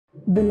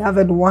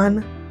Beloved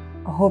one,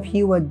 I hope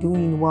you are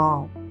doing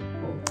well.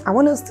 I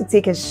want us to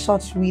take a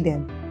short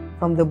reading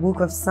from the book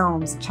of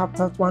Psalms,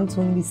 chapter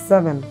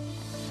 127.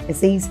 It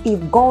says,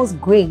 if God's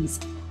grace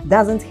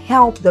doesn't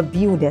help the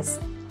builders,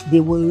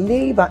 they will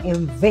labor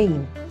in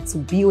vain to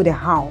build a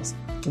house.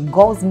 If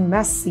God's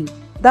mercy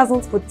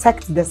doesn't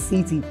protect the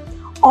city,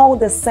 all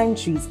the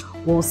sentries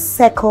will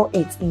circle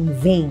it in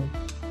vain.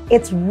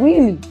 It's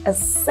really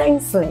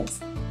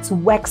senseless to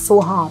work so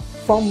hard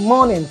from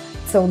morning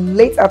till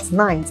late at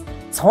night,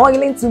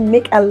 toiling to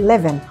make a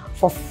living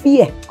for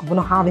fear of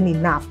not having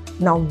enough.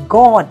 Now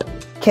God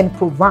can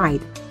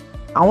provide.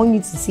 I want you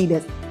to see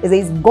this. It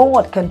says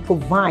God can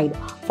provide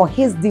for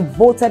his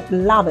devoted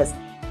lovers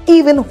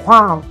even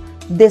while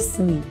they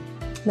sleep.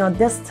 Now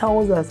this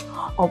tells us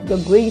of the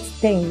great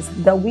things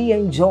that we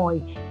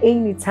enjoy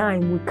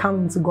anytime we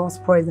come into God's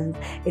presence.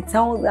 It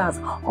tells us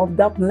of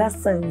the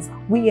blessings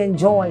we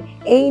enjoy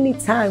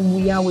anytime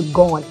we are with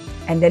God.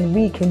 And then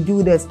we can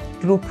do this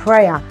through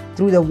prayer,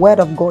 through the word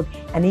of God,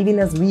 and even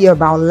as we are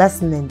about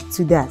listening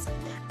to that.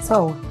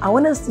 So I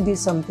want us to do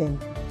something.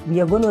 We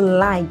are going to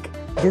like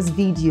this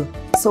video.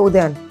 So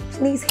then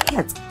please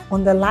hit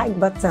on the like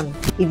button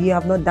if you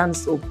have not done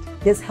so.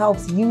 This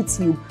helps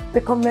YouTube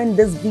recommend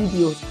this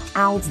videos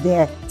out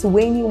there to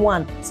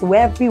anyone, so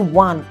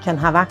everyone can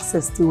have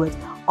access to it.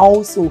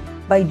 Also,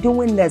 by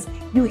doing this,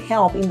 you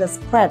help in the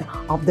spread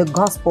of the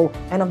gospel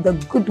and of the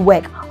good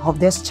work of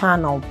this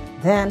channel.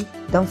 Then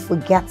don't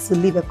forget to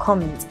leave a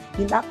comment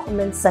in that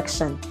comment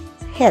section.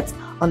 Hit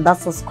on that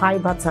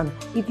subscribe button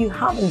if you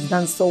haven't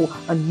done so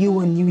and you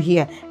are new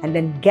here, and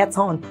then get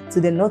on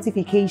to the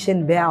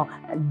notification bell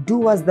and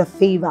do us the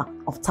favor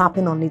of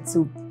tapping on it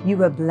too.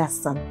 You are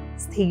blessed.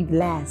 Stay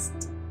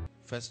blessed.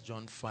 1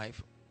 John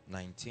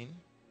 5:19.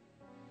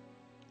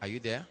 Are you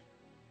there?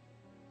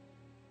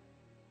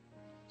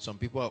 Some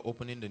people are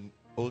opening the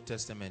Old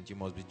Testament. You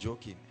must be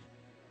joking.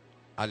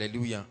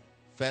 Hallelujah.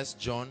 1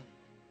 John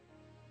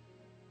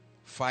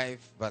 5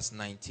 verse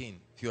 19.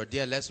 If you're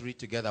there, let's read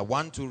together.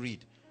 1, 2,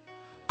 read.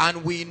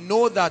 And we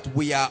know that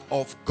we are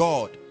of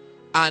God,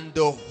 and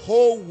the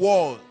whole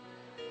world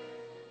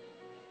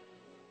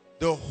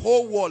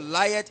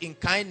lieth in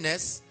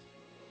kindness,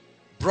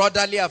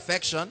 brotherly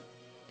affection.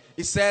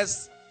 It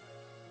says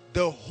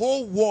the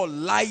whole world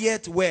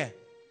lieth where?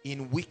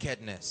 In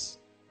wickedness.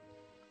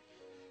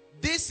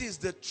 This is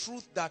the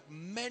truth that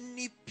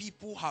many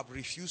people have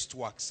refused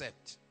to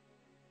accept.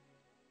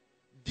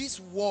 This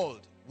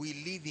world we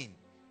live in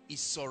is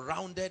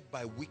surrounded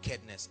by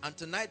wickedness. And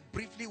tonight,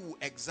 briefly, we'll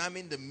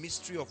examine the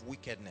mystery of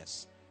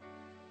wickedness.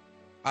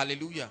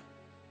 Hallelujah.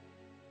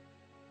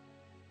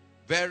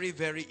 Very,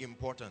 very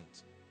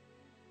important.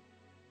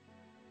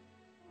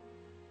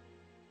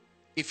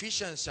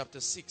 Ephesians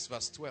chapter 6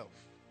 verse 12.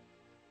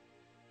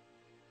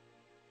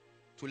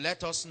 To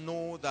let us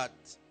know that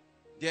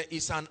there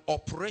is an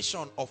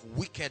operation of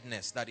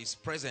wickedness that is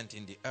present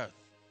in the earth.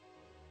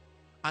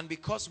 And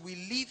because we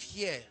live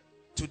here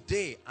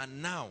today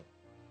and now,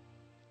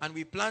 and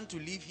we plan to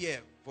live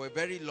here for a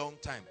very long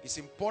time, it's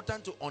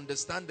important to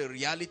understand the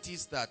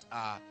realities that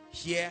are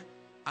here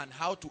and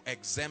how to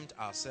exempt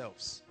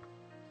ourselves.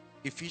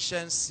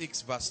 Ephesians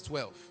 6 verse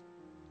 12.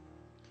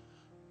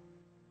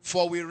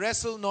 For we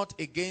wrestle not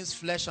against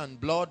flesh and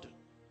blood,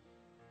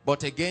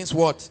 but against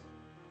what?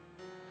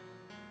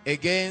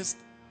 Against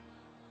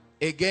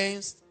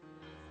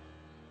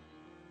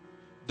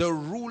the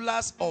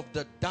rulers of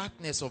the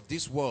darkness of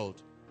this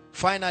world.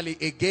 Finally,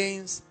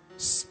 against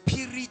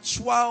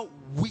spiritual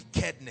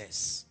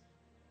wickedness.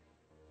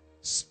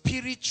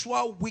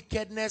 Spiritual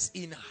wickedness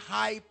in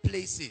high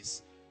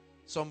places.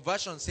 Some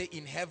versions say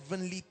in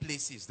heavenly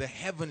places, the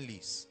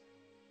heavenlies.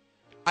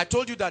 I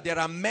told you that there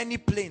are many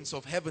planes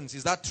of heavens.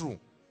 Is that true?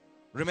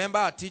 Remember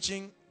our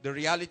teaching, the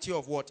reality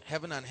of what?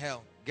 Heaven and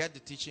hell. Get the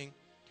teaching.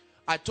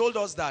 I told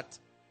us that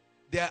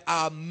there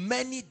are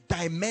many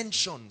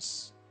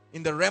dimensions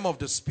in the realm of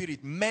the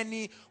spirit.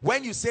 Many.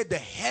 When you say the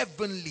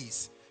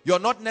heavenlies, you're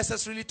not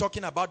necessarily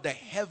talking about the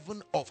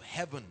heaven of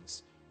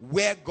heavens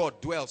where God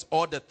dwells,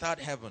 or the third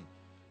heaven.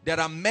 There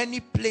are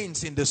many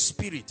planes in the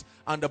spirit,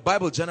 and the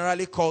Bible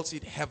generally calls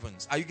it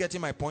heavens. Are you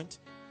getting my point?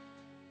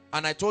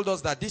 And I told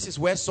us that this is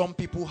where some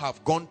people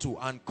have gone to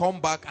and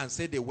come back and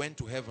say they went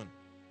to heaven.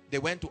 They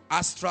went to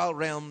astral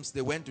realms.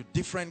 They went to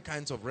different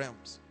kinds of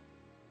realms.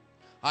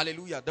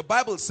 Hallelujah. The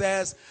Bible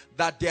says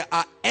that there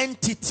are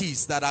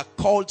entities that are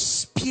called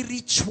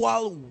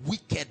spiritual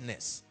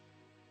wickedness.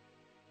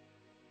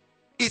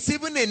 It's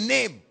even a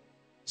name.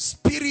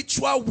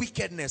 Spiritual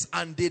wickedness.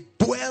 And they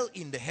dwell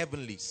in the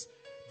heavenlies.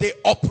 They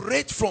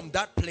operate from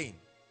that plane.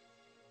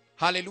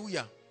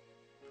 Hallelujah.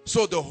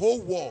 So the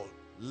whole world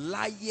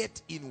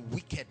lieth in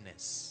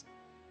wickedness.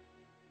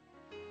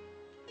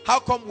 How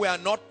come we are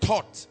not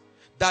taught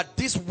that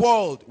this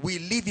world we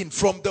live in,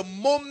 from the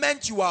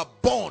moment you are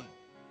born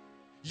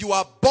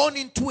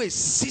into a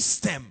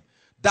system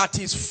that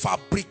is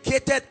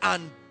fabricated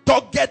and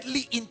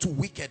doggedly into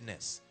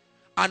wickedness?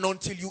 And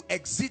until you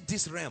exit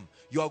this realm,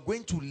 you are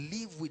going to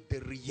live with the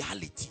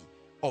reality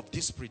of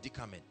this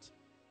predicament.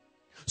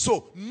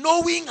 So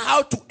knowing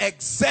how to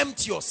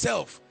exempt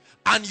yourself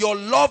and your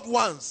loved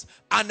ones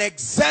and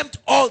exempt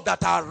all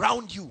that are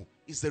around you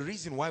is the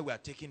reason why we are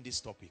taking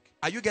this topic.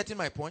 Are you getting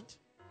my point?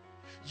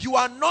 You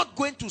are not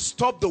going to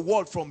stop the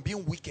world from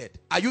being wicked.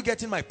 Are you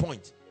getting my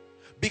point?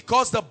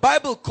 Because the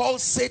Bible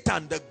calls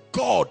Satan the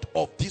God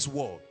of this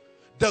world,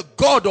 the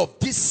God of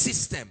this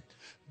system,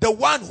 the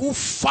one who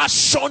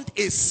fashioned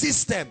a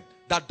system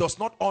that does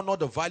not honor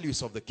the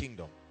values of the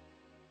kingdom.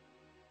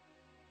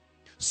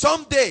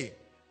 Someday,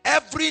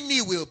 every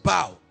knee will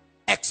bow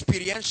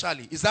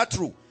experientially. Is that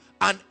true?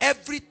 And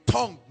every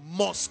tongue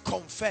must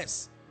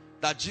confess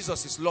that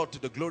Jesus is Lord to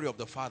the glory of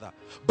the Father.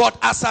 But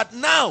as at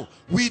now,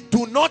 we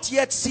do not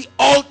yet see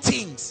all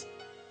things.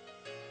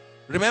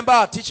 Remember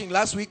our teaching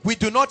last week? We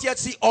do not yet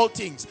see all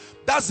things.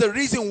 That's the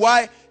reason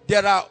why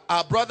there are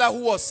a brother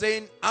who was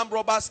saying armed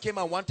robbers came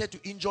and wanted to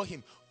injure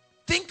him.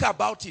 Think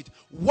about it.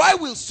 Why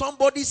will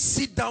somebody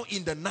sit down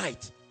in the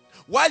night?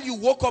 While you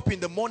woke up in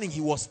the morning,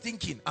 he was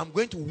thinking, I'm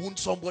going to wound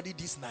somebody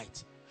this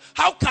night.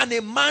 How can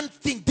a man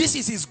think this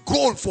is his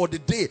goal for the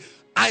day?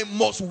 I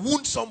must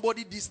wound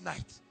somebody this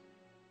night.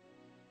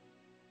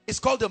 It's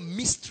called the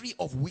mystery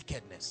of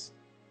wickedness.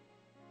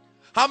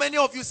 How many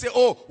of you say,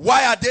 oh,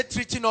 why are they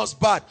treating us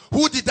bad?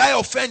 Who did I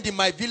offend in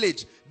my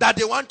village that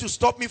they want to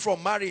stop me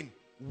from marrying?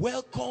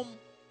 Welcome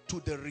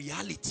to the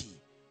reality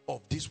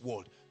of this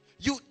world.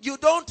 You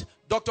don't,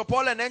 Dr.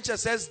 Paul Enenche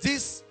says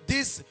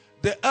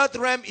the earth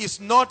realm is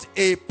not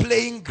a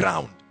playing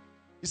ground.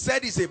 He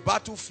said it's a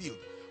battlefield.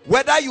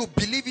 Whether you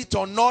believe it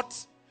or not,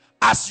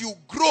 as you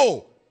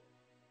grow,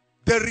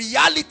 the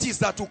realities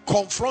that will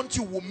confront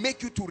you will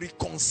make you to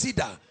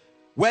reconsider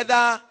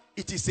whether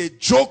it is a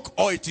joke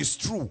or it is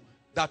true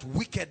that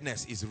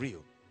wickedness is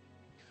real.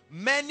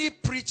 Many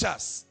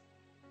preachers,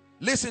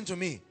 listen to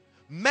me,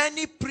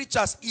 many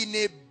preachers in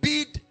a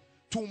bid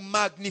to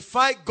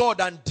magnify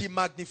God and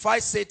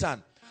demagnify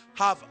Satan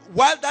have,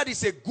 while that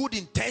is a good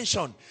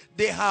intention,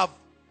 they have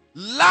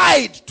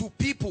lied to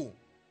people.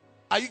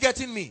 Are you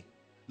getting me?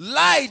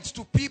 Lied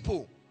to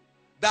people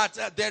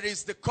that there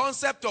is the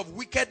concept of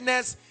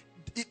wickedness.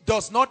 It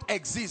does not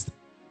exist.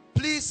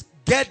 Please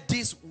get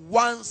this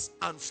once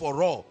and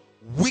for all.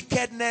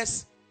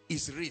 Wickedness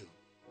is real.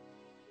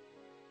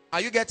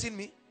 Are you getting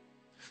me?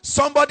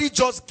 Somebody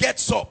just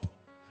gets up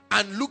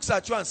and looks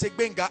at you and says,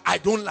 Benga, I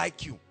don't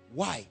like you.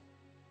 Why?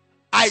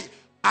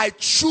 I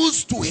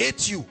choose to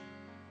hate you.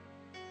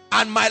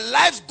 And my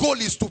life's goal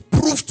is to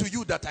prove to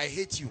you that I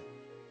hate you.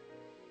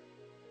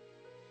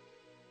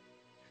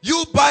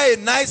 You buy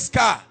a nice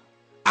car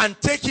and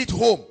take it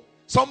home.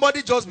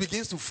 Somebody just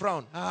begins to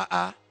frown.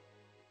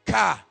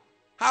 Car.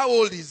 How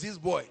old is this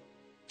boy?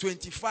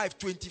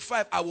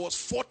 25. I was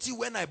 40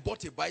 when I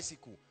bought a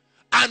bicycle.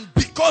 And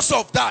because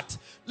of that,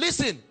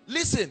 listen.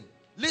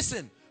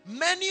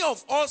 Many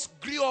of us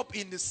grew up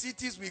in the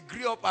cities. We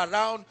grew up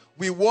around.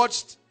 We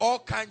watched all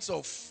kinds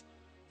of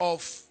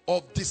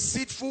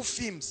deceitful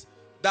films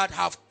that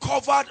have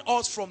covered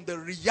us from the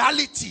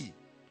reality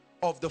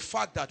of the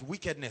fact that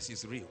wickedness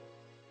is real.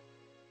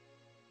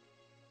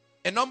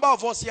 A number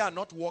of us here are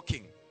not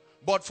working.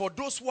 But for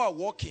those who are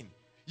working,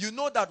 you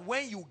know that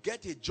when you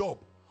get a job,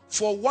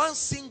 for one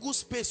single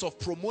space of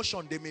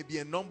promotion, there may be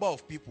a number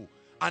of people.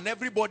 And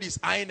everybody is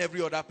eyeing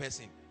every other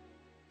person.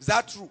 Is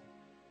that true?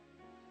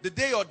 The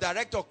day your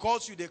director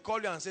calls you, they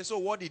call you and say, so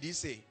what did he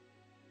say?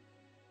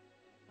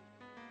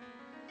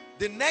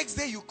 The next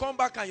day you come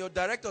back and your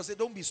director say,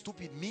 don't be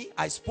stupid. Me,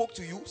 I spoke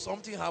to you.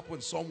 Something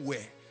happened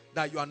somewhere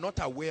that you are not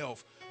aware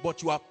of.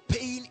 But you are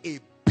paying a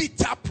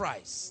bitter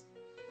price.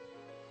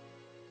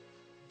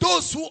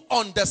 Those who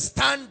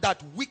understand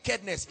that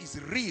wickedness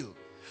is real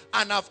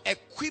and have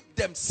equipped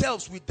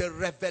themselves with the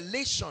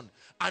revelation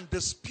and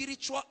the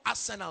spiritual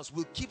arsenals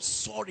will keep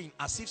soaring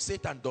as if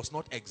Satan does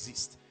not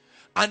exist.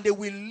 And they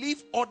will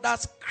leave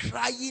others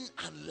crying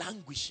and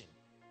languishing.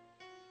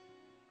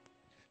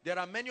 There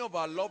are many of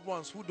our loved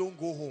ones who don't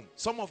go home.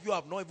 Some of you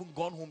have not even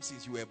gone home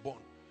since you were born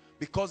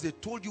because they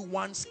told you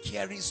one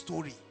scary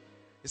story.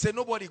 They say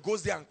nobody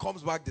goes there and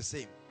comes back the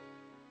same.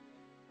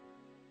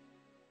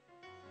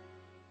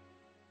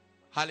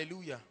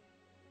 Hallelujah.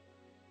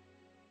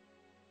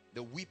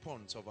 The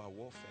weapons of our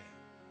warfare.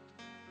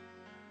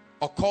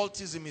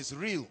 Occultism is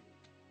real.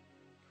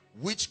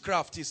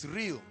 Witchcraft is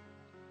real.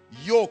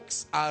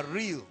 Yokes are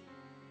real.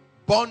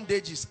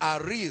 Bondages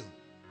are real.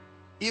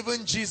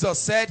 Even Jesus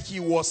said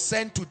he was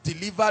sent to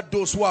deliver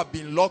those who have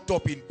been locked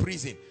up in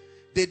prison.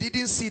 They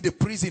didn't see the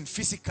prison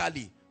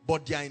physically,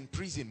 but they are in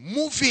prison.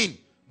 Moving,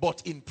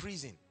 but in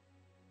prison.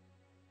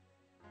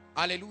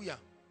 Hallelujah.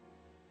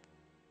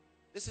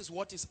 This is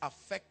what is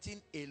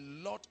affecting a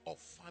lot of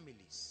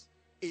families.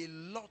 A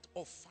lot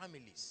of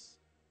families.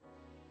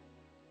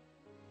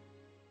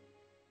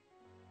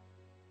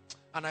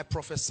 And I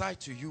prophesy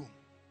to you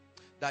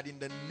that in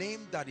the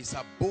name that is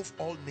above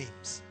all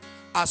names,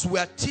 as we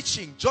are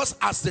teaching, just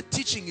as the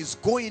teaching is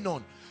going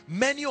on,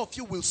 many of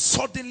you will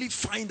suddenly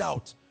find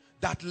out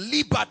that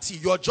liberty,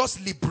 you're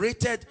just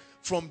liberated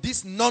from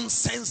this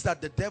nonsense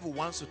that the devil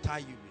wants to tie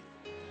you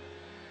with.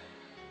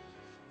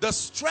 The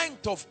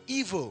strength of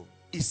evil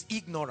is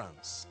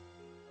ignorance.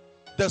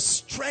 The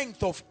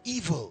strength of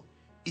evil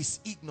is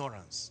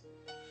ignorance.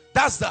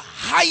 That's the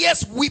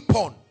highest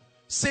weapon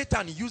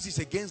Satan uses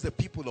against the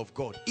people of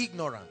God.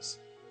 Ignorance.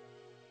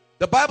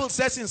 The Bible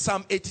says in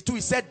Psalm 82,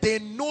 it said, they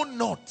know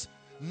not,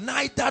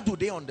 neither do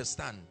they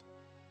understand.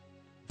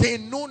 They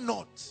know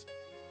not.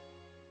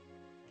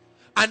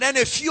 And then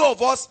a few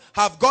of us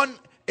have gone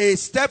a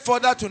step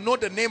further to know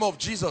the name of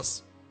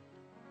Jesus.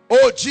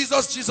 Oh,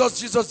 Jesus, Jesus,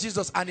 Jesus,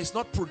 Jesus. And it's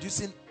not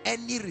producing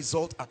any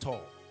result at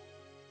all.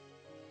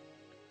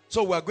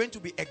 So we're going to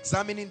be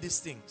examining these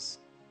things.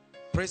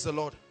 Praise the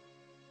Lord.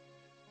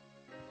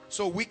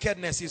 So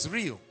wickedness is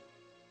real.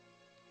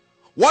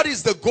 What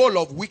is the goal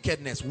of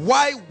wickedness?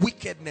 Why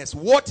wickedness?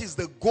 What is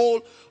the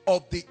goal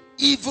of the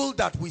evil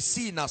that we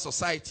see in our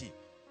society?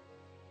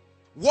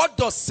 What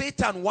does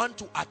Satan want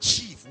to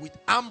achieve with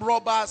armed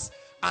robbers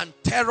and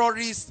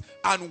terrorists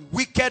and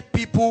wicked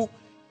people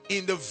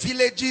in the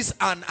villages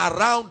and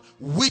around,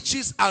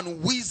 witches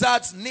and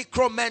wizards,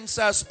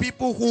 necromancers,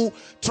 people who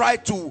try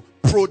to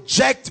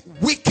project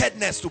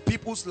wickedness to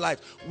people's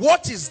lives?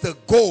 What is the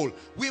goal?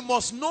 We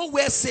must know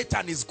where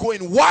Satan is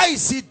going. Why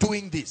is he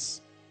doing this?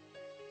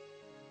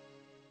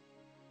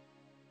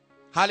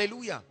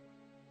 Hallelujah.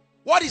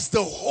 What is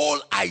the whole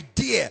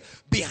idea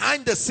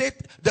behind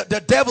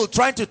the devil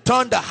trying to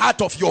turn the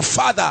heart of your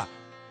father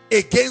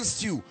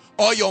against you,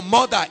 or your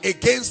mother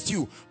against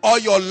you, or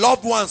your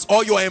loved ones,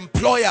 or your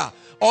employer,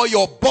 or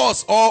your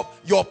boss, or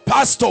your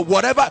pastor,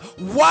 whatever?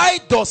 Why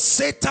does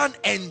Satan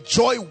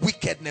enjoy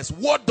wickedness?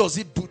 What does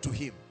it do to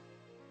him?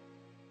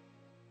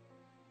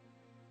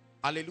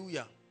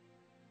 Hallelujah.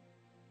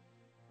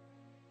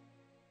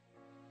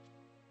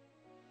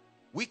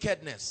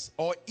 Wickedness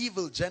or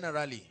evil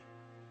generally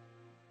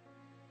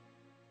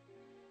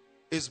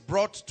is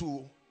brought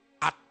to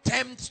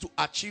attempt to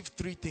achieve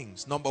three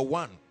things. Number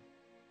one,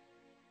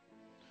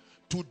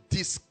 to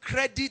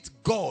discredit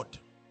God.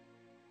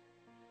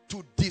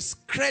 To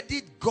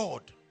discredit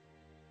God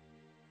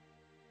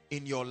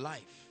in your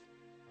life.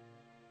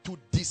 To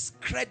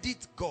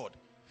discredit God.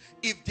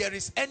 If there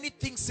is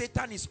anything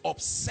Satan is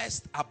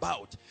obsessed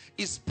about,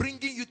 is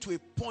bringing you to a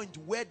point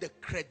where the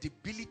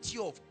credibility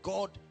of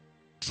God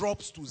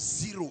drops to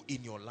zero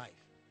in your life.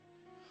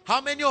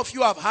 How many of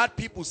you have heard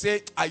people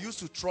say, I used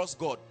to trust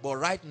God, but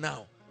right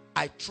now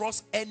I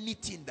trust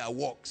anything that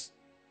works,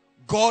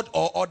 God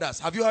or others?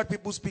 Have you heard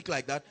people speak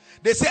like that?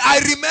 They say, I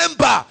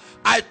remember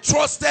I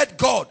trusted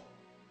God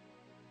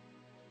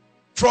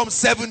from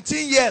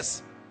 17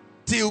 years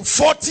till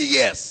 40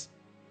 years.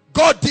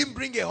 God didn't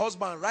bring a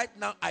husband. Right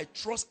now I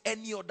trust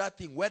any other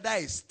thing, whether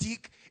a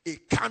stick, a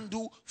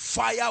candle,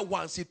 fire.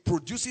 Once it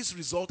produces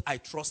result, I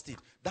trust it.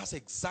 That's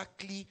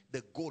exactly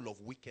the goal of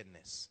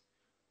wickedness.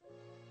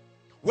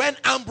 When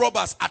armed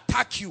robbers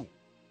attack you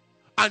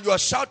and you are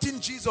shouting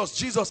Jesus,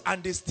 Jesus,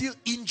 and they still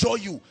injure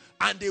you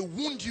and they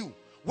wound you,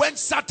 when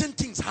certain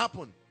things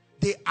happen,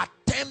 they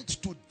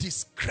attempt to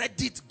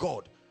discredit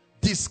God,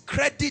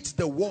 discredit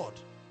the word.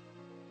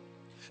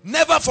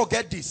 Never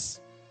forget this.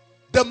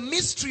 The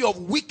mystery of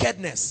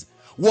wickedness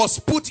was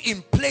put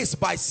in place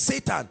by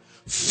Satan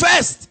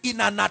first in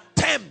an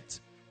attempt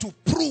to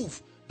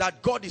prove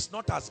that God is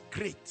not as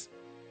great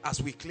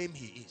as we claim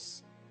he is.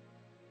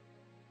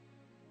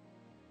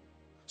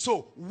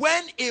 So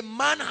when a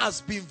man has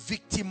been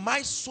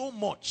victimized so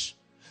much,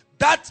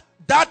 that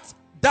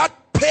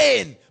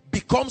pain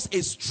becomes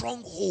a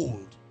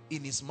stronghold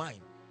in his mind.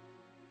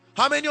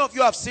 How many of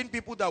you have seen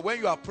people that when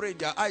you are praying,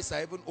 their eyes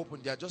are even open,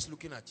 they are just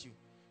looking at you?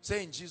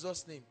 Say in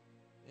Jesus' name,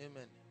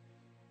 amen.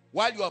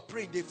 While you are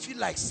praying, they feel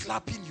like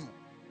slapping you.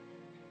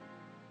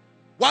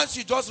 Once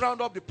you just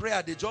round up the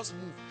prayer, they just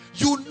move.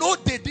 You know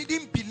they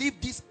didn't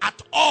believe this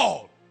at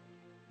all.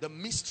 The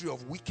mystery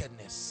of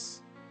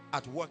wickedness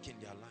at work in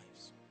their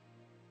lives.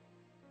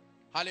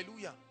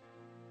 Hallelujah.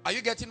 Are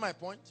you getting my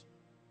point?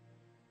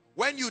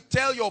 When you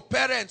tell your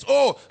parents,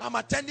 oh, I'm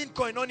attending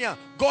Koinonia,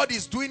 God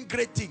is doing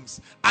great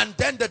things, and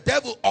then the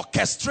devil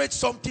orchestrates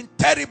something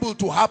terrible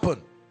to happen.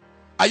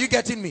 Are you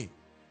getting me?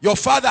 Your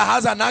father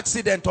has an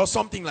accident or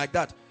something like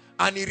that,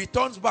 and he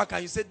returns back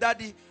and you say,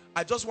 Daddy,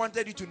 I just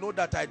wanted you to know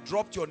that I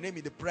dropped your name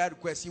in the prayer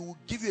request. He will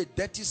give you a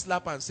dirty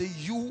slap and say,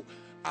 you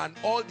and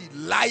all the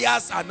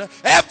liars, and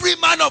every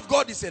man of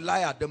God is a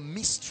liar. The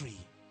mystery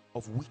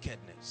of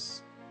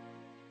wickedness.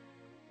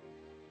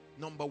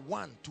 Number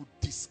one, to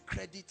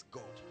discredit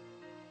God.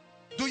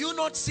 Do you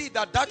not see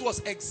that that was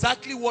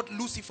exactly what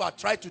Lucifer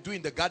tried to do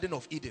in the Garden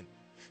of Eden?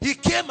 He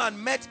came and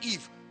met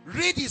Eve.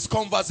 Read his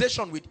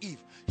conversation with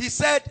Eve. He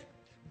said,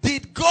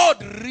 did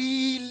God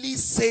really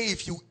say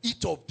if you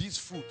eat of this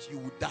fruit you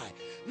will die?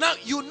 Now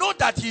you know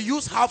that he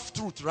used half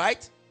truth,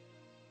 right?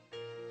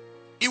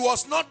 It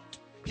was not,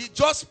 he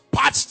just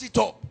patched it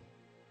up.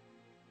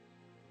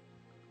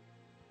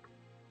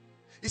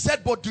 He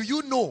said, but do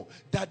you know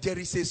that there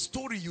is a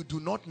story you do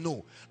not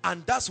know?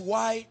 And that's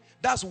what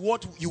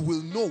you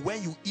will know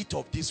when you eat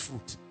of this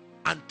fruit.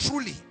 And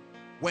truly,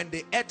 when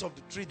they ate of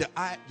the tree,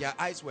 their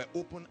eyes were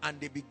open and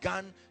they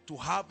began to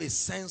have a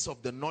sense of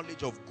the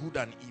knowledge of good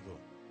and evil.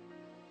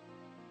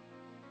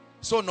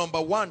 So number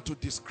one, to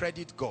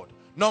discredit God.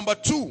 Number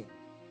two,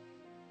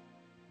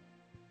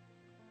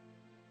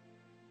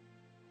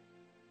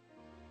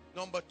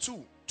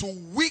 to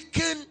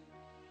weaken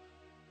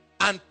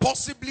and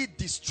possibly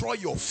destroy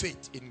your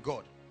faith in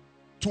God.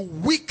 To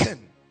weaken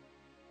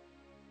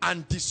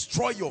and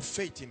destroy your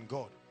faith in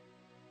God.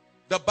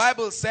 The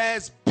Bible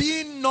says,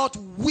 being not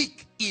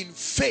weak in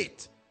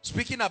faith.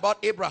 Speaking about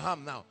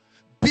Abraham now.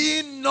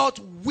 Being not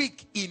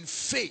weak in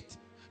faith.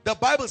 The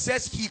Bible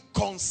says he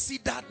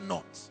considered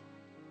not.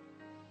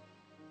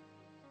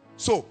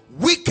 So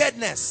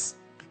wickedness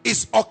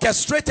is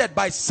orchestrated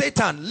by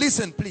Satan.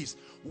 Listen please.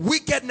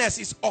 Wickedness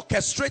is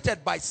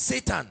orchestrated by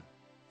Satan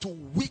to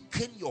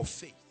weaken your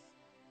faith.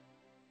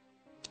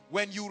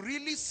 When you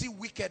really see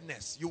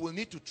wickedness, you will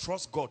need to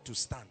trust God to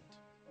stand.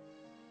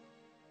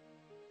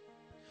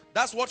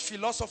 That's what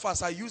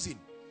philosophers are using.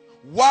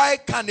 Why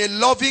can a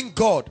loving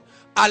God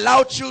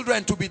allow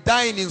children to be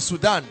dying in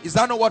Sudan? Is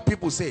that not what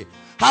people say?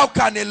 How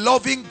can a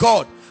loving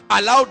God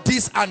allow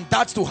this and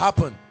that to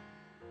happen?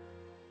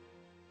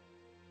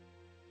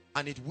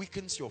 And it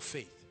weakens your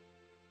faith.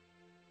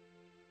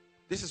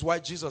 This is why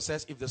Jesus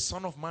says, if the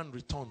Son of Man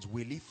returns,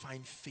 will he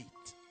find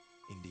faith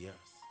in the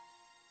earth?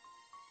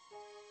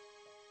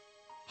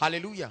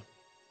 Hallelujah.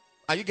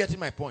 Are you getting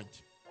my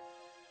point?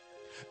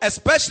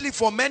 Especially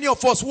for many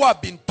of us who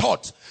have been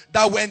taught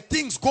that when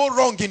things go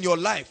wrong in your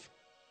life,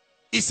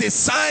 it's a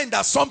sign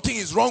that something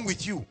is wrong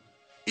with you.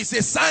 It's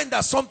a sign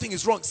that something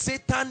is wrong.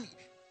 Satan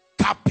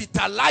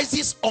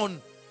capitalizes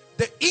on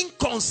the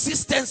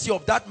inconsistency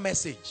of that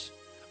message.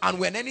 And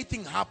when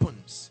anything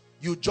happens,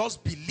 you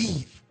just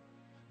believe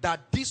that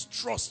this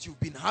trust you've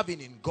been having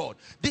in God.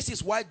 This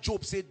is why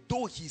Job said,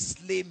 though he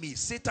slay me,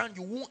 Satan,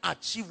 you won't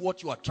achieve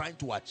what you are trying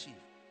to achieve.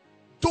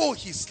 Though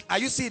are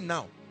you seeing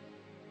now?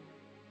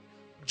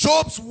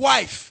 Job's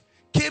wife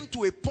came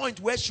to a point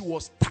where she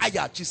was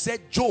tired. She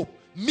said, Job,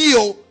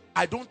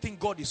 I don't think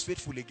God is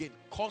faithful again.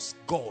 Curse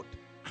God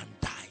and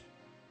die.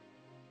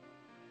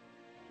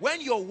 When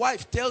your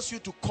wife tells you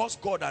to curse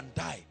God and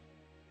die,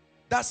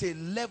 that's a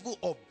level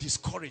of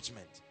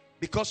discouragement,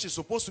 because she's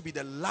supposed to be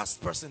the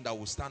last person that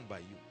will stand by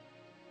you.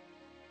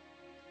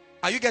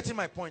 Are you getting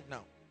my point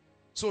now?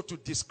 So to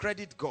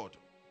discredit God.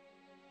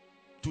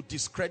 To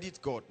discredit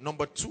God.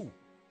 Number two,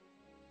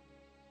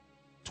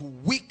 to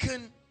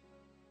weaken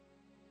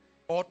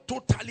or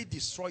totally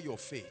destroy your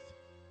faith.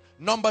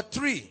 Number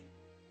three,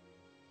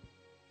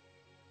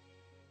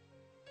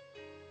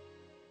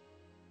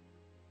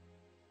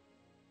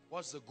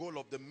 what's the goal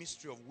of the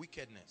mystery of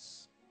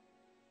wickedness?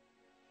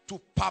 To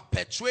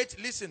perpetuate,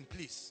 listen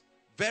please,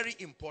 very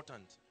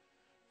important,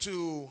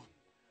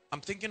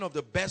 I'm thinking of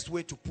the best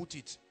way to put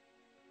it,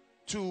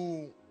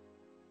 to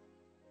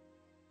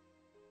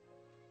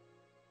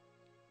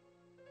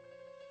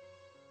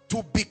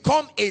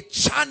become a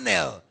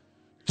channel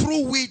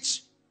through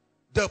which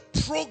the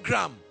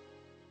program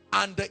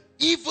and the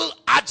evil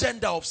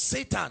agenda of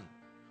Satan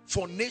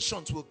for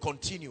nations will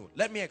continue.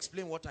 Let me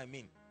explain what I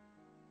mean.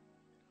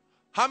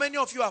 How many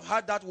of you have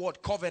heard that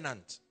word,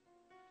 covenant?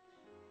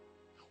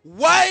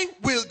 Why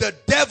will the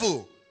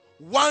devil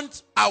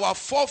want our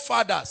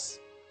forefathers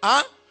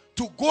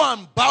to go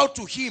and bow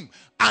to him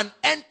and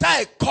enter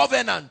a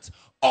covenant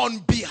on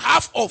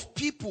behalf of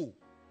people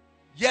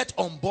yet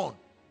unborn?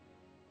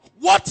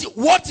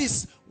 What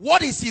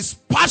is his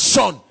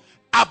passion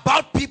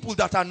about people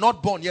that are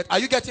not born yet? Are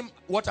you getting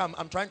what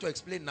I'm trying to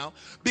explain now?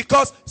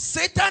 Because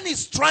Satan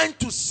is trying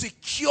to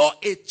secure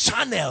a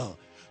channel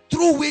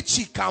through which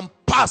he can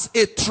pass,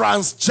 a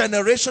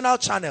transgenerational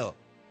channel.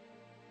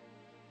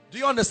 Do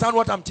you understand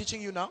what I'm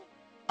teaching you now?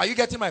 Are you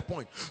getting my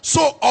point?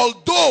 So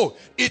although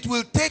it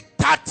will take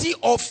 30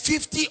 or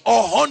 50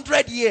 or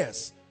 100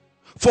 years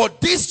for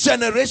this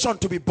generation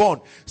to be born,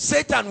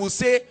 Satan will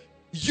say,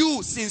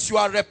 you, since you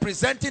are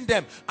representing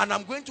them, and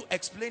I'm going to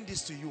explain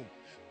this to you.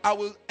 I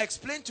will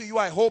explain to you,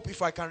 I hope,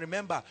 if I can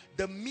remember,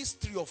 the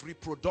mystery of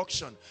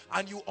reproduction.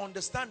 And you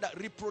understand that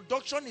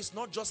reproduction is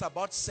not just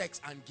about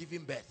sex and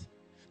giving birth.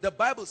 The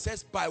Bible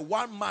says by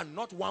one man,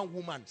 not one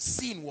woman,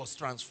 sin was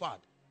transferred.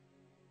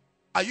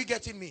 Are you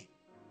getting me?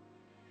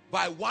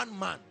 By one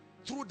man,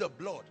 through the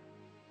blood.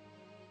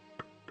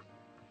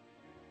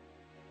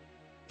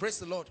 Praise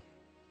the Lord.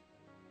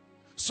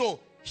 So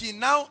he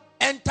now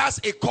enters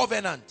a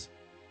covenant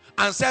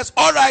and says,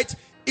 all right,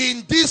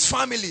 in this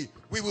family,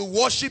 we will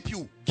worship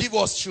you, give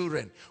us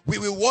children. We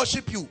will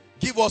worship you,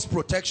 give us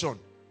protection.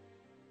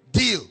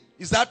 Deal.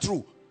 Is that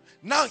true?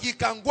 Now he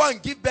can go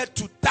and give birth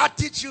to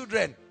 30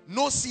 children.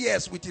 No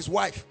CS with his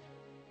wife.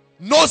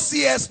 No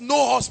CS,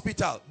 no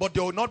hospital. But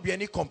there will not be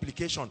any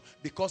complication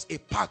because a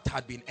pact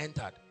had been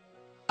entered.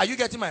 Are you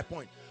getting my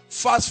point?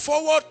 Fast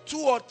forward 2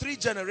 or 3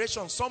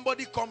 generations,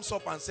 somebody comes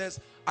up and says,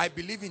 I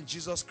believe in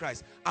Jesus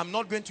Christ. I'm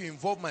not going to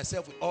involve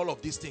myself with all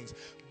of these things.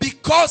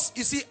 Because,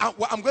 you see,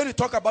 I'm going to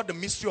talk about the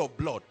mystery of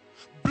blood.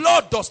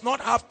 Blood does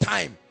not have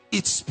time.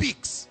 It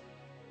speaks.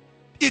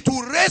 It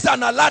will raise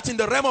an alert in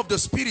the realm of the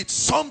spirit.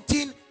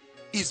 Something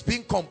is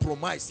being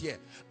compromised here.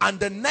 And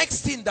the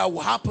next thing that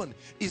will happen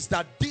is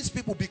that these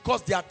people,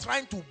 because they are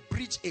trying to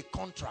breach a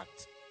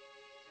contract.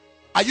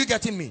 Are you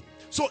getting me?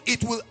 So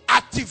it will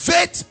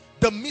activate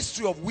the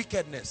mystery of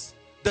wickedness.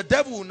 The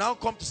devil will now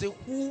come to say,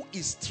 who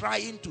is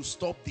trying to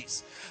stop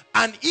this?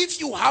 And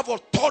if you have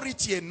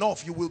authority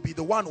enough, you will be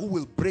the one who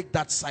will break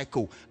that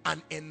cycle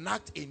and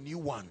enact a new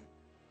one.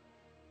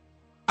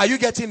 Are you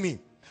getting me?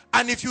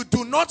 And if you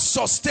do not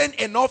sustain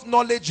enough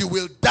knowledge, you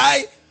will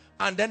die.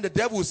 And then the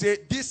devil will say,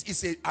 this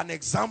is an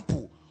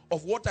example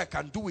of what I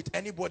can do with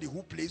anybody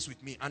who plays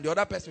with me. And the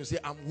other person will say,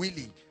 I'm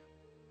willing.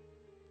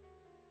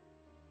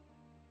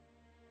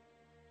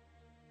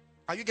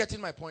 Are you getting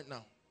my point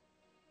now?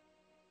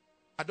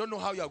 I don't know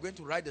how you are going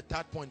to write the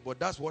third point, but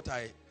that's what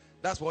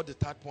the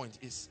third point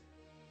is.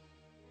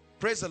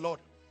 Praise the Lord.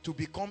 To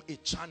become a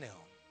channel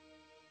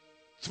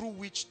through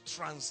which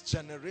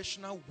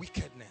transgenerational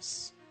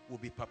wickedness will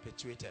be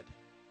perpetuated.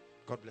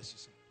 God bless you,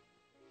 sir.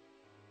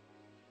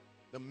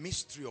 The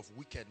mystery of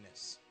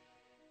wickedness.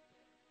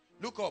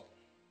 Look up.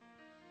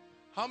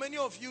 How many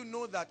of you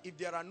know that if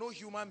there are no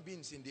human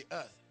beings in the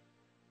earth,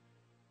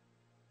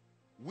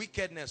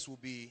 wickedness will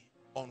be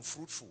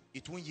unfruitful?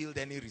 It won't yield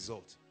any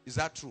result. Is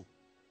that true?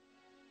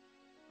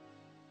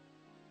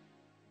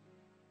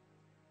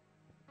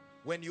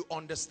 When you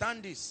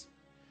understand this,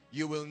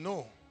 you will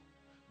know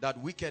that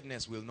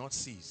wickedness will not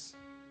cease.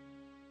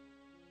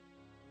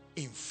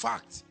 In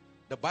fact,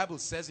 the Bible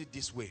says it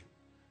this way.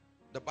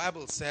 The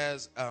Bible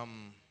says,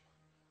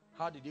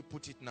 how did he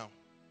put it now?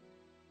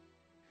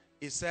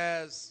 It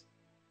says,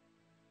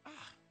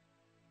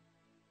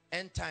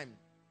 end time,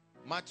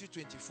 Matthew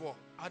 24.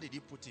 How did he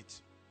put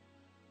it?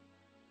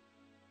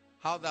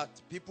 How that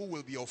people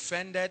will be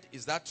offended.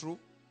 Is that true?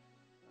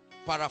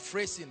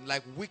 Paraphrasing,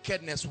 like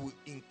wickedness will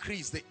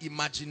increase. The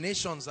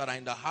imaginations that are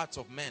in the hearts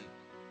of men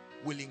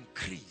will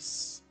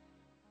increase.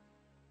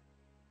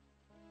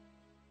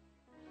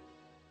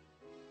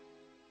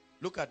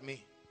 Look at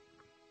me.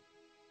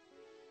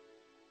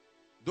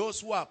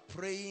 Those who are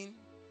praying,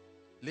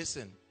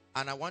 listen,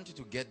 and I want you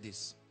to get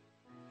this.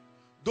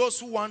 Those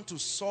who want to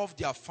solve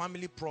their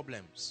family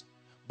problems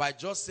by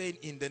just saying,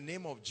 in the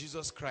name of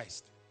Jesus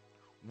Christ,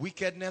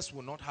 wickedness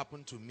will not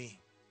happen to me.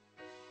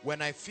 When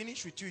I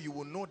finish with you, you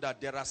will know that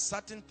there are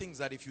certain things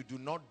that if you do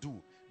not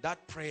do,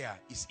 that prayer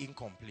is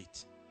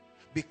incomplete.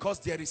 Because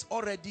there is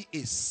already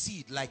a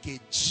seed, like a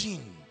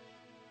gene.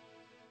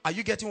 Are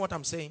you getting what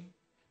I'm saying?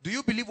 Do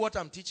you believe what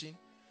I'm teaching?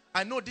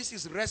 I know this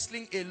is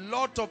wrestling a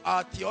lot of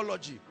our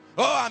theology.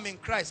 Oh, I'm in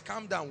Christ.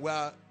 Calm down.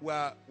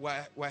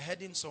 We're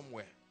heading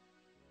somewhere.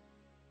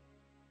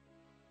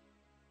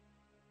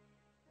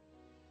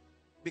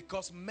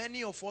 Because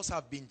many of us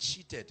have been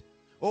cheated.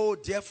 Oh,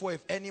 therefore,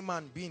 if any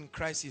man be in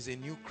Christ, is a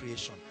new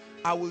creation.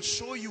 I will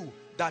show you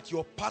that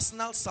your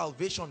personal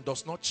salvation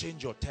does not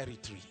change your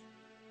territory.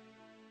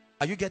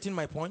 Are you getting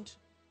my point?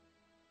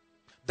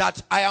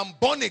 That I am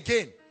born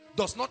again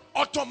does not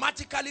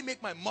automatically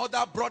make my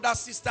mother, brother,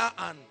 sister,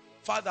 and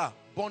father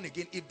born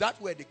again. If that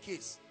were the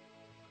case,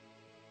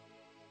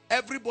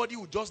 everybody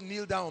would just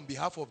kneel down on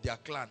behalf of their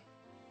clan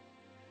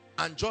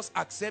and just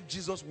accept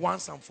Jesus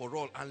once and for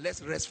all, and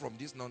let's rest from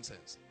this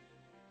nonsense.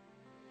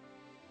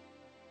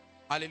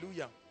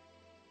 Hallelujah.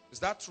 Is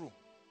that true?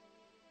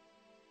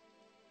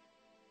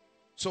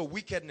 So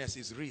wickedness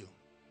is real,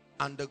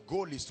 and the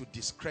goal is to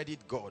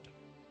discredit God,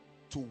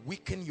 to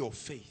weaken your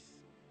faith.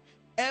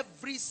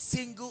 Every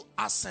single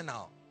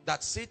arsenal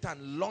that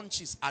Satan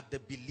launches at the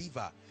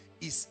believer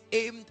is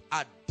aimed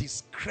at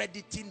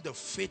discrediting the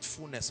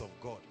faithfulness of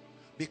God,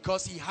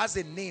 because he has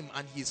a name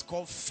and he is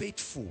called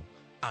faithful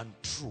and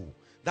true.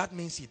 That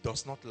means he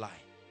does not lie.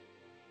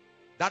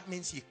 That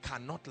means he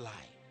cannot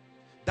lie.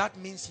 That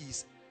means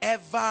he's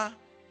ever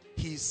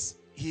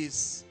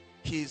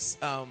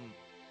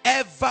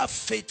ever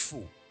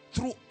faithful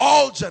through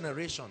all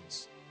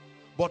generations.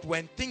 But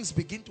when things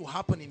begin to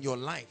happen in your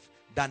life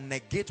that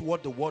negate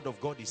what the word of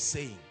God is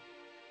saying,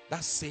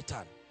 that's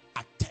Satan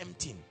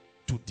attempting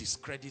to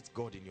discredit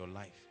God in your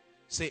life.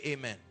 Say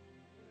amen.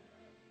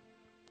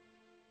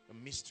 The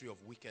mystery of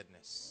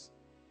wickedness.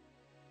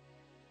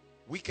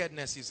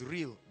 Wickedness is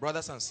real,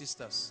 brothers and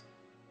sisters.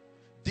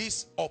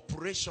 This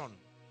operation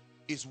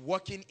is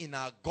working in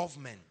our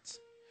government.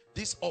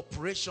 This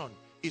operation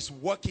is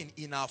working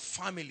in our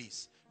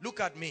families. Look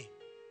at me.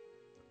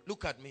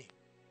 Look at me.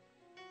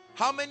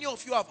 How many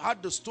of you have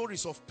heard the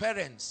stories of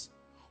parents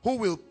who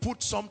will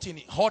put something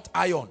in hot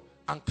iron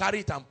and carry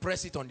it and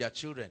press it on their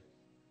children?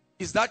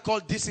 Is that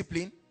called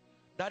discipline?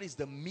 That is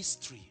the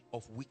mystery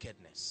of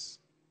wickedness.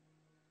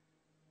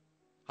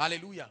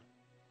 Hallelujah.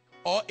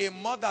 Or a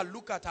mother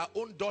look at her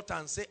own daughter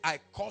and say, I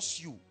curse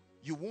you.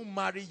 You won't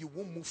marry, you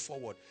won't move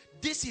forward.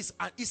 This is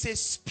it's a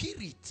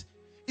spirit.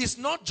 It's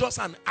not just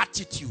an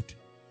attitude.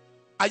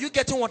 Are you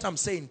getting what I'm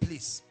saying,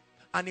 please?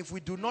 And if we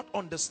do not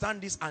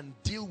understand this and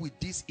deal with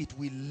this, it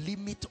will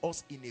limit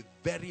us in a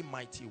very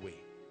mighty way.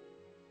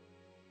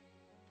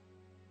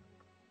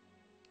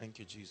 Thank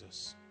you,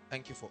 Jesus.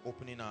 Thank you for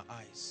opening our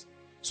eyes.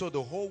 So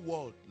the whole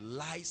world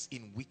lies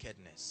in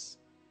wickedness.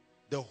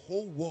 The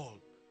whole world,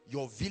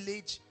 your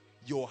village,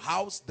 your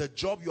house, the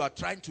job you are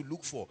trying to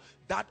look for,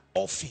 that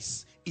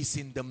office is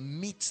in the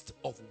midst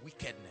of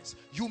wickedness.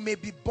 You may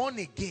be born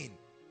again,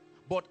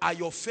 But are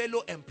your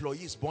fellow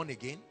employees born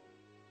again?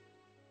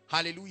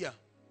 Hallelujah.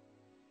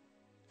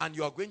 And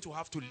you are going to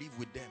have to live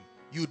with them.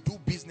 You do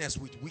business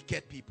with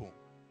wicked people.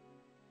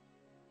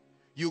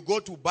 You go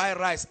to buy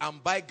rice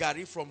and buy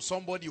gari from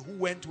somebody who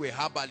went to a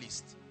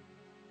herbalist.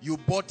 You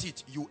bought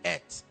it, you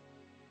ate.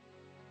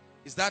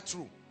 Is that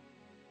true?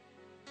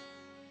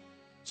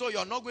 So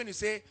you're not going to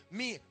say,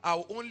 me,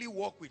 I'll only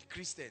work with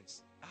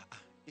Christians.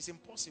 It's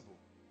impossible.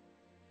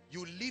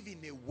 You live in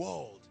a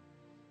world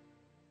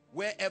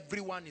where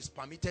everyone is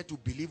permitted to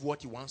believe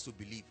what he wants to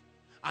believe.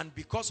 And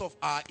because of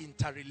our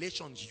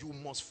interrelations, you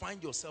must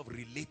find yourself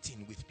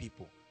relating with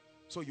people.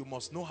 So you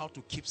must know how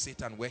to keep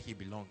Satan where he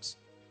belongs.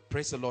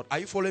 Praise the Lord. Are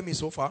you following me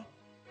so far?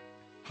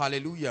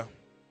 Hallelujah.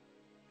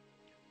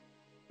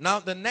 Now,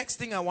 the next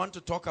thing I want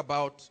to talk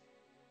about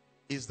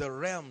is the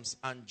realms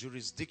and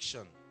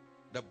jurisdiction,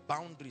 the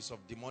boundaries of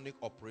demonic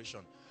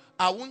operation.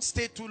 I won't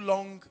stay too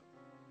long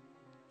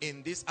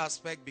in this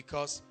aspect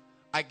because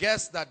I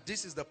guess that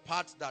this is the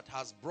part that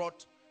has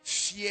brought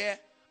fear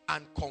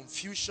and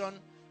confusion,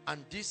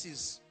 and this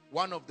is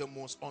one of the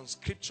most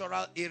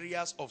unscriptural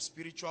areas of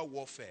spiritual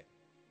warfare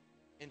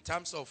in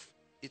terms of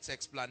its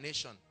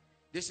explanation.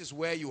 This is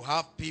where you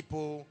have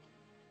people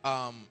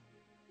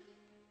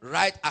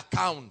write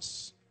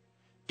accounts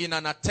in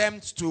an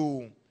attempt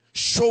to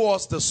show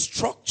us the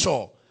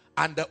structure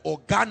and the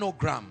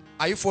organogram.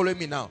 Are you following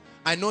me now?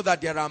 I know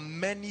that there are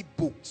many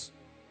books,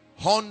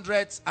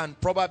 hundreds and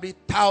probably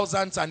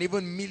thousands and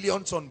even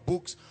millions of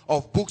books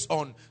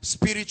on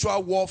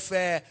spiritual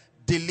warfare,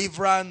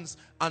 deliverance,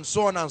 and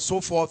so on and so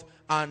forth.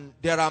 And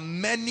there are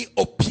many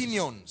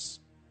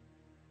opinions.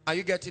 Are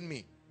you getting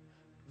me?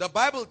 The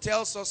Bible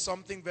tells us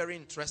something very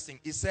interesting.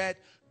 It said,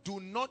 do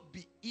not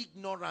be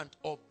ignorant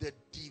of the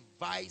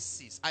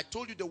devices. I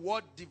told you the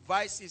word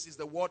devices is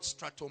the word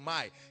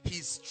stratomai,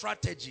 his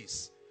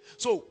strategies.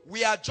 So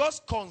we are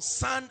just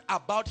concerned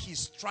about his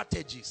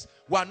strategies.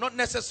 We are not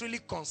necessarily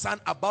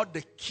concerned about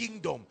the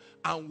kingdom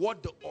and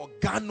what the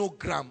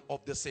organogram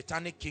of the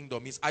satanic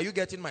kingdom is. Are you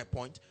getting my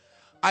point?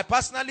 I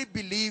personally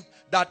believe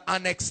that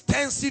an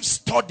extensive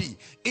study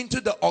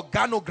into the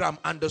organogram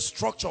and the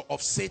structure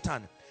of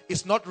Satan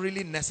is not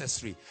really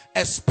necessary,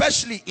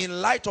 especially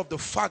in light of the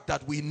fact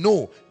that we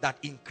know that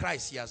in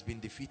Christ he has been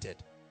defeated.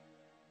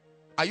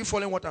 Are you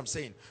following what I'm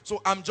saying?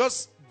 So I'm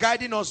just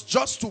guiding us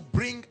just to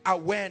bring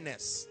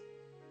awareness.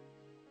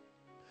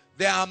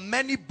 There are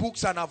many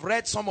books, and I've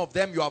read some of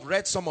them. You have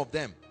read some of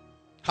them.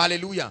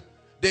 Hallelujah.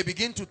 They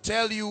begin to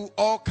tell you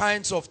all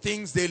kinds of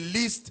things. They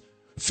list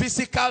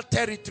physical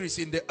territories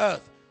in the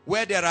earth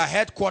where there are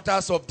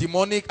headquarters of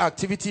demonic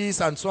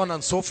activities and so on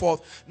and so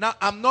forth. Now,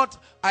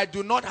 I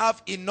do not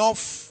have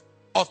enough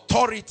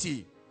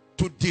authority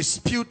to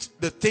dispute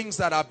the things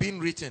that are being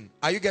written.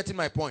 Are you getting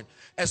my point?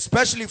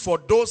 Especially for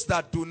those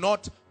that do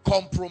not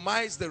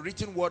compromise the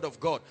written word of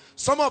God.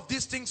 Some of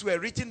these things were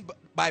written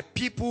by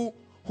people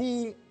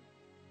who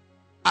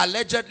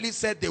allegedly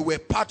said they were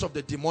part of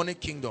the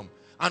demonic kingdom.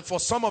 And for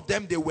some of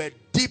them, they were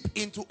deep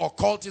into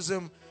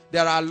occultism.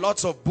 There are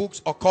lots of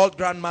books, Occult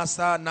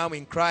Grandmaster, Now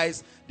in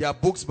Christ. There are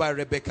books by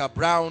Rebecca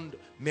Brown,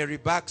 Mary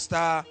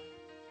Baxter,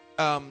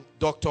 Dr.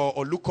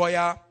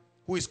 Olukoya,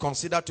 who is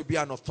considered to be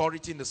an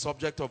authority in the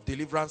subject of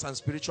deliverance and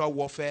spiritual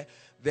warfare.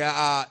 There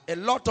are a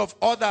lot of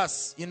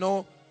others, you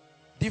know,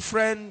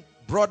 different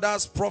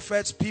brothers,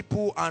 prophets,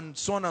 people, and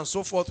so on and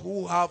so forth,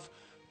 who have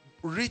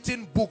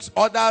written books.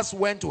 Others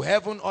went to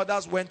heaven,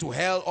 others went to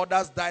hell,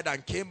 others died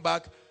and came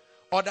back,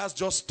 others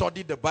just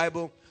studied the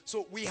Bible.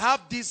 So we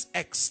have this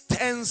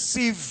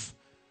extensive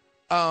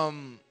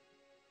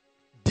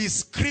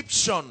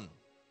description,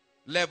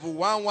 level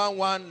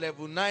 111,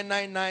 level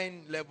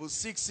 999, level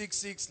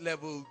 666,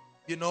 level,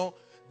 you know,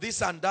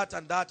 this and that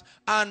and that.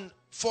 And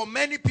for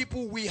many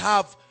people, we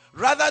have,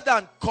 rather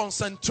than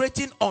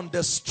concentrating on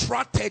the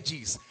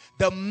strategies,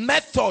 the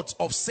methods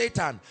of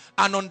Satan,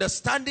 and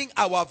understanding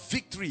our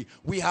victory,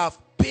 we have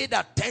paid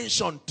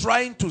attention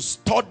trying to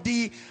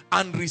study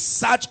and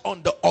research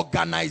on the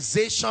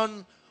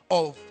organization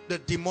of the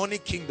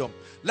demonic kingdom.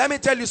 Let me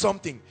tell you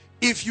something.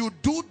 If you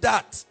do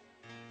that,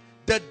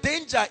 the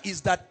danger is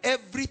that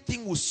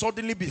everything will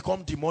suddenly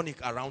become demonic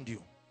around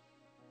you.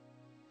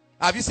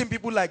 Have you seen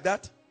people like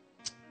that?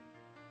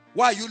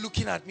 Why are you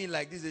looking at me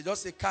like this? They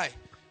just say, Kai,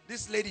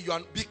 this lady, you are,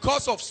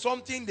 because of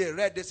something they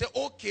read, they say,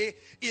 okay,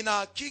 in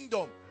our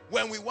kingdom,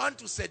 when we want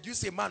to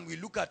seduce a man, we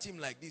look at him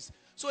like this.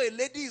 So a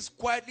lady is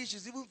quietly,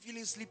 she's even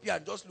feeling sleepy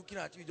and just looking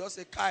at you, just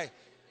say, Kai,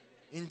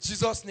 in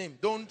Jesus' name,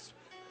 don't,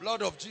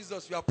 blood of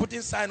Jesus, you are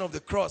putting sign of the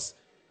cross.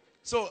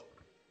 So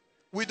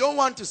we don't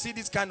want to see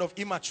this kind of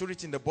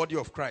immaturity in the body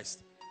of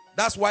Christ.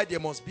 That's why there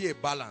must be a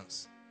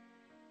balance.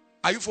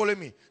 Are you following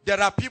me? There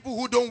are people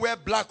who don't wear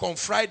black on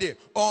Friday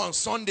or on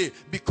Sunday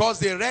because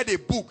they read a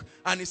book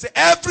and they say,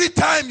 every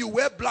time you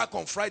wear black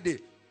on Friday,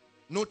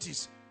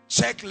 notice,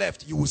 check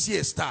left, you will see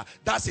a star.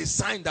 That's a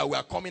sign that we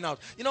are coming out.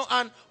 You know,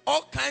 and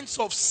all kinds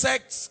of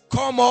sects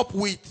come up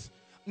with.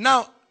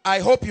 Now, I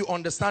hope you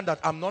understand that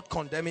I'm not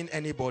condemning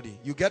anybody.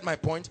 You get my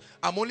point?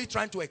 I'm only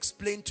trying to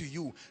explain to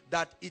you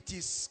that it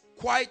is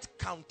quite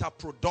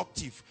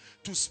counterproductive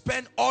to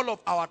spend all of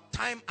our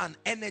time and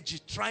energy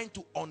trying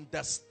to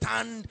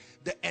understand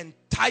the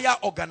entire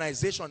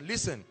organization.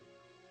 Listen,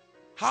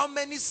 how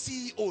many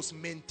CEOs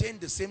maintain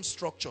the same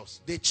structures?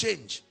 They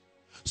change.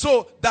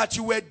 So that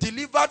you were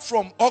delivered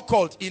from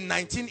occult in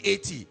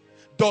 1980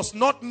 does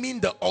not mean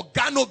the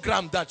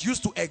organogram that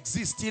used to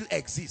exist still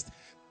exists.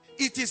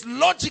 It is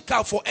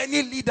logical for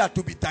any leader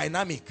to be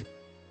dynamic.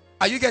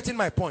 Are you getting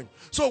my point?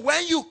 So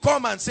when you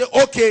come and say,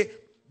 okay,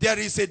 there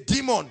is a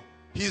demon,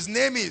 his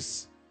name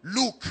is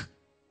Luke,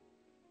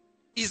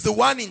 is the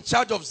one in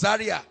charge of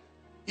Zaria,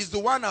 is the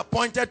one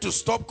appointed to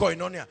stop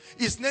koinonia,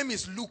 his name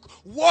is Luke.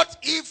 What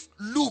if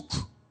Luke,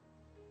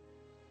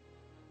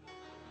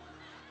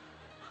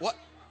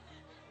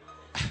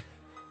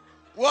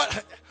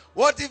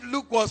 what if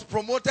Luke was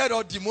promoted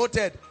or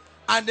demoted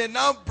and they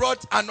now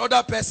brought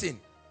another person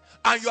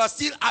and you are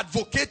still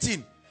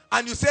advocating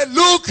and you say,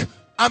 Luke,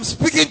 I'm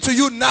speaking to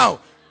you now.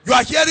 You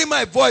are hearing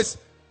my voice.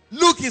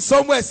 Luke is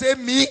somewhere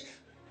saying, me,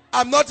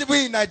 I'm not even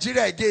in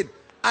Nigeria again.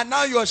 And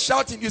now you're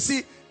shouting. You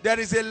see, there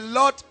is a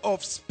lot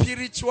of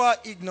spiritual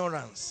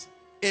ignorance.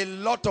 A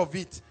lot of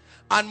it.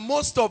 And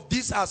most of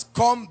this has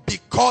come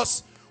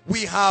because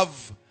we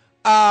have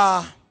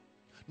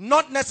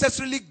not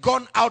necessarily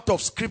gone out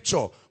of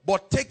scripture,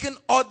 but taken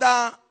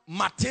other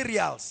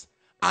materials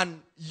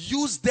and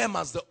used them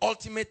as the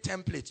ultimate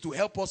template to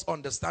help us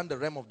understand the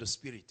realm of the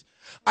spirit.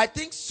 I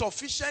think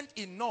sufficient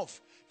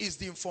enough is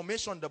the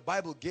information the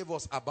Bible gave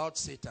us about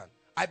Satan.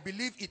 I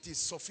believe it is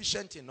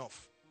sufficient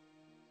enough.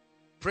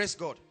 Praise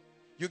God.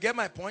 You get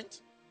my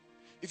point?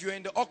 If you're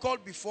in the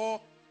occult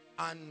before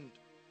and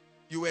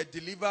you were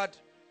delivered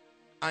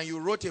and you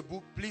wrote a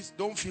book, please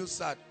don't feel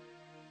sad.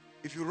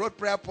 If you wrote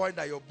prayer point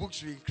that your book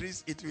should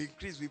increase, it will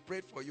increase. We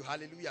prayed for you.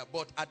 Hallelujah.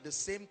 But at the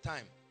same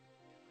time,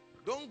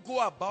 don't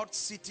go about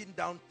sitting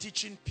down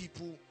teaching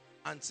people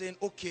and saying,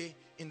 okay,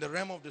 in the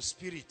realm of the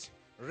spirit,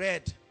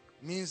 red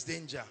means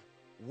danger,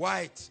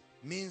 white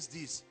means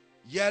this,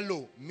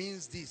 yellow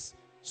means this.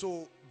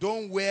 So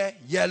don't wear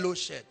yellow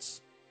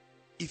shirts.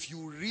 If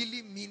you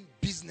really mean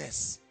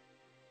business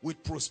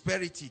with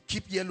prosperity,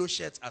 keep yellow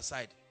shirts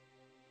aside.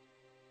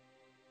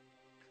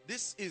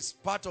 This is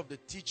part of the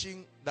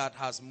teaching that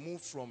has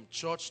moved from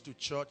church to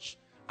church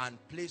and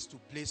place to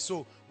place.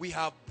 So we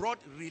have brought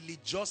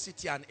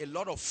religiosity and a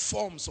lot of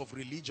forms of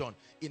religion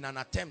in an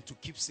attempt to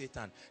keep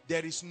Satan.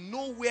 There is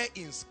nowhere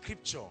in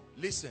scripture,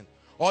 listen,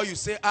 or you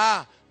say,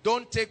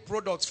 don't take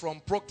products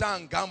from Procter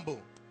and Gamble.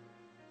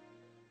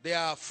 They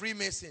are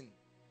Freemason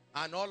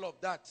and all of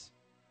that.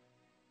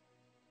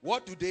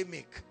 What do they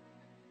make?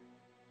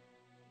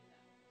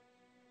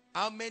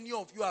 How many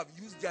of you have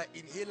used their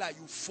inhaler?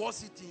 You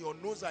force it in your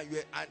nose and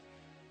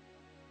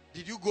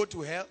did you go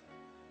to hell?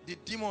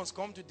 Did demons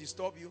come to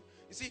disturb you?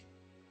 You see,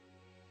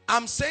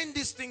 I'm saying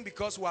this thing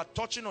because we are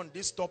touching on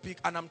this topic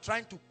and I'm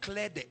trying to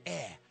clear the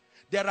air.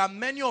 There are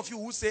many of you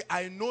who say,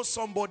 I know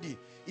somebody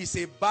is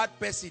a bad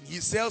person. He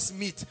sells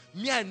meat.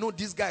 Me, I know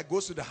this guy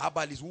goes to the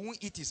herbalist. We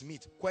won't eat his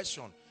meat.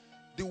 Question.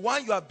 The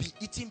one you have been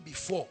eating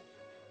before,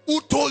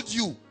 who told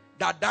you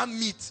that that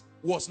meat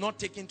was not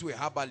taken to a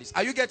herbalist?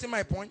 Are you getting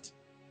my point?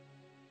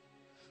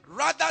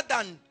 Rather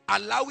than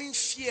allowing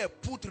fear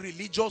put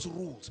religious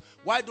rules,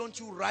 why don't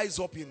you rise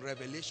up in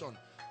revelation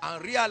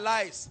and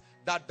realize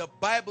that the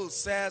Bible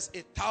says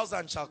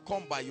 1,000 shall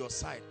come by your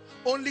side.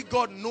 Only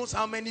God knows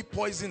how many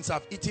poisons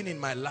I've eaten in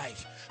my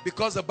life,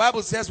 because the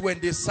Bible says when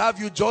they serve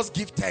you, just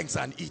give thanks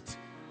and eat.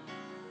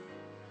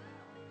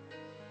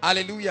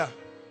 Hallelujah.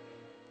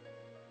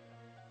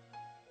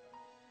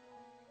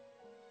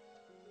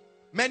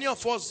 Many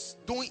of us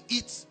don't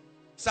eat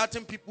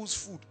certain people's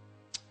food.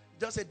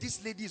 Just say,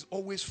 this lady is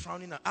always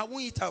frowning. I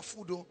won't eat her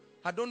food though.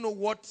 I don't know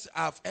what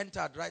I've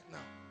entered right now.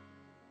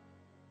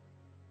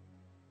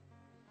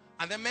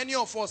 And then many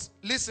of us,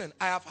 listen,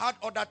 I have had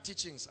other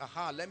teachings.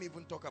 Let me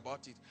even talk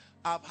about it.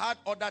 I've had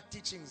other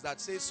teachings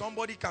that say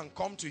somebody can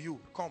come to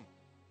you. Come.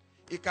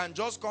 He can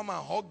just come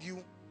and hug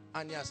you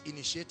and he has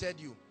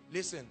initiated you.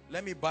 Listen,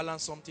 let me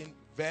balance something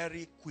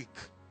very quick.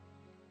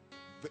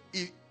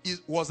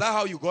 Was that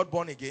how you got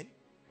born again?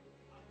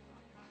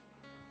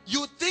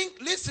 You think,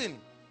 listen,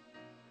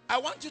 I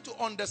want you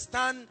to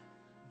understand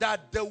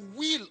that the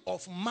will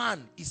of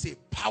man is a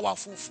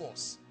powerful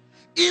force.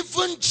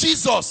 Even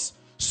Jesus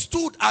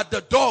stood at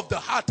the door of the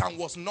heart and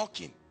was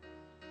knocking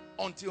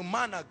until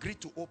man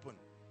agreed to open.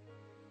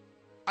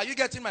 Are you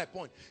getting my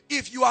point?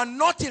 If you are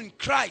not in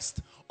Christ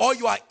or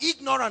you are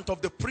ignorant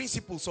of the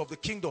principles of the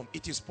kingdom,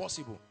 it is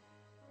possible.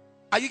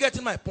 Are you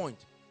getting my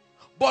point?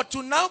 But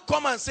to now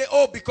come and say,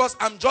 oh, because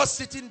I'm just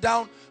sitting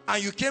down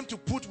and you came to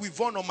put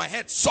Wivon on my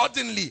head,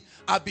 suddenly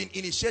I've been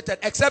initiated,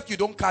 except you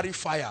don't carry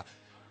fire.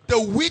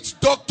 The witch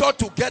doctor,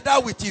 together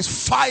with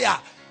his fire,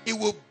 it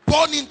will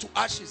burn into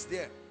ashes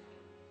there.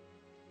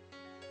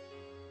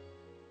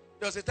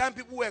 There was a time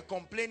people were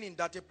complaining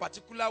that a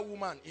particular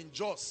woman in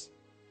Jos,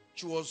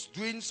 she was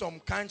doing some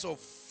kinds of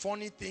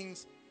funny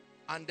things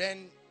and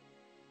then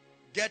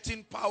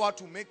getting power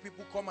to make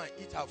people come and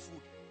eat her food.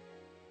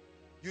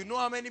 You know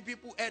how many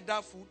people ate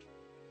that food?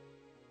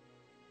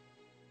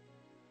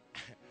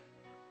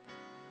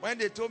 When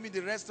they told me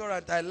the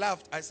restaurant, I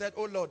laughed. I said,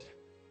 oh Lord,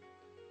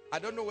 I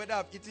don't know whether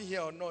I've eaten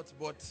here or not,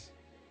 but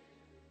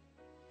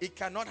it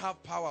cannot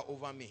have power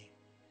over me.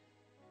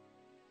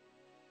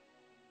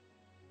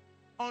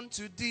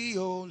 Unto thee,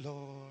 O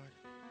Lord,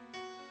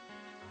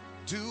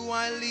 do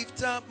I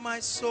lift up my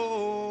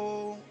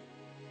soul.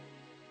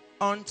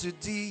 Unto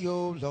thee,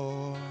 O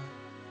Lord,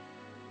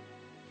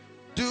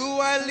 do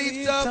I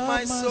lift up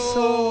my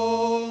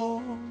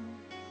soul.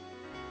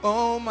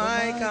 Oh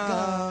my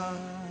God,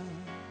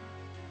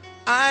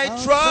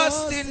 I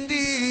trust in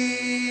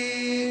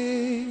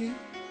thee.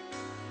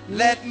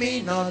 Let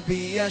me not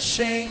be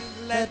ashamed.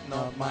 Let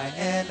not my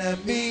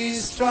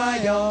enemies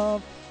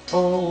triumph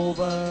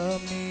over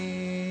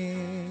me.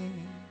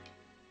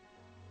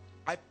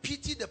 I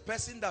pity the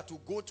person that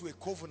will go to a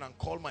coven and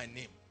call my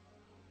name.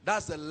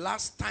 That's the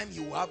last time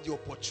you will have the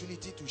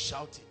opportunity to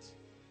shout it.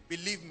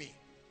 Believe me.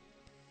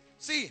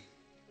 See,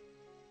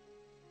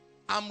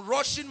 I'm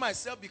rushing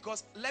myself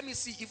because let me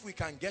see if we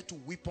can get to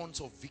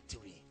weapons of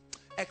victory.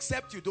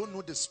 Except you don't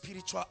know the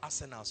spiritual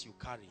arsenals you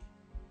carry.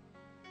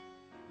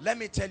 Let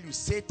me tell you,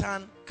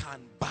 Satan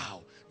can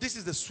bow. This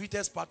is the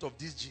sweetest part of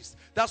this gist.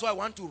 That's why I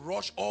want to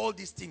rush all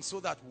these things so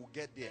that we'll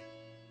get there.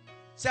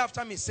 Say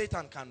after me,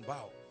 Satan can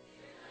bow.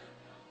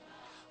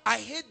 I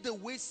hate the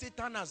way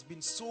Satan has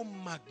been so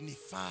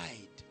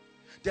magnified.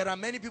 There are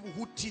many people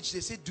who teach, they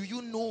say, do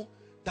you know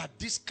that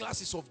these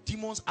classes of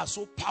demons are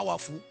so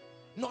powerful?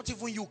 Not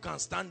even you can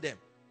stand them.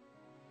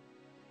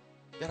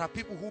 There are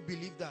people who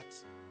believe that.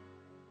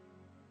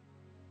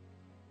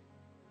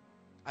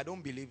 I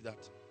don't believe that.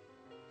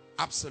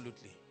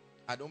 Absolutely.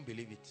 I don't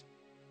believe it.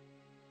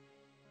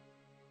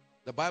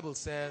 The Bible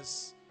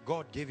says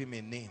God gave him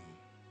a name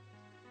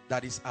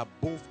that is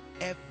above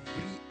every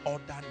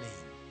other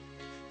name.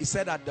 He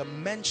said at the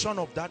mention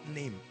of that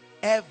name,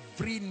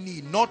 every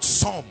knee, not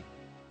some,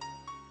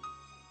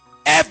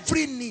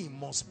 every knee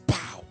must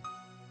bow.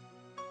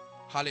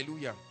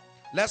 Hallelujah.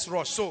 Let's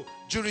rush. So,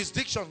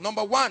 jurisdiction,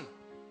 number one,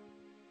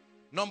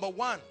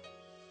 the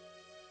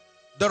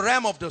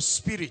realm of the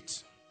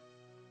spirit,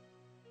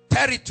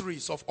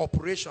 territories of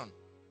operation,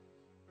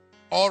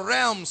 or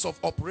realms of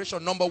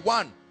operation. Number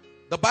one,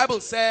 the Bible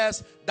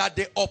says that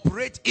they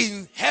operate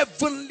in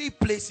heavenly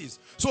places.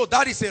 So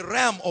that is a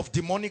realm of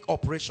demonic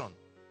operation.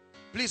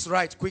 Please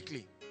write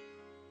quickly.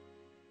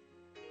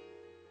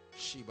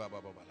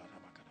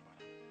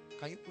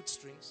 Can you put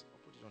strings? Or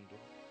put it on door.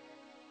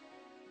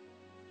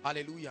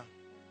 Hallelujah.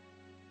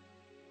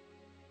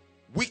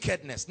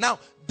 Wickedness. Now,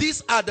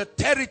 these are the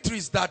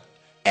territories that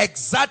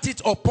exert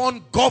it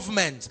upon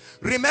government.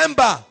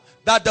 Remember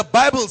that the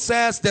Bible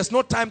says, there's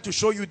no time to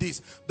show you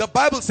this. The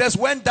Bible says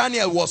when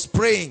Daniel was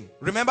praying,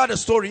 remember the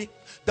story?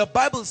 The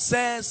Bible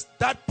says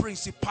that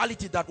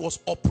principality that was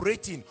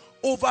operating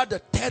over the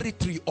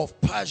territory of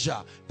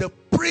Persia, the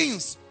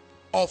prince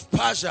of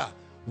Persia,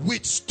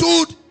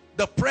 withstood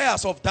the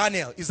prayers of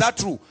Daniel. Is that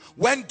true?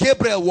 When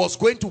Gabriel was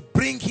going to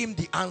bring him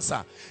the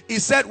answer, he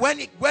said,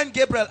 when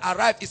Gabriel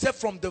arrived, he said,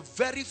 from the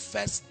very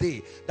first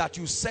day that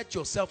you set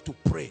yourself to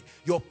pray,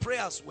 your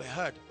prayers were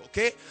heard.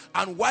 Okay?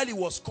 And while he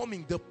was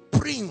coming, the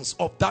prince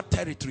of that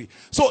territory.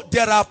 So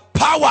there are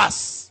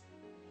powers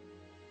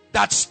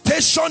that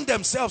station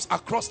themselves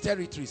across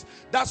territories.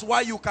 That's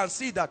why you can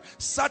see that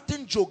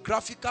certain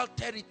geographical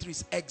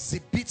territories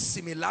exhibit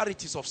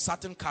similarities of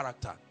certain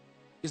character.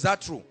 Is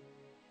that true?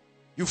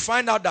 You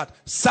find out that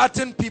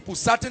certain people,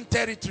 certain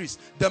territories,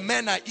 the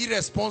men are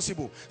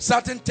irresponsible.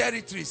 Certain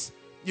territories,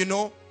 you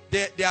know,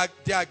 they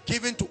are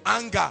given to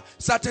anger.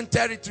 Certain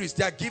territories,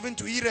 they are given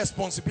to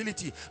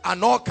irresponsibility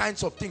and all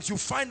kinds of things. You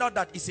find out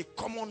that it's a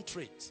common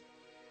trait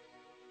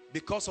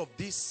because of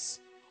these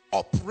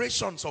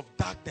operations of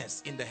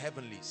darkness in the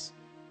heavenlies.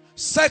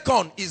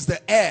 Second is the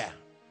air.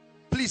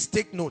 Please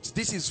take notes.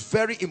 This is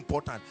very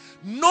important.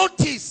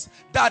 Notice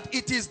that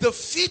it is the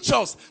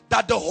features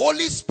that the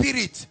Holy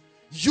Spirit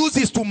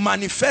uses to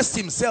manifest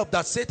himself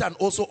that Satan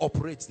also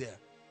operates there.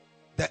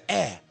 The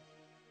air.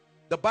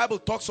 The Bible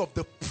talks of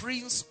the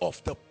prince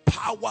of the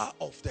power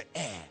of the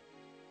air.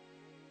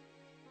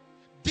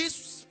 These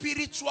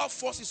spiritual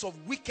forces of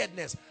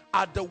wickedness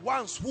are the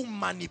ones who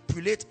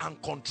manipulate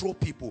and control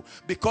people,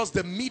 because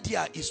the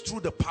media is through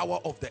the power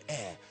of the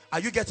air. Are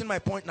you getting my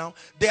point now?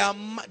 They are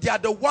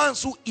the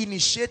ones who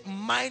initiate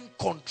mind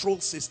control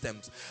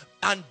systems.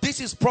 And this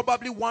is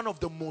probably one of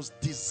the most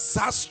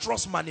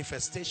disastrous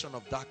manifestations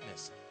of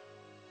darkness.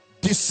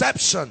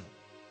 Deception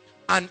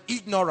and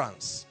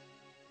ignorance.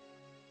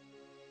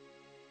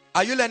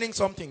 Are you learning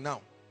something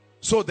now?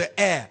 So the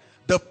air,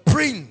 the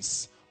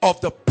prince of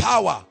the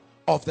power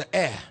of the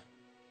air.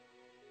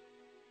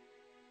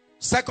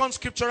 Second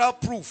scriptural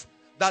proof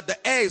that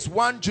the air is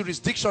one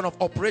jurisdiction of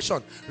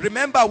operation.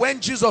 Remember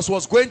when Jesus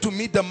was going to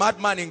meet the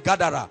madman in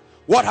Gadara,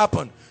 what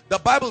happened? The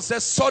Bible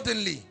says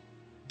suddenly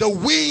the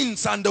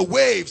winds and the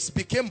waves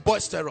became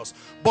boisterous.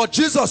 But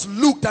Jesus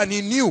looked and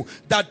he knew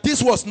that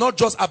this was not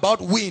just about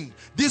wind.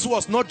 This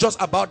was not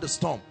just about the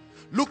storm.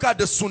 Look at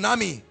the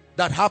tsunami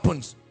that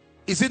happens.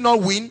 Is it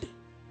not wind?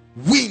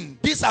 Wind.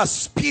 These are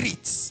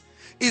spirits.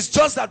 It's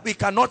just that we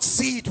cannot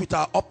see it with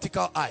our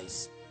optical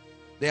eyes.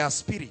 They are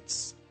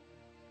spirits.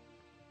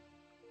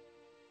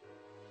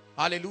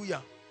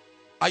 Hallelujah.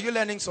 Are you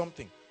learning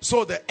something?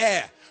 So the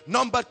air.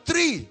 Number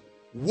 3,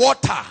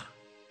 water.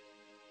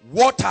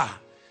 Water.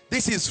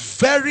 This is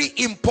very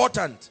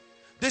important.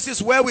 This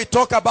is where we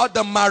talk about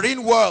the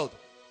marine world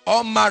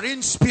or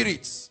marine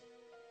spirits.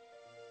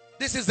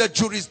 This is the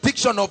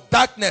jurisdiction of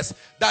darkness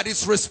that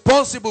is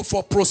responsible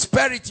for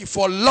prosperity,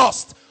 for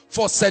lust,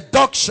 for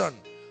seduction,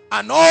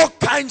 and all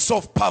kinds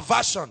of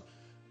perversion.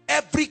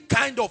 Every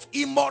kind of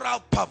immoral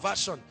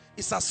perversion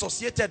is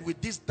associated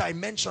with this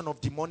dimension of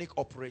demonic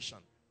operation.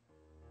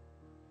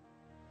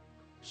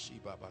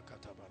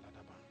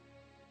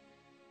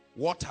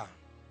 Water,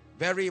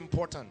 very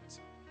important.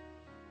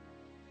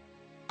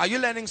 Are you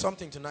learning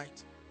something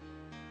tonight?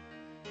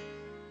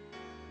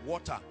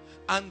 Water.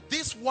 And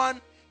this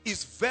one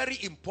is very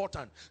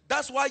important.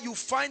 That's why you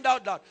find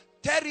out that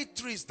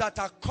territories that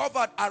are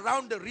covered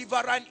around the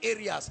riverine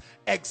areas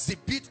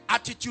exhibit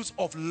attitudes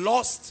of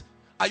lust.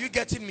 Are you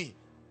getting me?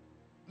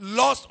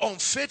 Lust,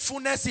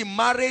 unfaithfulness in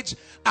marriage,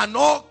 and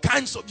all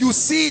kinds of, you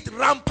see it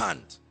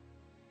rampant.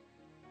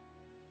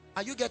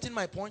 Are you getting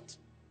my point?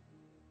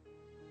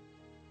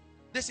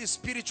 This is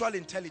spiritual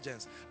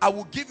intelligence. I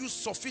will give you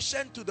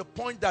sufficient to the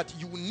point that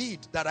you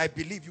need, that I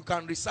believe. You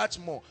can research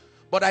more.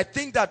 But I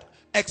think that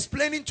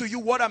explaining to you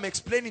what I'm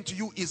explaining to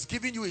you is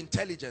giving you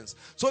intelligence.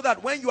 So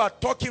that when you are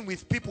talking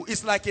with people,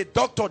 it's like a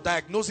doctor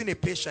diagnosing a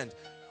patient.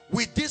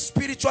 With this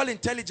spiritual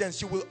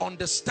intelligence, you will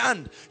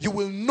understand. You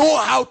will know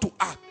how to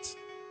act.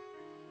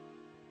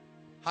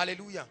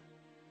 Hallelujah.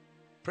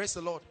 Praise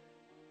the Lord.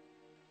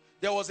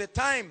 There was a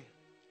time,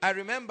 I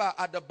remember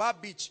at the Bar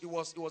Beach, it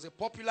was a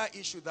popular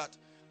issue that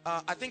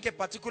I think a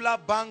particular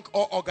bank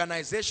or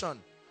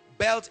organization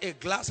built a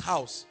glass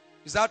house.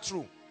 Is that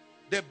true?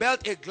 They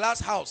built a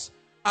glass house,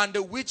 and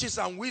the witches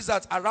and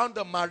wizards around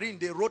the marine,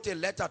 they wrote a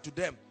letter to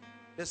them.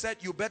 They said,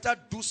 you better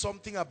do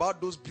something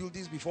about those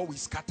buildings before we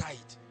scatter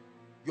it.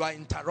 You are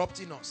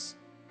interrupting us.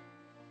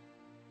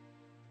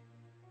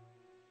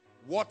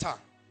 Water,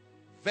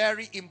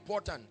 very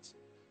important.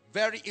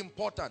 Very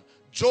important.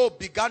 Job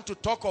began to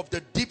talk of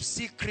the deep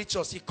sea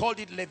creatures. He called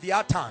it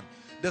Leviathan.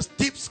 The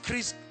deep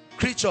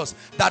creatures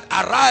that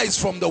arise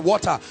from the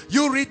water.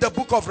 You read the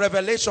book of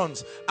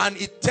Revelations and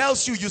it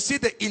tells you, you see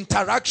the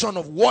interaction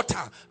of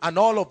water and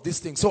all of these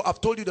things. So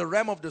I've told you the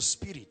realm of the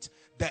spirit,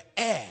 the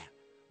air,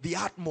 the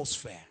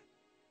atmosphere.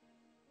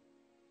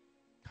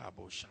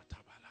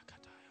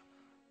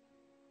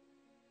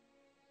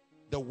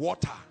 The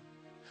water.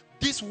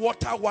 This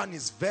water one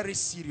is very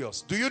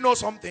serious. Do you know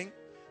something?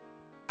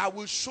 I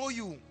will show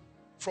you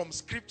from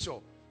scripture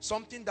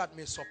something that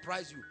may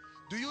surprise you.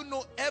 Do you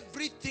know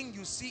everything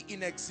you see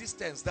in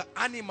existence, the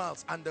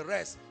animals and the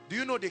rest, do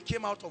you know they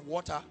came out of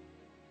water?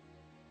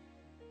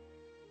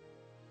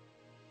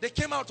 They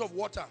came out of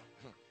water.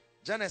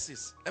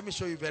 Genesis, let me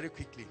show you very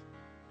quickly.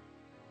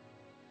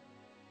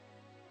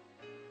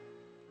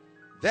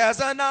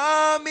 There's an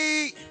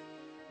army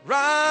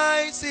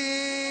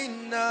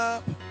rising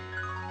up.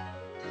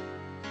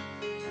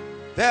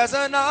 There's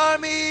an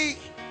army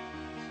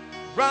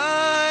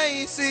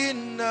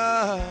rising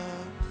up.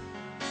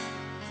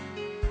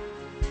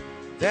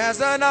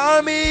 There's an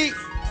army,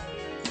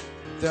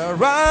 they're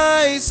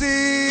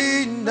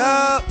rising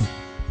up.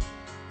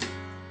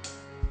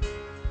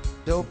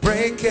 They'll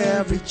break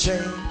every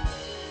chain,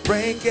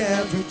 break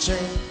every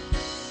chain,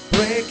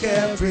 break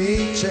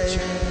every chain,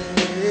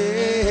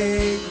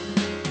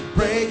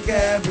 break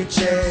every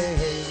chain,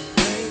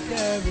 break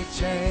every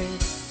chain,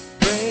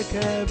 break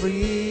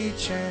every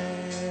chain.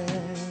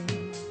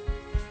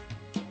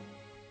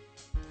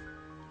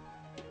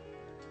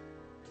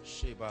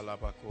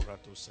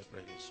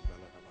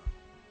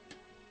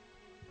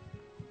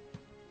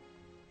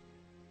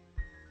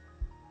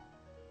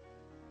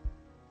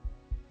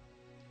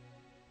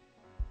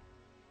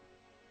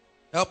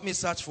 Help me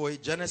search for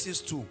it.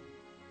 Genesis 2.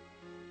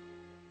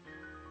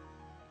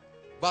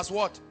 Verse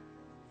what?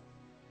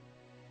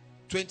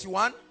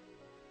 21.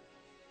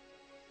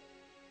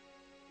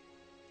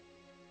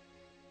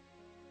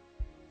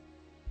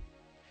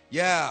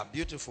 Yeah,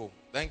 beautiful.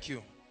 Thank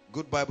you.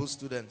 Good Bible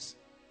students.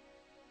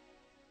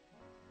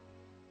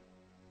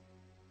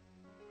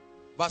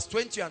 Verse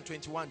 20 and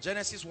 21.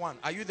 Genesis 1.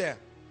 Are you there?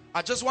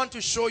 I just want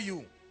to show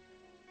you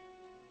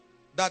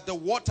that the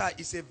water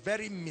is a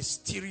very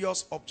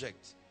mysterious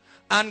object.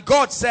 And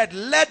God said,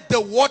 let the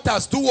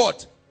waters do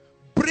what?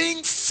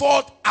 Bring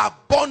forth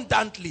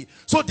abundantly.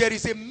 So there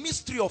is a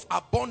mystery of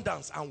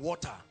abundance and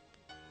water.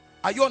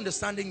 Are you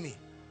understanding me?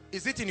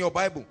 Is it in your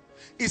Bible?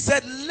 He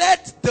said,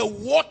 let the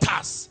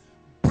waters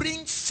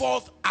bring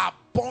forth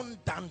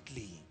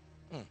abundantly.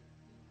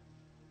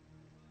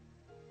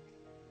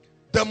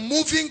 The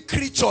moving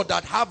creature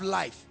that have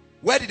life,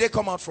 where did they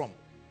come out from?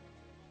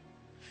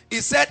 He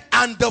said,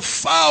 and the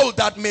fowl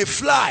that may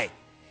fly,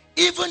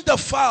 even the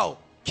fowl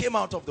came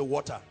out of the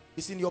water.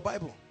 It's in your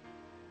Bible.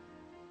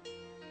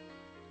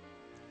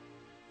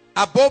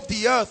 Above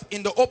the earth,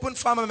 in the open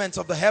firmaments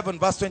of the heaven,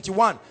 verse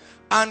 21,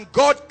 and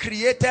God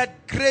created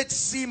great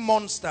sea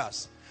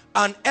monsters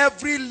and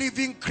every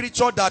living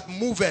creature that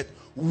moveth,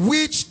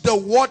 which the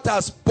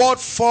waters poured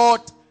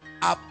forth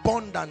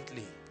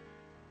abundantly.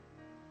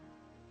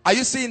 Are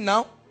you seeing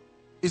now?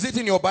 Is it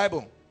in your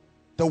Bible?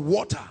 The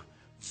water.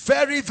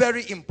 Very,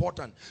 very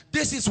important.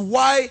 This is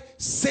why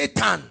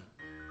Satan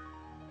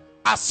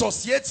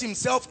associates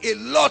himself a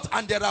lot,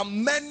 and there are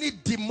many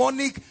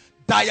demonic,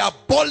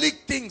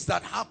 diabolic things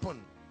that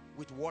happen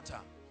with water.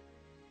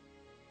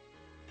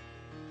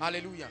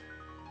 Hallelujah.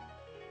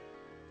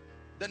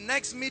 The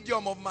next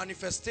medium of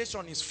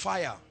manifestation is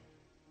fire.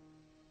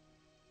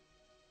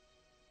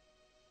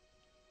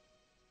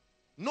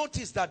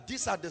 Notice that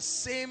these are the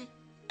same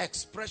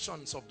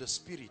expressions of the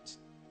Spirit.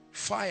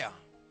 Fire.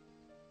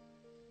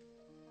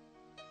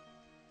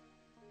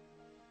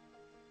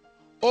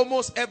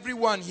 Almost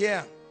everyone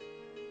here,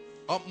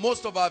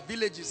 most of our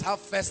villages have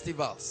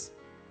festivals.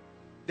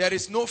 There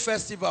is no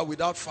festival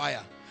without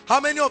fire. How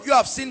many of you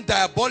have seen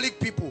diabolic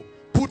people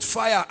put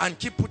fire and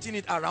keep putting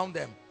it around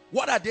them?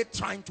 What are they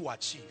trying to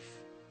achieve?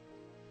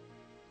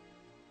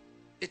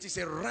 It is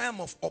a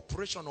realm of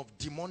operation of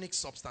demonic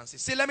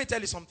substances. See, let me tell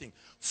you something.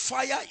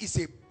 Fire is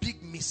a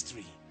big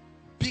mystery.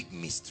 Big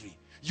mystery.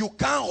 You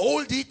can't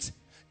hold it.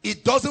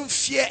 It doesn't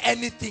fear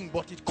anything,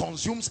 but it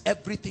consumes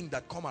everything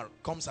that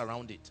comes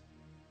around it.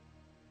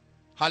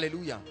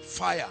 Hallelujah.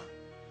 Fire.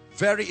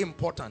 Very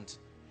important.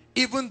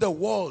 Even the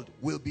world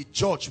will be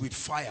judged with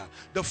fire.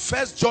 The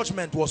first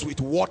judgment was with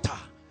water.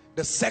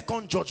 The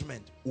second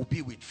judgment will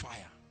be with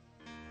fire.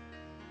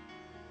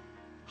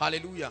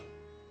 Hallelujah.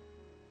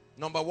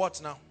 Number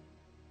what now?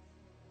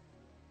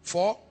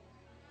 4?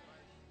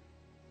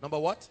 Number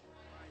what?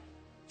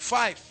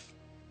 5.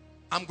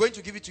 I'm going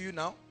to give it to you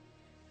now.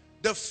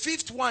 The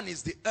 5th one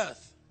is the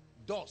earth.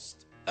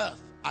 Dust.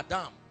 Earth.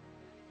 Adam.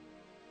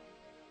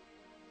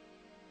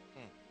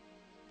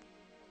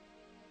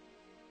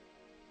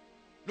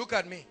 Look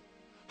at me.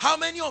 How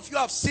many of you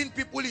have seen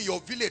people in your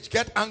village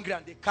get angry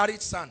and they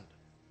carried sand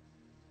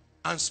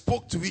and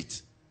spoke to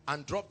it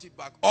and dropped it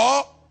back?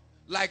 Or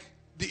like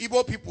the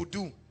Igbo people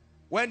do,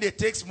 when they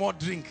take small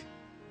drink,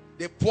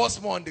 they pour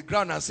small on the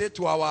ground and say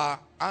to our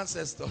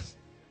ancestors.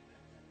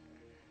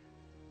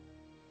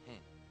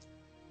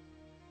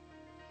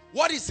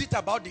 What is it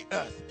about the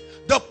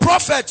earth? The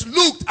prophet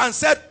looked and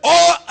said,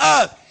 "O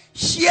earth,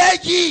 hear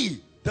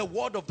ye the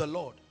word of the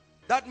Lord."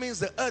 That means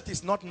the earth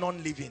is not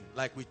non-living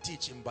like we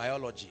teach in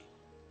biology.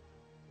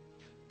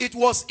 It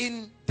was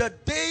in the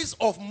days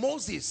of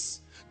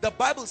Moses. The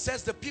Bible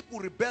says the people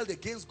rebelled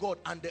against God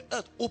and the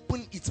earth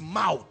opened its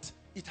mouth.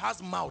 It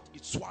has mouth.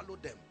 It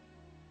swallowed them.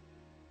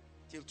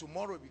 Till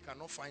tomorrow we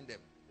cannot find them.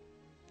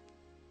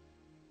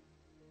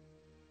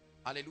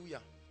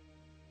 Hallelujah.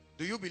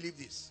 Do you believe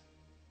this?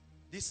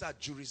 These are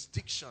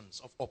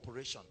jurisdictions of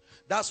operation.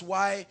 That's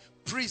why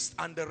priests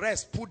and the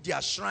rest put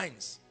their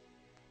shrines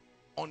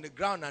on the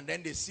ground and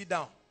then they sit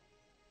down.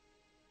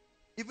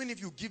 Even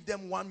if you give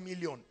them 1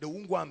 million, they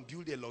won't go and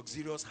build a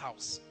luxurious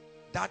house.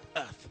 That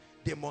earth,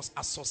 they must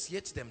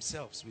associate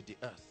themselves with the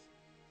earth.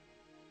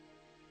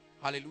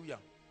 Hallelujah.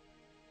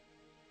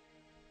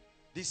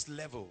 These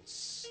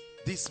levels,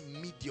 this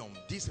medium,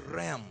 these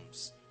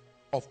realms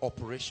of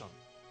operation.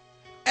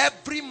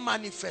 Every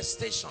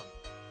manifestation,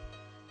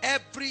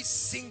 every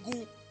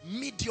single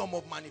medium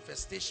of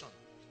manifestation.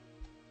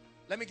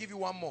 Let me give you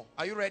one more.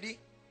 Are you ready?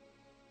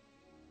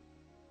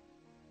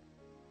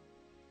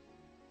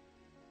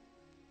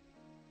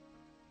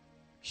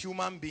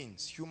 Human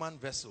beings, human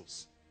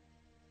vessels.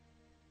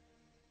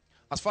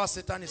 As far as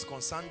Satan is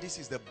concerned, this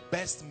is the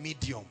best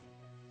medium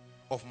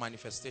of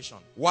manifestation.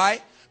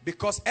 Why?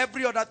 Because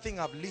every other thing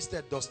I've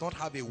listed does not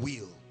have a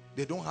will.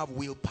 They don't have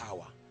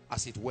willpower,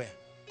 as it were.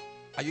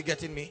 Are you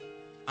getting me?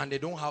 And they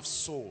don't have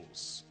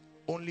souls.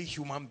 Only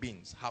human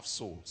beings have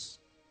souls.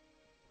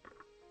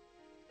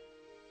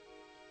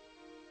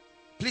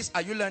 Please,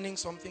 are you learning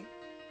something?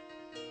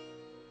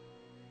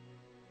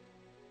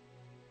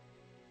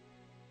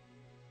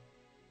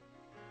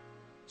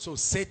 So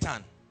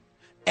Satan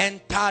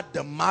entered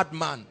the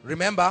madman.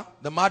 Remember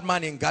the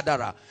madman in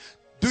Gadara.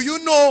 Do you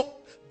know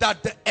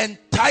that the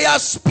entire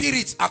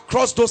spirits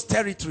across those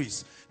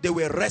territories, they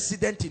were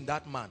resident in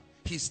that man?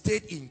 He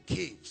stayed in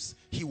caves.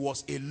 He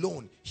was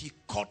alone. He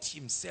caught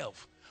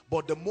himself.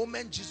 But the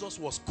moment Jesus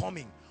was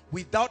coming,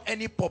 without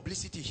any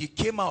publicity, he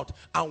came out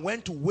and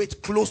went to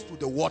wait close to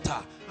the water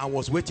and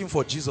was waiting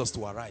for Jesus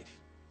to arrive.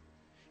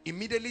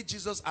 Immediately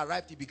Jesus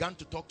arrived, he began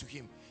to talk to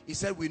him. He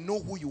said, "We know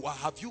who you are.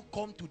 Have you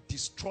come to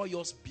destroy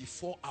us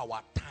before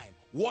our time?"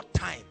 What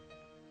time?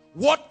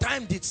 What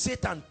time did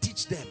Satan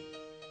teach them?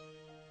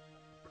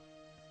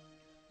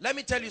 Let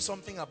me tell you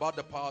something about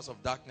the powers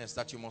of darkness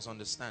that you must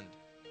understand.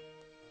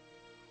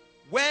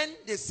 When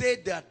they say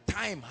their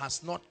time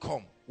has not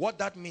come, what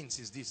that means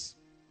is this.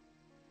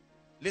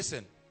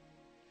 Listen,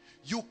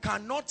 you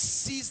cannot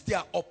cease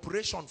their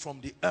operation from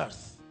the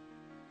earth,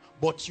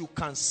 but you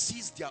can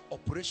cease their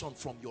operation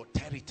from your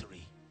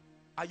territory.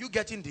 Are you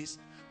getting this?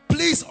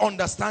 Please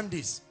understand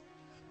this.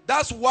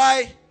 That's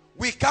why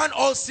we can't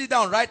all sit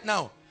down right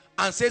now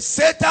and say,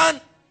 "Satan,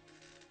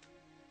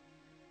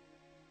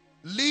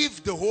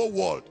 leave the whole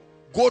world,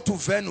 go to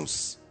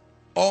Venus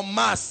or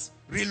Mars,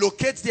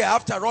 Relocate there,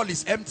 after all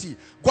is empty.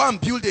 Go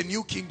and build a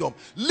new kingdom.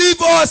 Leave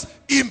us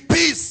in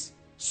peace.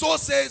 So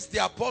says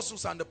the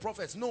apostles and the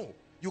prophets. No,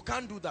 you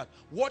can't do that.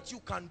 What you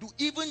can do,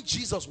 even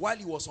Jesus while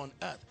he was on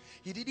earth,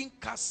 he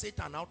didn't cast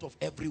Satan out of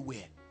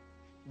everywhere.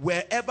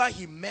 Wherever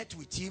he met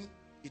with him,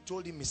 he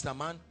told him, Mr.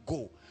 Man,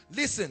 go.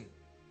 Listen,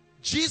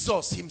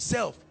 Jesus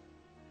himself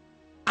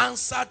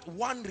answered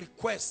one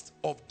request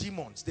of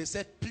demons. They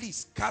said,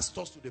 please cast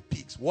us to the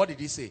pigs. What did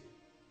he say?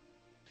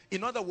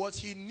 In other words,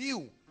 he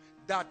knew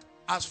that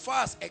as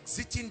far as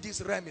exiting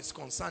this realm is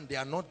concerned, they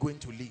are not going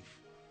to leave.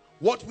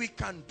 What we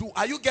can do,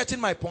 are you getting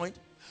my point?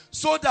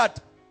 So that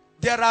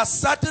there are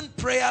certain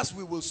prayers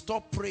we will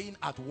stop praying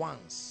at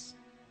once.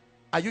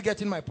 Are you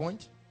getting my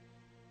point?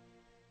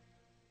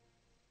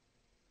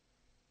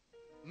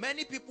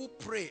 Many people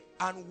pray,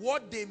 and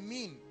what they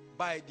mean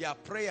by their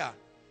prayer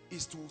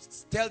is to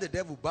tell the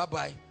devil,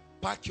 bye-bye,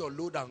 pack your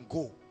load and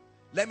go.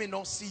 Let me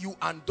not see you,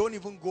 and don't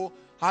even go.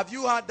 Have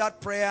you heard that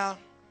prayer?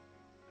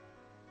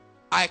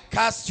 I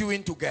cast you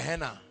into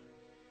Gehenna.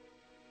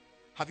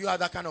 Have you heard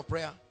that kind of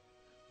prayer?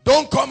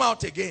 Don't come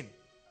out again.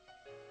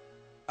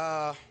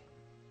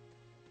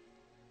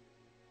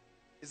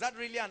 Is that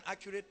really an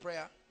accurate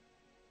prayer?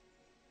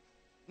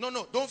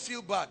 No, don't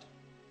feel bad.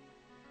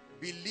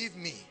 Believe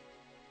me,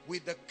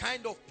 with the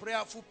kind of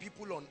prayerful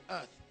people on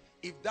earth,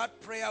 if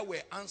that prayer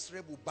were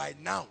answerable by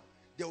now,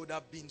 there would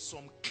have been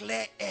some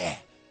clear air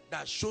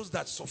that shows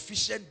that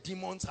sufficient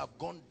demons have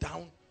gone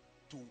down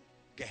to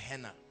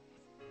Gehenna.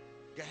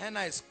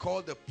 Gehenna is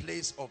called the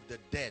place of the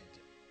dead.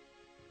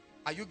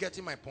 Are you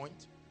getting my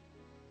point?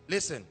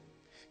 Listen,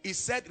 he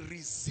said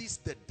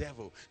resist the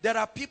devil. There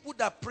are people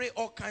that pray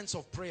all kinds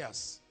of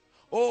prayers.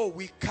 Oh,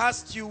 we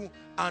cast you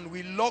and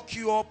we lock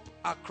you up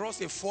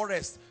across a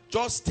forest.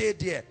 Just stay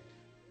there.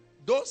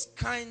 Those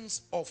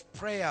kinds of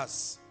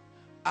prayers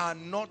are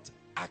not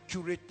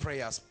accurate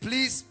prayers.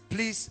 Please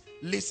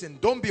listen.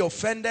 Don't be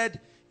offended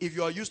if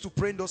you are used to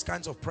praying those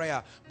kinds of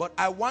prayer. But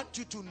I want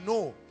you to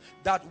know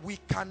that we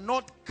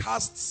cannot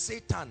cast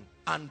Satan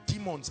and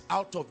demons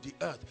out of the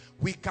earth.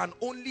 We can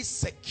only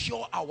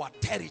secure our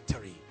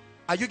territory.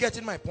 Are you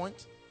getting my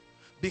point?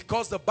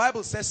 Because the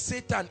Bible says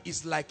Satan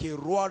is like a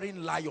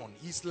roaring lion.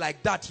 He's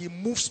like that. He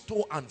moves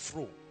to and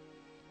fro.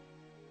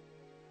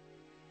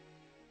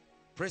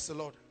 Praise the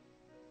Lord.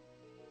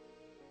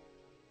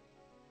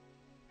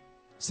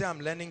 Say,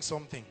 I'm learning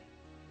something.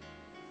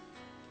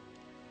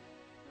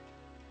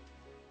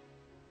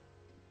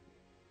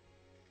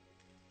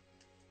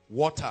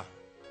 Water,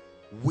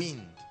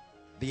 wind,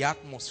 the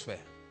atmosphere.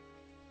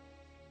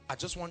 I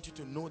just want you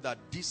to know that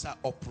these are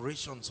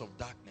operations of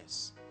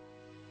darkness.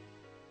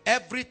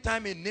 Every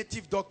time a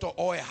native doctor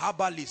or a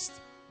herbalist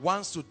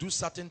wants to do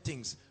certain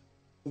things,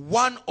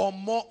 one or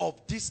more of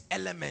these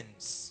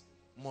elements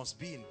must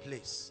be in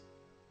place.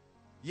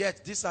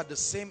 Yet these are the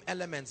same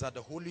elements that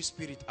the Holy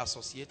Spirit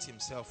associates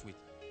himself with.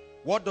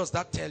 What does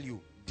that tell you?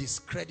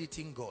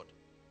 Discrediting God.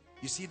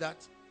 You see that?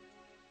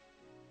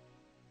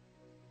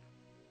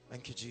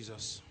 Thank you,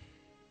 Jesus.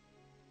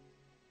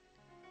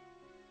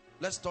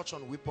 Let's touch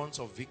on weapons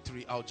of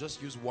victory. I'll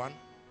just use one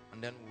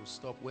and then we'll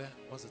stop. Where?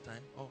 What's the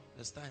time? Oh,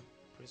 there's time.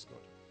 Praise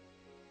God.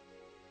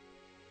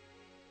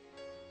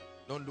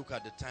 Don't look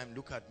at the time.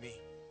 Look at me.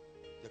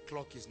 The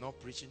clock is not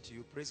preaching to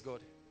you. Praise God.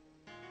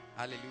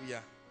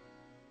 Hallelujah.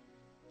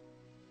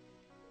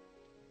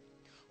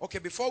 Okay,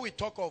 before we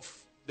talk of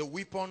the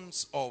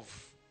weapons of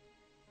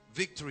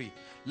victory,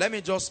 let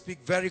me just speak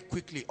very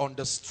quickly on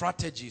the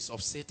strategies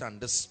of Satan.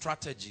 The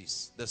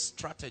strategies.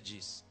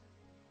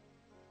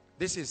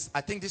 I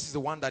think this is the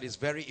one that is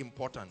very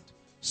important.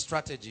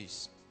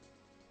 Strategies.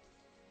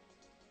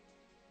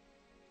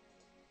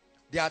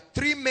 There are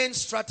three main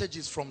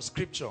strategies from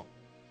scripture.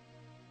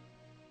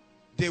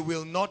 They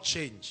will not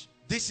change.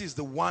 This is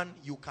the one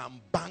you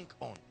can bank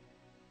on.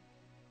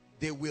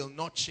 They will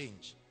not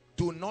change.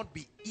 Do not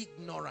be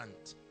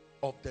ignorant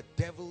of the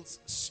devil's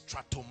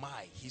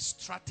stratomai, his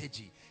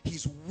strategy,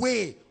 his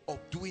way of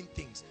doing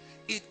things.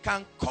 It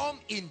can come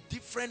in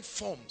different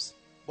forms,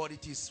 but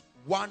it is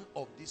one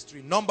of these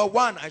three. Number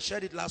one, I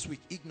shared it last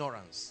week,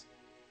 ignorance.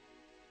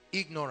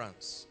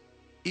 Ignorance.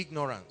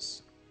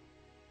 Ignorance.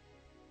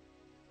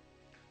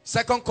 2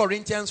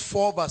 Corinthians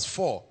 4 verse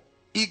 4,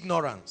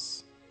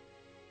 ignorance.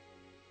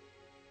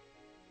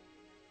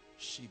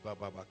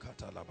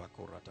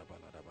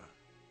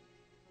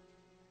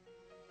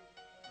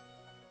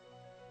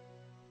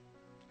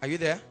 Are you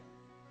there?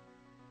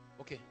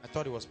 Okay, I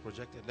thought it was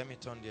projected. Let me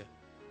turn there.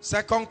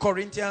 2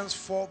 Corinthians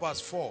 4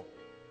 verse 4.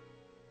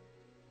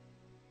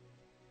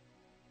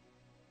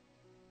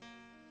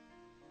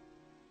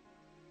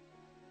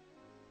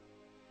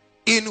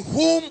 In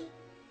whom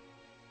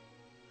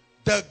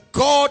the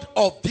God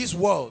of this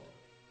world.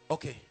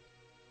 Okay.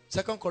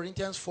 2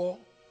 Corinthians 4.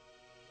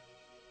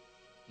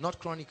 Not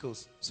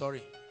Chronicles.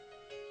 Sorry.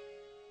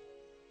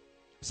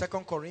 2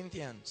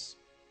 Corinthians.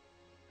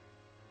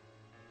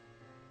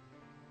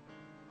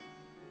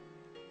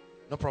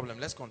 No problem.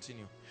 Let's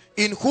continue.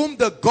 In whom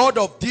the God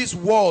of this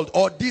world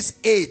or this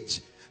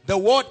age. The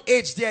word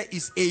age there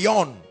is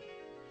aeon.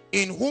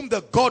 In whom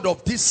the God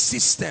of this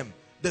system.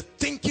 the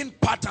thinking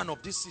pattern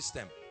of this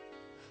system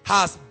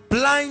has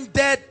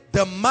blinded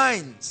the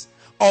minds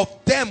of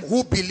them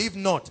who believe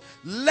not,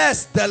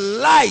 lest the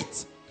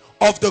light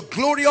of the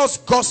glorious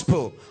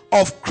gospel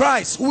of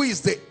Christ, who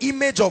is the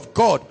image of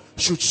God,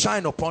 should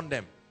shine upon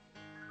them.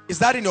 Is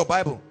that in your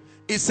Bible?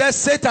 It says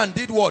Satan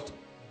did what?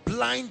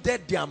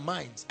 Blinded their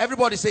minds.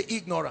 Everybody say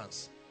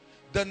ignorance.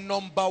 The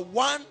number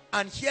one,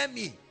 and hear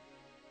me,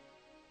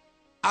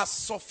 as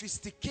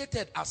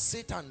sophisticated as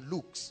Satan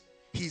looks,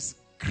 his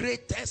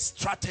greatest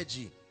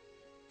strategy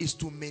is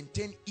to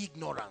maintain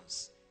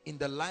ignorance in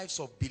the lives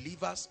of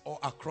believers or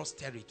across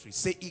territories.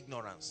 Say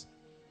ignorance.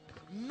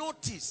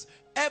 Notice,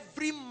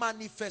 every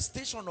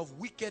manifestation of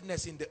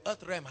wickedness in the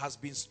earth realm has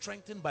been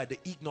strengthened by the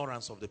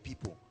ignorance of the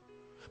people.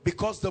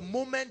 Because the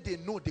moment they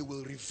know, they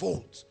will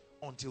revolt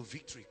until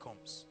victory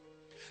comes.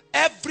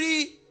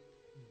 Every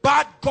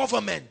bad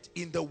government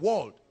in the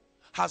world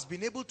has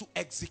been able to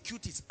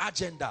execute its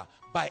agenda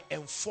by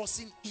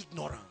enforcing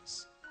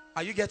ignorance.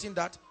 Are you getting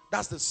that?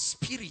 That's the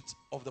spirit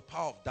of the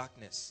power of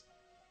darkness.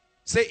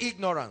 Say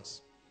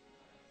ignorance.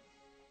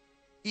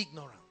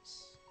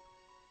 Ignorance.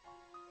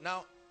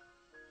 Now,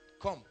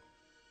 come.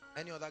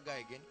 Any other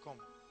guy again? Come.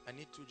 I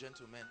need two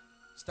gentlemen.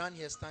 Stand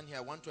here, stand here.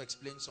 I want to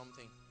explain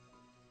something.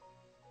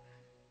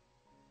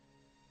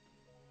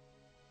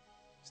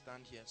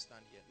 Stand here,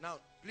 stand here. Now,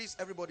 please,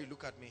 everybody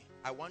look at me.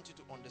 I want you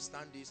to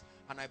understand this,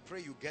 and I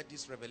pray you get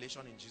this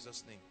revelation in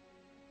Jesus' name.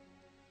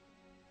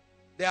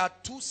 There are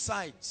two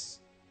sides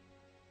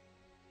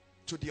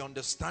to the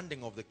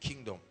understanding of the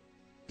kingdom.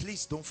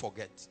 Please don't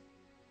forget.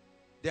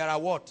 There are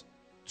what?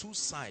 Two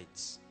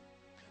sides.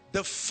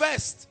 The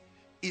first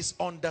is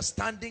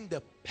understanding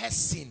the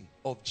person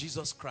of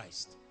Jesus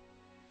Christ.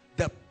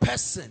 The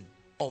person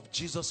of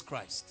Jesus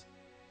Christ.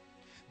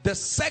 The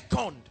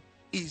second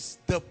is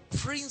the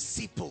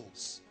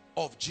principles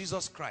of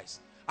Jesus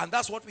Christ. And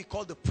that's what we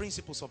call the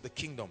principles of the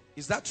kingdom.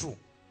 Is that true?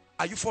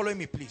 Are you following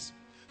me, please?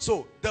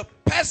 So, the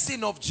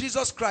person of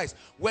Jesus Christ,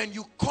 when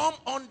you come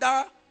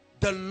under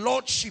the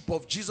lordship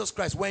of Jesus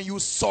Christ, when you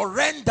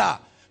surrender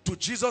to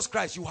Jesus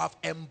Christ, you have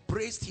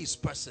embraced his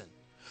person.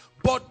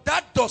 But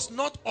that does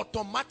not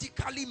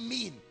automatically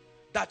mean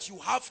that you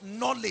have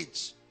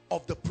knowledge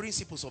of the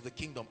principles of the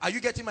kingdom. Are you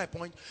getting my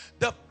point?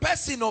 The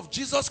person of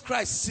Jesus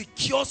Christ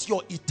secures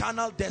your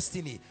eternal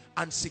destiny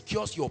and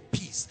secures your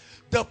peace.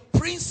 The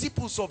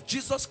principles of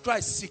Jesus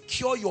Christ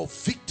secure your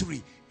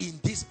victory in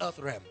this earth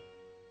realm.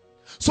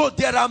 So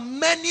there are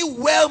many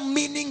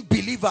well-meaning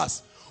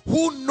believers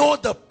who know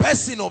the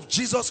person of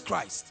Jesus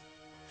Christ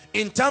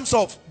in terms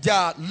of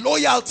their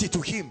loyalty to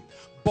him,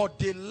 but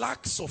they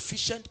lack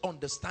sufficient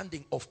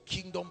understanding of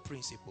kingdom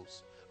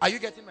principles. Are you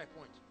getting my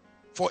point?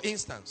 For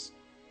instance,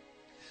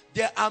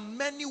 there are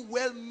many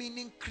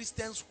well-meaning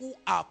Christians who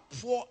are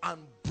poor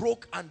and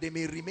broke, and they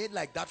may remain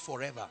like that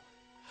forever.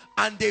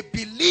 And they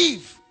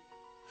believe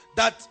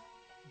that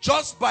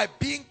just by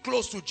being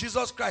close to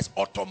Jesus Christ,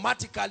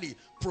 automatically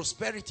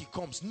prosperity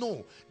comes.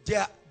 No,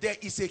 there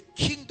is a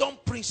kingdom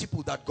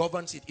principle that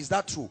governs it. Is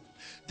that true?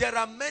 There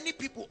are many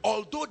people,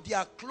 although they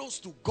are close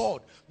to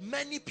God,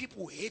 many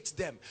people hate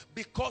them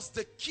because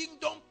the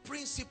kingdom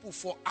principle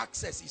for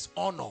access is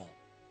honor.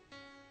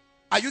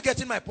 Are you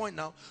getting my point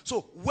now?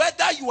 So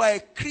whether you are a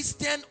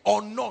Christian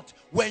or not,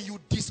 when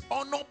you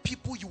dishonor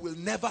people, you will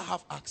never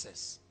have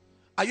access.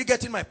 Are you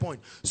getting my point?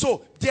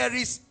 So there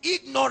is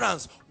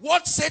ignorance.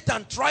 What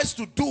Satan tries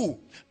to do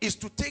is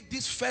to take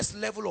this first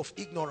level of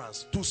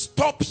ignorance to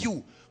stop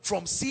you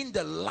from seeing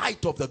the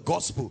light of the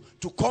gospel,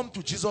 to come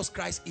to Jesus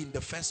Christ in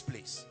the first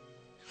place.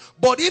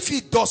 But if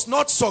he does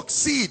not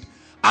succeed,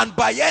 and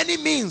by any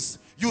means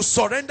you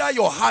surrender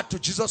your heart to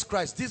Jesus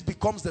Christ, this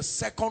becomes the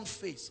second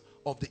phase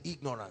of the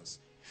ignorance.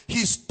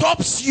 He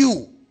stops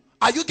you.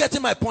 Are you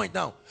getting my point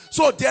now?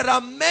 So there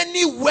are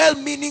many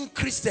well-meaning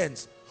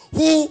Christians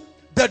who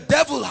the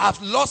devil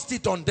have lost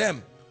it on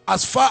them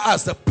as far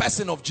as the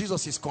person of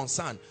Jesus is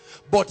concerned,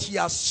 but he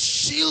has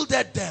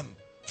shielded them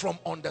from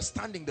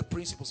understanding the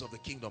principles of the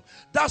kingdom.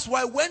 That's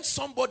why when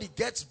somebody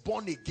gets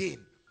born again,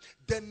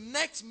 the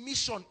next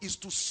mission is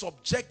to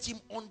subject him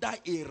under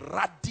a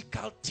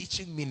radical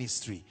teaching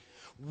ministry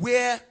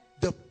where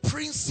the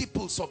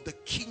principles of the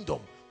kingdom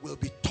will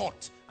be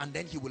taught, and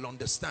then he will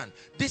understand.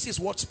 This is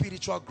what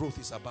spiritual growth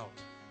is about.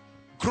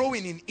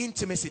 Growing in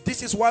intimacy.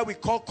 This is why we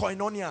call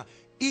koinonia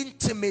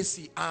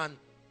intimacy and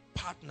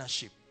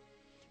partnership.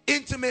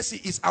 Intimacy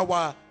is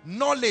our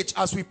knowledge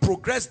as we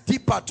progress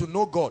deeper to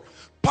know God.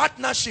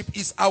 Partnership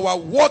is our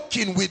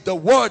walking with the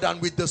word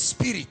and with the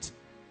spirit.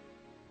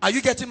 Are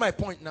you getting my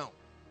point now?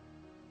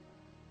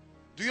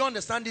 Do you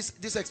understand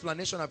this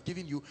explanation I've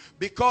given you?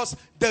 Because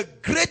the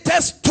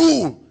greatest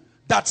tool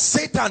that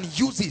Satan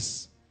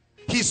uses,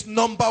 his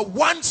number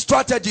one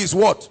strategy is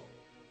what?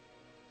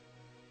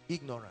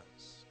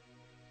 Ignorance.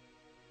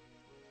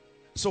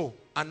 So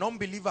an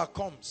unbeliever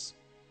comes.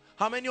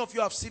 How many of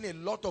you have seen a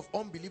lot of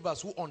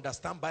unbelievers who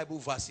understand Bible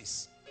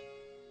verses?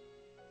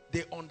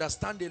 They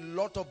understand a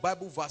lot of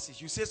Bible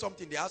verses. You say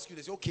something, they ask you,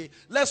 they say, okay,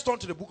 let's turn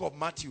to the book of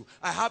Matthew.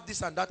 I have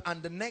this and that.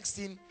 And the next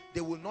thing,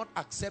 they will not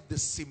accept the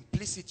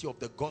simplicity of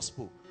the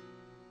gospel.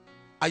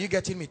 Are you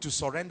getting me? To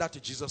surrender to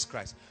Jesus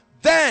Christ.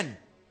 Then,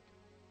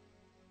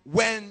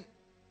 when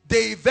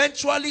they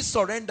eventually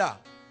surrender,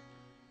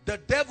 the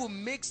devil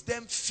makes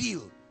them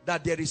feel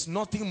that there is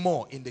nothing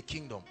more in the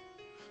kingdom.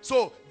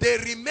 So they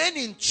remain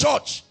in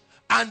church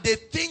and they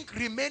think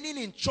remaining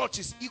in church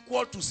is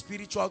equal to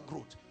spiritual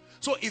growth.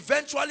 So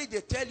eventually they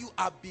tell you,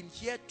 I've been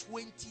here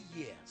 20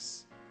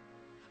 years.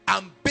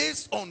 And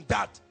based on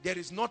that, there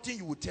is nothing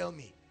you will tell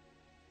me.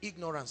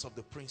 Ignorance of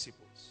the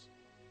principles.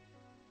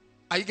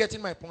 Are you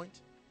getting my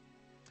point?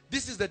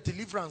 This is the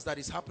deliverance that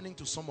is happening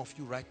to some of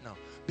you right now.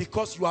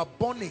 Because you are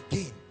born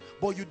again,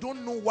 but you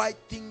don't know why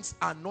things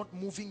are not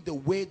moving the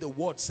way the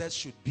word says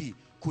should be.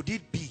 Could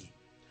it be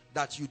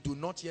that you do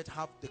not yet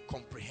have the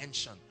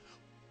comprehension?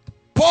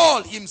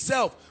 Paul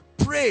himself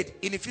prayed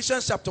in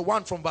Ephesians chapter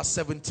 1 from verse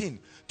 17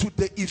 to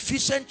the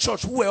Ephesian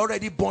church who were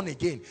already born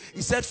again.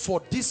 He said,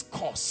 for this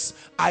cause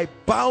I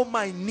bow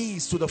my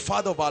knees to the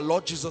Father of our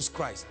Lord Jesus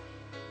Christ,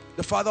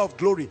 the Father of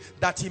glory,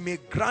 that he may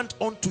grant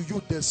unto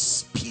you the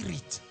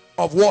spirit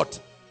of what?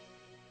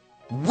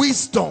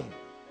 Wisdom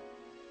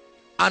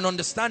and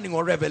understanding,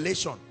 or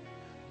revelation.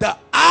 The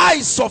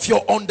eyes of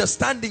your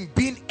understanding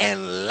being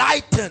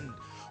enlightened,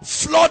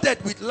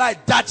 flooded with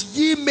light, that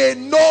ye may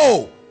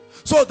know.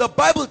 So the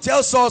Bible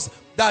tells us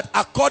that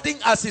according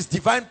as his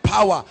divine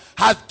power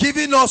hath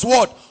given us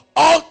what?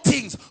 All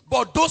things.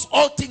 But those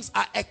all things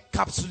are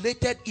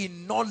encapsulated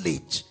in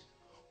knowledge.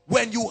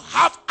 When you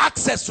have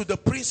access to the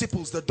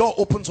principles, the door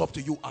opens up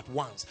to you at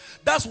once.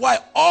 That's why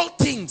all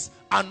things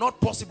are not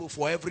possible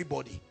for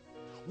everybody.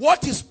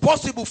 What is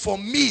possible for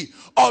me,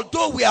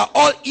 although we are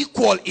all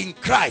equal in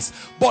Christ,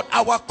 but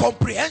our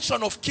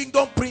comprehension of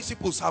kingdom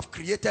principles have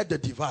created the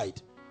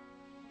divide.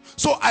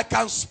 So I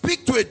can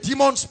speak to a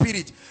demon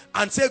spirit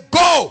and say,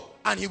 go,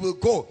 and he will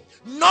go.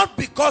 Not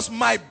because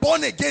my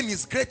born again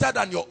is greater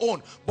than your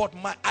own, but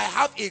I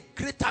have a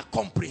greater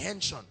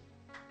comprehension.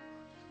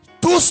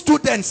 Two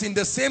students in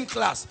the same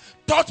class,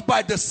 taught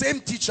by the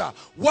same teacher.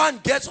 One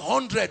gets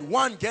 100,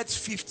 one gets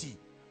 50.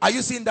 Are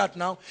you seeing that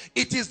now?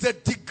 It is the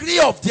degree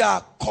of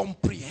their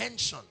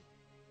comprehension.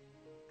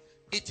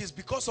 It is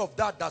because of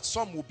that that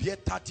some will bear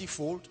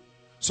 30-fold,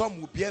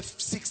 some will bear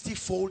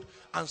 60-fold,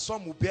 and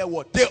some will bear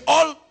what? They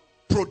all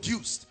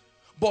produced.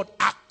 But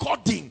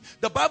according,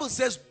 the Bible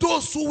says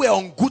those who were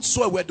on good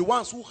soil were the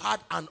ones who had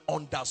and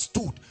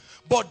understood.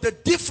 But the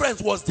difference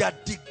was their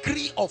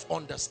degree of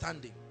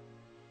understanding.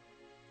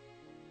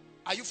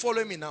 Are you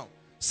following me now?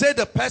 Say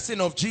the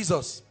person of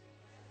Jesus.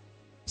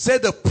 Say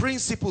the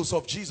principles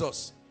of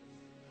Jesus.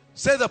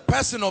 Say the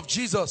person of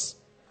Jesus.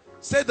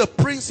 Say the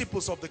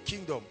principles of the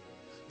kingdom.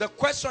 The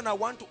question I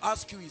want to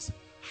ask you is,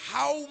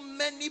 how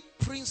many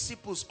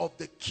principles of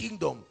the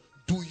kingdom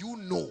do you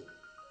know?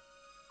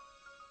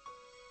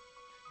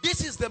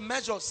 This is the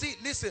measure. See,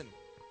 listen,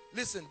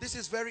 this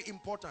is very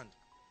important.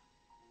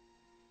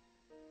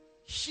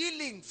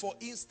 Healing, for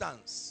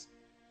instance,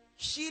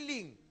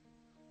 healing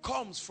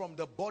comes from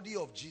the body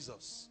of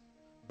Jesus.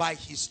 By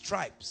his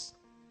stripes,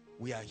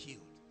 we are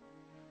healed.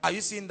 Are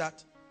you seeing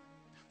that?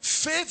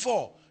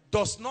 Favor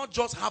does not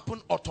just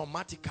happen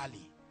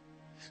automatically.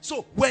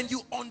 So when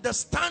you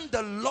understand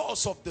the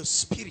laws of the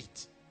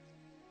spirit,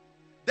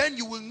 then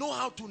you will know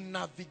how to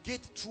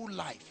navigate through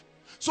life.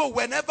 So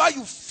whenever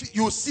you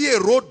see a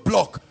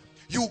roadblock,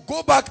 you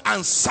go back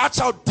and search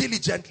out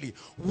diligently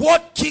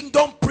what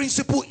kingdom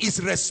principle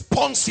is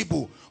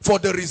responsible for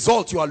the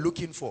result you are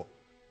looking for.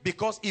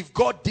 Because if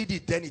God did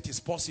it, then it is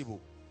possible.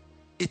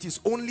 It is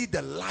only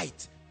the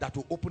light that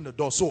will open the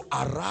door. So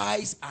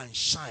arise and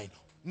shine.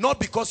 Not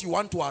because you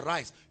want to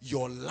arise,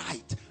 your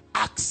light,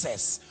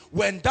 access.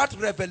 When that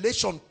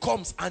revelation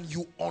comes and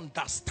you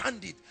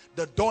understand it,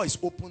 the door is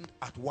opened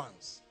at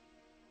once.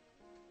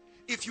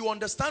 If you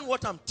understand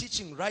what I'm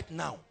teaching right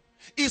now,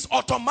 it's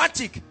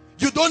automatic.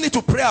 You don't need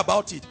to pray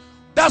about it.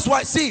 That's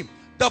why, see,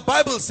 the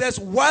Bible says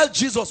while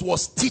Jesus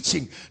was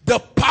teaching, the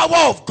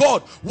power of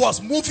God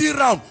was moving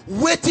around,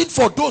 waiting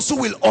for those who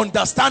will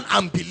understand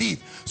and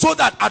believe, so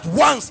that at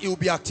once it will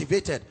be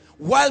activated.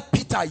 While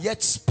Peter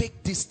yet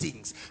spake these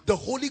things, the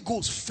Holy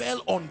Ghost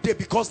fell on them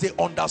because they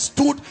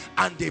understood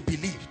and they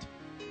believed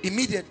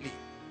immediately.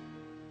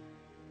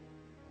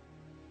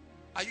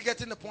 Are you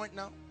getting the point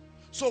now?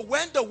 So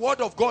when the word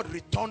of God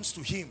returns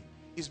to him,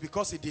 it's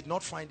because he did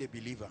not find a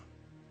believer.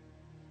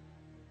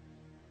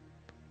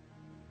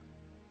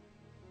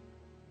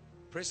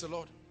 Praise the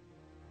Lord.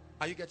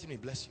 Are you getting me?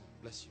 Bless you.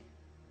 Bless you.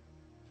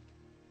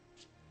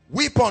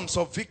 Weapons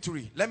of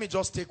victory. Let me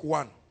just take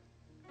one.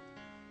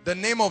 The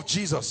name of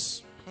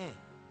Jesus.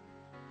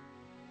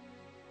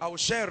 I will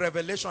share a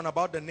revelation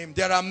about the name.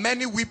 There are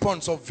many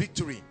weapons of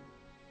victory.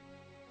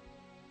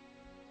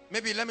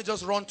 Maybe let me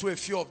just run through a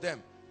few of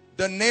them.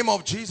 The name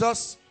of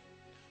Jesus.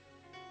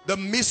 The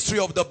mystery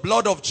of the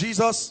blood of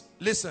Jesus.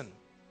 Listen.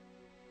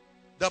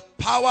 The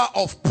power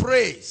of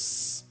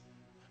praise.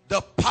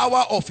 The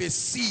power of a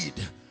seed.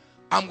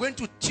 I'm going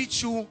to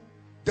teach you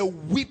the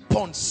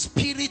weapons,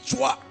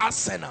 spiritual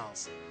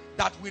arsenals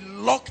that will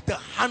lock the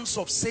hands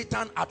of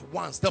Satan at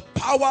once. The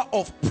power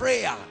of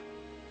prayer.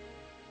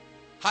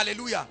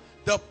 Hallelujah.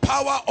 The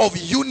power of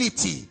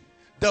unity.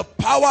 the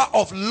power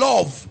of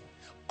love.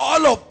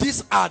 All of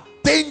these are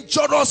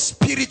dangerous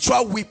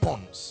spiritual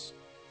weapons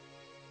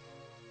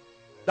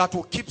that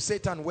will keep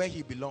Satan where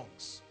he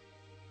belongs.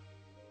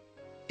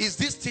 Is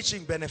this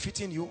teaching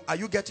benefiting you? Are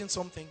you getting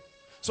something?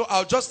 So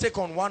I'll just take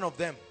on one of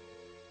them.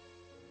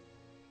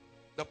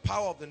 The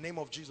power of the name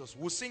of Jesus.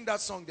 We'll sing that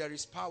song, There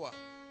Is Power.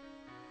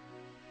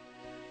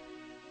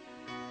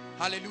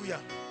 Hallelujah.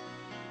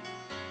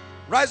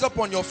 Rise up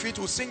on your feet.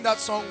 We'll sing that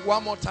song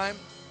one more time,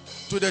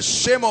 To the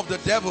Shame of the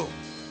Devil.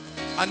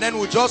 And then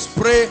we'll just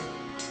pray.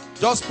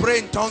 Just pray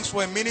in tongues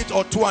for a minute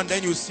or two, and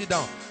then you sit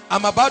down.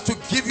 I'm about to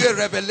give you a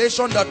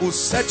revelation that will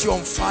set you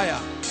on fire.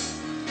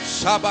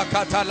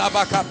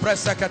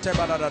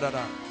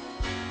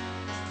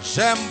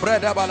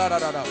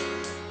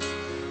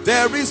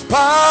 There is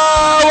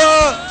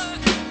power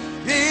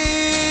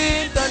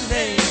in the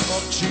name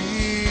of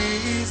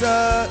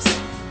Jesus.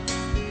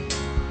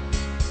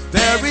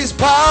 There is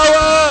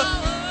power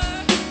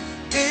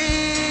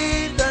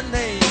in the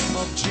name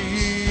of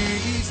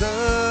Jesus.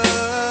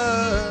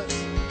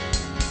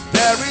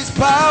 There is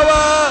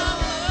power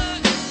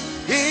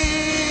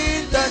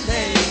in the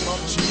name of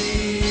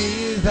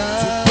Jesus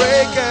to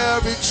break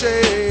every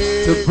chain,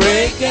 to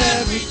break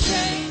every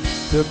chain,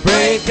 to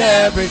break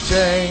every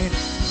chain,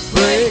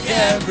 break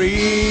every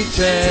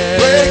chain,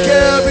 break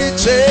every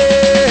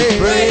chain,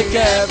 break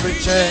every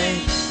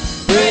chain,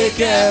 break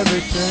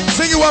every chain.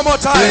 Sing it one more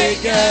time.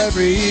 Break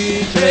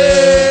every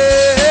chain.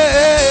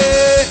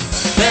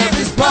 There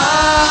is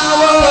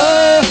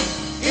power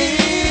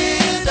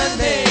in the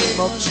name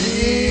of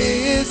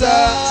Jesus.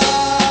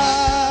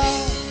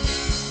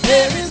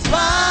 There is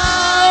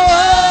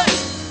power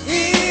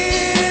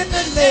in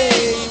the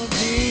name of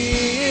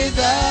Jesus.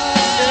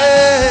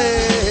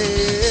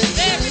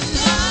 There is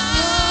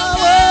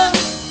power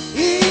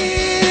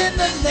in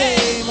the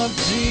name of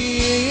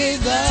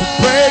Jesus to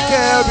break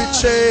every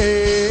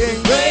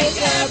chain, break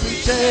every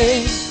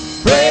chain,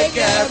 break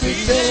every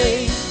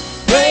chain,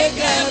 break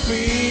every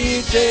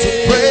chain,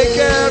 to break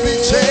every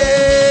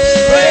chain,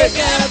 break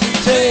every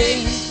chain,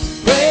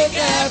 break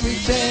every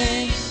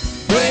chain,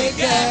 break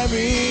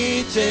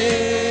every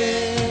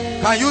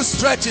chain. Can you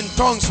stretch in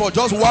tongues for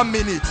just 1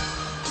 minute?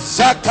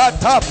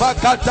 Zakata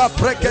bakata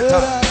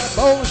preketa.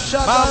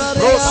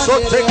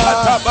 Mambroso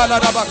tekata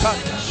baladabaka.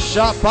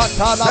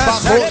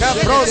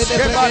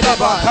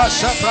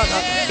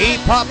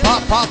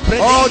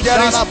 Oh,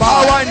 there is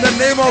power in the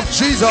name of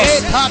Jesus. There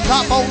is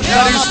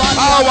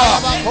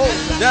power.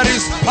 There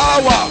is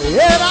power.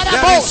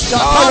 There is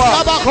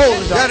power.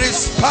 There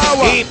is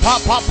power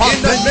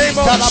in the name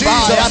of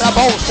Jesus.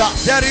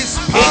 There is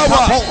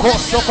power.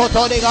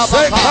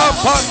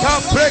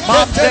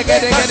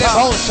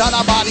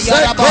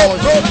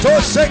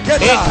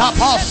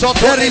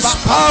 There is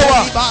power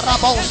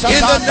in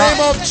the name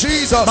of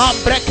Jesus.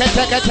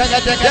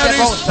 There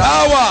is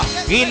power.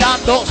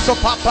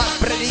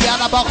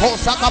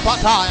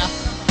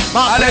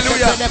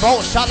 Hallelujah.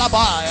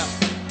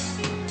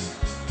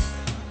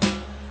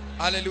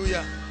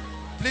 Hallelujah.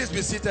 Please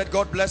be seated.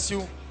 God bless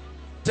you.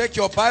 Take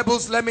your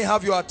Bibles. Let me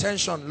have your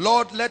attention.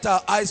 Lord, let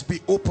our eyes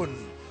be open.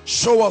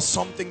 Show us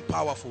something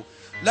powerful.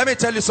 Let me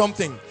tell you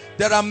something.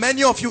 There are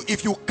many of you,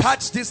 if you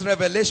catch this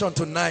revelation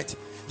tonight,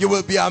 you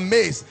will be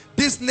amazed.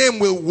 This name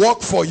will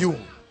work for you.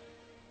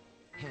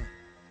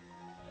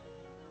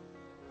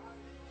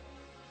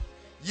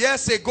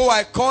 Years ago,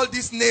 I called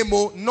this name,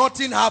 oh,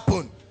 nothing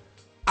happened.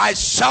 I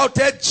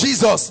shouted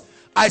Jesus.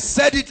 I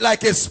said it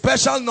like a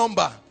special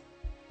number.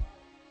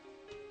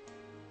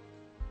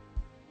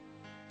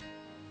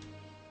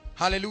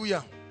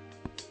 Hallelujah.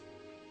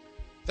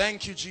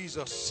 Thank you,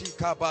 Jesus.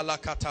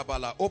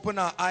 Open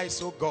our eyes,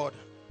 oh God.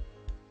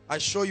 I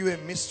show you a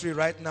mystery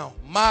right now.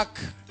 Mark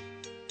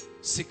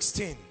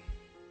 16.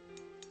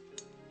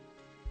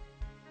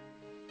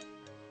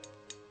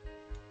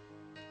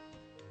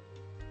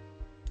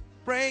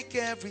 Break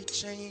every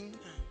chain.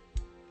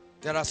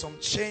 There are some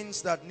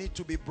chains that need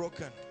to be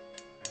broken.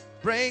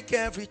 Break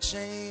every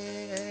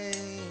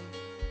chain.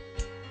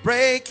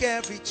 Break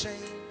every chain.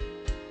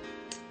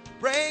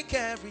 Break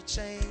every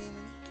chain.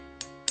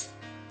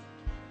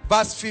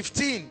 Verse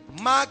 15.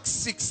 Mark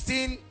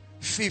 16,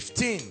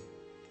 15.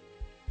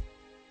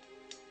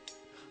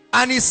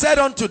 And he said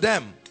unto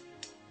them,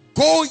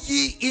 go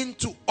ye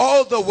into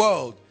all the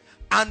world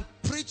and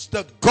preach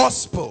the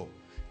gospel.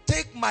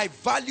 Take my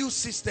value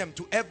system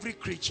to every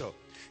creature.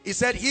 He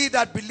said, he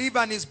that believe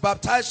and is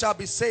baptized shall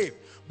be saved,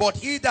 but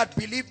he that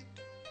believe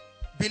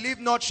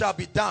not shall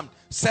be damned.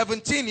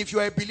 17, if you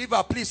are a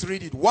believer, please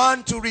read it.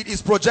 1 to read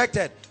is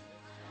projected.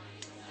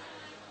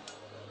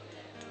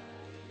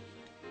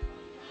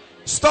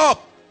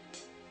 Stop.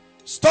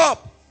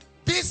 Stop.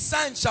 This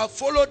sign shall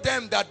follow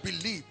them that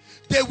believe.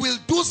 They will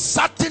do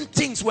certain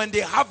things when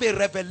they have a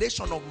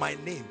revelation of my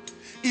name.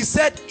 He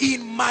said,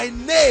 in my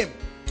name,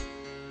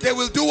 they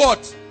will do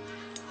what?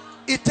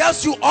 It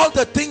tells you all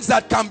the things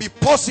that can be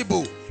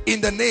possible in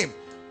the name.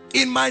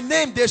 In my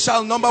name, they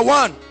shall, number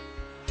 1.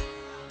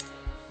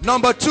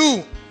 Number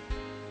 2.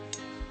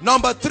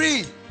 Number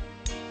 3.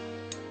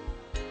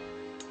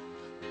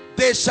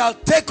 they shall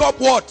take up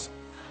what?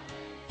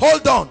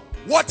 Hold on.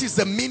 What is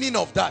the meaning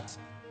of that?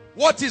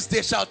 What is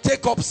they shall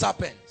take up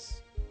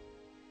serpents?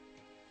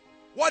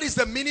 What is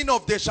the meaning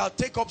of they shall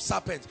take up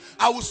serpents?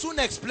 I will soon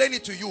explain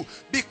it to you.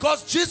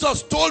 Because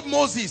Jesus told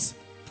Moses,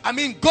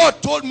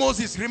 God told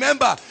Moses,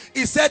 remember,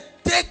 he said,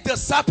 take the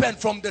serpent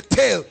from the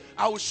tail.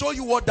 I will show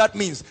you what that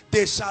means.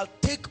 They shall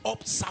take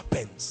up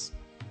serpents.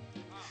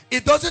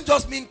 It doesn't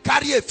just mean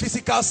carry a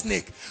physical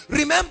snake.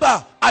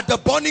 Remember at the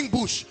burning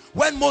bush,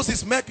 when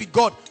Moses met with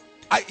God,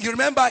 you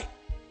remember,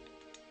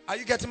 are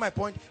you getting my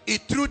point? He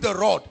threw the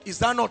rod. Is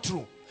that not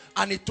true?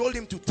 And he told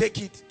him to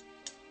take it,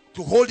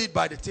 to hold it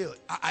by the tail.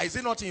 Is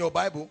it not in your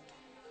Bible?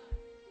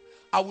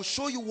 I will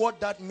show you what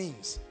that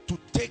means, to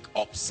take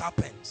up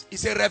serpents.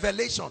 It's a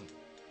revelation.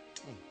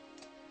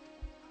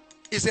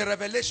 It's a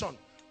revelation.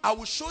 I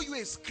will show you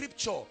a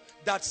scripture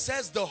that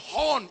says the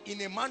horn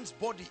in a man's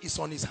body is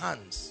on his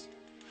hands.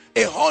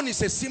 A horn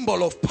is a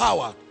symbol of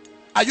power.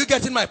 Are you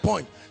getting my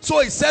point? So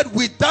he said,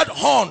 with that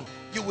horn,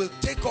 you will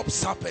take up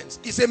serpents.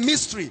 It's a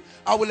mystery.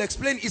 I will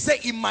explain. He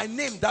said, in my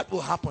name, that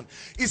will happen.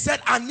 He said,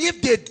 and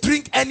if they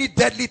drink any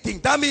deadly thing,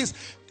 that means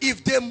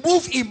if they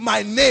move in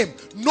my name,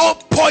 no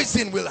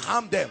poison will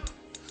harm them.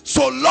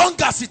 So long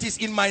as it is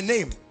in my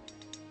name.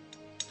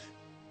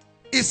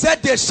 He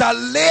said, they shall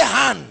lay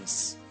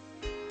hands.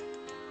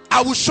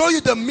 I will show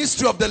you the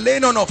mystery of the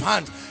laying on of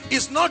hands.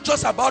 It's not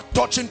just about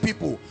touching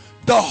people.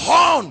 The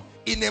horn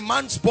in a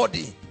man's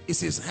body is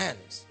his hands.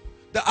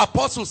 The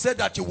apostle said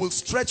that you will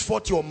stretch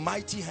forth your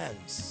mighty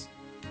hands.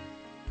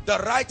 The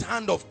right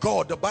hand of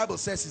God, the Bible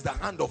says, is the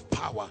hand of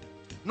power,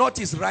 not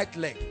his right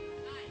leg.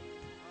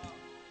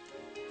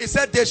 He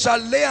said they shall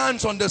lay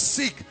hands on the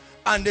sick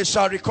and they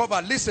shall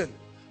recover. Listen,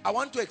 I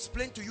want to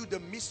explain to you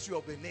the mystery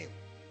of the name.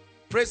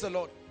 Praise the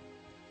Lord.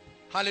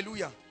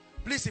 Hallelujah.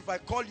 Please, if I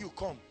call you,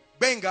 come.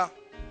 Benga.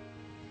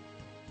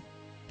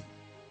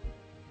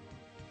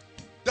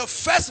 The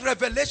first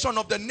revelation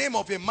of the name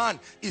of a man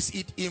is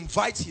it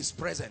invites his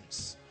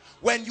presence.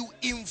 When you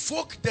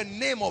invoke the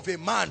name of a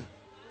man,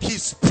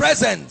 his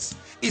presence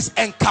is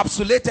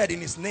encapsulated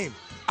in his name.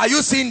 Are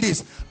you seeing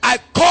this? I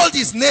called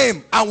his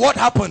name and what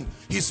happened?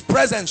 His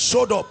presence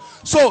showed up.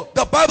 So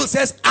the Bible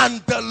says, and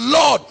the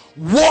Lord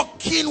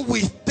walking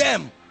with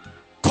them,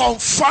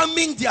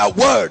 confirming their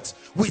words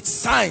with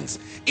signs.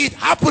 It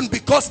happened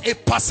because a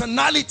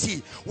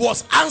personality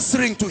was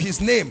answering to his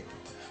name.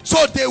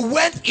 So they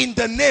went in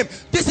the name.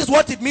 This is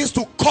what it means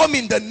to come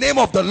in the name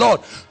of the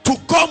Lord. To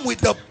come with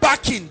the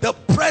backing, the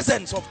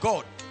presence of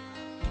God.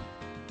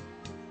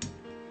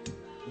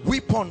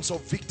 Weapons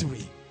of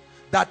victory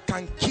that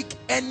can kick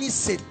any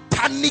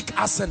satanic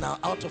arsenal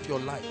out of your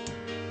life.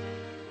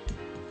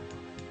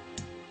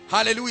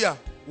 Hallelujah.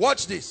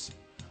 Watch this.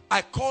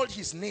 I called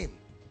his name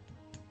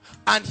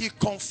and he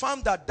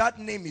confirmed that that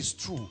name is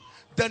true.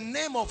 The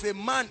name of a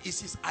man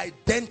is his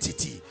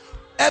identity.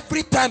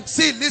 Every time,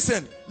 see,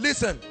 listen.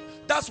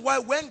 That's why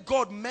when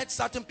God met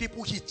certain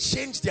people, he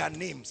changed their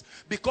names.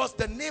 Because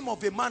the name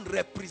of a man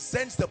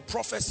represents the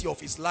prophecy of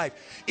his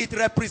life. It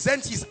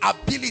represents his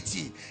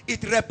ability.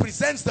 It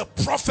represents the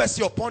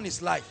prophecy upon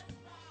his life.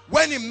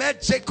 When he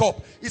met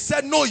Jacob, he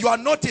said, no, you are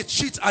not a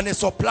cheat and a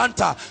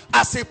supplanter.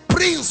 As a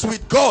prince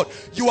with God,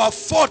 you have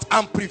fought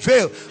and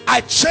prevailed.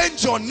 I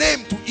changed your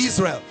name to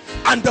Israel.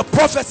 And the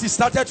prophecy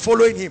started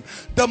following him.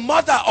 The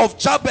mother of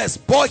Jabez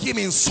bore him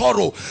in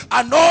sorrow.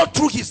 And all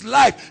through his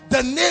life,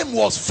 the name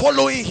was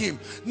following him.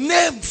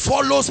 Name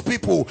follows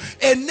people.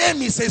 A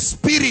name is a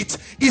spirit,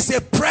 is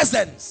a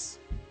presence.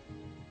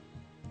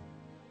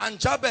 And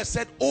Jabez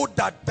said, oh,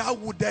 that thou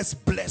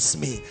wouldest bless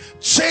me.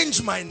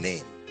 Change my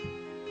name.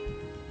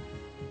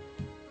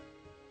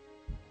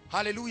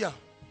 Hallelujah.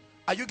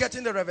 Are you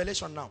getting the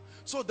revelation now?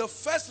 So the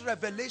first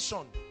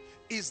revelation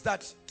is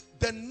that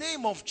the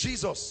name of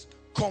Jesus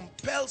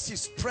compels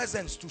his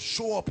presence to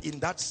show up in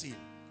that scene.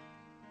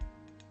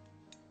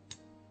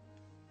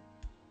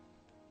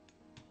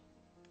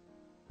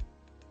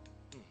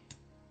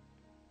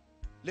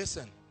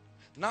 Listen,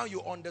 now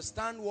you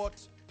understand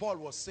what Paul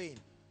was saying.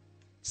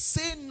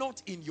 Say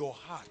not in your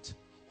heart,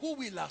 who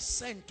will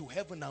ascend to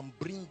heaven and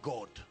bring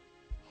God,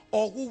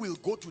 or who will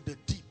go to the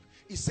deep.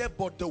 He said,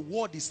 but the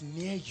word is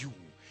near you,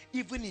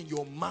 even in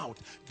your mouth.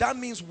 That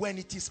means when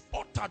it is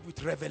uttered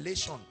with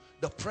revelation,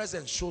 the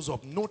presence shows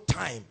up. No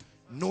time,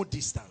 no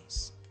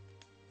distance.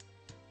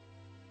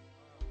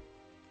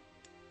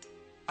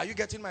 Are you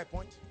getting my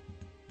point?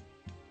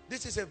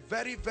 This is a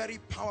very, very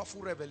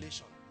powerful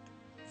revelation.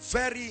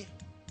 Very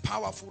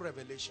powerful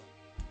revelation.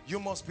 You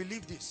must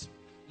believe this.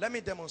 Let me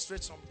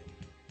demonstrate something.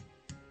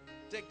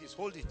 Take this,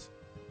 hold it.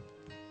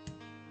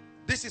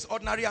 This is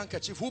ordinary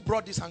handkerchief. Who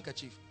brought this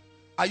handkerchief?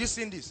 Are you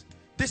seeing this?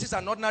 This is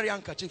an ordinary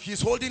handkerchief.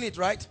 He's holding it,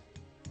 right?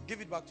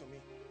 Give it back to me.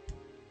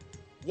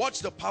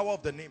 Watch the power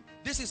of the name.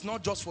 This is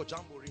not just for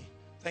jamboree.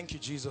 Thank you,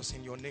 Jesus,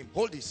 in your name.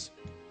 Hold this.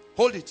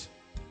 Hold it.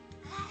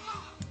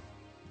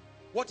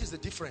 What is the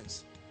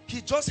difference?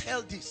 He just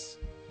held this.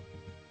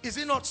 Is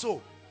it not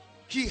so?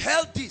 He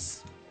held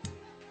this.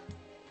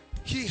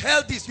 He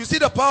held this. You see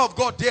the power of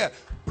God there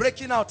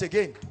breaking out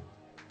again.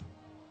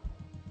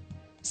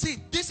 See,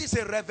 this is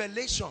a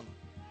revelation.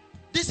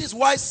 This is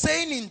why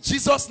saying in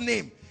Jesus'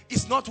 name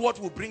is not what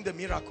will bring the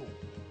miracle.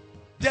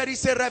 There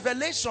is a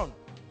revelation.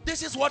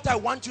 This is what I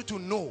want you to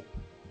know.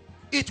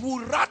 It will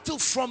rattle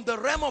from the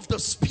realm of the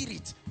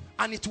spirit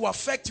and it will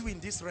affect you in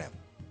this realm.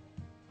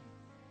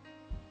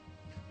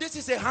 This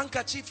is a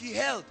handkerchief he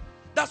held.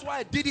 That's why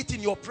I did it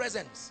in your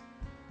presence.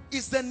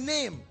 It's the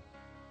name.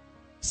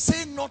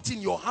 Say not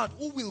in your heart,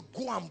 who will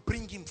go and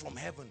bring him from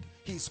heaven?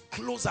 He is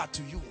closer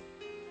to you.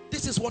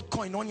 This is what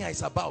koinonia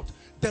is about.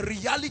 The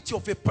reality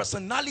of a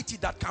personality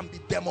that can be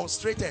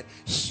demonstrated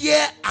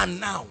here and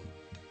now.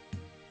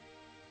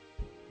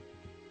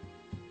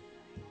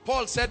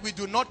 Paul said we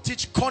do not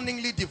teach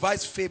cunningly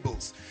devised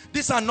fables.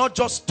 These are not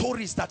just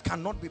stories that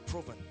cannot be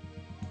proven.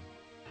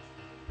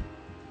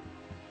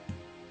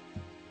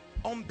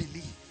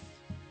 Unbelief.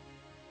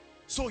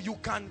 So you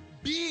can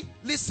be,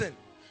 listen,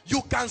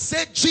 you can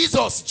say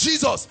Jesus,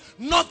 Jesus,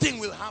 nothing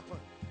will happen.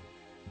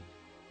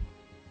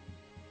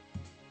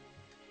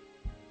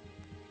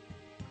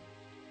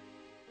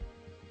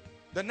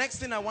 The next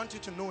thing I want you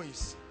to know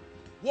is,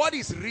 what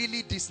is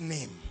really this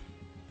name?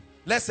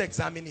 Let's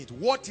examine it.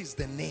 What is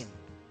the name?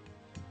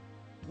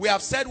 We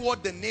have said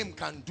what the name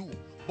can do,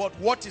 but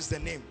what is the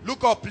name?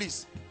 Look up,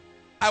 please.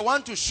 I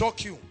want to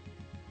shock you.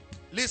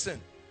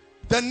 Listen,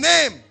 the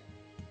name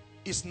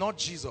is not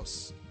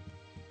Jesus.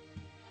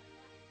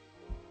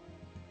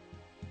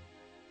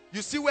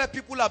 You see where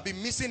people have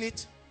been missing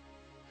it?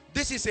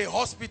 This is a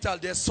hospital.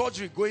 There's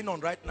surgery going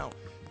on right now.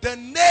 The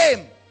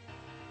name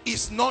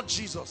is not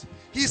Jesus.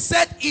 He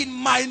said, in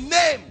my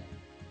name.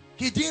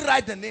 He didn't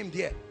write the name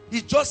there.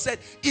 He just said,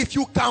 if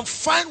you can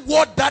find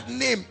what that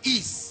name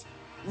is.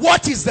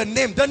 What is the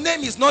name? The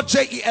name is not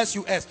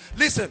J-E-S-U-S.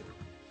 Listen,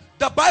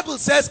 the Bible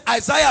says,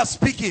 Isaiah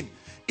speaking,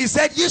 he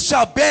said, ye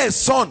shall bear a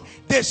son.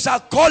 They shall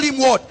call him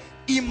what?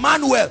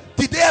 Emmanuel.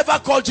 Did they ever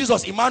call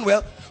Jesus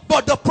Emmanuel?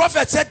 But the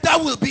prophet said that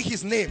will be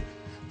his name.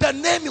 The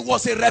name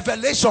was a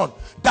revelation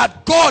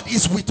that God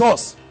is with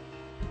us.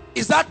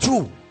 Is that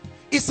true?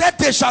 He said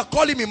they shall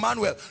call him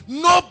Emmanuel.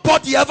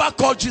 Nobody ever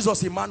called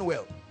Jesus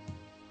Emmanuel.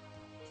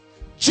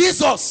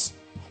 Jesus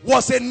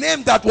was a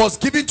name that was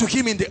given to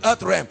him in the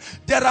earth realm.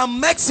 There are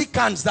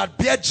Mexicans that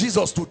bear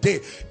Jesus today.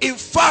 In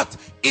fact,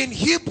 in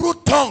Hebrew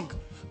tongue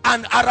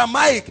and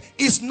Aramaic,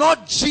 it's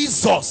not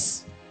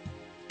Jesus,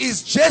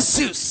 it's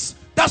Jesus.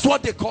 That's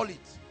what they call it.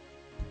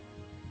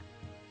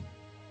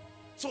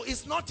 So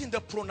it's not in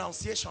the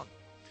pronunciation.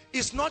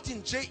 It's not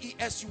in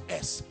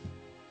J-E-S-U-S.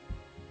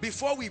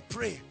 Before we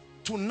pray,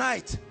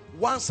 tonight,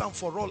 once and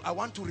for all, I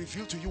want to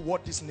reveal to you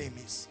what this name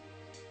is.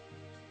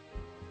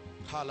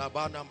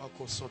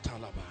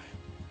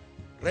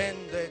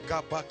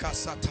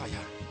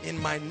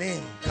 In my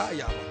name,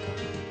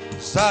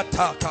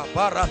 Sataka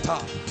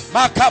Barata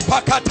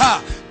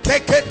Makapakata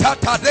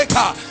Teketata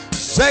Deka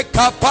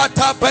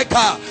Sekapata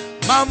Beka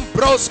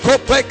Mambrosko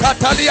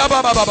Pekatalia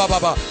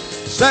Baba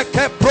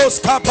Zeke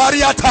Proska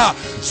Bariata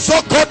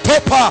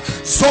Sokotopa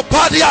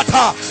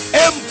Sopadiata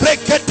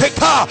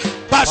Embreketeka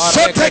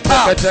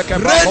Bashoteka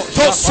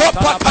Rento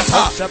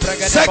Sopakata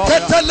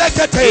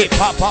Seketelekete.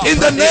 In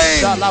the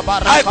name,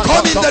 I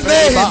come in the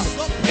name,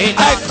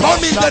 I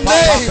come in the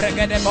name,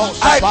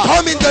 I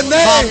come in the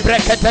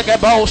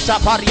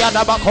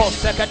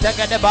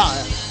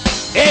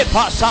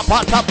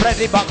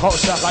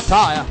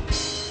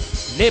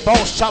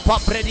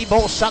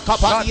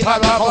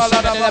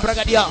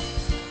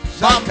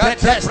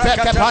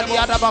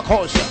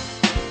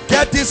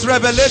Get this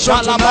revelation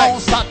tonight.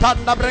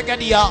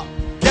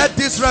 Get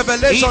this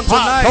revelation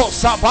tonight.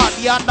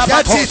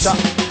 Get it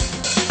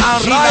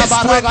and rise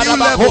to a new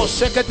level.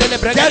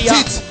 Get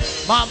it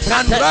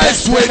and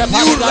rise to a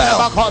new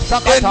level,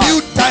 a new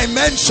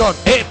dimension.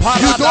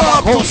 You don't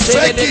have to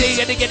fake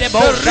it.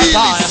 The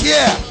real is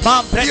here. The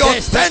authentic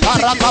is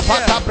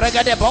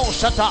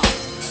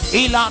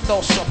here.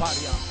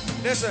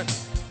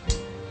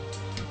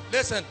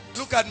 Listen,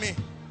 look at me.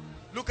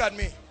 Look at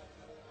me.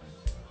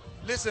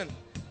 Listen,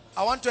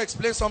 I want to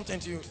explain something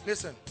to you.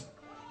 Listen.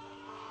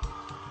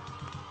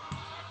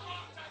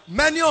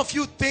 Many of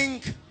you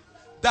think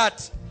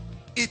that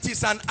it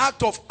is an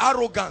act of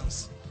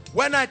arrogance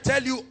when I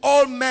tell you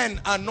all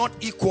men are not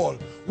equal.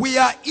 We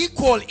are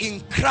equal in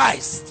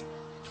Christ,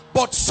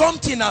 but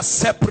something has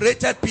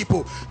separated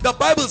people. The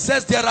Bible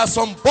says there are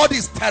some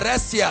bodies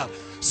terrestrial,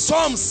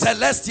 some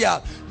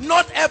celestial.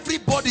 Not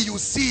everybody you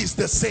see is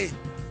the same.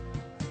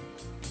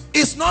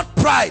 It's not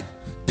pride.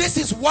 This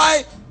is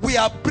why we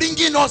are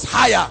bringing us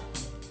higher.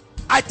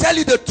 I tell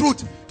you the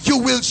truth, you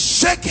will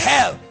shake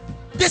hell.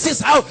 This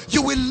is how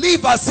you will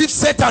live as if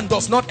Satan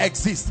does not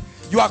exist.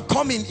 You are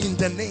coming in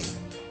the name.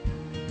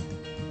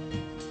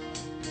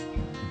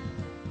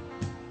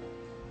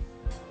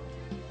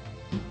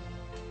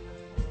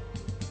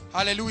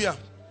 Hallelujah.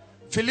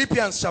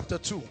 Philippians chapter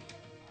 2.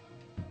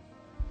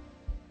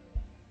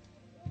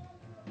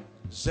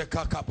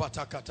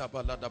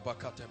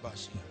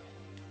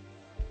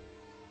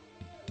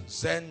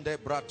 Zende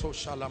brato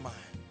shalamai.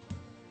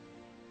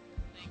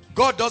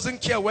 God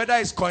doesn't care whether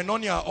it's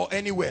koinonia or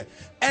anywhere.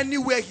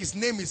 Anywhere his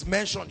name is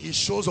mentioned, he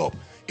shows up.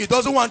 He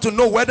doesn't want to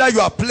know whether you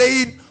are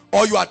playing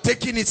or you are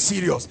taking it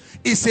serious.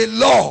 It's a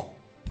law.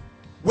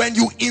 When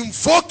you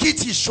invoke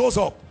it, he shows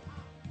up.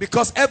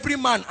 Because every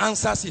man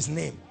answers his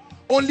name.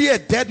 Only a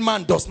dead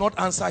man does not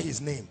answer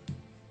his name.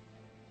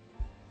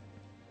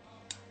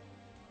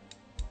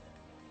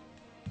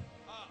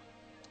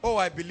 Oh,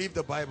 I believe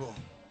the Bible.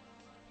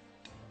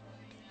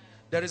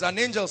 There is an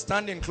angel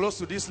standing close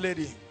to this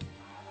lady.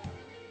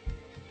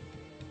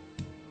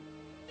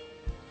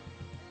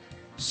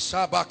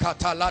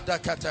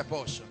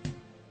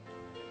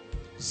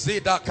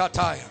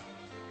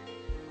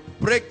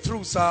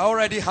 Breakthroughs are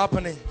already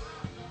happening.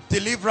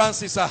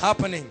 Deliverances are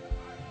happening.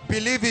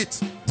 Believe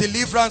it.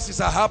 Deliverances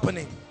are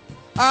happening.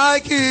 I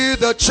hear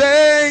the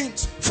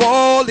chains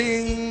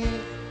falling.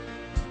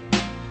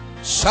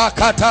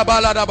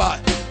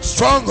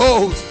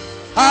 Strongholds.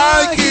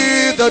 I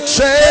hear the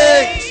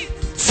chains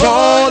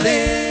falling.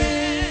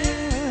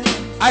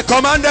 I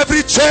command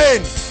every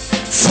chain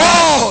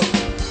fall.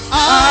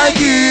 I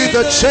hear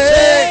the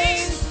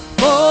chains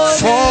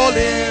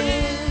falling.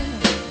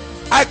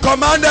 I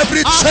command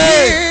every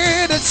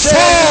chain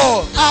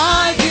fall.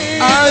 I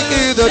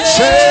hear the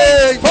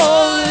chain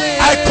falling.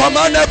 I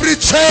command every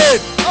chain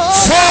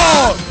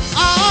fall.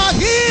 I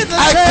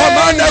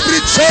command every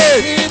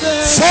chain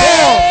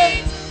fall.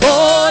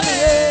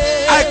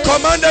 I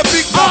command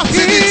every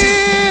captivity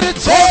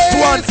come to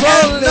an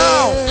end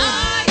now.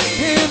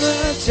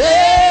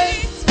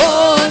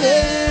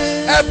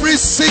 Every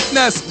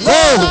sickness go.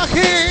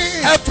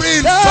 Every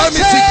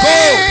infirmity go.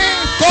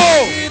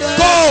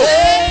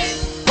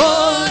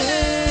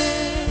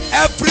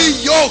 Every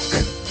yoke,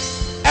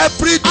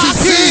 every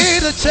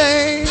disease.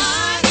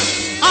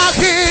 I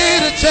hear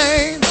the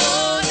chain.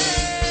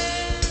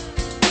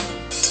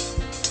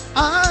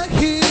 I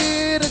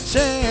hear the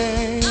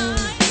chain.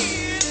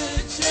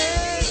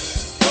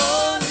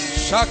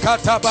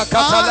 Shakata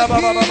bakata la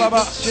baba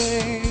baba.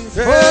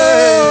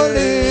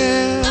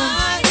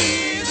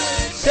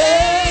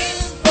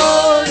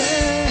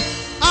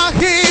 I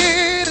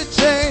hear the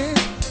chain.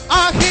 I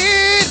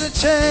hear the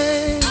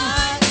chain.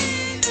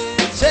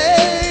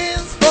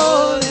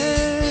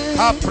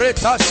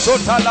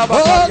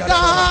 Oh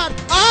God,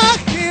 I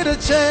hear the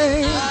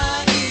chain.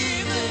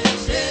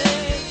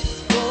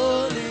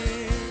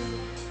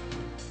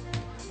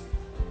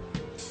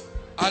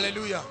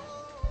 Hallelujah.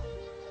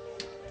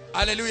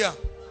 Hallelujah.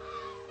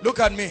 Look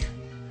at me.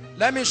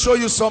 Let me show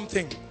you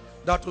something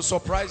that will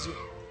surprise you.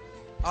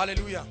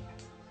 Hallelujah.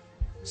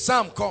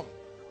 Sam, come.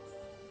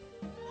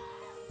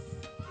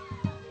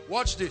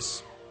 Watch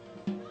this.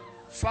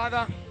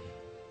 Father,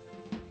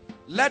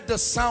 let the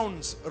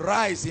sounds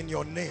rise in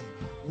your name.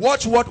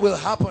 Watch what will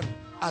happen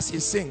as he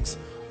sings.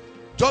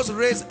 Just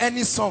raise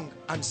any song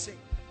and sing.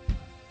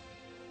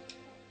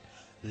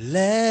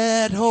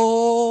 Let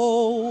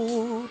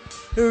hope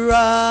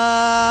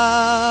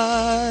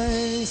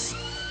rise.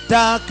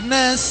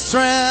 Darkness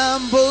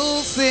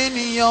trembles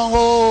in your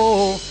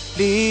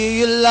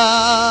holy light.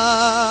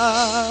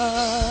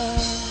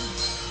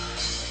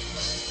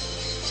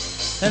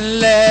 And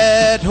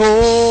let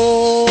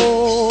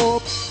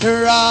hope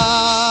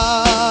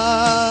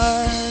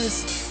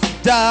rise.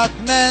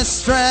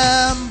 Darkness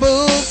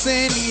trembles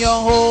in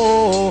your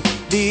holy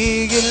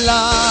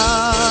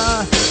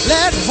light.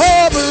 Let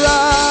hope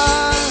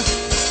rise.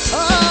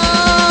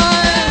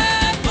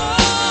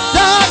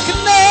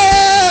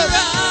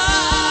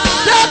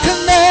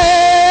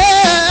 Darkness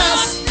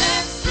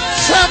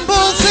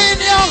trembles in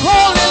your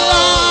holy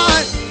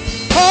light.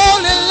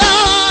 Holy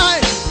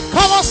light.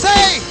 Come on,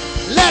 say,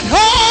 let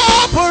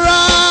hope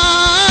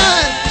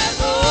rise.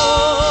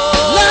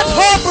 Let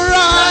hope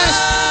rise.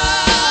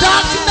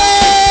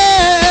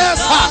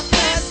 Darkness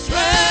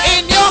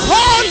in your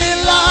holy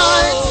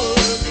light.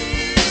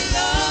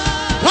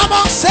 Come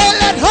on, say,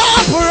 let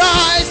hope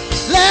rise.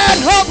 Let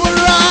hope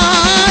rise.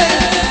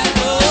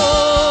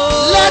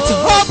 Let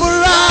hope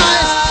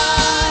rise.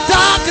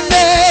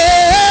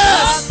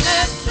 Darkness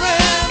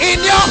in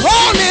your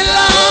holy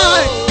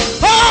light.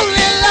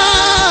 Holy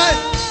light.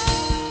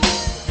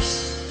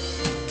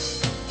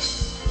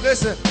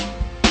 Listen.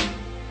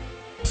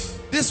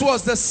 This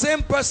was the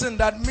same person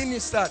that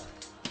ministered.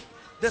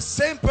 The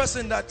same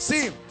person that,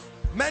 see,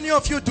 many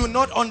of you do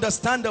not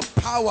understand the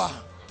power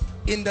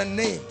in the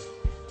name.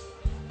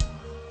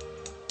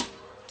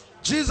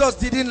 Jesus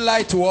didn't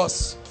lie to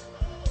us.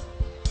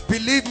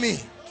 Believe me,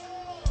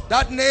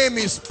 that name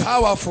is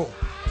powerful.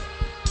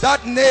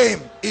 That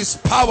name is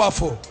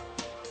powerful.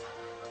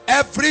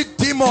 Every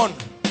demon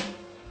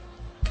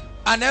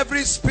and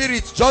every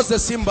spirit, just the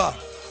symbol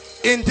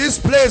in this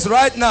place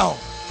right now,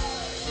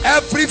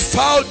 every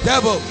foul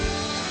devil,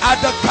 at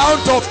the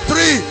count of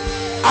 3,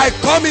 I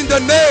come in the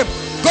name.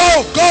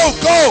 Go, go,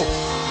 go,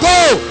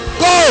 go,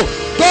 go,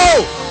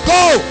 go,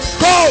 go,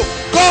 go,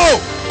 go,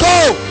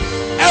 go.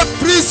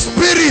 Every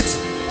spirit,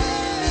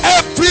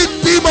 every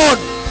demon,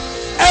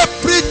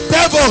 every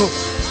devil,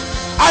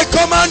 I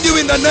command you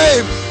in the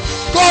name.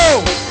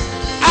 Go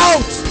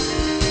out,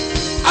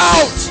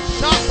 out.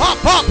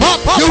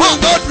 You will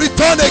not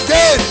return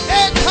again.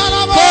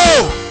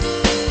 Go.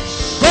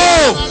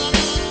 Go.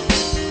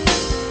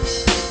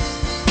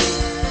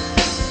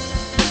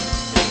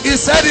 He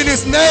said in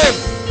his name,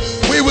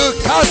 we will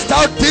cast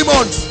out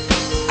demons.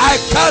 I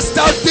cast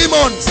out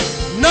demons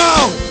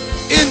now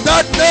in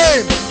that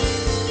name.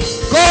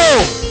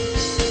 Go.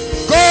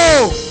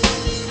 Go.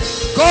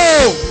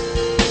 Go.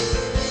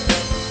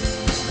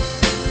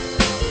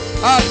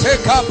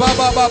 Ateka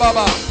baba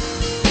baba.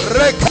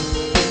 Reka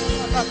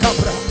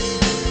kabra.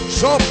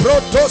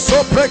 Soproto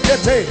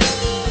soprekete.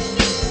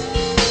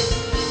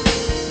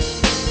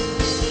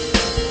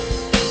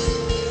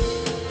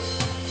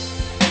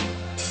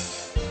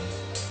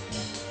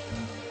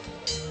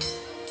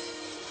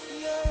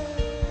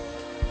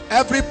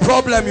 Every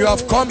problem you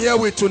have come here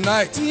with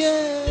tonight,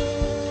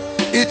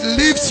 it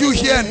leaves you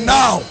here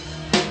now.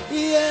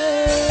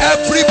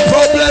 Every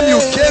problem you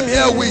came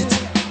here with,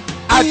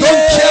 I don't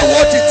care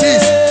what it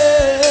is.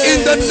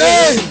 In the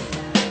name,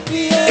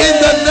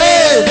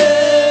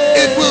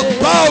 it will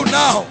bow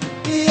now.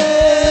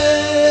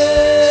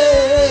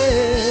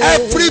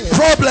 Every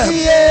problem,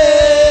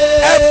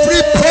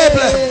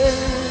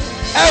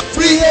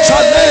 every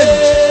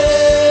challenge,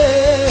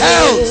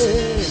 health,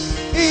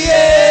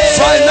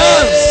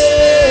 finance,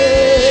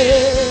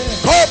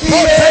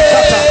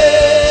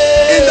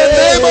 in the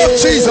name of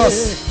Jesus.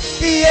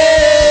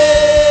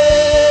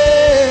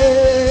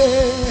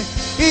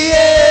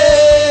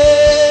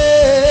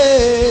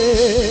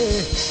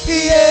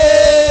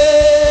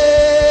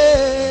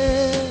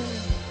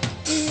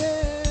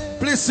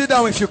 Please sit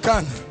down if you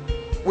can.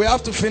 We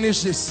have to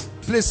finish this.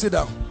 Please sit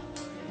down.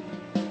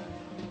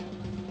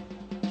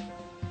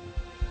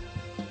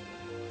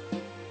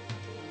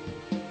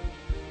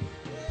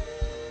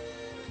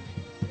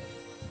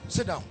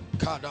 Sit down.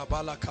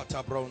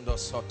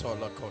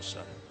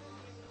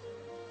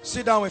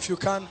 Sit down if you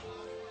can.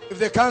 If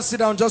they can't sit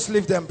down, just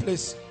leave them,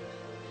 please.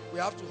 We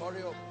have to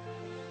hurry up.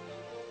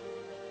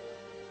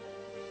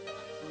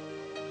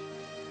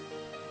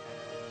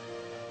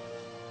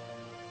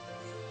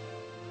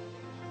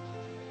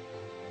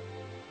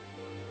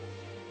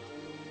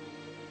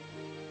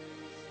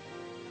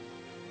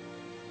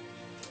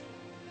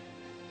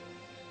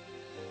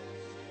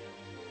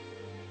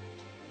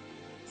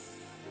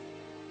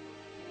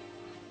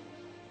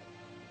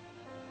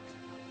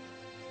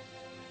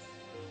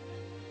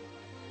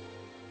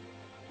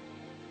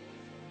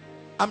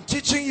 I'm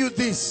teaching you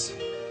this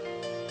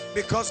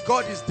because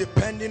God is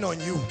depending on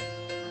you.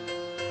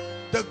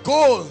 The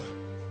goal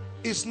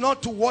is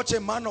not to watch a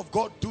man of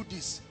God do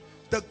this.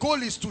 The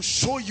goal is to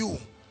show you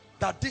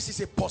that this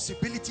is a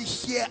possibility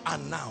here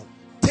and now.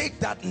 Take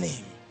that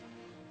name.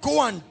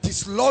 Go and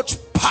dislodge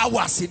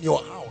powers in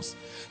your house.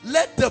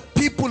 Let the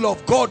people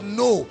of God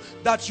know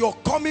that your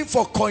coming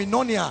for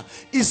koinonia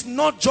is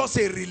not just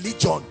a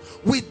religion.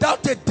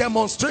 Without a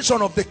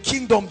demonstration of the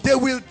kingdom, they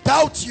will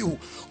doubt you.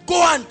 Go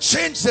and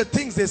change the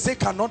things they say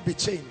cannot be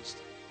changed.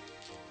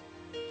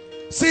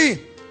 See,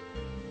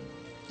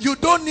 you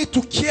don't need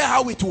to care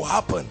how it will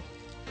happen.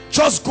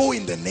 Just go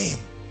in the name.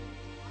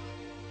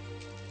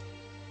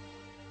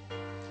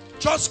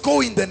 Just go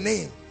in the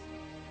name.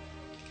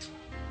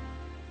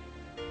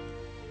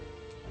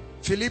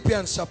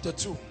 Philippians chapter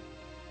 2.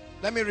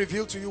 Let me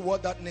reveal to you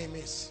what that name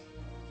is.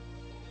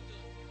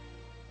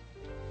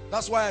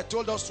 That's why I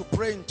told us to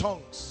pray in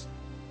tongues.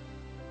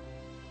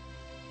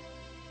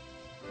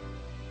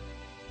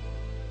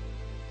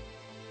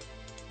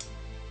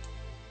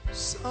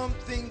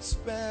 Something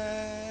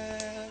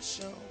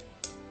special,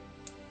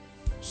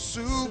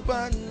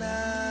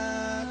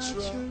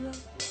 supernatural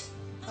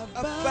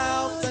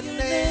about the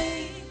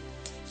name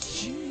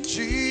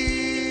Jesus.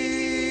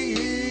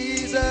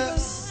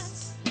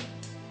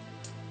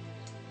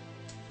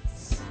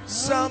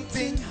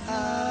 Something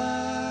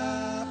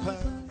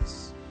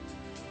happens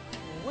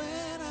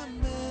when I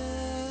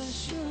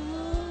mention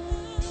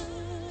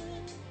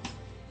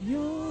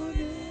your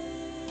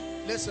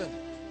name. Listen.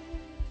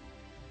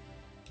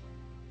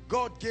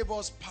 God gave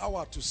us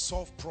power to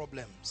solve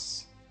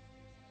problems.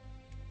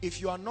 If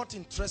you are not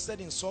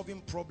interested in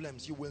solving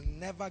problems, you will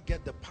never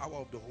get the power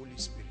of the Holy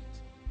Spirit.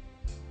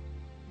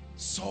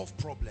 Solve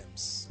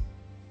problems.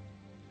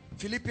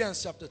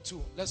 Philippians chapter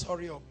 2. Let's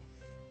hurry up.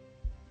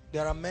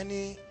 There are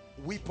many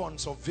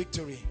weapons of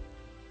victory,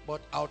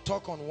 but I'll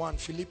talk on one.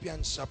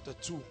 Philippians chapter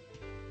 2.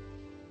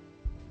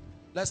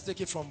 Let's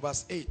take it from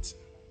verse 8.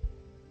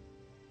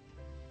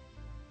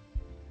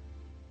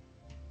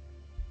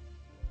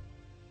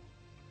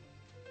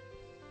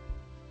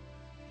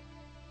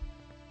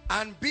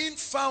 And being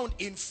found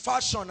in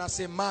fashion as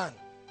a man,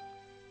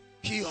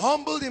 he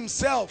humbled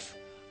himself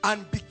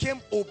and became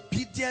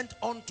obedient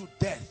unto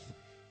death,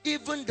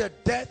 even the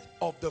death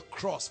of the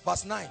cross.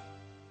 Verse 9.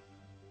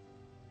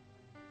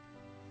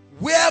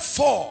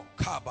 Wherefore,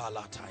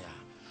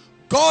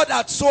 God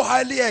had so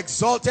highly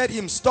exalted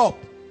him. Stop.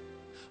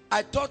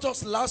 I taught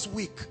us last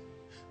week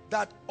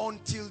that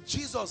until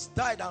Jesus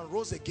died and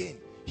rose again,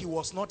 he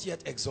was not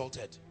yet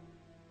exalted.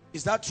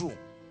 Is that true?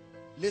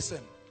 Listen,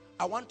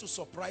 I want to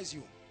surprise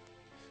you.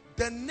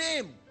 The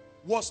name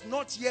was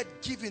not yet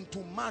given to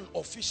man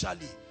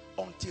officially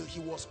until he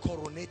was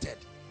coronated.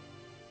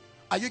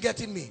 Are you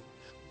getting me?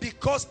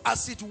 Because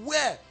as it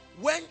were,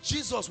 when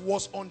Jesus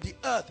was on the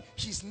earth,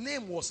 his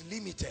name was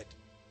limited.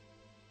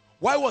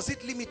 Why was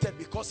it limited?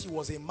 Because he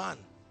was a man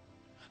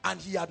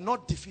and he had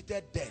not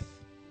defeated death.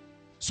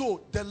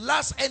 So the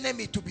last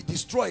enemy to be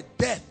destroyed,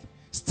 death,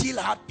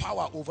 still had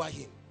power over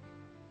him.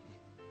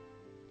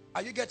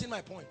 Are you getting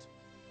my point?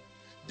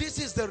 This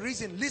is the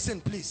reason,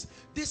 listen please,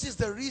 this is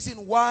the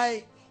reason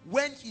why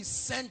when he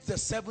sent the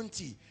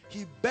 70,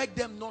 he begged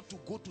them not to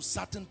go to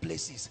certain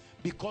places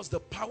because the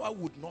power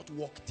would not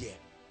work there.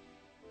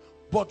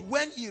 But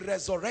when he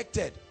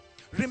resurrected,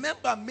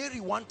 remember Mary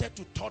wanted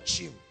to touch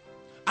him.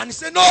 And he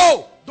said,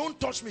 no, don't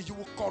touch me. You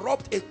will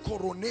corrupt a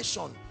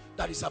coronation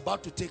that is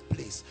about to take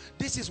place.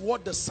 This is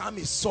what the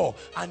psalmist saw.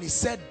 And he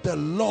said, the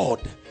Lord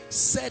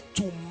said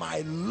to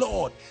my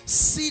Lord,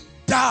 sit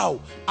thou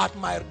at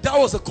my... That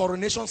was the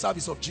coronation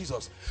service of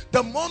Jesus.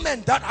 The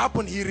moment that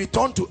happened, he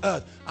returned to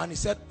earth. And he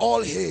said,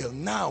 all hail.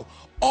 Now,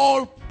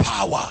 all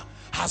power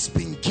has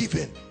been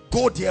given.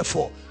 Go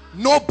therefore.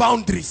 No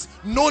boundaries,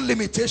 no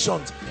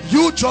limitations.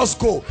 You just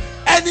go.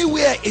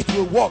 Anywhere it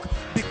will work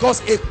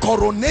because a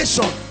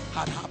coronation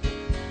had happened.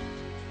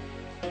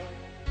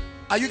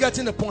 Are you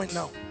getting the point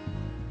now?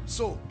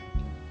 So,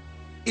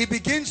 it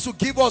begins to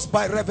give us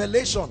by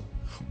revelation.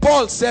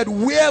 Paul said,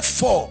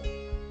 wherefore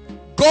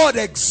God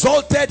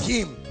exalted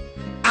him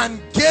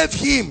and gave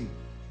him.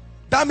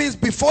 That means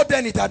before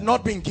then it had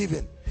not been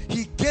given.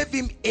 He gave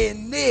him a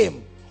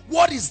name.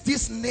 What is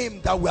this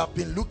name that we have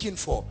been looking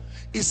for?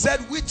 He said,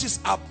 which is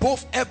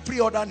above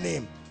every other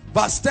name.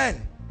 Verse 10.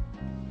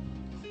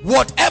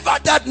 Whatever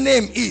that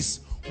name is,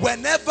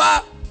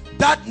 whenever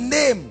that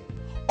name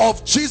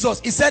of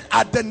Jesus, he said,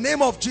 at the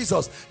name of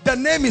Jesus, the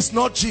name is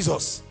not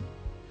Jesus.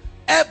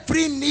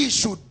 Every knee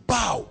should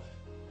bow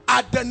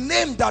at the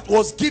name that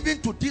was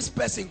given to this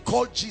person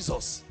called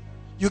Jesus.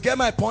 You get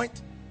my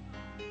point?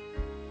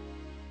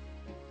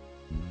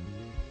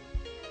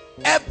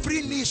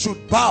 Every knee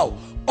should bow,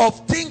 of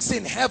things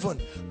in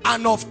heaven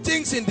and of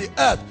things in the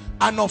earth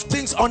and of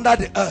things under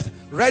the earth.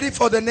 Ready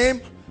for the name?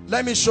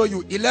 Let me show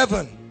you.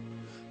 11.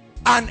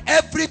 And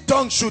every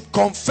tongue should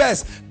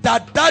confess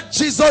that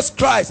Jesus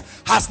Christ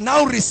has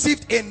now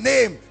received a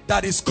name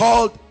that is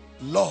called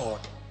Lord.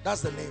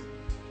 That's the name.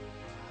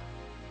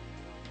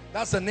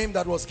 That's the name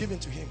that was given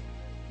to him.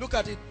 Look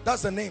at it.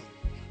 That's the name.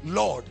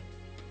 Lord.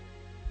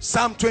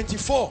 Psalm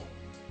 24.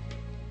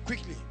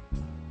 Quickly.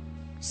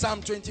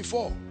 Psalm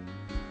 24.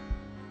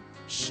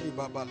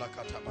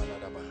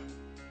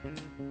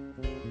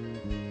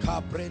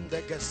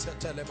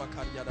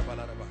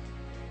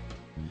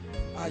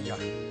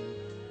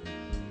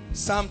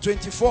 Psalm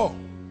 24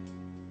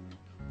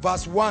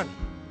 verse 1.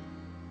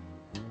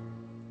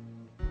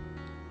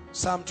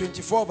 Psalm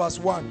 24 verse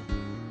 1.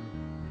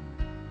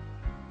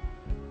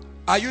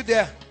 Are you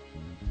there?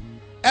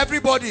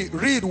 Everybody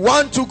read.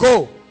 1 to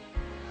go.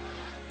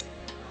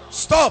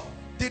 Stop.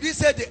 Did he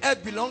say the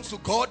earth belongs to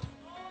God?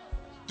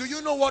 Do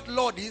you know what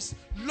Lord is?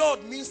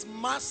 Lord means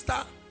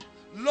master.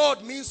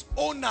 Lord means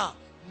owner.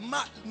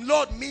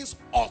 Lord means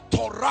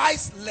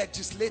authorized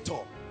legislator.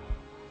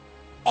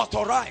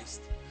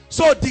 Authorized.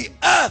 So the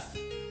earth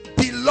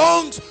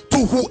belongs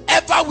to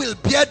whoever will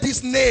bear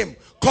this name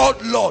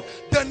called Lord.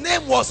 The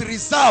name was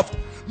reserved.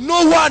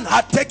 No one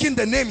had taken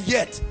the name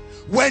yet.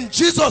 When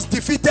Jesus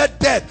defeated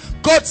death,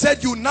 God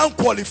said, you now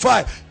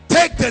qualify.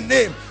 Take the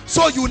name.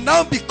 So you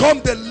now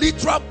become the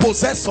literal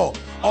possessor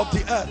of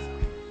the earth.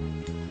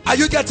 Are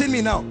you getting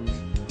me now?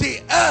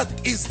 The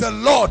earth is the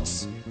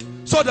Lord's.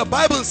 So the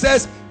Bible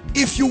says,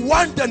 if you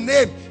want the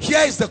name,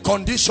 here is the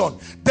condition.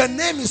 The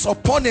name is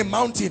upon a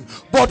mountain,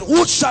 but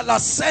who shall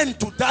ascend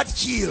to that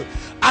hill,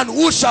 and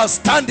who shall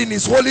stand in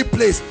his holy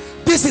place?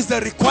 This is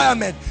the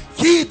requirement.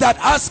 He that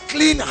has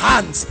clean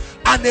hands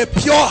and a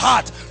pure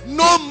heart.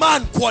 No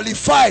man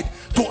qualified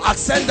to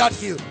ascend that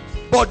hill.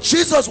 But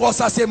Jesus was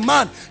as a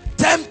man,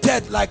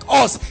 tempted like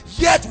us,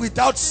 yet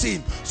without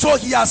sin. So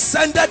he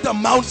ascended the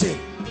mountain.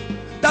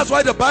 That's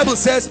why the Bible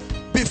says,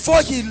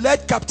 before he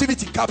led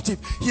captivity captive,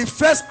 he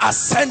first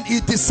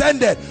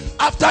descended.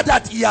 After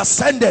that he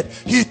ascended,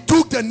 he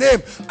took the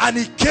name and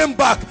he came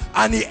back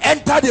and he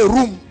entered a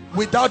room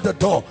without the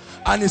door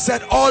and he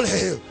said, all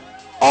hail,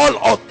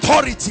 all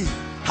authority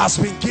has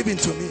been given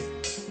to me.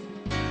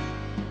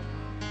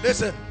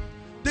 Listen,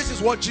 this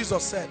is what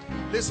Jesus said.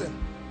 Listen,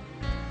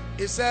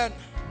 he said,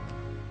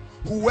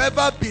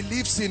 whoever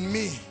believes in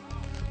me,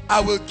 I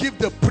will give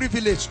the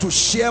privilege to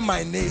share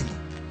my name.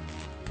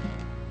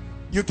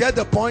 You get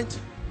the point?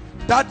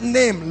 That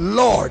name,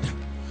 Lord.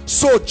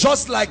 So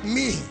just like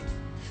me,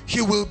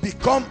 he will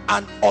become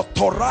an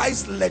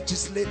authorized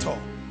legislator.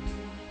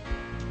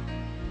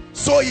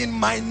 So in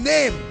my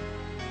name,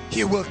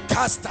 he will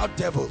cast out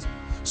devils.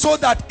 So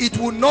that it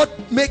will not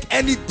make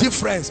any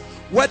difference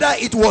whether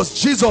it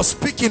was Jesus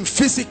speaking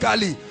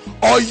physically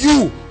or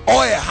you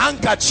or a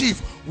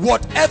handkerchief.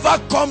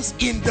 Whatever comes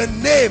in the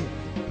name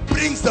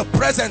brings the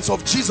presence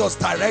of Jesus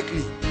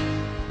directly.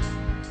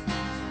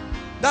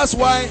 That's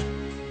why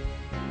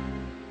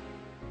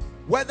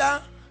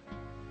Whether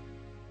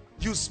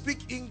you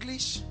speak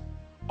English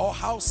or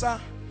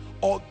Hausa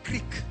or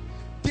Greek,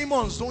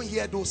 demons don't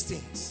hear those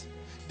things.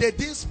 They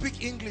didn't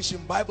speak English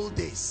in Bible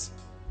days.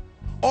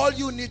 All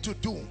you need to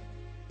do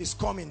is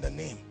come in the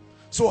name.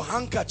 So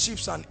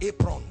handkerchiefs and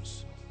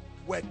aprons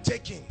were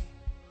taken.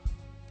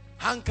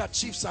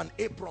 Handkerchiefs and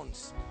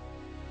aprons.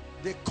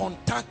 They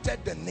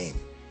contacted the name,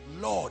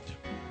 Lord.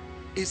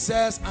 It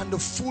says, and the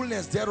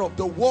fullness thereof,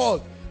 the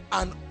world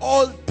and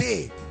all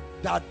they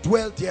that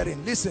dwell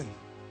therein. Listen,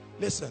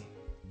 listen,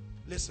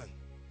 listen,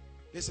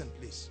 listen,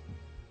 please.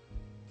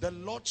 The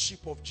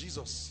Lordship of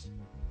Jesus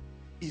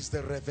is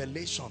the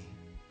revelation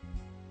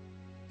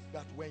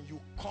that when you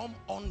come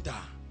under,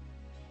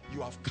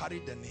 you have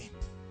carried the name.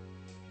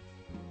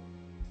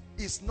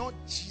 It's not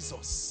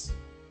Jesus.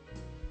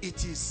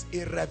 It is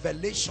a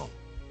revelation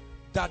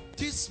that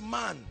this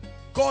man,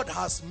 God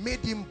has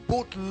made him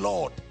both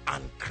Lord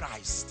and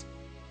Christ.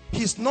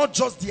 He's not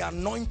just the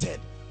anointed,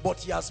 but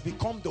he has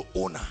become the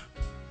owner.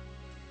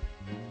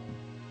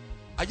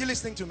 Are you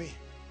listening to me?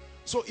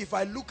 So if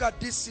I look at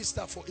this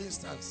sister, for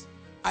instance,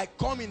 I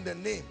come in the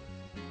name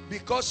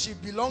because she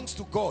belongs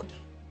to God.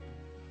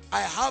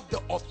 I have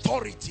the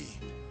authority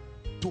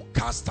to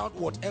cast out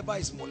whatever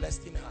is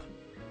molesting her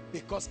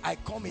because I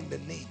come in the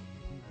name.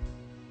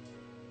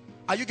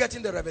 Are you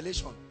getting the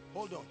revelation?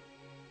 Hold on.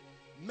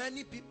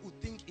 Many people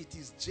think it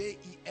is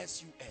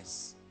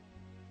J-E-S-U-S.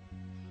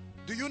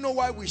 Do you know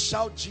why we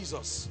shout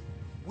Jesus?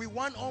 We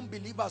want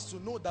unbelievers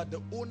to know that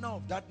the owner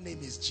of that name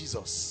is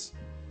Jesus.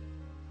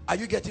 Are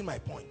you getting my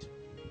point?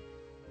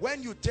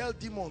 When you tell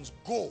demons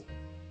go,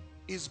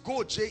 is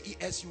go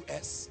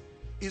J-E-S-U-S?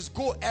 Is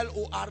go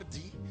L-O-R-D?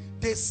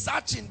 They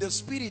search in the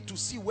spirit to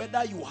see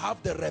whether you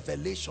have the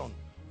revelation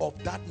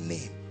of that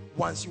name.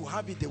 Once you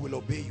have it, they will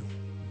obey you.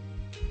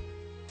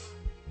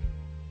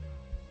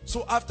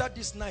 So after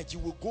this night, you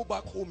will go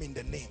back home in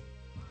the name.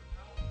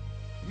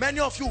 Many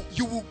of you,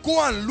 you will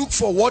go and look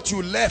for what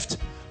you left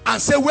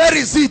and say, where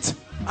is it?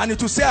 And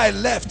it will say, I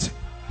left.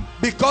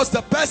 Because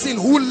the person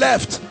who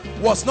left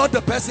was not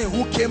the person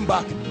who came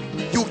back.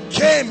 You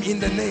came in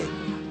the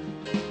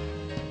name.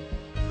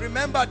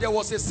 Remember, there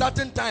was a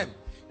certain time,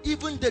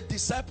 even the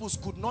disciples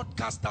could not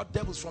cast out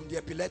devils from the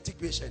epileptic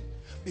patient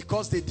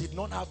because they did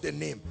not have the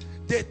name.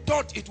 They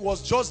thought it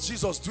was just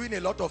Jesus doing a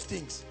lot of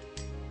things.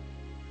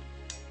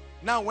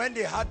 Now when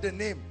they had the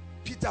name,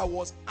 Peter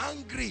was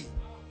angry.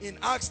 In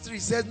Acts 3, he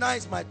said, now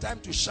is my time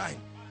to shine.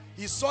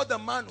 He saw the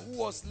man who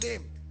was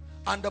lame,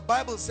 and the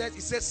Bible says,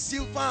 it says,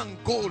 silver and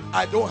gold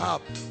I don't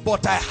have,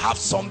 but I have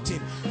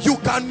something. You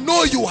can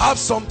know you have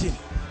something.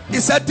 He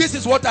said, this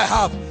is what I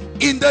have.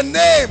 In the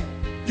name,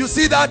 you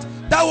see that?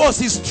 That was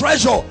his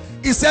treasure.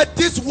 He said,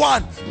 this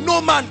one,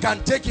 no man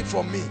can take it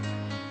from me.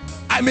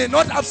 I may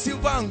not have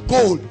silver and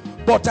gold,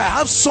 but I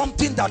have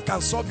something that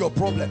can solve your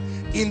problem.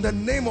 In the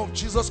name of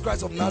Jesus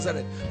Christ of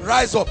Nazareth,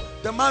 rise up.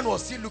 The man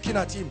was still looking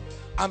at him,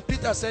 and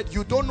Peter said,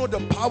 you don't know the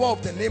power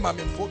of the name I'm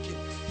invoking.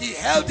 He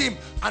held him,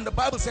 and the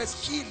Bible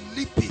says he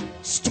leaping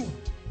stood.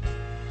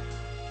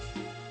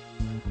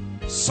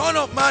 Son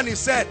of man, he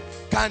said,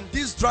 can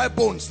these dry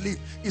bones live?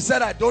 He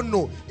said, I don't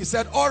know. He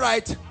said, all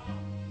right,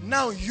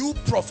 now you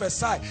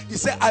prophesy. He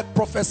said, I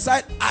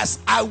prophesied as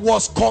I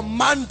was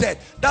commanded.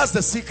 That's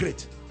the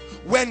secret.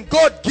 When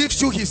God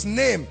gives you his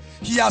name,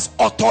 he has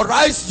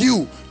authorized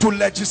you to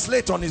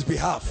legislate on his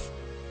behalf.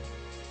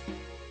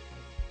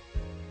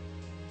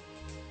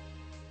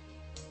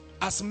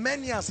 As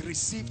many as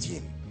received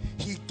him,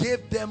 he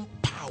gave them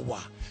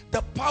power.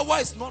 The power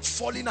is not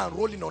falling and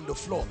rolling on the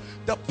floor.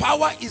 The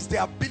power is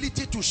the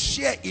ability to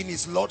share in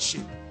his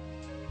lordship.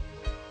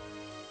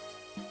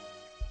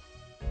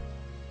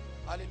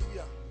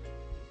 Hallelujah.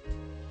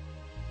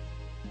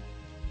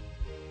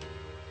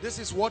 This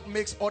is what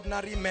makes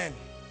ordinary men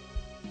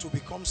to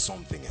become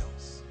something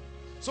else.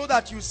 So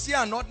that you see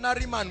an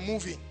ordinary man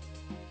moving,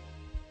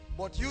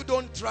 but you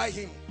don't try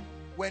him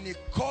when he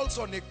calls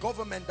on a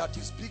government that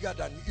is bigger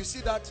than you. You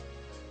see that?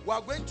 We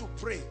are going to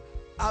pray.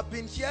 I've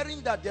been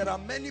hearing that there are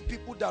many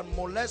people that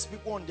molest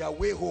people on their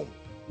way home.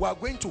 We are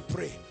going to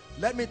pray.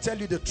 Let me tell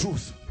you the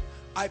truth.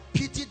 I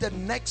pity the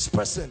next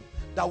person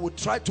that would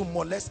try to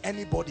molest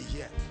anybody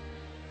here.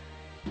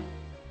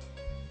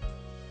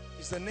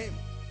 It's the name.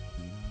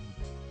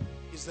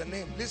 It's the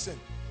name. Listen.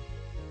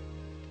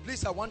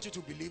 Please, I want you to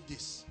believe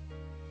this.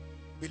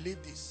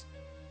 Believe this.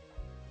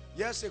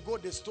 Years ago,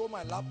 they stole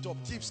my laptop.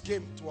 Thieves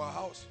came to our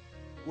house.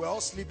 We were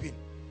all sleeping.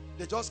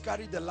 They just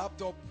carried the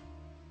laptop,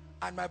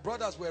 and my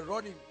brothers were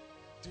running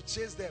to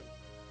chase them.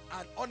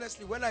 And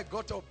honestly, when I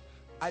got up,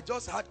 I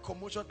just had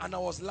commotion and I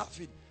was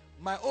laughing.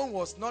 My own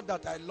was not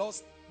that I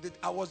lost,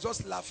 I was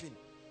just laughing.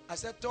 I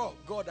said, oh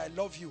God, I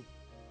love you.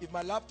 If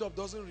my laptop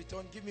doesn't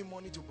return, give me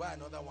money to buy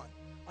another one.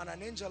 And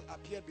an angel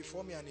appeared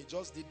before me and he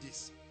just did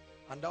this.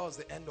 And that was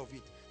the end of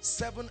it.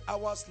 7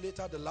 hours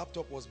later, the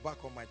laptop was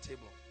back on my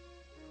table.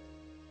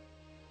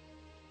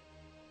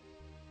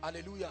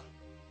 Hallelujah.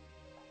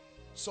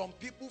 Some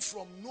people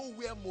from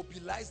nowhere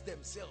mobilized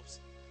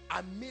themselves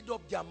and made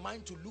up their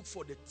mind to look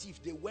for the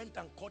thief. They went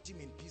and caught him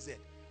in PZ.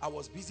 I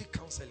was busy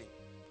counseling.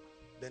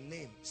 The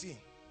name, see,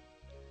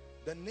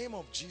 The name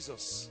of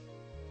Jesus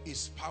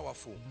is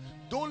powerful.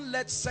 Don't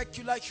let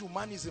secular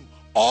humanism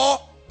or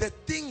the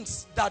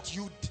things that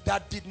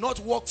did not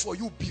work for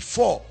you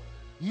before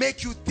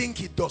make you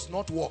think it does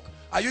not work.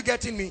 Are you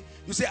getting me?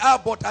 You say,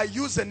 but I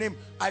use the name.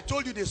 I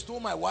told you they stole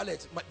my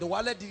wallet. The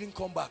wallet didn't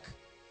come back.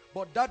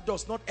 But that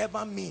does not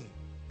ever mean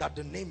that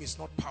the name is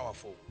not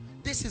powerful.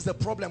 This is the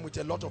problem with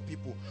a lot of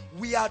people.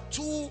 We are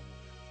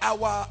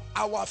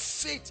our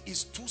faith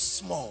is too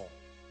small.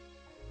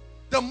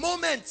 The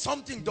moment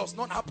something does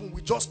not happen,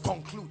 we just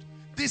conclude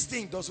this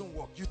thing doesn't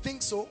work. You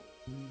think so?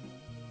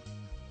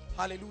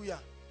 Hallelujah.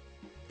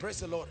 Praise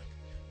the Lord.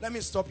 Let me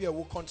stop here.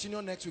 We'll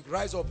continue next week.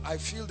 Rise up. I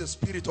feel the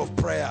spirit of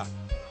prayer.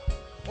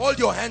 Hold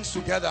your hands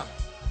together.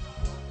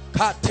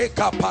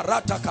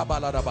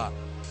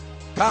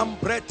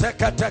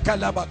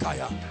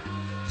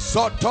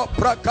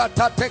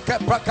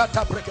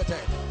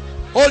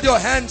 Hold your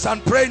hands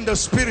and pray in the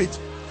spirit.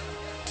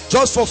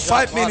 Just for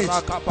 5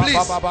 minutes, please.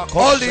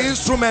 All the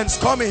instruments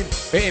come in.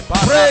 Pray in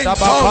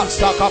tongues.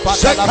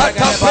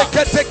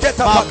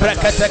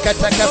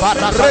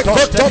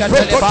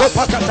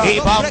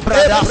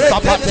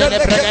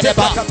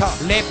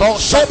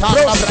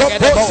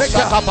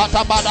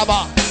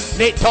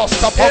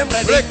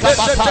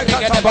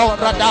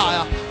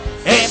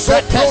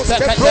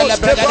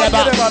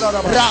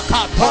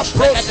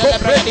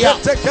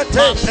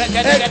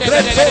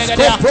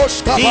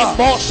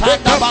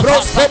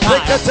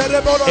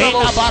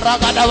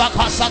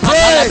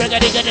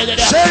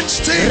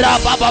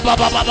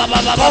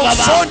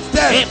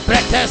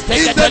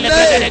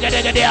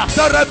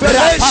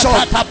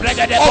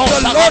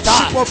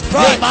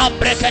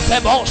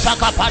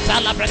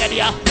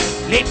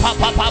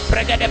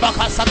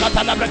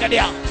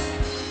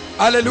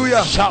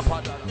 Hallelujah.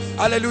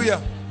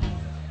 Hallelujah.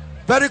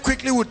 Very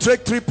quickly, we'll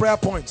take 3 prayer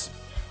points.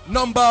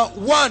 Number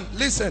 1,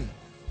 listen.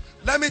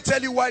 Let me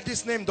tell you why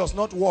this name does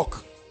not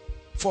work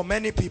for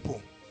many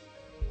people.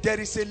 There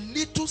is a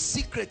little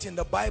secret in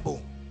the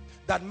Bible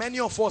that many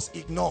of us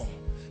ignore.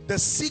 The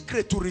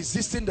secret to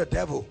resisting the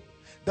devil.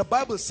 The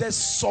Bible says,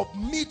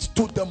 submit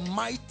to the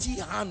mighty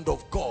hand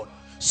of God.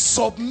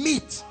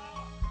 Submit.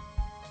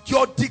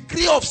 Your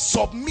degree of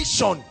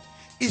submission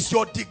is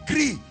your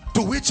degree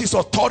to which his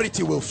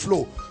authority will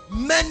flow.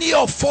 Many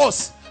of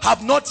us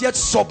have not yet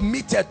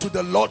submitted to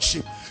the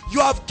Lordship.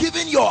 You have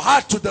given your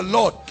heart to the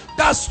Lord,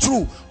 that's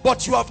true,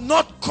 but you have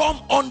not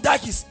come under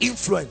his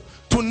influence.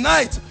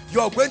 Tonight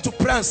you are going to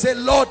pray and say,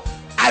 Lord,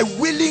 I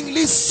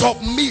willingly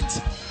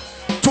submit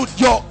to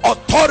your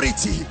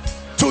authority,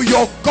 to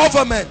your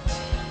government.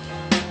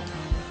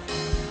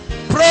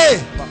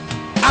 Pray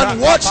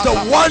and watch the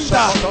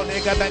wonder.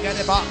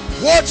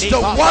 Watch the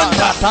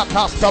wonder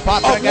of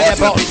what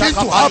will begin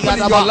to happen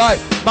in your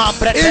life,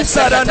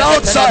 inside and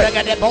outside.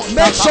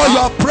 Make sure you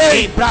are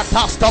praying.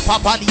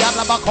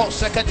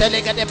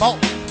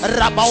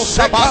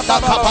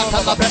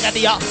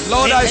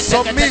 Lord, I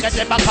submit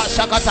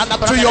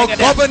to your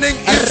governing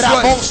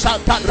influence.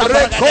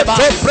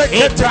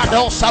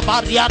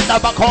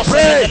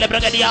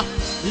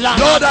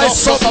 Lord, I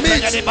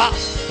submit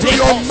to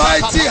your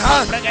mighty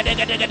hand.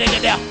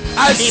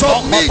 I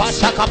submit.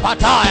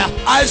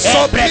 I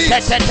submit.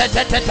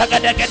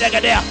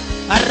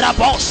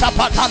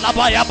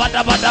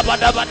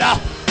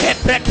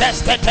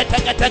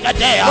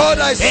 Lord,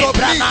 I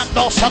submit.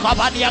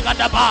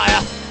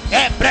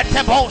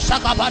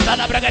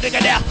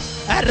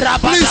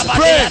 Please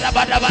pray.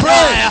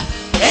 Pray.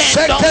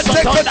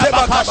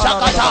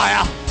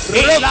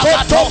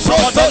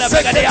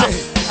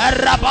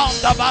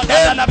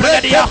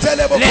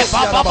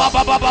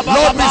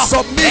 Lord, we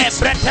submit.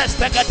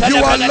 You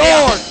are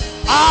Lord.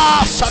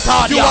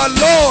 You are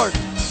Lord.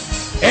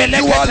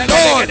 You are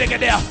Lord.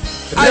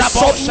 I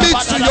submit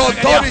to your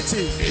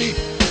authority.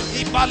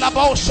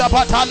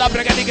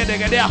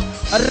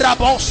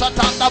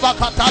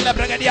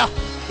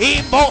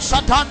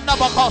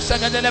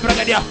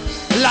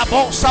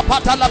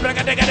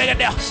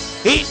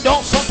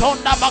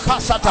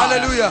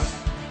 Hallelujah.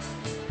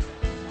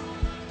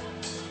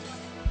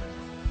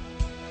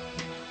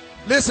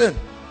 Listen,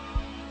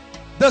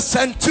 the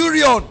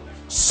centurion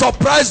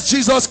surprised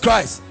Jesus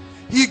Christ.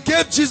 He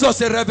gave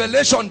Jesus a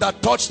revelation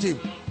that touched him.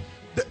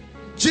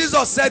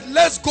 Jesus said,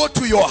 let's go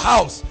to your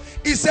house.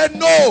 He said,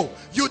 no,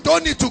 you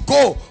don't need to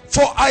go,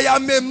 for I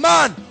am a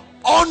man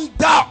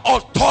under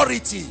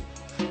authority.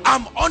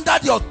 I'm under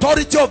the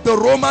authority of the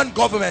Roman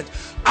government,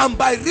 and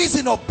by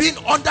reason of being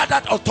under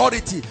that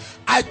authority,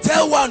 I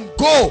tell one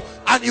go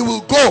and he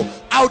will go.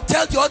 I'll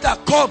tell the other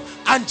come.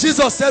 And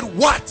Jesus said,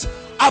 what?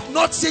 I've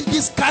not seen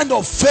this kind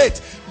of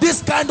faith,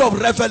 this kind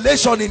of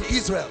revelation in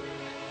Israel.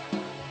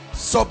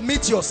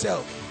 Submit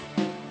yourself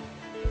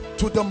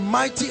to the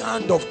mighty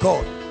hand of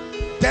God,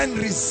 then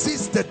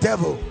resist the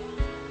devil.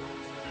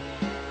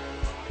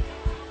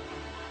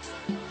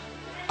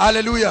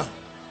 Hallelujah.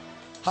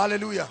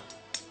 Hallelujah.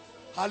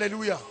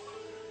 Hallelujah.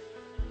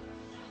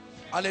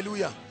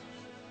 Hallelujah.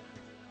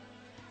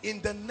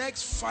 In the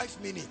next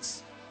 5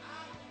 minutes,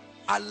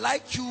 I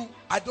like you.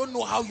 I don't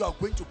know how you are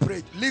going to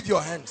pray. Leave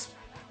your hands.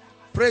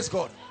 Praise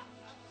God.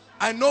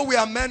 I know we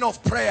are men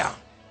of prayer.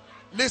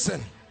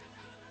 Listen,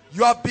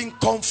 you have been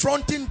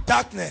confronting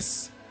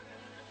darkness,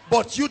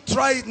 but you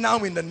try it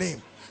now in the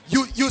name.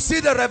 You see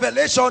the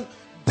revelation.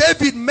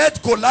 David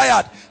met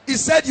Goliath. He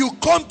said, you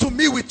come to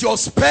me with your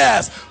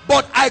spears,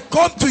 but I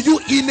come to you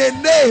in a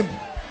name.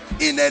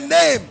 In a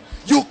name.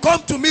 You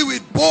come to me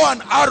with bow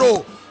and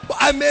arrow.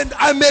 I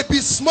may be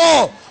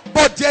small,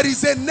 but there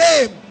is a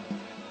name,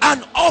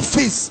 an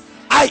office.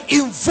 I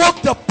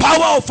invoke the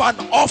power of an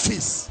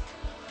office.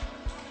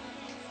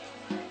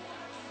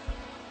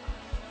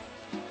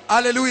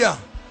 Hallelujah.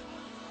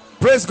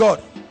 Praise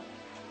God.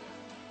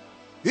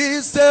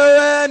 Is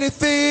there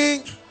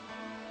anything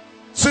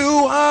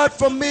too hard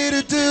for me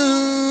to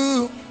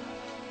do?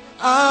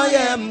 I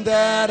am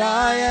that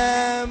I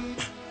am.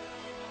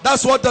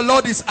 That's what the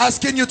Lord is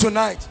asking you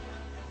tonight.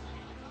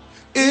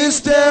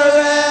 Is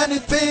there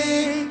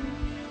anything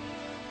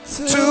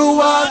too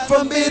hard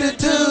for me to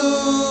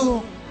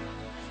do?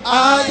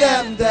 I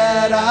am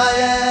that I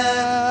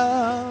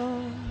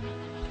am.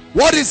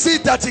 What is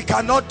it that he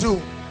cannot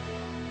do?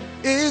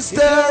 Is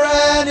there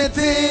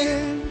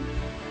anything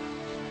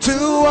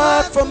too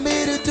hard for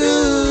me to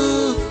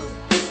do?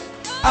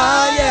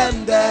 I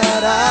am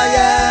that I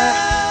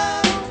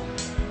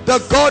am. The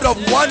God of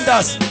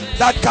wonders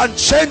that can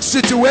change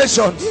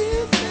situations.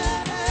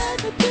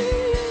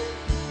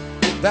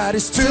 That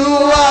is too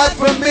hard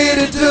for me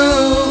to do.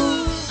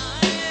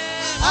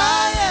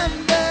 I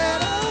am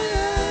that I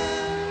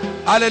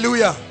am.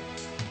 Hallelujah.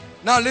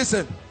 Now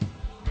listen.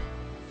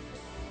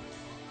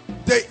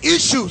 The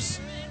issues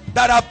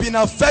that have been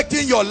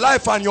affecting your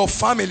life and your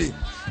family,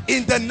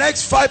 in the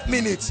next 5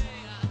 minutes,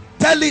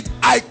 tell it,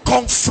 I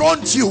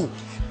confront you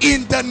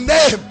in the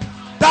name.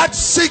 That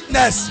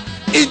sickness,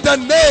 in the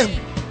name.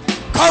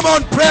 Come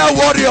on, prayer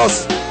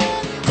warriors.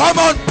 Come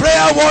on,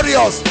 prayer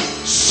warriors.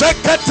 We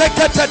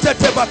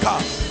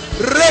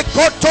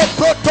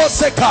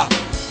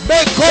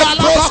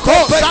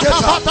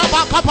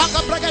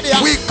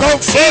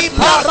confront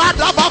lack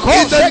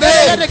in the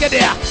name.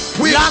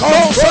 We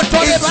confront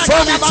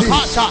infirmity.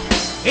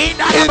 In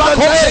the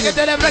name,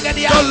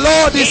 the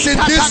Lord is in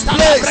this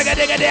place.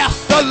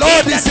 The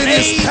Lord is in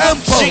his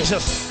temple.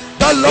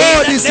 The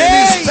Lord is in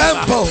his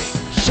temple.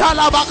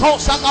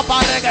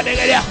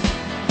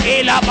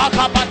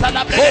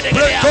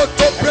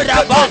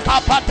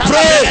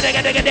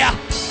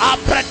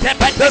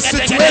 The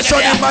situation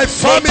in my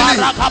family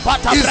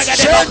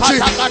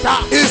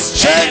is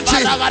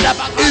changing.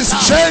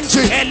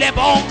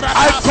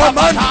 I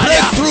command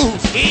breakthrough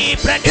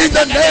in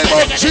the name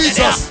of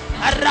Jesus.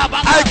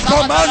 I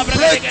command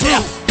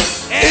breakthrough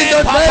in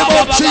the name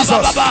of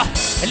Jesus.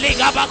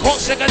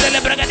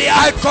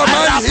 I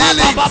command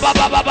healing.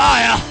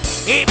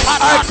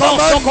 I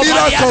command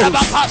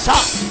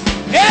miracles.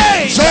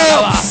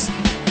 Jobs.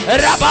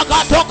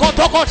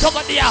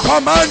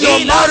 Command your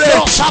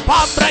marriage.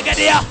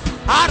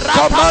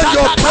 Command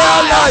your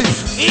prayer life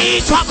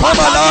to come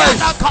alive.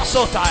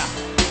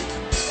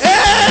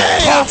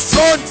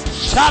 Confront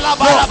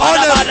your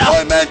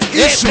unemployment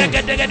issue.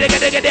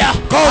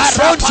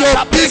 Confront your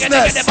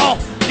business.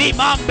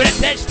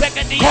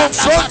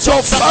 Confront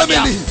your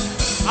family.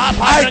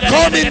 I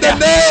come in the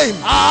name.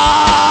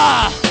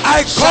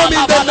 I come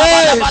in the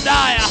name.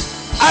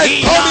 I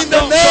come in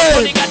the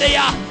name.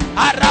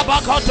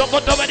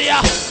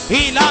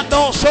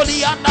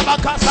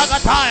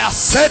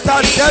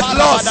 Satan, get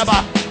lost.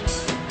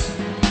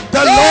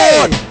 The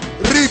Lord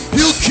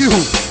rebuke you.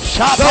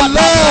 The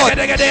Lord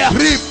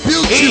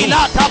rebuke you.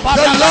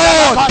 The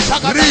Lord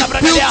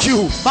rebuke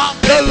you.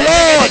 The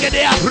Lord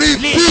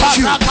rebuke you. The Lord rebuke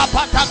you.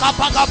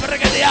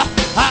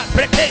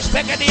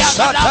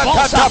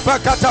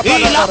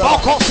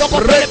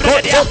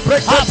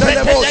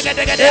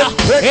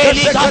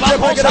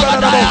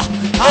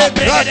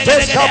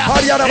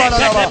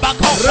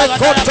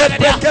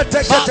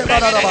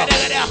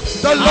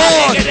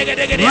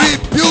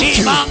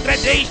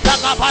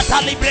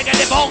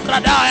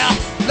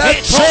 Let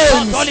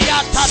chains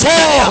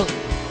fall.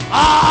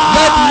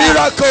 Let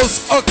miracles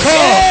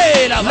occur.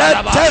 Let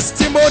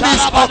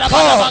testimonies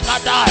occur.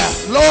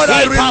 Lord, I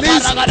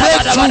release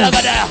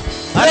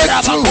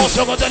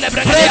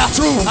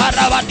breakthrough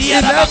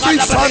in every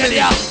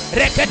family.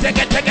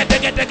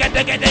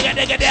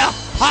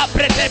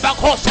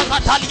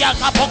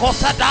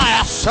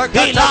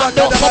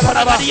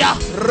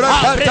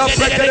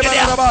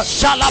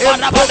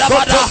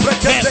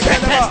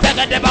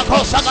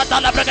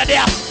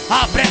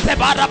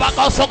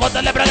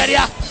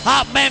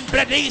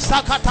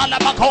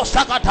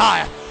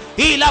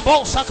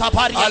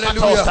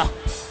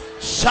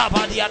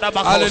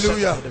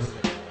 Hallelujah.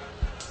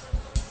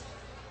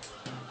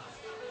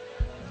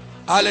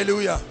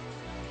 Hallelujah.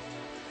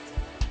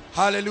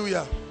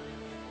 Hallelujah.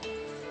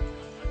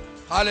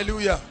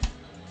 Hallelujah.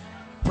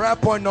 Prayer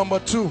point number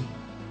 2.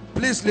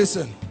 Please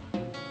listen.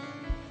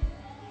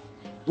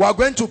 We are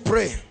going to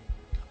pray,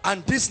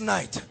 and this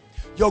night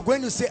you're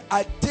going to say,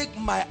 I take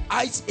my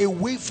eyes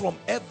away from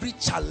every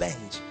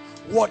challenge.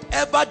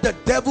 Whatever the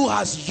devil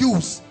has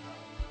used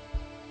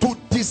to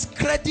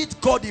discredit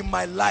God in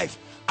my life.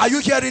 Are you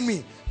hearing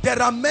me?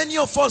 There are many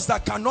of us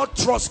that cannot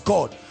trust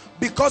God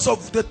because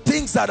of the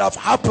things that have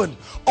happened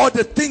or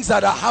the things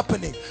that are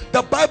happening.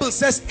 The Bible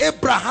says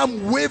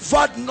Abraham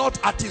wavered not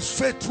at his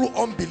faith through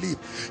unbelief.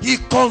 He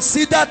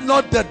considered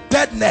not the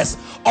deadness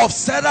of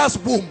Sarah's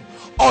womb,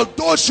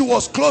 although she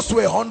was close to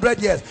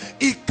 100 years.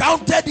 He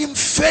counted him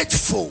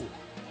faithful.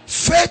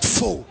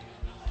 Faithful.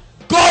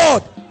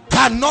 God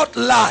cannot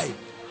lie.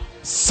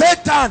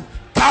 Satan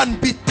can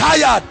be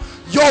tired.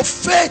 Your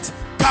faith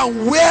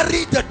can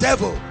weary the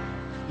devil.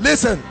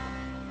 Listen,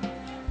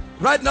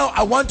 right now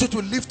I want you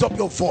to lift up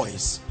your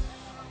voice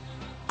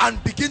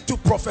and begin to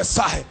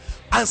prophesy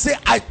and say,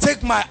 I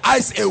take my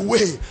eyes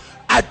away.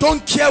 I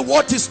don't care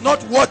what is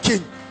not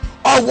working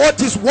or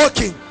what is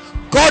working.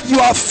 God, you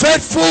are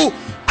faithful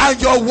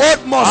and your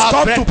word must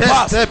come to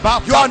pass.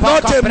 You are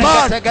not a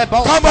man.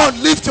 Come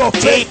on, lift your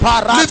faith.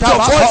 Lift your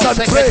voice and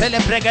pray.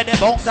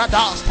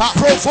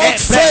 Provoke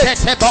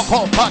faith.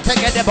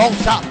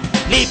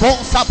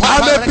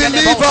 I'm a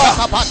believer.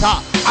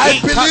 I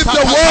believe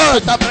the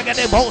word.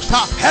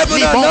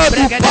 Heaven and earth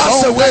will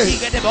pass away,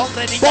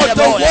 but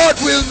the word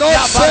will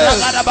not fail.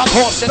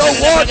 The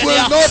word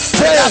will not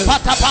fail.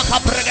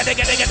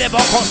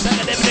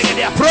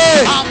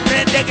 Pray.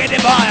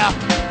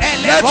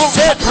 Let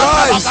faith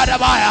rise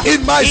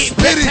in my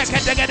spirit.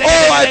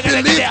 Oh, I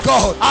believe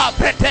God.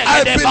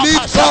 I believe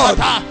God.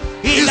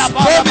 His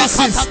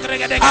promises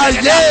are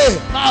yea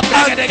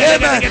and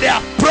amen.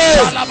 Pray.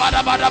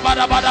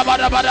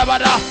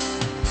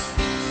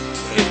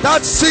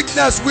 That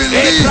sickness will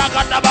leave.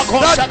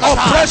 That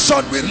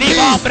oppression will leave.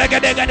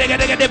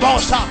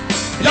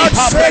 That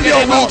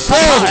failure will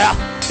go.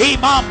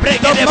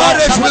 The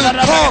marriage will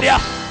come.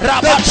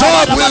 The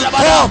job will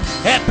come.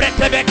 The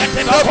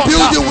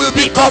building will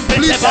be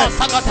completed.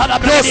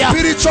 Your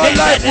spiritual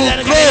life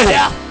will grow.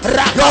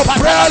 Your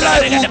prayer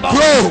life will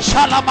grow.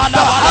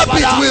 The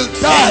habit will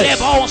die.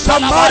 The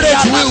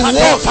marriage will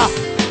work.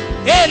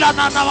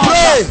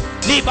 Pray.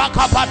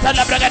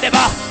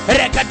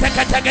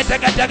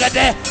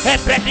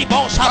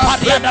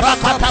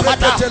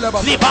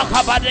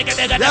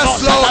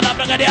 Yes, Lord.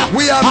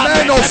 We are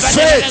men of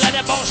faith.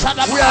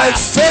 We are a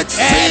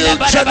faith-filled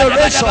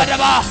generation.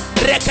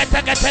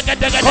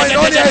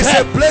 Koinonia is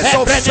a place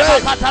of faith.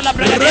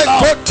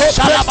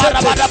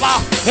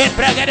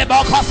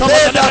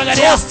 They that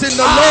trust in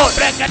the Lord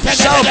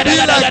shall be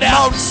like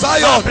Mount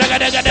Zion,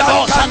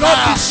 that cannot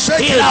be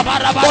shaken,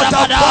 but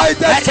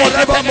abideth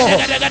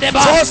forevermore.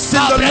 Trust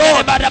in the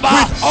Lord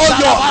with all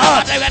your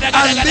heart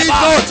and lean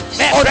not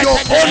on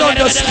your own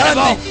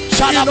understanding.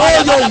 In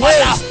all your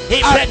ways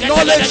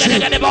acknowledge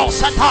Him.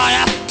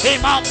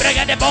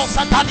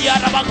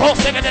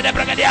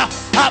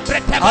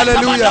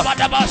 Hallelujah.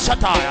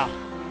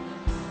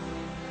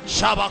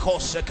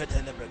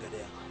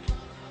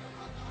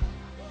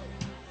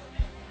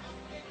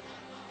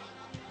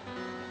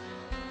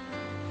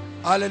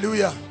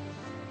 Hallelujah.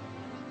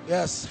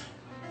 Yes,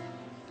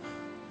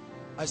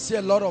 I see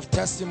a lot of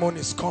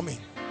testimonies coming.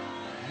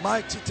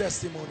 Mighty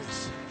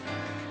testimonies.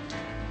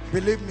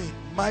 Believe me,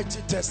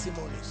 mighty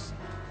testimonies.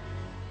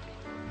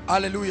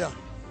 Hallelujah.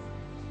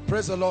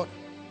 Praise the Lord.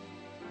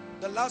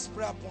 The last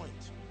prayer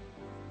point.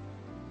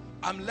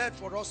 I'm led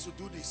for us to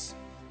do this.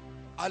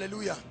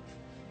 Hallelujah.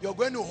 You're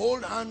going to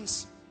hold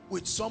hands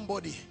with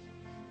somebody.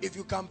 If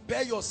you can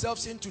pair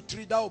yourselves into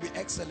three, that will be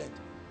excellent.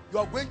 You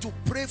are going to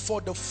pray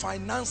for the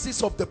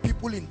finances of the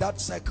people in that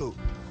circle.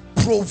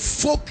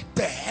 Provoke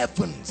the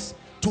heavens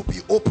to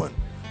be open.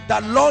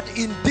 That Lord,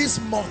 in this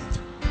month,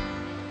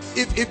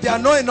 if there are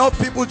not enough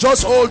people,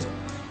 just hold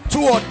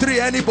 2 or 3,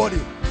 anybody.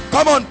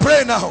 Come on,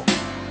 pray now.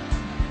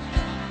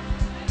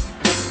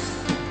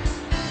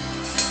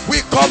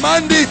 We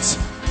command it.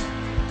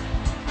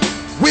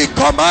 We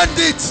command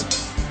it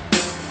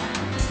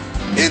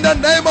in the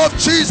name of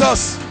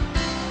Jesus.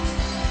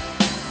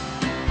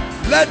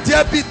 Let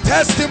there be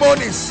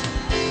testimonies,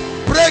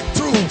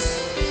 breakthroughs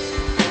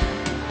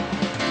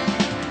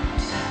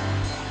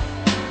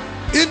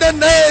in the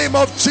name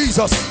of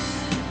Jesus.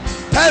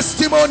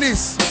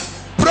 Testimonies.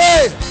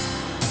 Pray,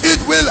 it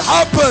will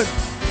happen.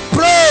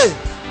 Pray,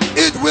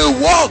 it will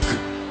work.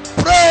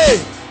 Pray.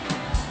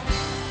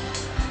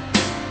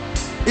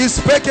 He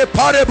spake a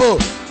parable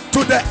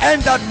to the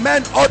end that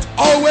men ought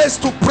always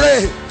to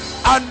pray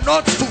and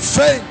not to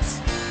faint.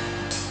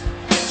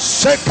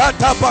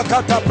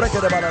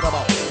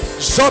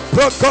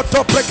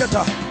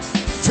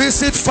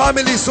 Visit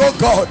families, oh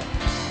God.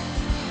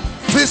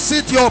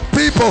 Visit your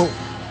people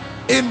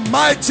in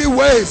mighty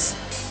ways.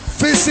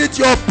 Visit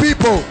your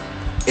people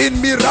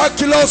in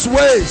miraculous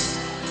ways.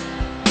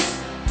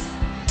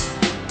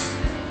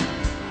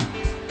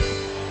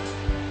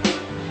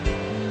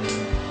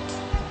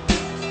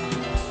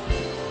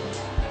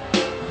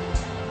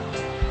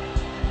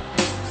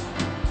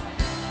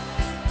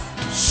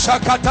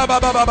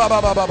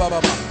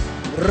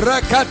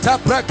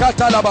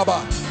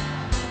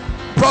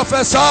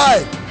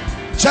 Prophesy,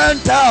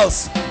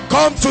 Gentiles,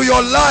 come to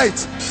your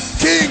light.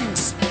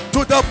 Kings,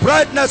 to the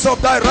brightness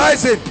of thy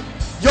rising.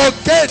 Your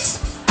gates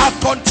are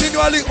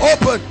continually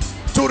open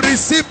to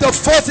receive the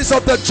forces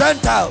of the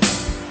Gentiles.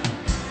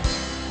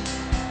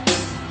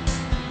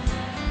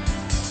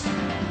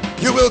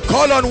 You will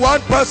call on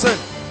one person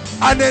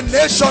and a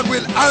nation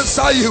will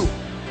answer you.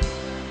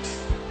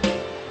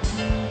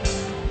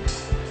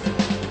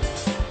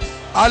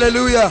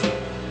 Hallelujah.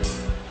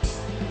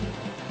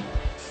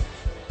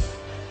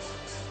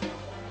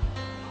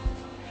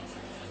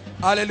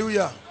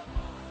 Hallelujah.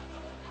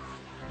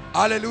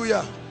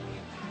 Hallelujah.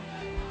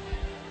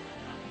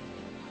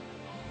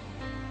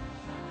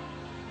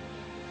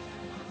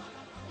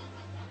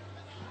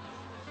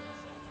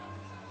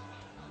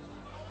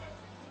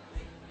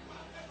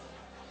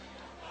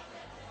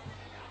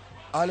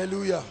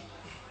 Hallelujah.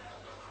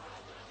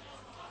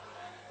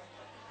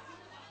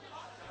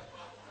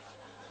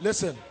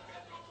 Listen.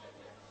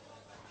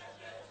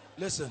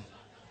 Listen.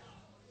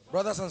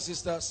 Brothers and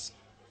sisters,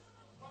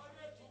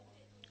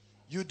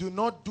 you do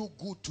not do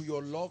good to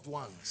your loved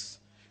ones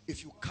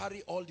if you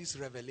carry all this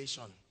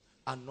revelation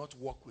and not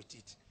work with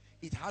it.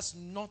 It has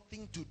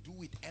nothing to do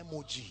with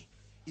MOG.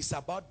 It's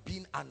about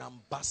being an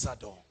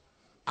ambassador,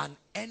 an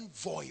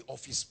envoy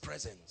of his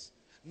presence.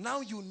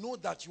 Now you know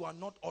that you are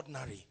not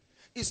ordinary.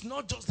 It's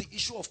not just the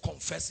issue of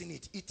confessing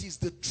it. It is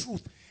the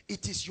truth.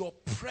 It is your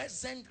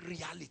present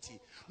reality.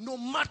 No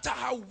matter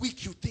how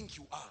weak you think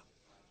you are.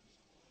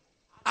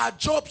 Our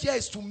job here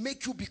is to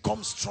make you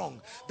become strong.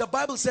 The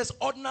Bible says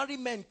ordinary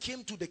men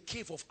came to the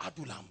cave of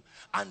Adullam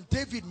and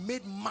David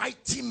made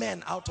mighty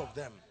men out of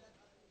them.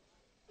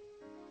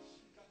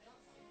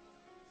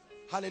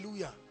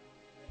 Hallelujah.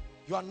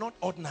 You are not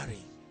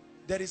ordinary.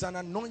 There is an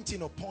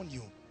anointing upon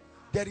you.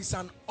 There is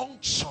an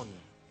unction.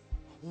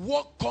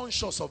 Walk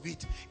conscious of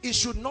it. It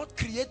should not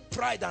create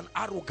pride and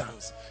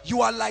arrogance.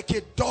 You are like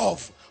a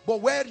dove, but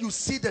where you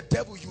see the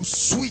devil, you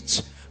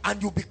switch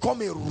and you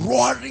become a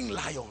roaring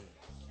lion.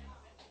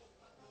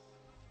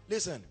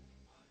 Listen,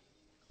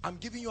 I'm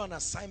giving you an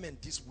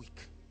assignment this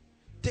week.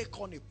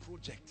 Take on a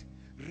project.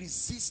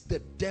 Resist the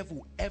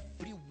devil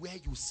everywhere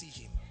you see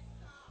him.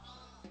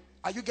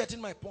 Are you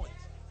getting my point?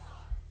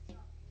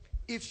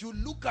 If you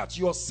look at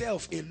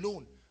yourself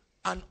alone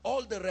and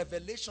all the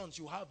revelations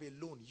you have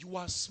alone, you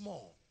are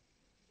small.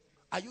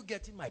 Are you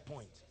getting my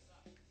point?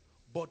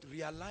 But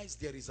realize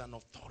there is an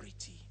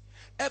authority.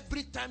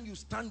 Every time you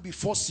stand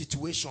before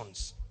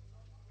situations,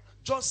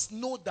 just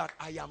know that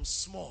I am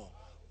small,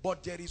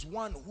 but there is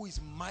one who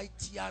is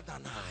mightier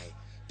than I.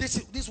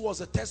 This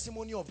was a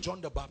testimony of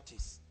John the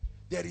Baptist.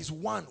 There is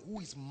one who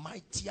is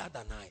mightier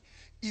than I.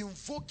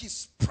 Invoke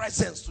his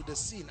presence to the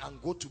scene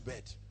and go to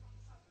bed.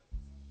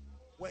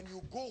 When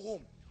you go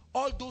home,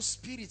 all those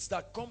spirits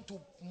that come to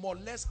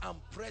molest and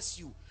press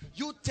you,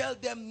 you tell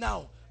them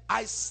now,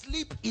 I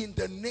sleep in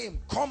the name,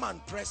 come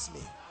and press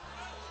me.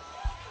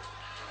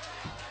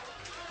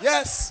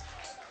 Yes,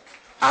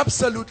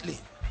 absolutely.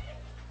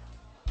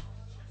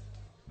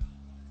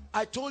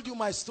 I told you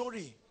my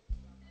story.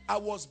 I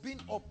was being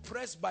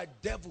oppressed by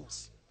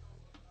devils.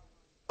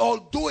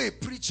 Although a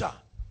preacher,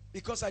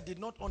 because I did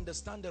not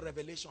understand the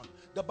revelation.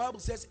 The Bible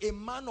says a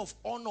man of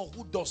honor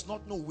who does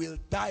not know will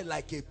die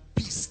like a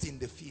beast in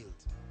the field.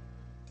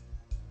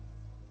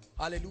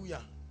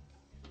 Hallelujah.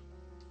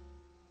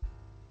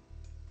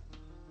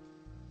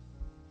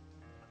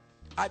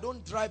 I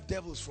don't drive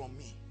devils from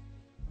me.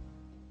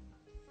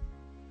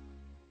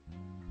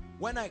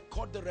 When I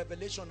caught the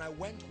revelation, I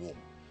went home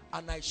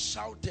and I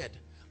shouted.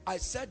 I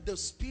said, the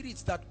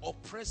spirits that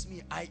oppress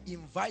me, I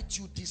invite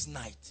you this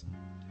night.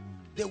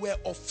 They were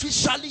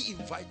officially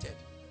invited.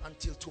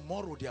 Until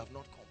tomorrow, they have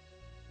not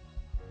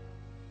come.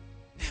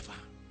 Never.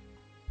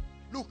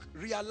 Look,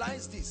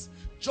 realize this.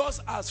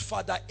 Just as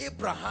Father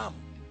Abraham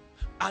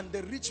and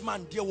the rich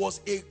man, there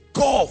was a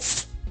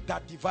gulf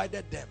that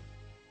divided them.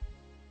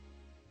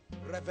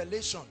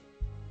 Revelation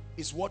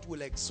is what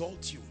will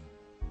exalt you.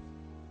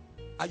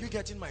 Are you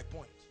getting my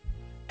point?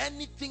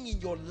 Anything in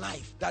your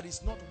life that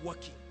is not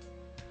working,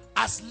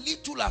 as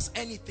little as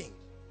anything,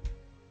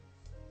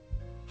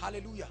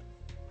 hallelujah,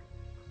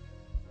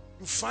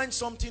 you find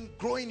something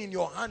growing in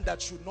your hand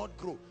that should not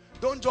grow,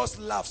 don't just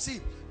laugh.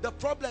 See, the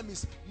problem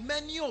is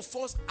many of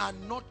us are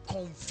not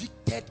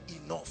convicted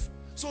enough.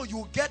 So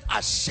you get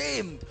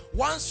ashamed.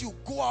 Once you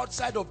go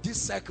outside of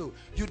this circle,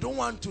 you don't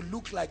want to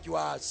look like you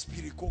are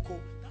spirikoko.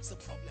 That's the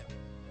problem.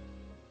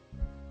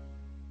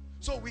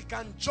 So we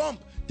can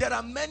jump. There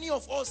are many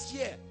of us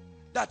here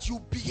that you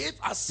behave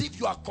as if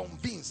you are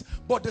convinced,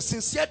 but the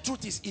sincere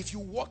truth is, if you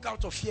walk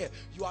out of here,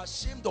 you are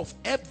ashamed of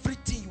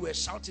everything you were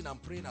shouting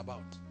and praying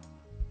about.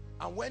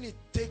 And when it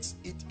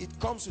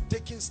comes to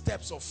taking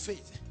steps of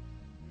faith,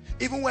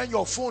 even when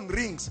your phone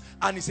rings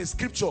and it's a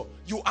scripture,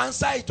 you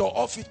answer it or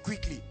off it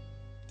quickly,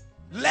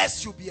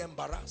 lest you be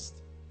embarrassed.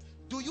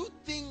 Do you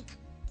think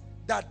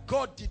that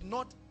God did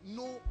not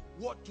know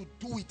what to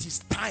do with his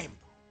time,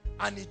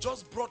 and he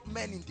just brought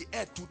men in the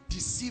earth to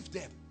deceive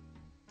them?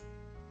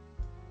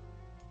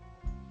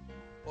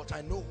 But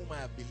I know whom I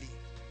have believed.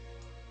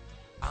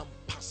 I'm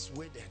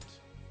persuaded.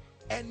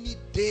 Any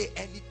day,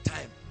 any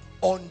time,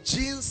 on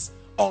jeans,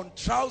 on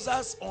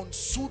trousers, on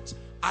suit,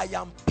 I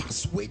am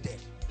persuaded.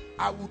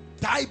 I would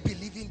die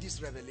believing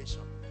this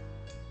revelation.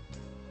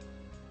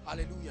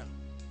 Hallelujah.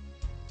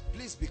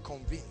 Please be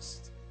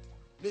convinced.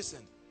 Listen,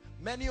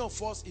 Many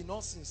of us, in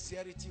all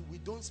sincerity, we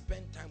don't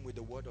spend time with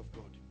the word of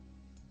God.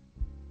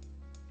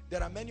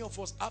 There are many of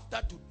us,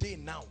 after today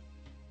now,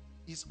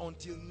 is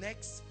until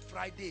next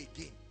Friday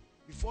again,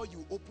 before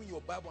you open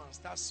your Bible and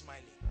start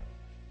smiling.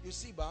 You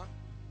see,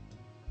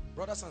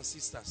 brothers and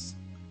sisters,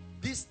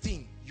 this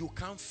thing, you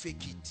can't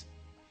fake it.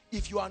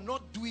 If you are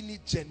not doing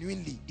it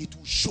genuinely, it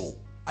will show.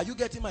 Are you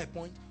getting my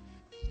point?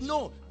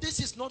 No, this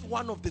is not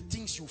one of the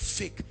things you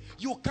fake.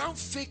 You can't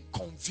fake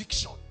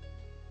conviction.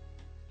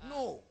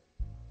 No,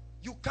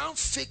 you can't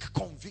fake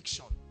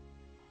conviction.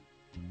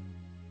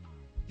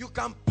 You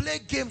can play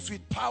games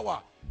with power.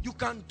 You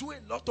can do a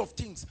lot of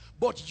things,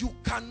 but you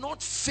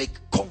cannot fake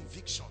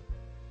conviction.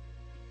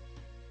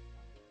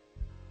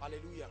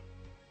 Hallelujah.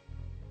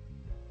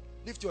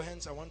 Lift your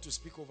hands. I want to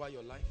speak over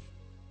your life.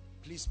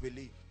 Please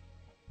believe.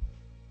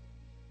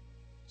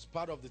 It's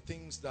part of the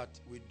things that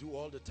we do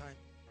all the time.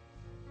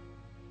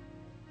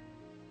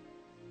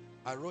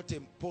 I wrote a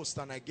post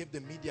and I gave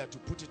the media to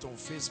put it on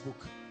Facebook.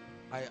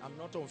 I am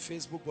not on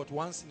Facebook, but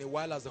once in a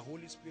while, as the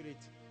Holy Spirit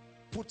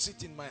puts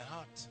it in my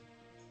heart,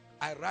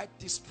 I write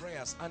these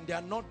prayers, and they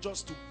are not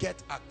just to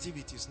get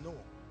activities. No.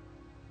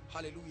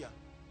 Hallelujah.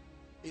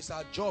 It's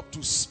our job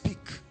to speak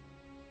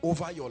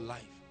over your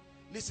life.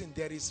 Listen,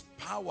 there is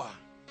power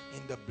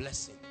in the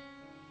blessing.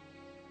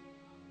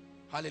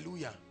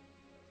 Hallelujah.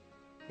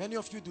 Many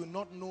of you do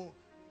not know,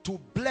 to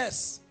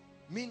bless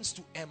means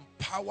to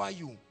empower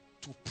you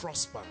to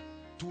prosper,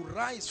 to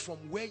rise from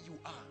where you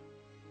are.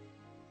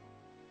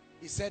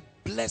 He said,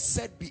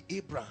 blessed be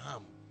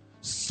Abraham,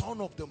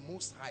 son of the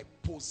Most High,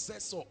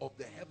 possessor of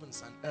the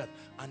heavens and earth,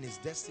 and his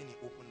destiny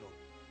opened up.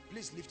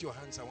 Please lift your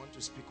hands. I want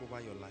to speak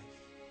over your life.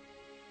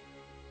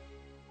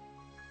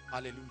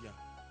 Hallelujah.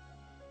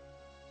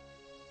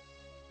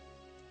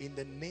 In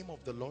the name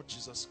of the Lord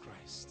Jesus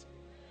Christ,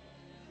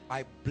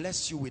 I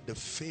bless you with the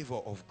favor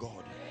of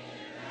God.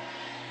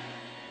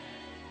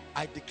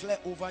 I declare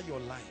over your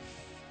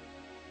life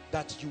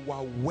that you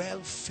are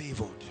well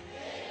favored.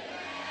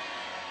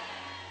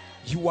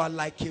 You are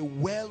like a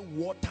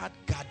well-watered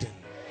garden.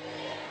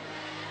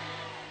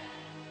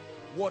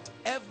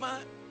 Whatever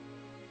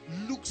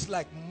looks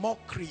like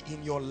mockery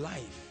in your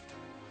life,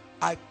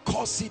 I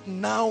curse it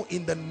now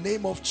in the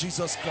name of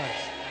Jesus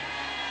Christ.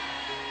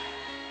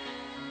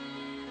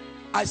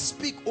 I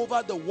speak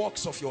over the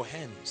works of your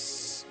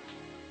hands.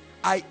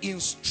 I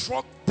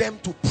instruct them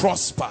to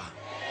prosper.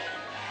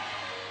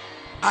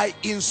 I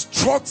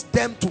instruct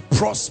them to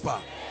prosper.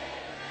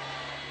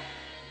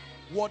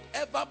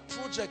 Whatever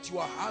project you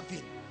are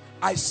having,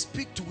 I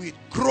speak to it,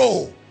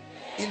 grow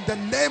in the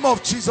name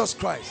of Jesus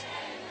Christ.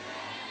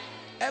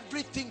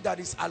 Everything that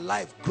is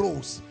alive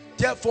grows.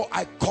 Therefore,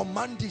 I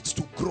command it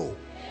to grow.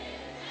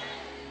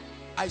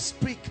 I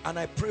speak and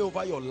I pray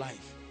over your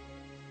life.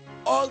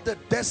 All the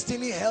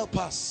destiny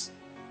helpers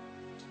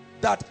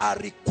that are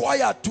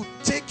required to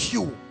take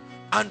you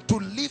and to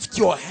lift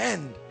your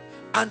hand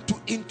and to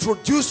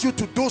introduce you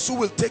to those who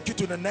will take you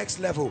to the next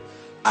level,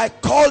 I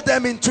call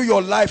them into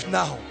your life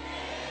now.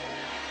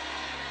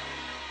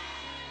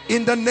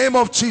 In the name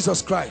of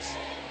Jesus Christ,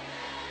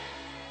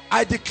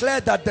 I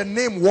declare that the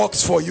name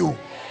works for you.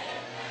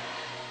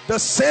 The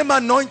same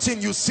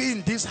anointing you see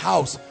in this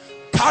house,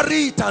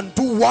 carry it and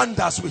do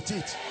wonders with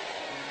it.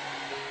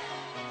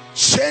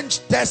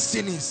 Change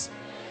destinies,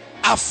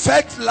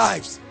 affect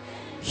lives,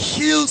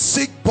 heal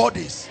sick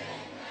bodies.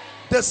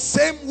 The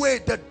same way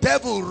the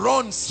devil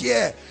runs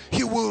here,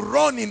 he will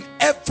run in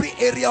every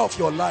area of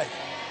your life.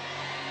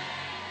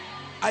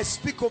 I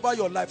speak over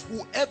your life.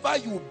 Whoever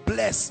you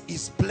bless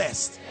is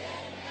blessed.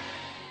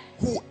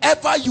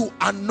 Whoever you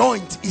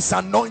anoint is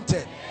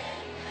anointed.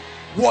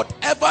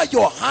 Whatever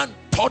your hand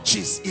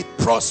touches, it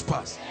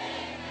prospers.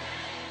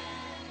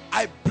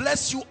 I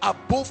bless you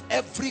above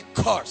every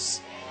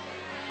curse.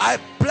 I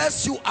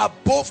bless you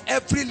above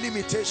every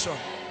limitation.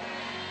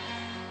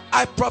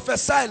 I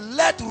prophesy,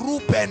 let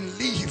Reuben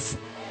live.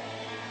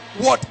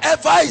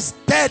 Whatever is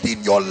dead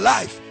in your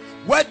life,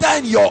 whether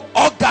in your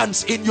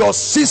organs, in your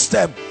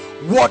system,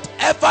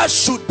 whatever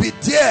should be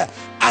there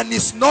and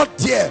is not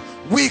there,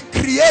 we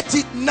create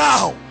it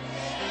now.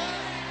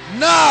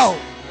 Now.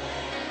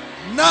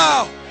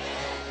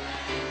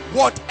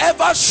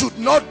 Whatever should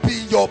not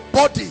be in your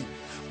body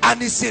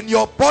and is in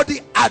your body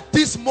at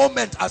this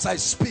moment as I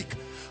speak,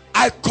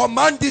 I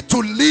command it to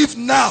leave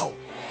now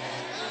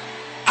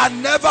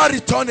and never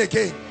return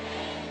again.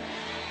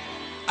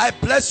 I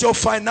bless your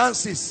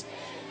finances.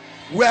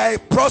 We are a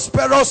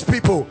prosperous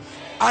people,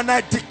 and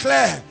I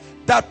declare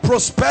that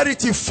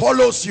prosperity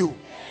follows you.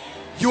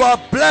 You are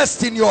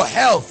blessed in your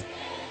health.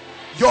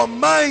 Your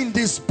mind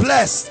is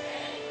blessed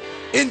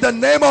in the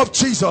name of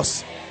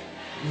Jesus.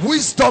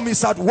 Wisdom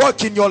is at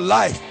work in your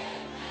life.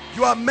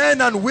 You are men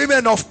and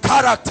women of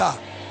character.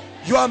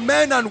 You are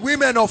men and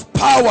women of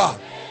power.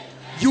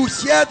 You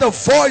hear the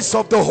voice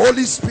of the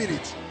Holy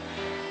Spirit.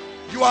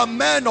 You are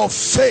men of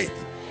faith.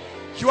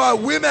 You are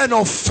women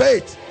of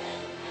faith.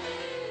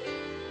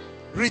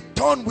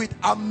 Return with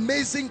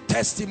amazing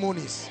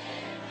testimonies.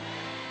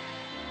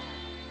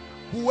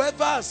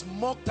 Whoever has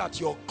mocked at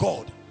your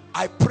God,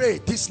 I pray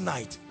this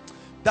night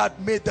that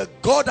may the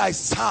God I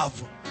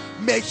serve,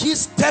 may he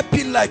step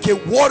in like a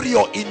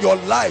warrior in your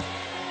life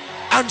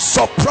and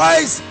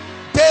surprise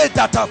they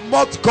that have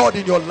mocked God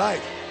in your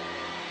life.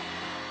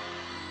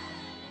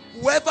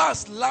 Whoever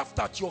has laughed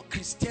at your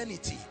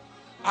Christianity,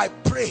 I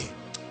pray,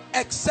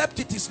 except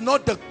it is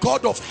not the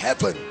God of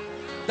heaven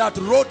that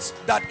wrote,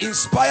 that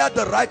inspired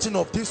the writing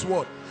of this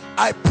word,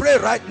 I pray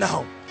right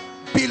now,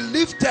 be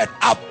lifted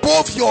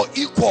above your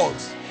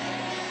equals.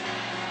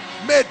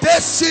 May they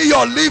see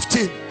your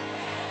lifting.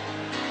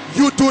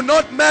 You do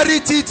not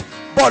merit it,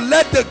 but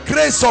let the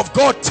grace of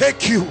God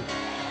take you.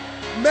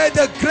 May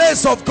the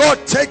grace of God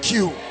take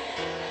you.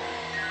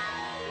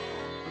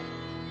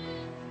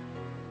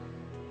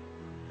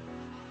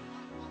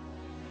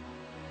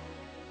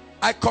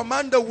 I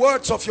command the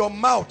words of your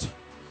mouth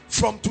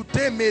from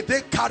today, may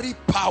they carry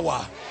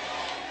power.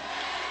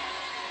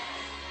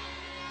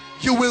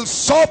 You will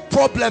solve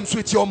problems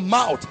with your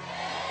mouth.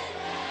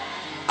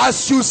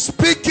 As you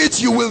speak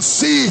it, you will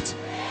see it.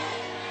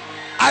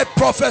 I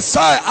prophesy,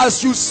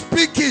 as you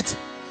speak it,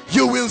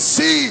 you will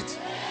see it.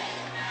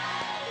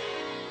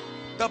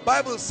 The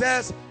Bible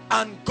says,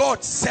 and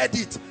God said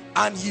it,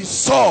 and he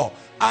saw,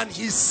 and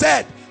he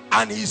said,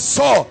 and he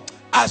saw.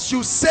 As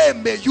you say,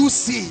 may you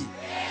see.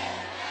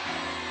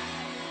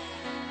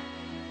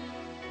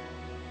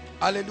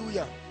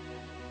 Hallelujah.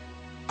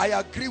 I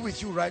agree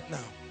with you right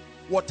now.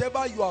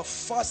 Whatever you have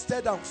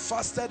fasted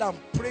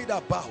and prayed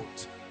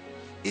about,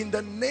 in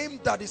the name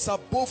that is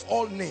above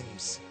all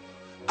names,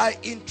 I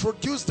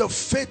introduce the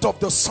faith of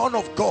the Son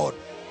of God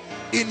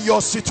in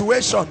your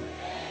situation,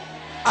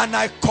 and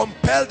I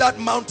compel that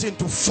mountain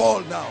to fall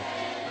now.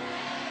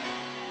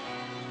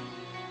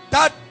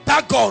 That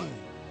Dagon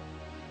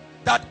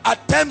that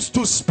attempts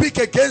to speak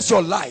against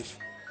your life,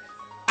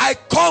 I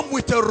come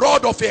with a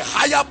rod of a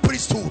higher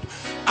priesthood,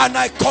 and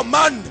I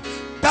command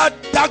that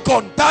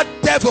Dagon, that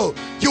devil,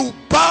 you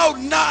bow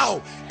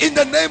now in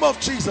the name of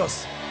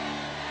Jesus.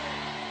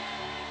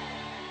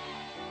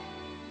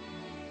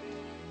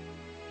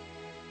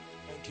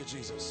 Thank you,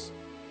 Jesus.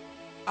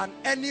 And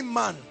any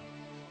man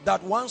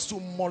that wants to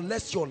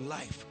molest your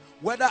life,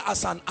 whether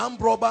as an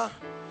armed robber,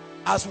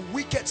 as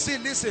wicked, see,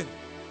 listen,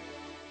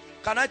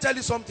 can I tell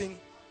you something?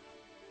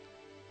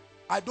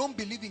 I don't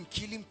believe in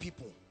killing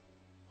people,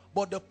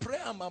 but the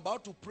prayer I'm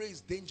about to pray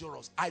is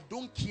dangerous. I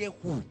don't care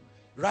who,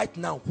 right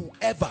now,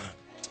 whoever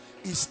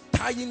is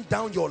tying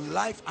down your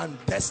life and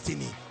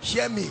destiny,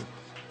 hear me,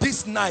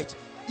 this night,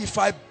 if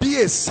I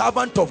be a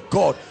servant of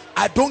God,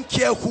 I don't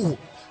care who,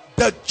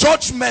 the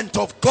judgment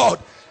of God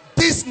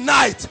this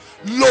night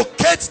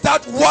locates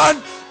that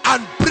one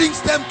and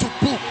brings them to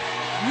book.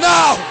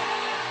 Now,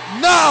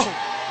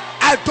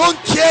 I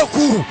don't care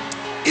who,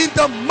 in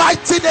the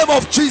mighty name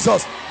of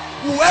Jesus.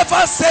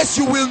 Whoever says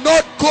you will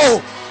not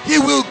go, he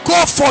will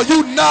go for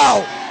you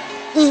now.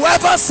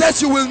 Whoever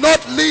says you will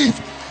not live,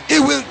 he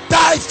will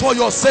die for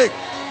your sake.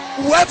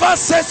 Whoever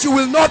says you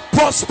will not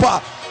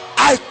prosper,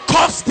 I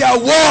curse their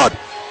word,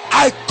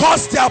 I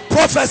curse their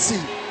prophecy.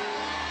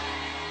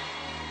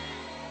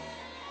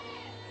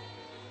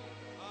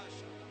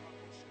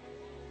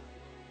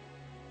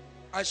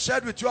 I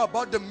shared with you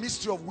about the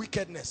mystery of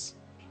wickedness.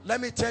 Let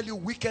me tell you,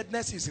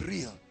 wickedness is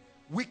real.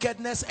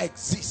 Wickedness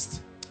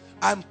exists.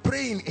 I'm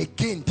praying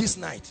again this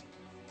night.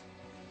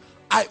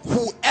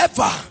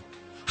 Whoever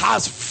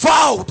has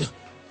vowed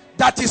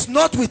that is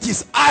not with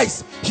his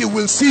eyes, he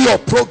will see your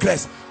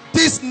progress.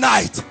 This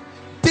night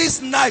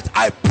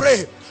I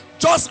pray,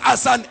 just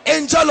as an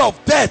angel of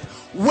death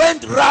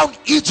went round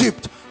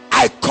Egypt,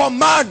 I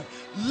command,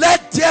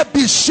 let there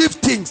be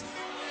shiftings.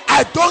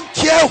 I don't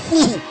care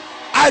who,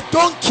 I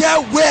don't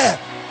care where.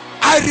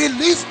 I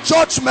release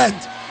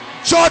judgment,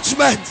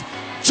 judgment,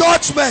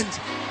 judgment,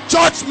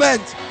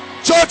 judgment,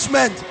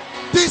 judgment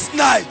this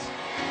night.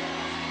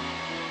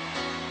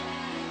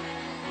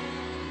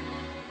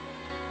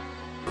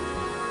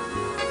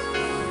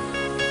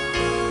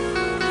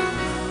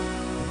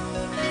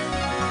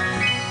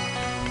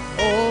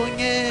 Oh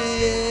yeah,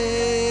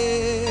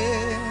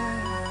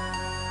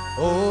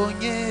 oh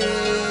yeah,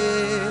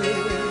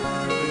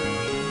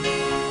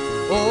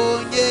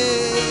 oh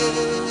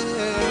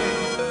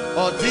yeah,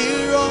 oh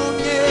dear, oh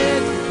yeah,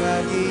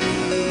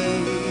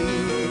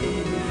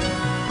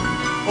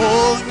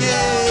 oh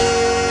yeah,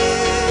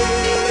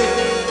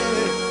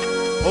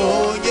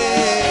 oh yeah,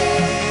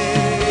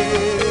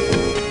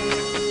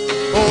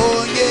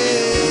 oh yeah,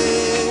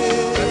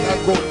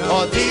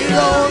 oh dear,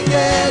 oh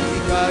yeah,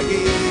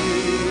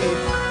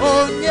 oh yeah, oh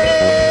yeah,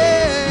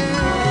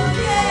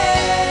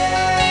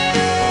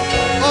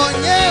 oh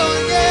yeah,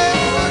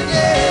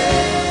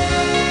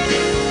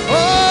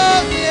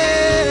 oh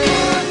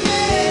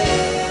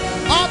yeah,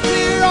 oh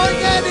dear, oh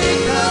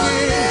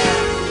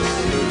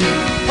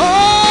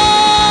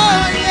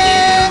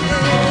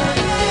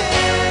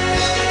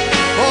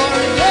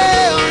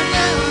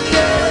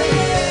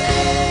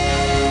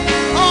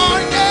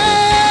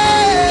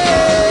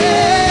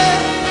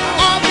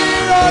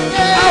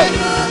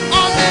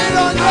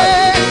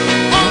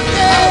yeah, oh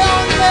yeah.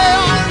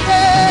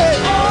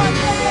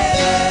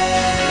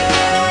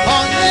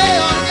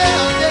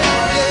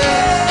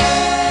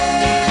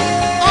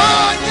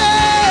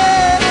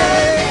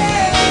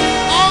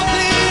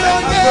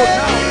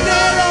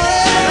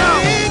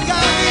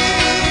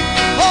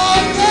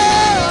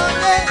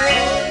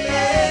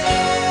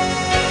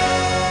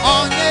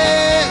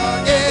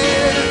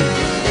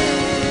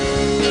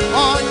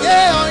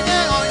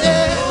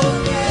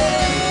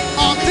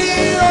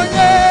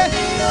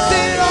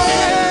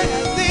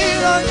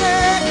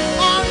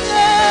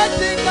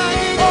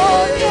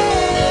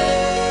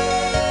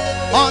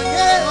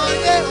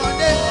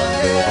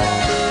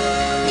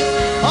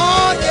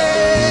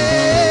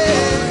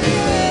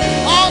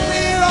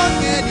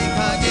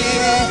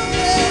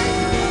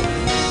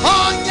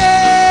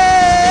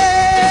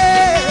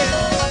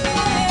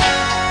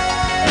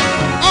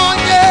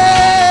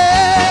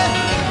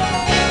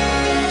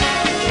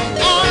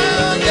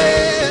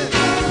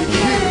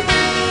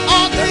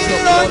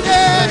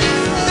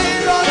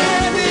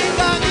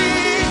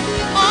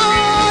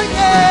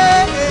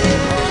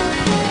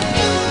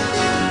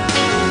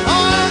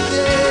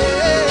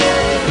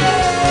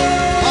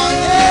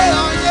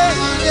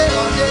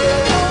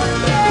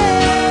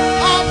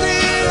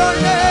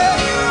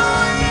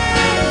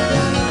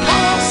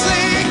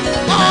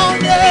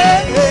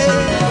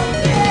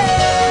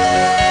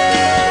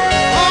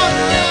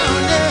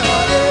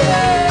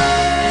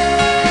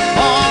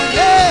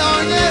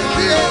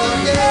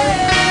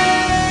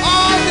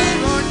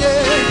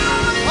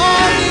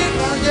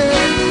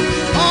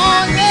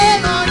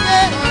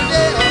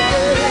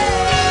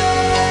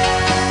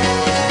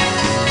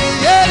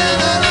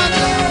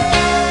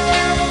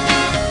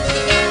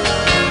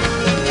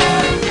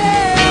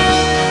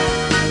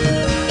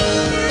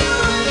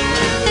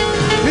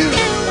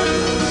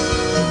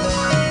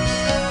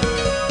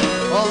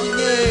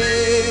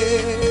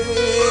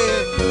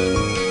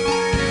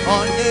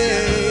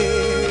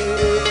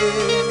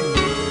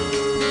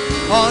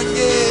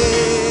 onye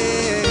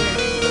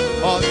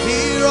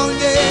ọdịrị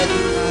onye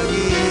dịka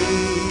gị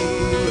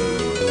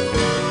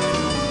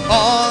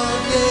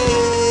onye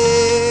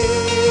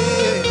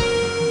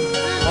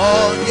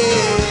onye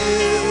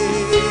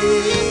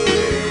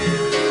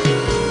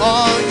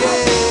onye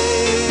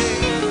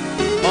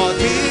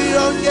ọdịrị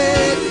onye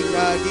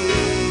dịka gị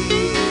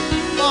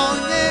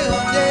onye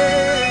onye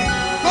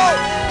Go.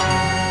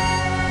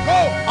 Go.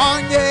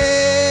 onye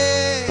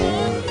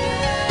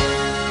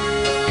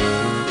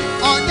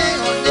onye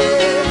onye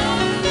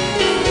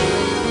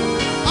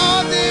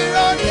ọdịrị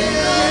onye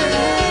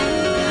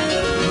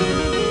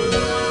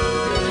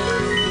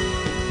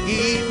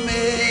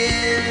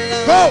imela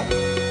Go.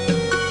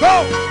 Go.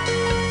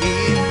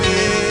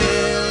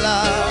 imela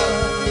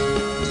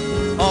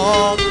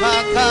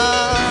ọkaka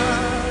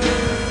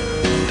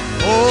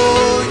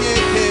onye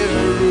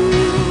kere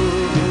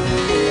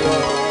ụwa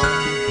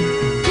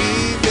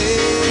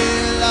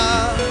imela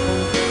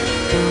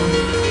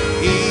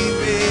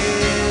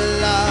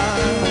imela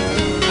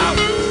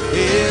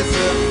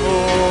eze mmụọ.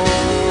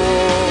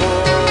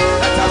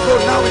 Let her go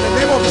now in the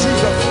name of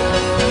Jesus.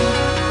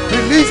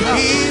 Release her.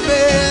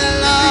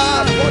 Imela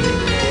Body.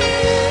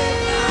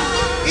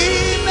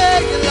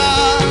 imela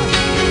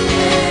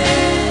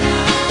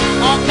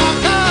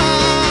ọkaka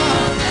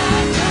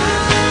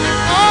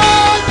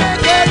onye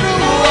kere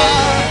ụwa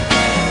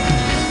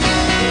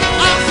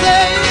asị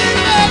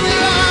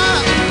imela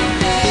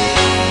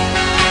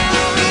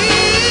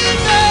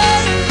imela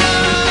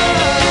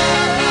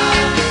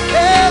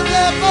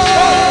eze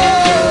mmụọ.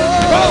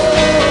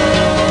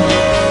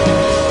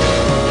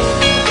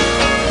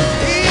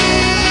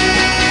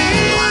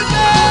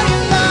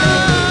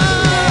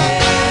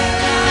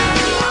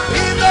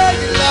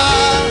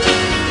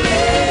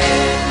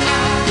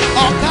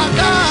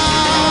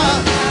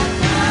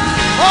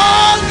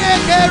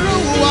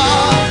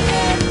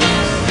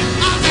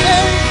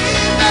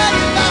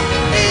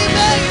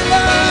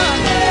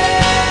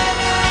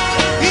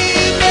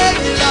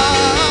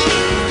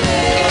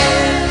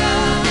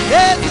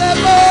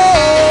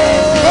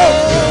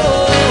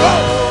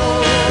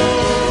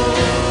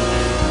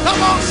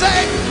 Come on,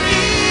 say,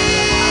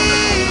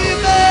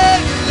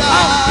 Imela,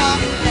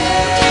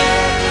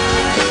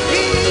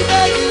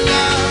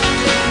 Imela,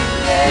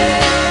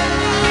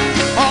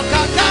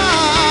 Okaka,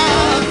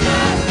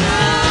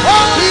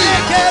 Oye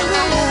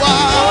Keruwa,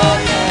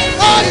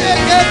 Oye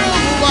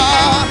Keruwa,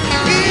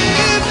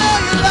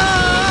 Imela,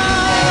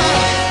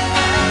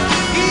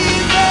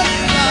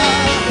 Imela,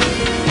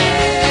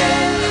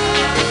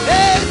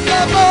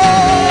 Ezebo,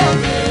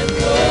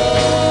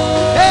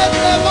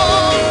 Ezebo,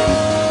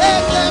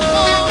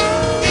 Ezebo,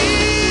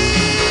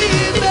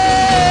 Imela,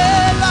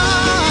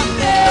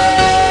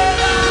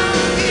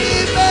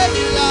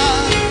 Imela,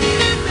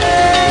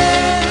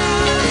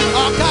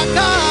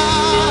 Okaka,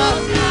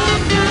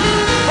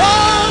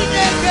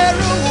 onye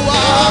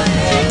keruwa,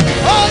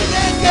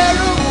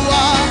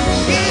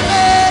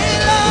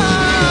 Imela,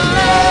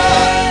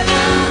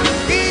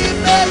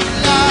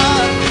 Imela,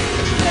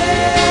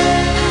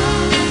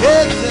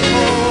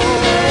 Ezebo,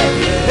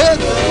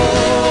 Ezebo.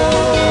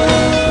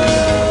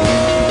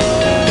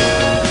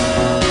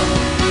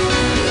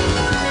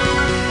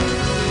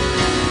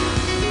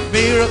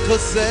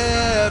 Miracles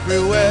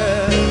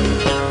everywhere,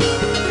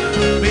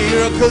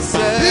 miracles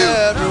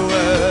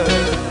everywhere,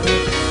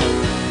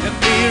 and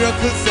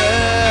miracles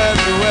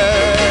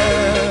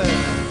everywhere.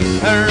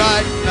 And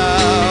right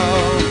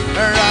now,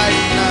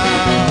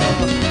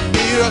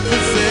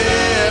 miracles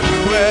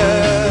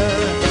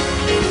everywhere,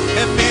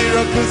 and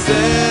miracles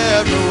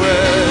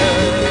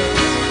everywhere,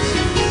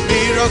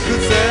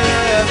 miracles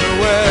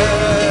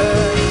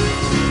everywhere.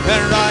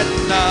 And right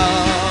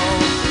now,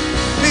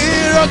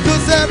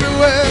 miracles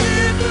everywhere.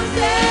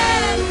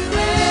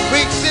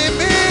 We see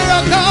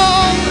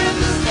miracles.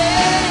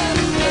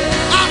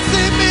 I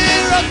see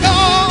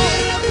miracles.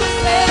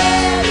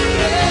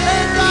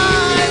 And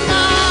right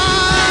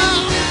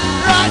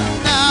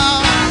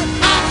now,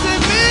 I see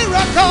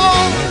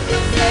miracles.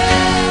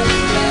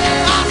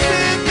 I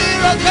see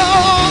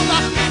miracles.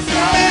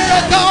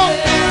 Miracles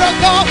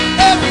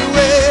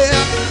everywhere,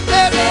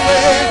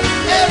 everywhere,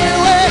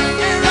 everywhere.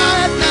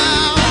 Right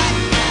now,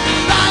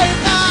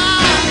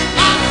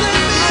 I see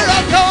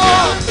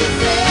miracles.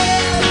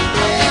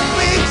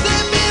 We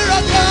see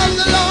miracles,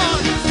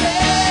 Lord.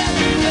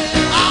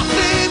 I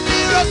see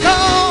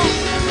miracles.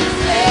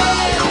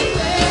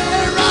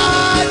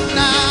 Right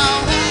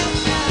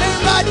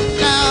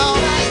now,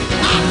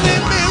 I see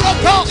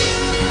miracles.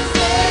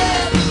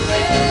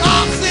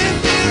 I see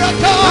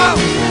miracles.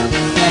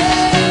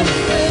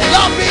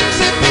 Lord, we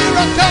see miracles.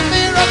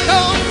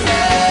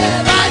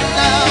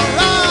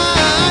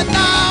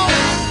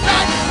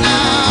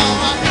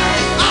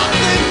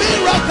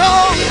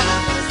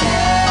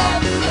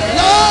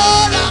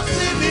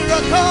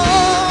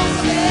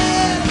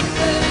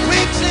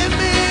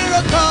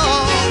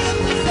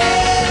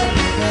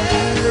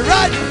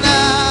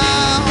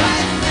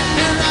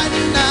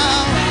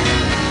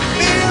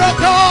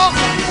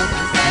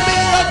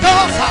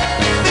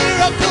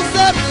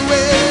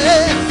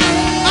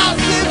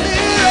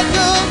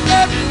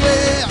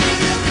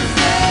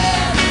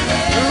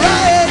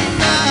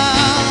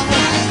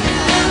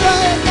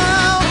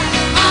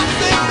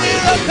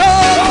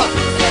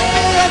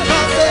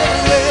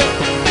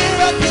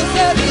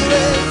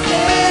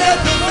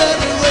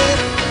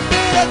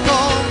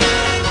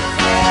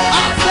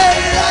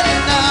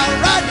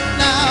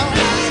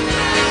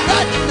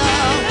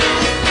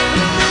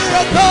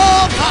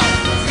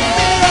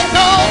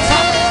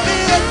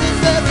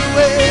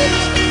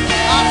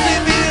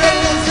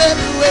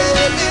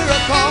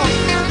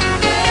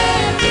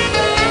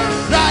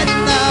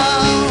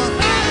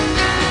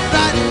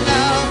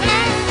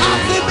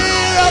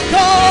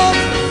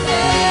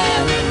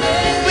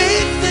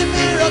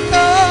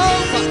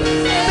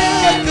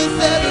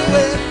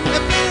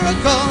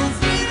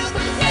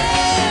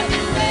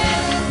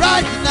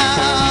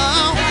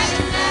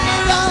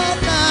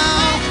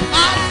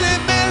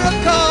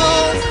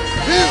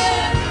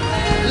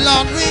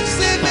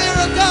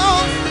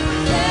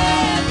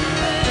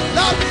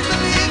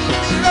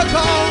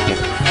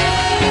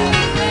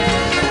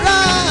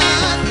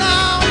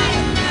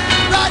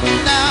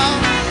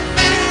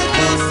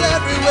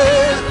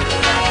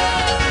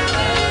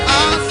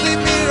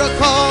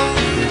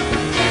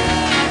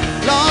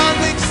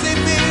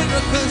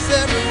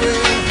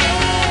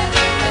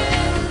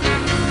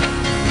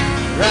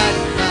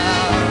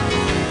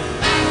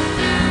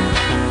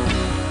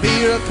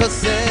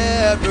 Miracles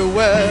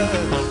everywhere,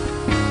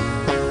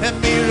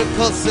 and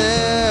miracles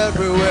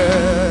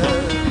everywhere,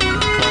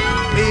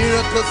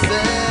 miracles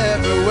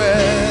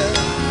everywhere,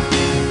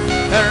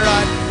 and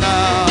right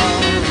now,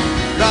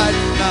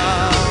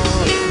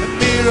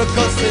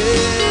 miracles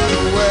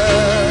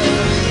everywhere.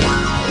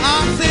 I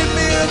see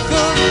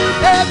miracles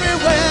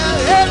everywhere,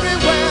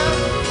 everywhere,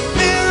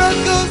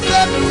 miracles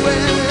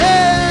everywhere.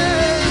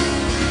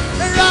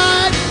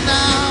 Right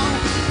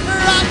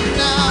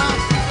now,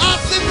 I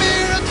see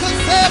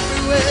miracles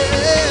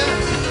everywhere.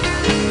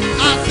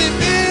 I see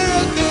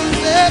miracles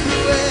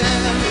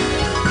everywhere,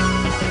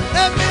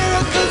 and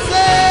miracles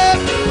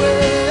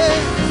everywhere.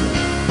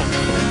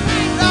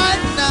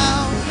 Right now.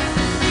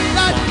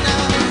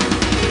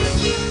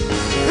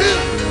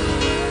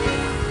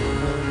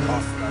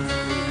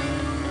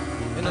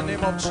 In the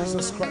name of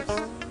Jesus Christ.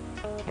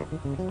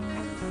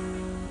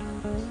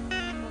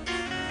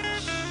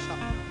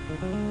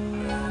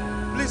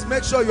 Please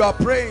make sure you are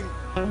praying.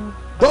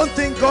 Don't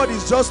think God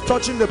is just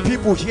touching the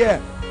people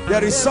here.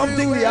 There is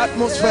something the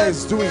atmosphere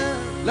is doing.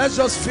 Let's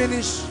just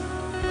finish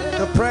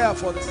the prayer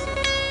for this.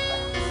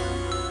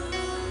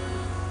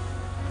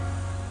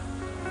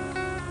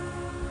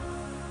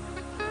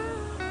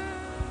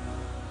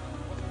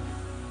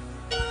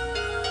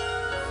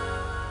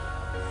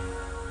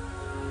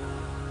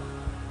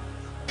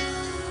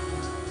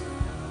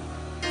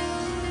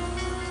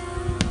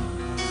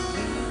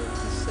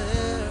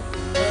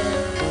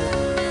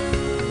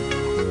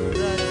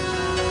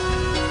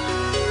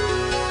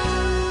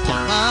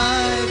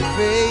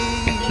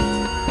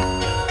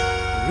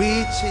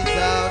 Reaches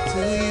out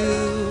to you.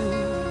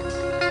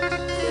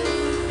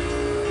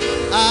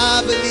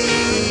 I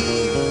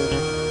believe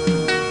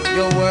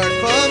your word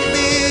for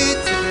me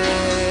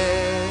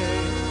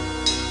today.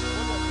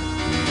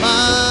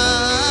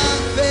 My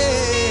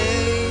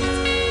faith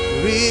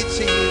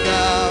reaches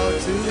out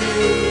to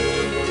you.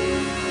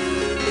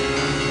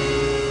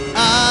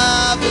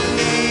 I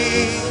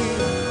believe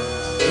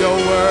your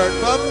word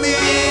for me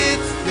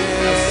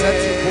today.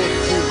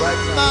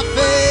 My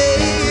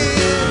faith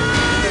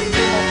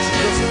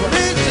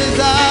reaches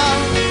out.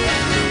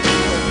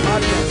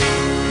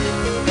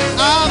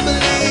 I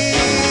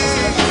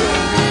believe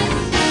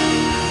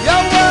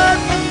your word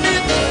for me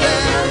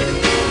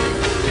today.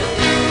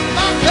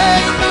 My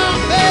faith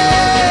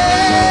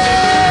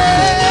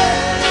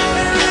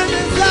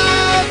reaches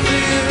out to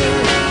you.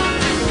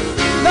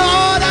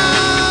 Lord,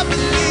 I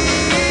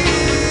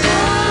believe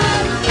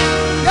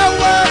your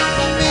word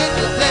for me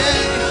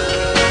today.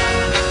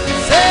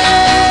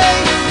 Say,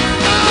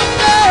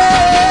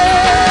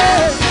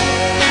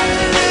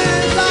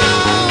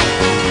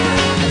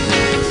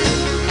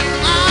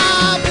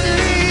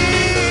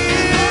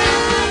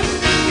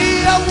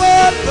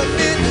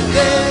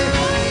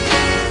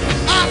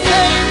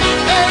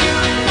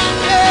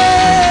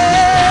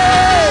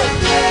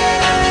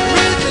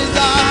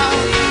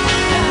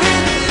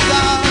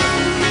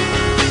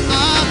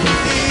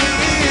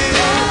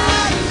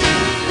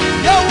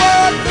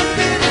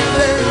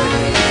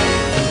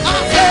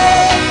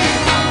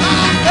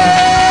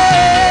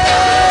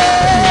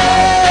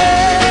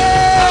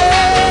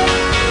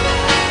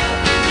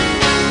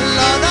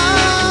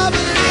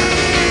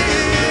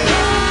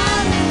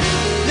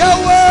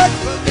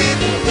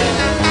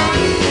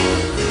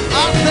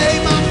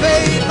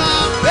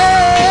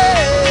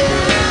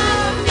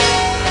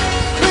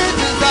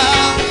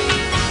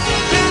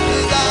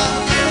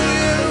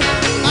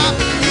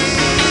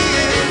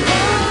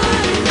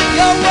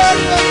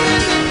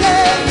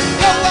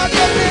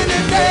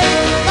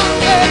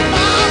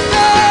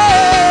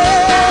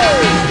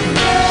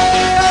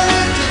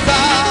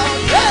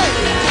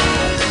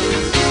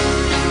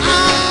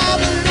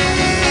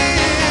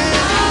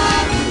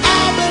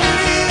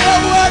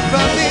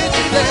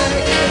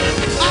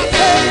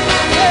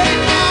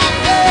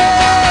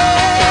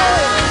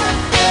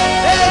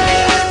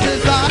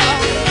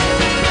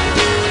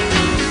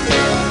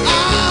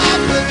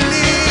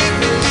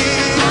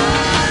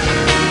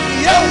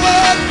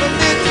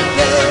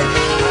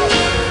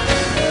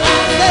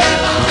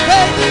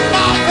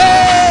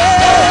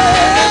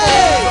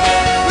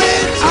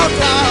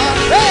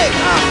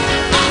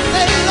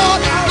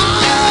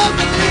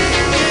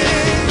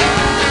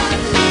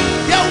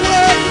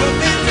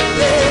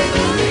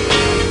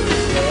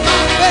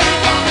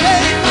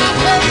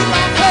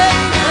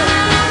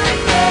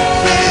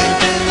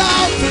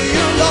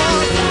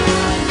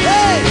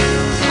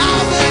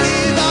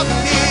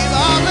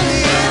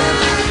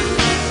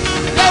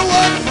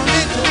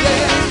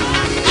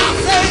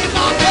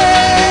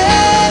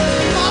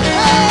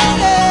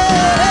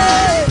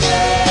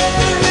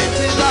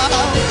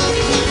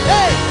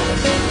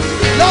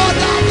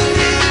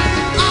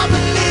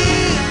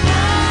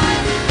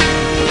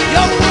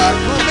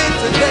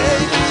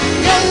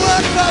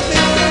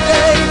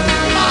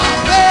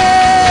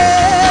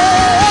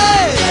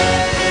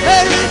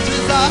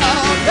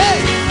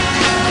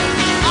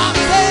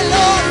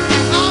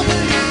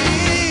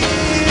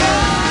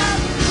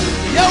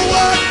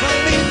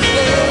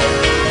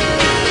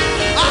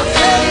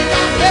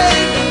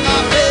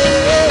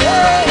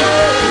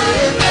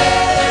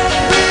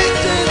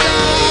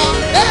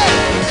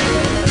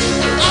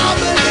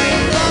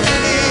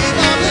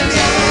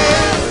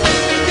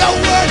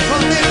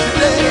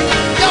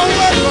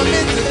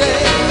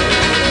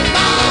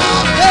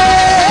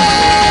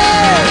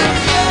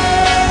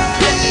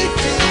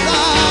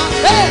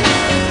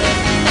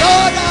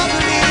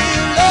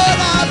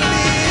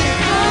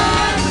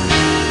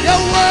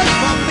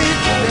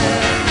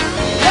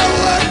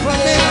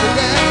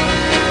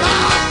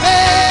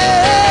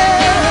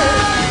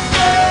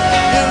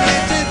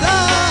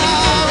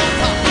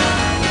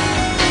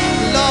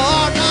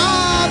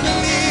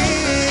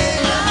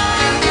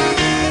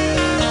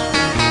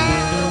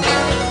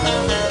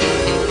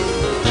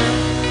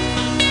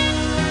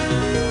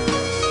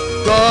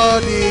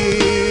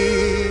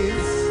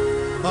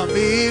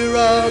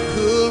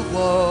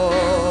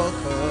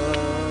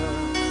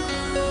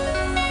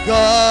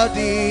 God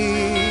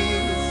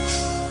is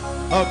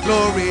a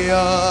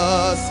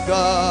glorious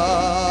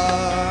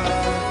God.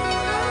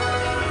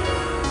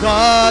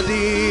 God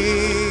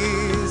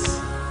is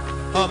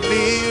a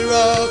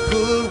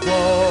miracle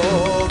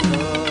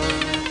worker.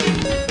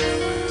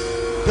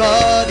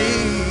 God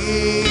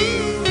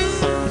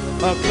is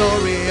a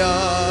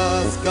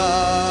glorious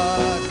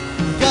God.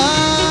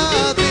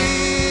 God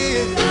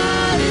is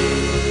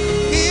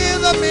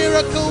a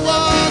miracle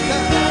worker.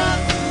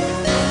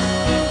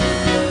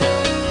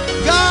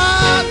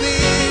 God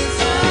is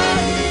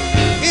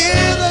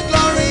a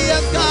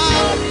glorious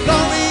God,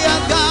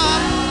 glorious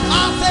God. I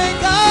say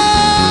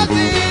God is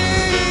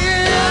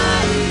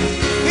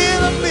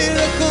a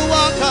miracle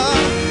worker,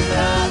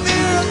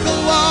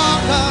 miracle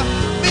worker,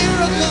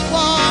 miracle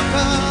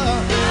worker.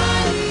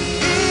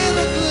 He's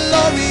a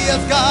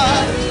glorious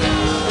God.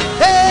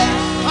 Hey,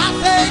 I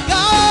say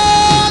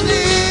God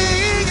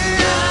is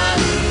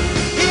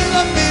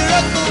a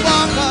miracle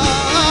worker.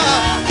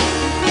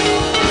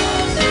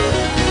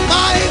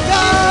 My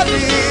God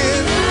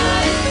is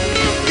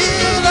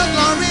a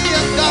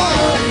glorious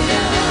God.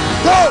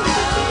 Go!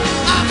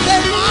 I say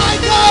my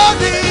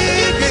God is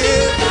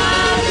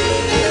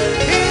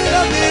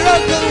a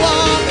miracle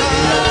worker,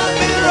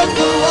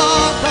 miracle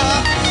worker,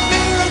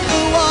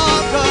 miracle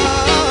worker.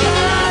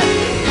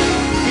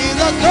 He's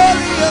a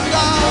glorious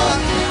God.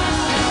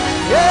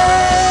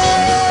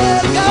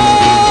 Yeah,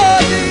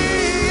 God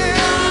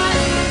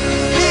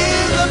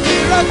is a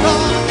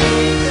miracle.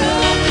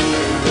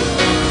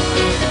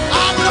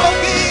 I know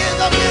He is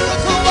a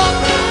miracle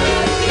worker.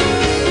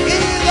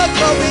 He's a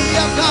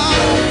glorious God,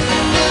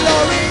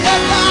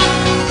 glorious God.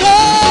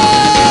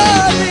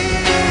 God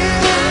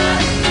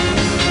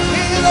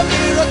is a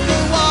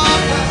miracle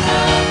worker.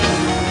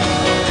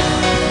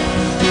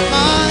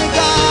 My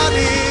God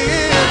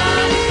is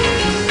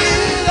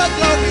a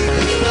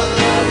glorious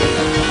God.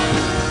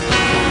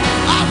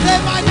 I say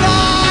my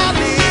God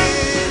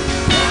is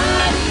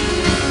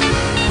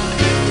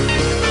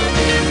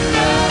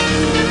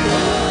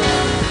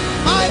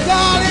my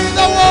God is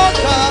a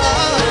worker.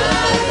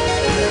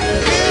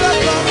 He's a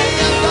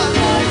glorious God.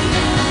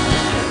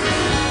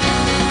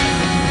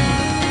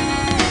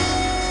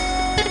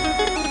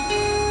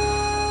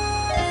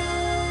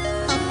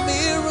 A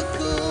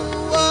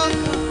miracle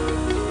worker.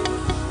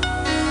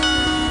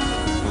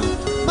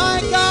 My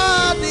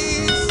God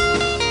is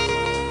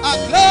a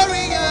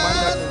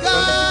glorious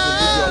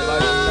God.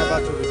 Never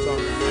to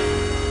return.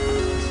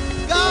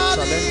 God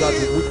Challenge that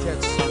is wicked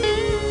son.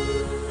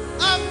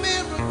 a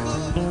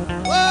miracle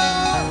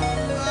worker.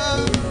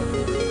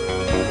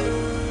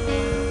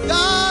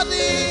 God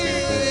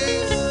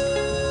is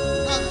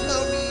a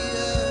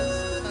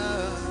glorious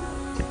God.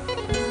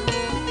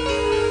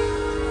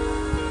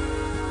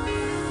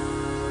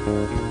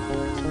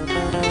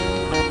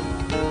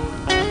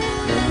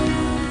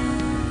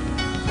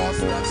 Cause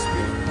that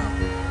spirit now.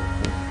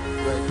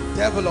 The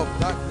devil of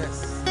darkness.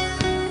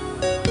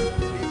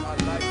 Live our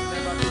life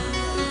never to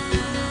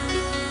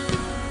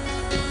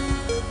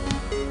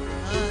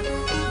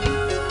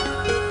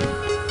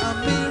A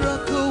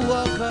miracle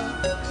worker.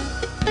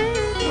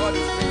 God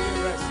is bringing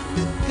rest.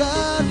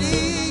 God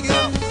is a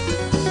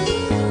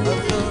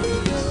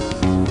glorious.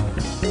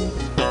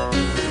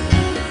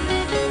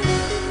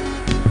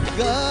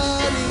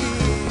 God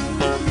is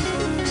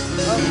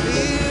a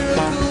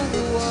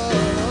miracle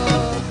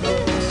worker.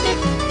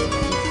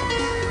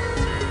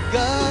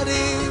 God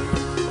is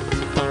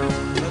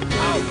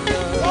a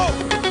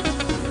glorious.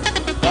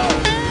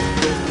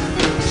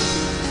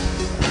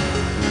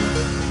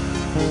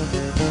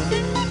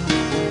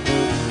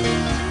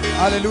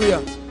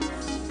 Hallelujah.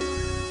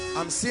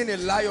 I'm seeing a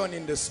lion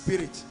in the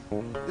spirit.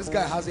 This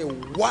guy has a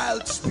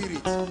wild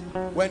spirit.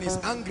 When he's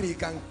angry, he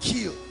can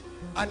kill.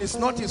 And it's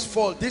not his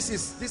fault. This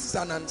is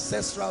an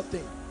ancestral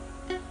thing.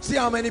 See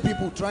how many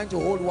people trying to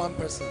hold one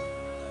person.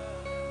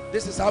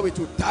 This is how it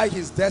will tie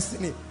his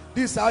destiny.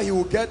 This is how he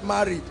will get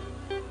married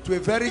to a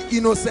very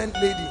innocent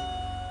lady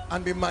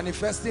and be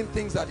manifesting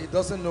things that he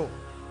doesn't know.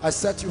 I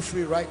set you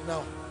free right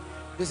now.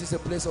 This is a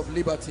place of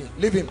liberty.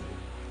 Leave him.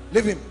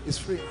 Leave him. He's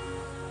free.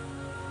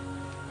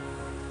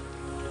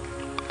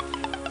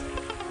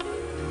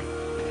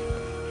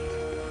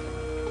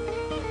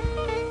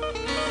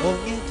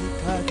 Onye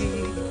dikagi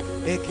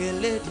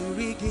ekele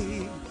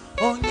dirigi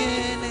onye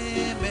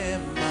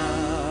nemema.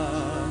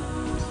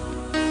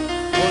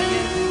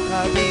 Onye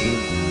dikagi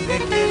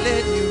ekele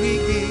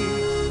dirigi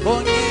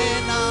onye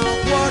na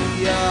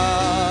warrior.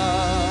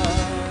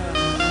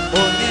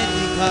 Onye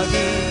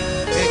dikagi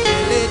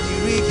ekele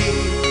dirigi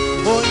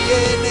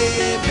onye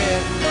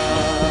nemema.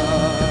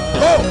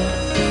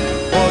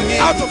 Onye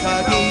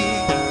dikagi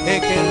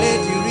ekele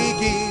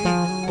dirigi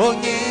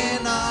onye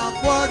na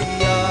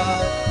warrior.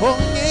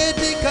 Onye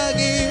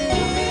dikagi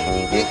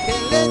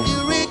ekele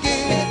dirigi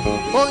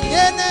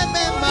onye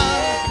nemema.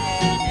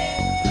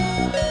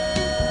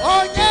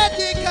 Onye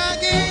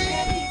dikagi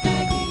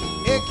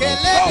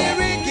ekele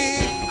dirigi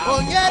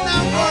onye na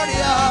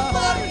warrior.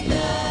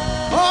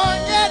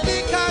 Onye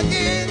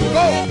dikagi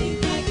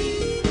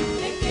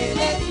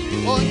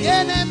onye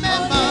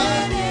nemema.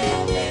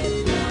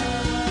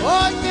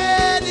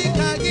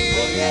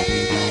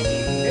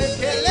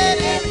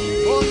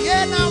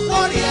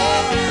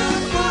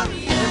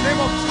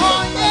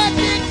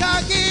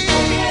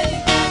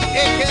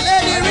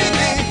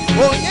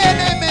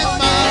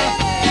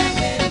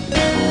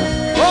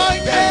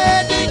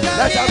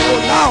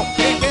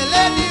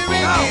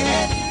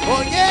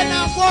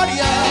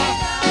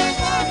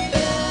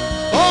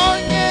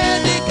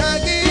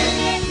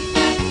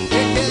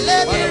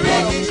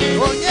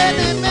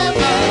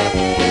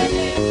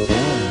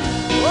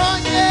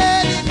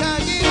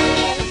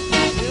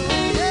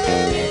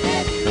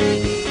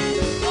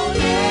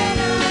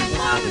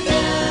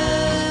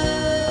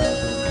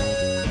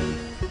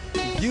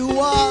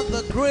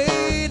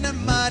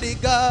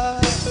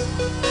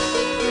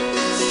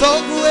 so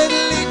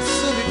greatly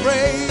to be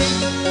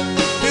praised,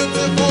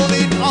 beautiful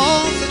in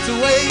all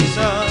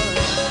situations.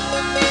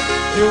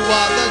 You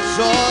are the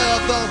joy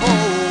of the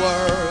whole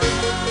world.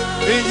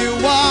 You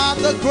are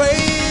the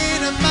great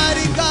and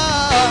mighty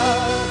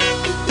God,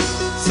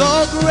 so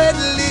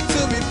greatly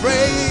to be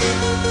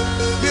praised,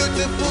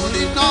 beautiful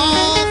in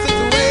all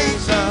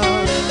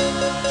situations.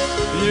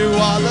 You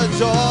are the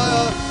joy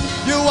of,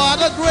 you are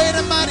the great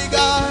and mighty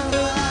God,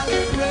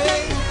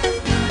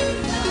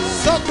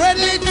 so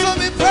greatly to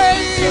be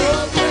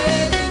praised,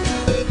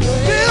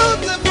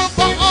 beautiful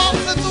for all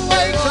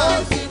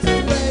situations.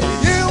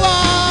 You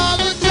are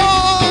the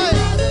joy.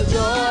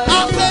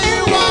 I say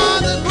you are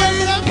the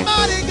great and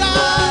mighty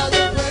God,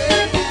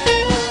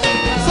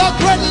 so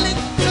greatly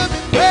to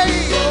be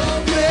praised,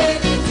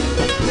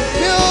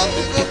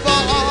 beautiful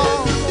for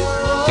all.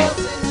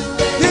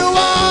 You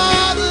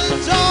are the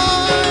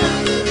joy.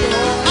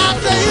 I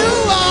say you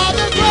are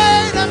the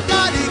great and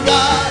mighty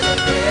God,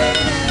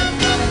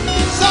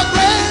 so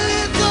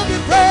greatly to be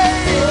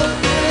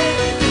praised,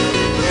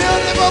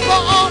 beautiful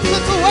for all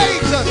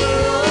situations.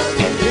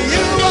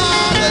 You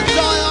are the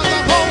joy of the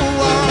whole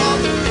world.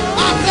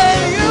 I say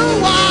you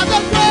are the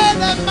great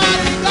and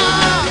mighty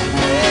God,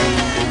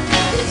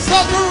 so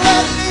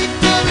greatly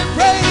to be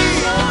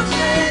praised,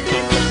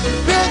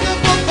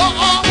 beautiful for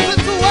all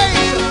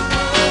situations.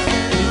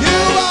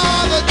 You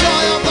are the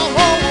joy of the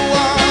whole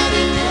world,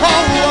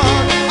 whole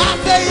world. I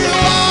say you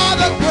are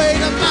the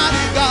great and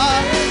mighty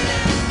God.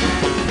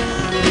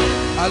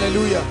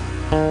 Hallelujah.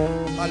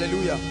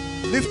 Hallelujah.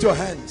 Lift your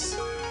hands.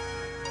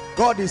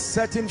 God is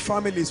setting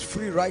families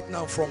free right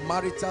now from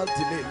marital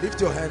delay.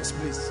 Lift your hands,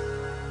 please.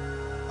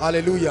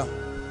 Hallelujah.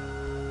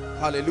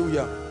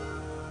 Hallelujah.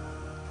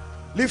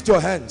 Lift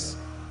your hands.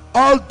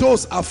 All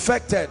those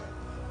affected,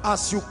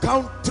 as you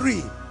count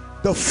 3,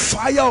 the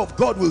fire of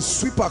God will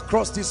sweep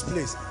across this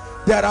place.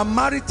 There are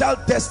marital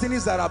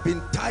destinies that have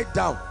been tied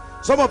down.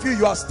 Some of you,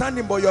 you are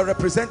standing, but you are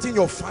representing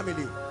your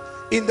family.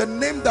 In the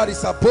name that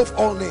is above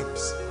all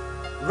names,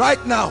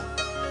 right now,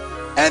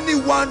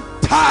 anyone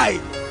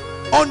tied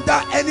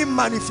under any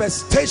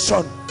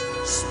manifestation,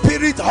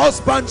 spirit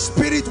husband,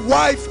 spirit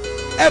wife,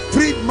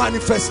 every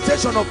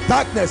manifestation of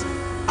darkness,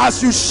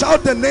 as you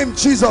shout the name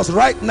Jesus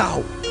right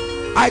now,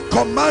 I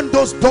command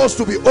those doors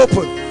to be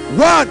open.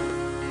 1,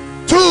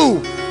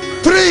 2,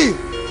 3.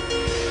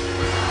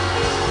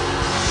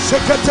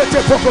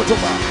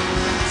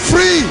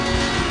 Free.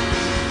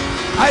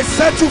 I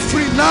set you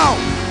free now.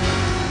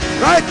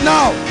 Right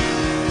now.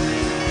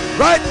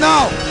 Right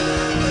now.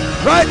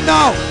 Right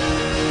now.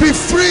 Be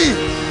free.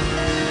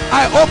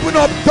 I open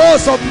up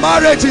doors of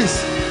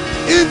marriages,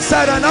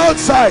 inside and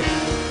outside.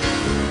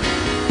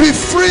 Be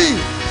free.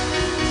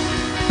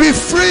 Be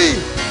free.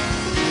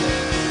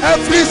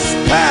 Every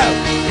spell,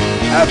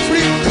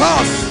 every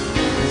curse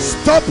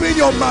stopping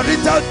your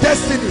marital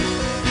destiny,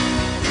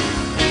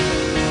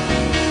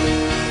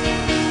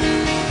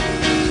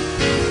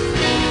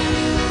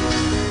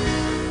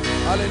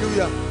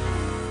 hallelujah.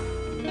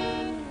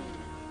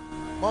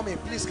 Mommy,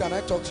 please, can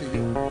I talk to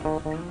you?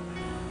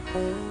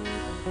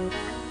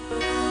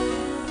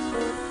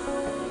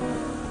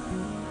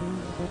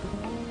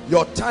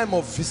 Your time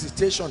of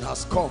visitation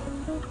has come,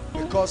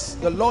 because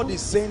the Lord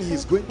is saying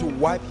He's going to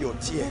wipe your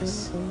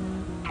tears,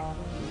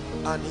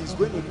 and He's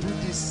going to do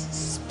this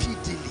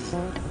speedily.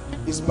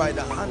 It's by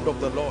the hand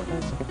of the Lord.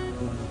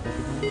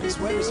 Please,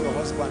 where is your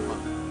husband,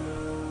 man?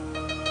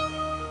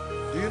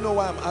 Do you know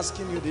why I'm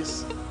asking you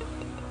this?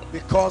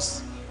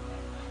 Because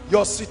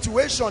your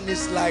situation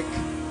is like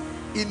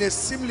in a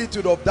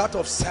similitude of that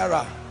of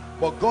Sarah,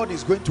 but God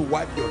is going to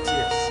wipe your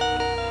tears.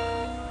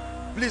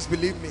 Please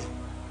believe me.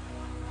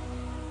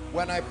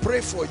 When I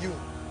pray for you,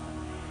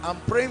 I'm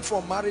praying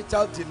for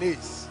marital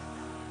delays,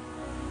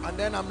 and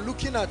then I'm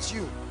looking at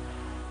you,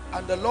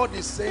 and the Lord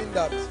is saying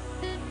that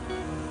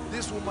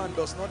this woman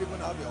does not even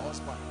have a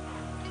husband.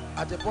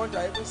 At a point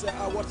I even say,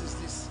 what is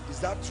this? Is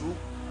that true?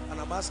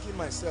 And I'm asking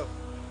myself,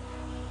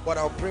 but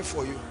I'll pray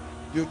for you.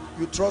 You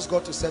trust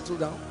God to settle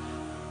down?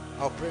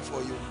 I'll pray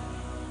for you.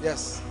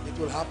 Yes, it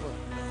will happen.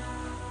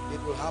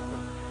 It will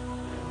happen.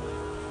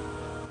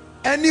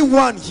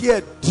 Anyone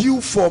here due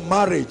for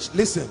marriage,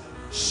 listen.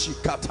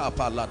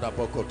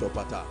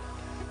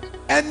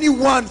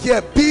 Anyone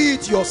here, be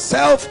it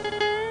yourself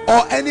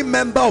or any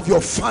member of your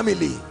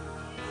family,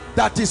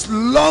 that is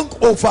long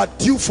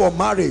overdue for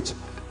marriage,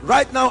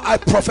 right now I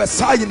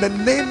prophesy in the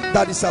name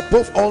that is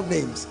above all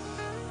names,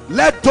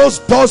 let those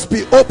doors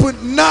be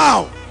opened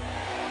now.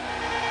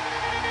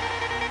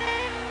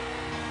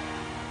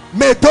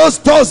 May those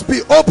doors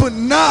be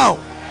opened now.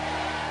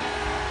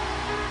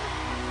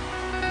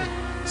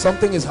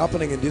 Something is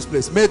happening in this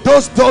place. May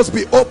those doors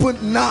be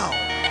opened now.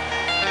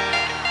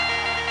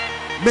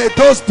 May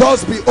those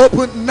doors be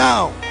opened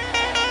now.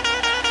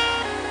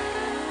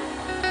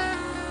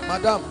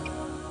 Madam,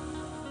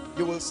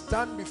 you will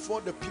stand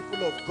before the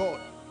people of God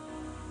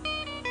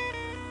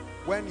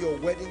when your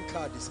wedding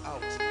card is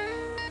out.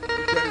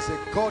 If there is a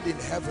God in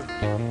heaven,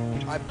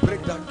 I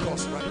break that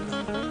curse right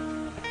now.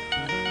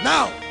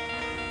 Now,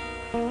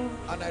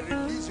 and I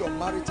release your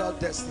marital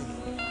destiny.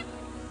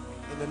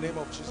 In the name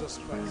of Jesus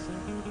Christ.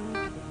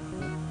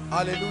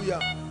 Hallelujah.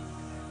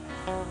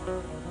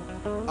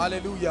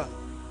 Hallelujah.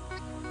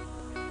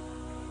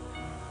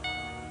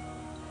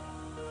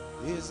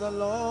 Is the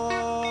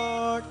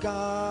Lord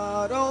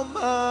God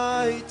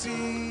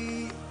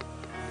Almighty.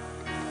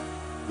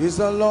 Is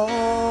the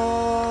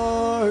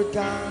Lord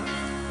God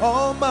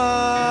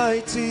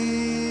Almighty.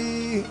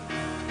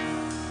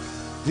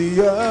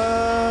 The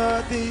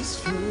earth is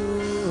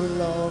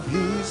full of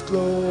His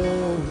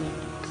glory.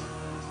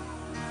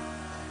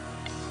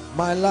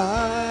 My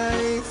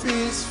life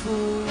is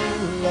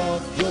full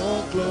of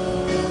your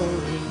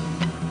glory.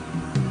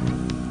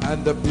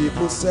 And the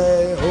people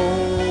say,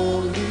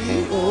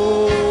 holy,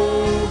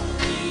 holy,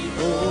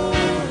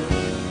 holy.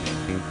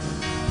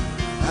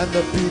 And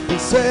the people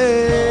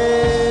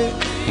say,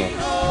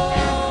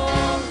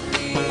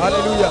 holy,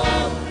 hallelujah.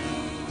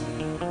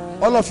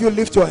 All of you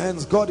lift your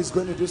hands. God is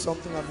going to do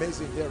something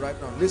amazing here right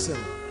now. Listen.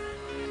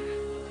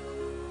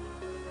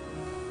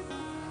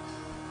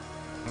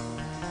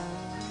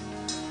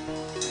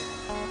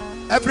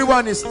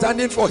 Everyone is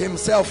standing for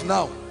himself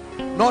now,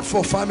 not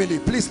for family.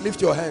 Please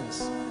lift your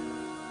hands.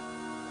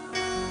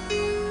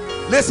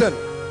 Listen,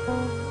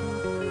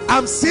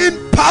 I'm seeing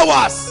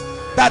powers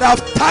that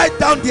have tied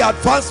down the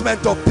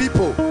advancement of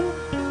people.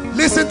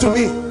 Listen to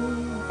me,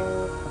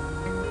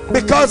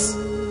 because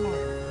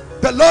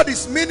the Lord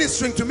is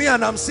ministering to me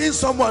and I'm seeing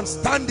someone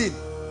standing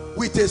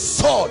with a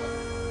sword,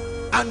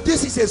 and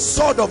this is a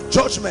sword of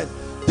judgment.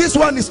 This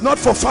one is not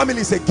for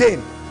families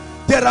again.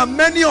 There are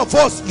many of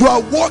us, you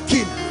are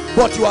walking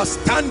but you are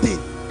standing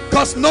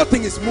because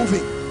nothing is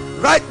moving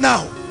right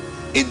now.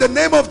 In the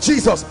name of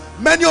Jesus,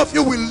 many of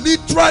you will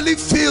literally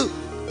feel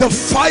the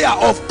fire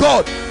of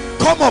God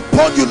come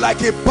upon you like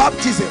a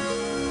baptism.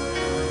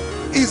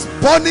 Is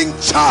burning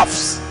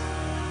chaffs,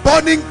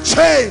 burning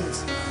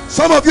chains.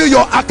 Some of you,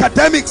 your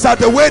academics are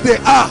the way they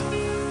are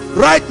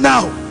right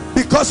now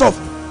because of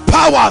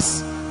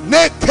powers.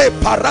 Neke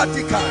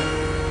paratika.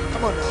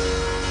 Come on now.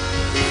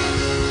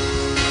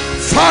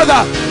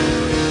 Father,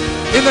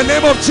 in the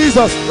name of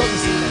Jesus,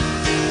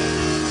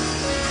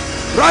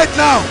 right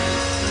now,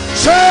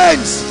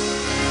 chains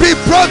be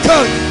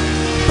broken,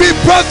 be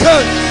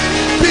broken,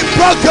 be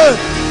broken.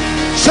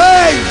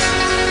 Chains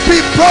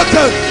be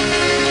broken.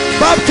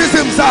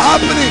 Baptisms are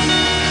happening,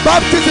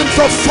 baptisms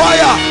of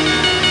fire,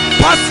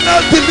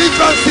 personal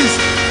deliverances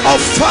of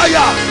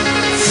fire,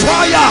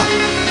 fire,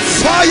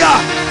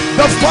 fire.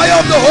 The fire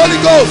of the Holy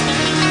Ghost.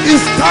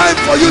 It's time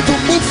for you to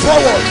move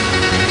forward.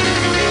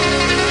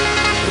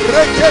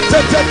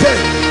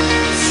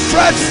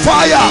 Fresh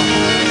fire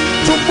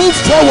to move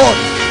forward.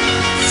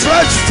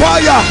 Fresh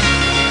fire,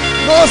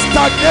 no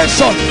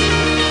stagnation.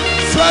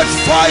 Fresh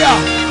fire,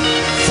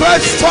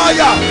 fresh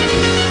fire,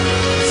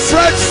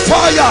 fresh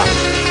fire.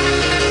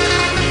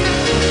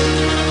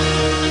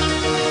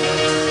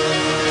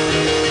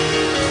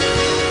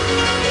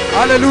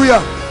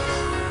 Hallelujah,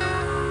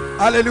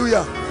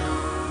 hallelujah.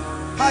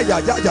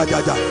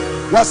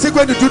 We are still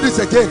going to do this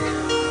again.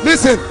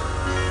 Listen,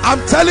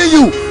 I'm telling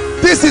you,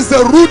 this is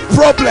the root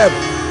problem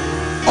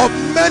of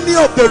many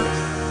of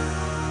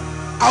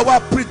our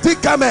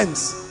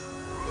predicaments.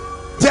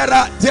 There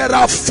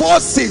are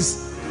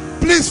forces.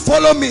 Please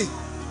follow me.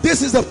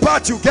 This is the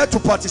part you get to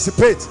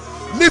participate.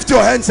 Lift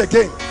your hands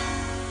again.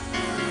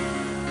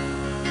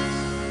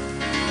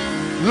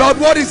 Lord,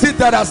 what is it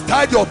that has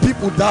tied your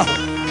people down?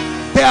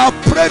 They have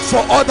prayed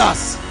for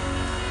others,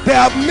 they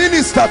have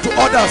ministered to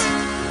others,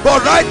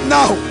 but right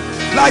now,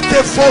 like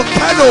a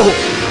volcano,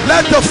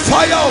 let the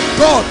fire of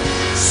God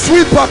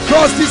sweep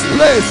across this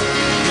place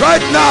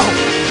right now.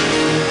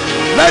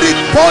 Let it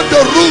burn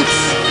the roots.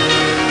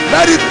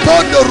 Let it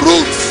burn the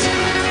roots.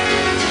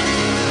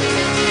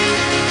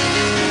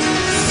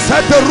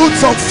 Set the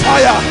roots on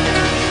fire.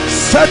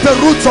 Set the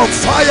roots on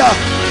fire.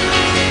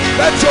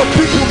 Let your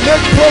people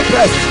make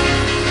progress.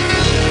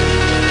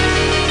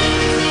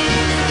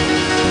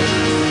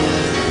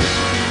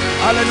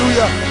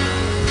 Hallelujah.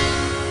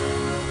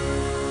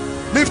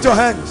 Lift your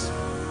hands.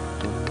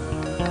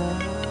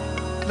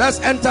 Let's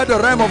enter the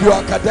realm of your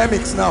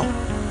academics now.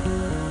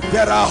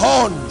 There are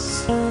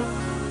horns.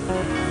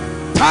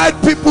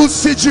 Tied people's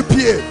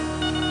CGPA.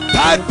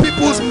 Tied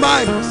people's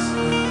minds.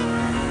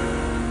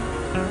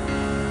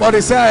 But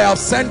he said, I have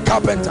sent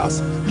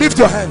carpenters. Lift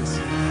your hands.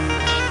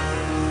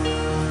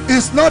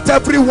 It's not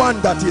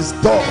everyone that is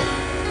dull.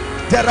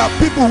 There are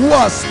people who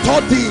are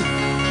studying.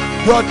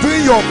 You are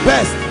doing your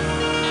best.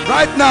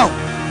 Right now,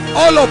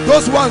 all of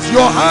those ones,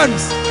 your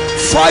hands,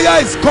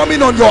 fire is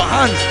coming on your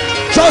hands.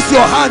 Just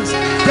your hands.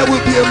 There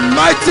will be a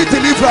mighty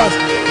deliverance.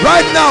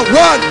 Right now, 1,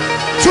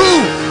 2,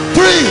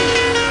 3.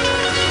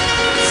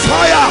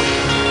 Fire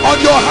on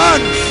your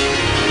hands.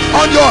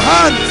 On your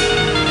hands.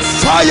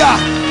 Fire.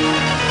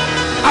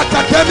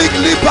 Academic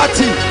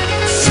liberty.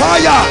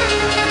 Fire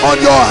on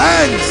your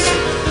hands.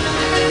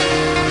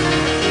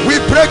 We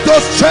break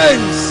those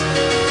chains.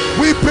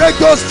 We break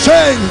those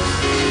chains.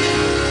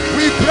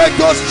 We break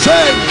those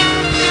chains.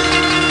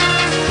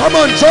 Come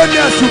on, join me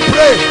as you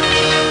pray.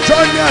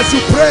 Join me as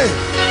you pray.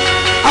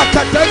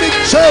 Academic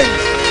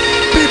chains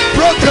be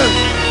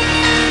broken.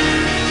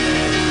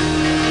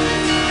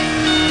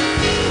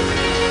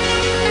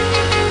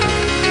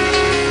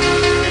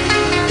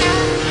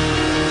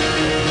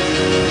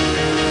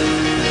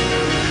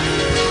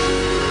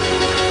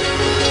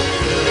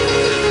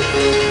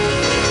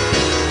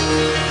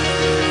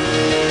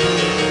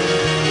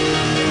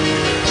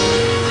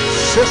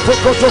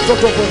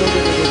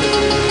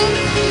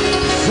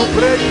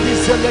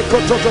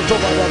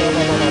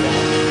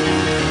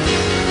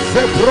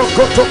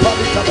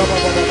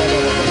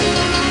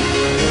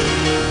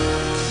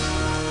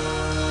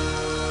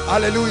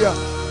 Hallelujah.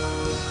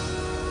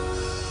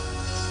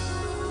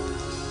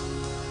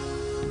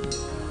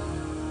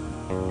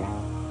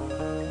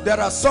 There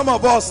are some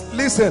of us,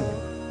 listen,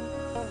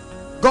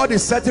 God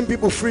is setting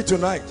people free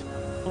tonight.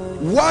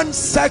 One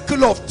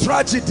cycle of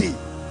tragedy,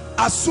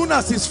 as soon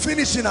as it's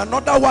finishing,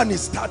 another one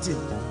is starting.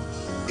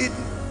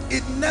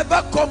 It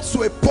never comes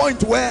to a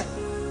point where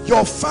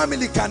your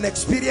family can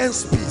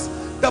experience peace.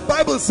 The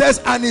Bible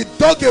says, and he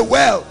dug a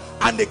well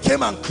and they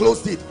came and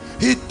closed it.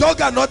 He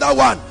dug another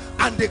one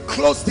and they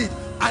closed it.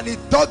 And he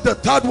dug the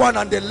third one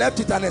and they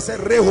left it, and they said,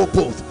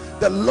 Rehoboth,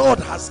 the Lord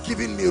has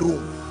given me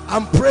room.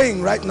 I'm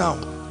praying right now.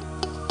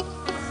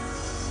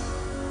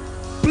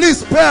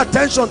 Please pay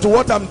attention to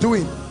what I'm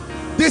doing.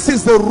 This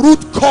is the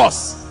root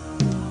cause.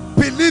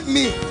 Believe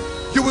me,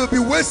 you will be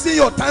wasting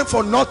your time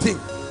for nothing.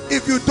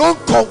 If you don't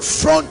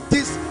confront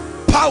these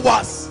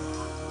powers,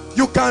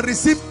 you can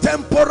receive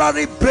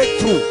temporary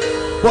breakthrough,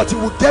 but you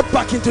will get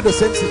back into the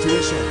same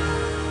situation.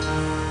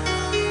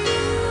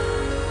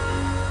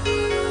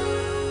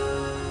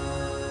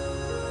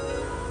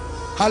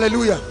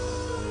 Hallelujah.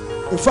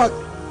 In fact,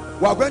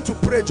 we are going to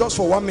pray just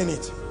for 1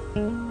 minute.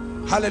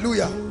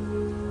 Hallelujah.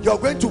 You're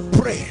going to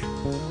pray.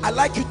 I'd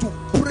like you to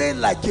pray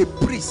like a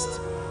priest.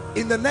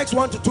 In the next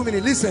 1 to 2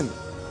 minutes, listen,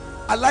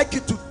 I'd like you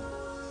to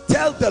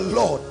tell the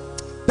Lord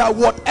that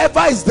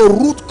whatever is the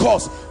root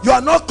cause, you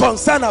are not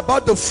concerned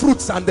about the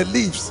fruits and the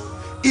leaves.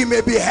 It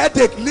may be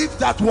headache, leave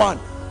that one.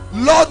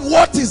 Lord,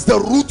 what is the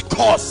root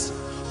cause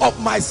of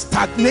my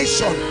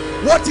stagnation?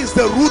 What is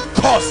the root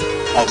cause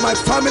of my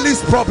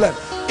family's problem?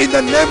 In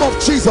the name of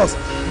Jesus,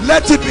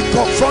 let it be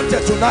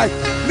confronted tonight.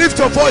 Lift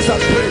your voice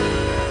and pray.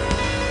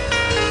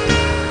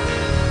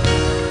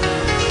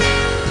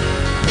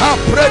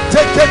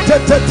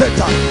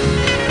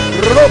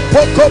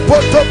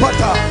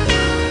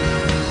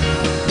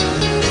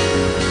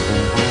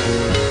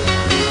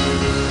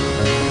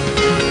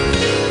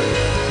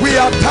 We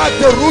attack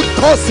the root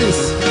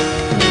causes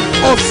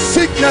of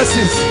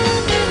sicknesses,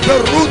 the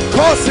root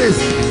causes.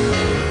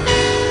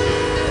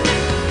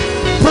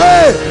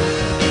 Pray.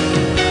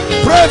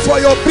 Pray for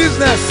your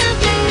business.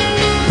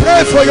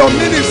 Pray for your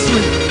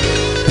ministry.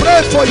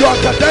 Pray for your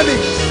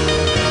academics.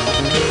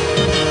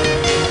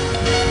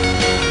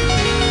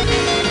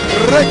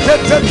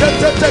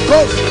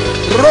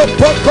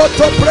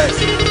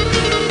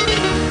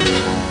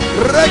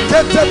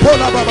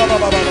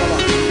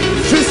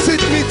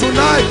 Visit me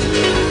tonight.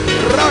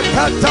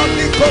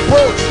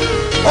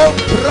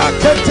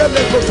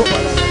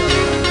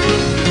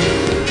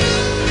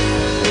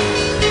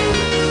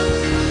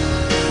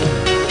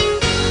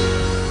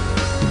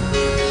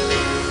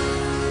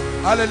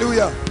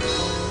 Hallelujah.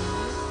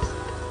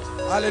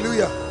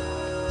 Hallelujah.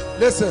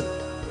 Listen,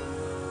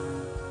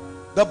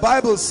 the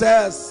Bible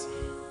says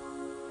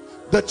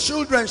the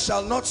children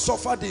shall not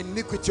suffer the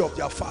iniquity of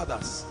their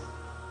fathers.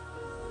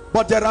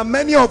 But there are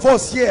many of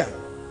us here,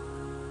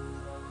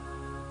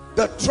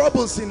 the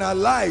troubles in our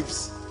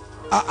lives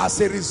are as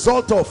a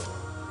result of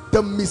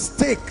the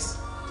mistakes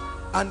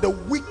and the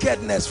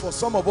wickedness, for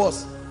some of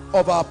us,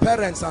 of our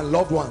parents and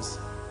loved ones.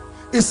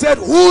 He said,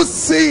 whose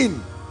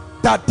sin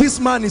that this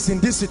man is in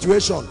this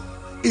situation?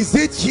 Is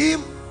it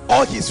him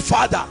or his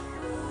father?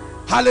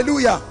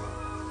 Hallelujah.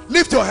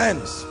 Lift your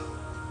hands.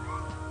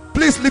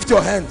 Please lift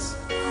your hands.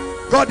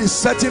 God is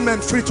setting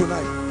men free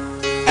tonight.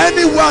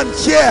 Anyone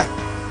here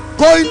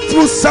going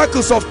through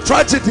cycles of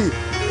tragedy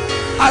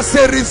as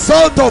a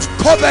result of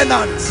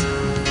covenants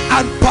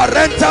and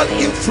parental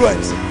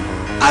influence,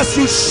 as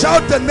you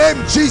shout the name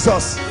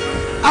Jesus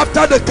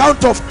after the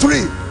count of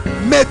 3,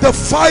 may the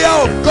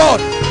fire of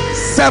God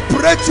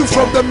separate you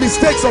from the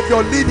mistakes of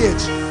your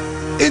lineage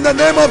in the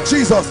name of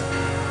Jesus.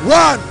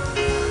 1,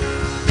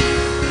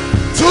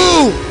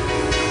 2,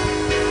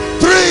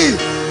 3.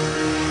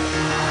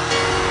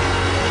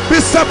 Be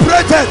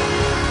separated.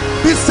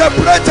 Be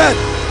separated.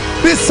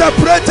 Be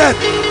separated.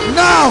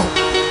 Now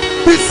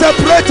be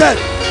separated.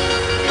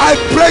 I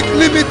break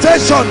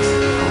limitations.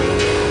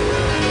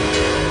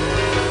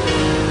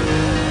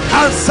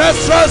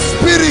 Ancestral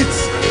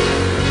spirits,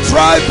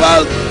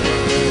 tribal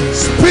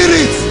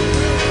spirits,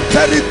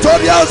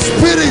 territorial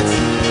spirits,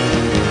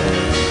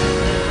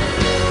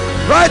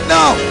 right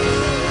now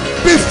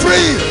be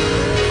free.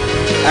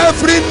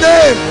 Every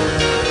name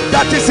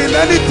that is in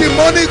any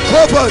demonic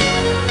coven,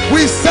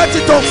 we set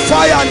it on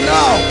fire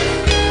now.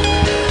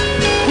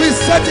 We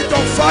set it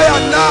on fire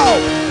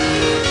now.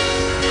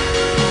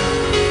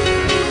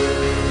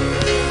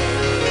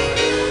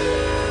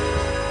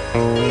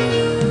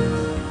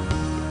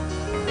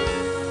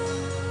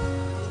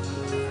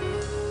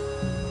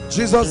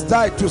 Jesus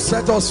died to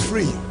set us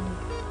free.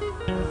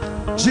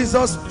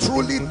 Jesus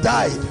truly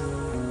died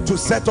to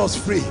set us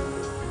free.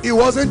 It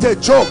wasn't a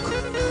joke.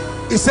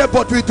 He said,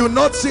 but we do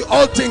not see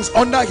all things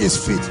under his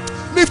feet.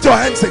 Lift your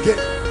hands again.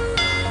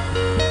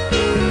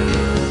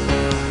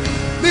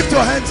 Lift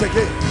your hands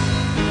again.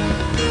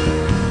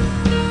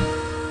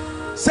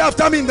 Say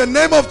after me, in the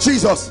name of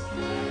Jesus.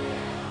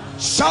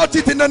 Shout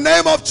it, in the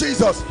name of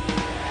Jesus.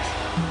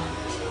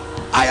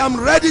 I am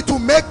ready to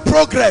make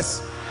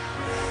progress.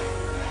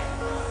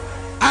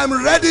 I'm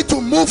ready to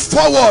move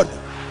forward.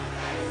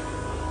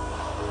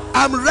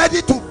 I'm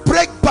ready to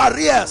break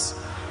barriers.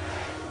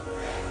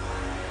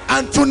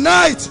 And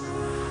tonight,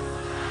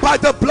 by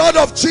the blood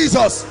of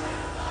Jesus,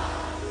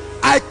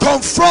 I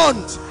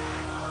confront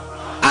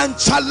and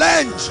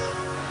challenge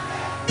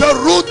the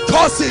root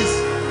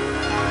causes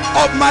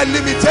of my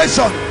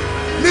limitation.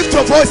 Lift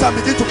your voice and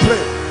begin to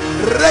pray.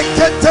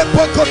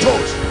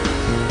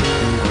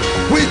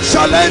 We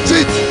challenge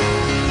it.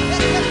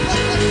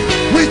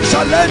 We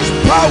challenge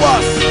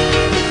powers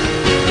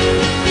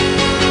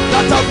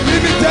that have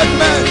limited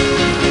men.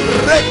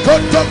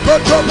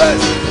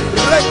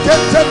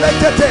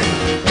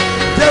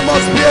 There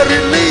must be a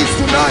release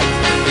tonight.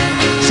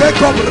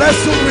 Jacob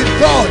wrestled with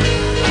God.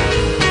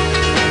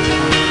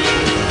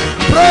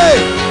 Pray,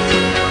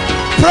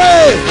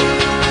 pray,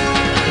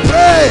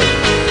 pray.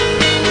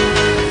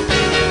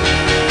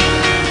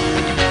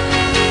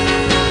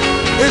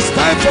 It's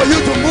time for you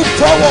to move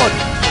forward.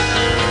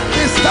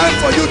 It's time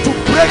for you to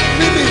break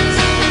limits.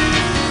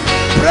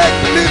 Break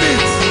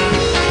limits.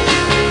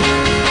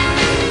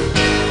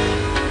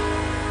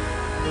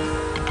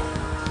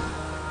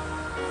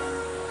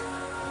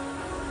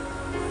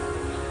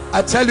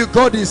 I tell you,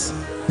 God is,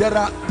 there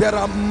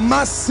are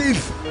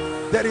massive,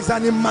 there is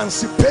an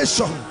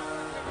emancipation.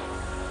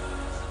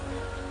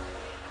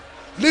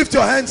 Lift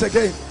your hands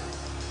again.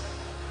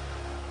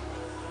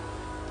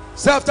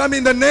 Say after me,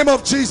 in the name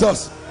of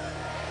Jesus.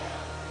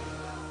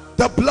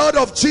 The blood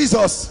of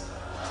Jesus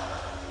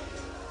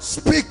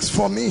speaks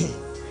for me.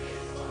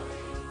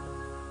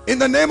 In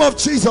the name of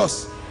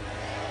Jesus.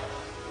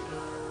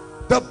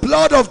 The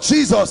blood of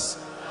Jesus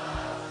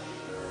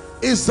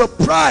is the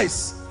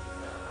price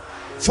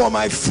for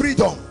my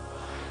freedom.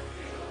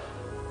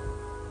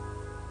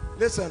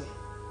 Listen,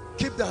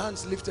 keep the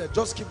hands lifted.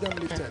 Just keep them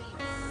lifted.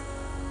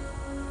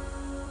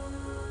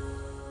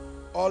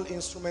 All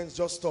instruments,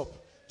 just stop.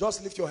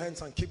 Just lift your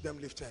hands and keep them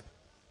lifted.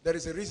 There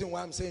is a reason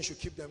why I'm saying you should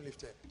keep them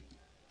lifted.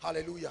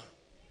 Hallelujah.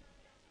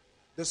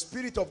 The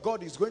Spirit of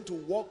God is going to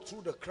walk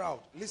through the crowd.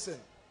 Listen,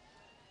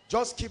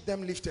 just keep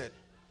them lifted.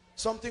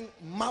 Something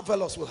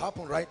marvelous will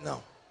happen right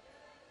now.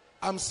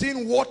 I'm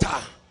seeing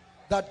water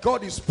that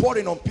God is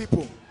pouring on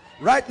people.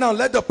 Right now,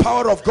 let the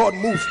power of God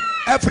move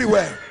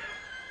everywhere,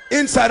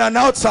 inside and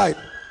outside.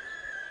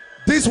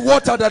 This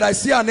water that I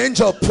see an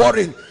angel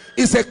pouring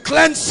is a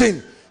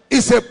cleansing,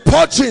 is a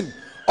purging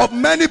of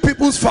many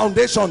people's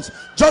foundations.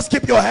 Just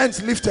keep your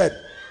hands lifted.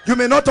 You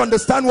may not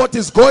understand what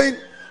is going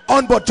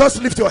on, but just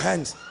lift your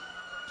hands.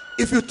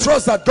 If you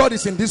trust that God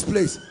is in this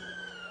place,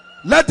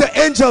 let the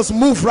angels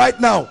move right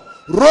now,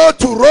 row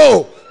to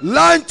row,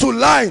 line to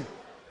line.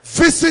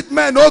 Visit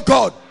men, oh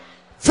God.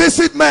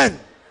 Visit men.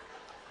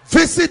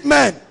 Visit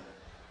men.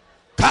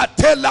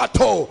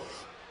 Katelato.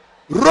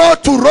 Row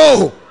to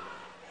row.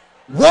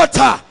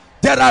 Water.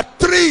 There are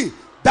three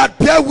that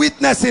bear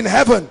witness in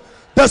heaven: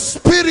 the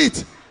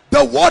Spirit,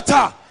 the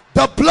water,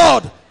 the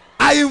blood.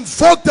 I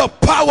invoke the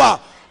power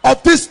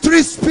of these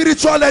three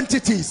spiritual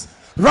entities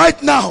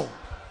right now.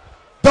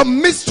 The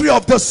mystery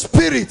of the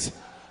Spirit,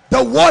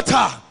 the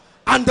water,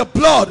 and the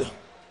blood.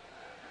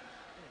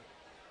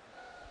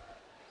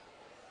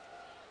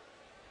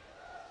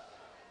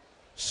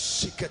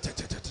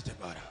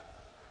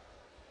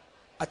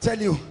 I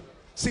tell you,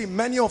 see,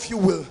 many of you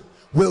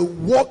will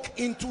walk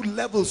into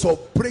levels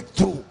of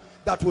breakthrough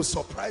that will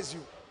surprise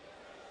you.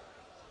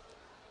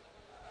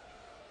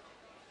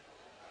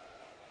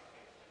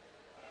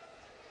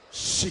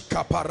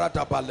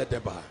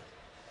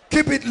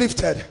 Keep it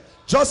lifted.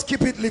 Just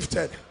keep it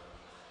lifted.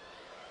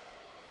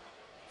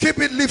 Keep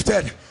it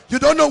lifted. You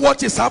don't know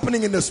what is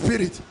happening in the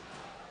spirit.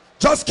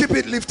 Just keep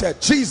it lifted.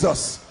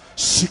 Jesus.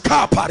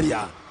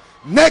 Shikaparia.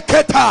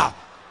 Neketa.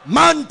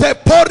 Mante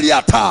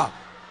poriata.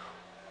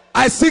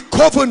 I see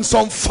covens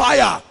on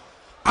fire.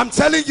 I'm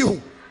telling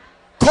you,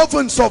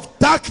 covens of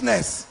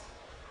darkness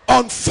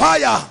on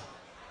fire.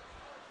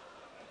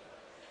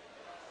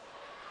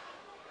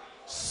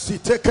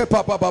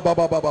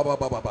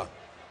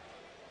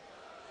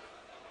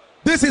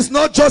 This is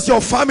not just your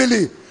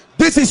family.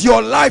 This is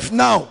your life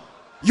now.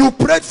 You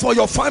prayed for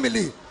your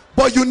family,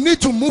 but you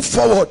need to move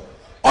forward.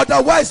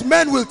 Otherwise,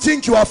 men will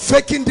think you are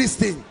faking this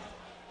thing.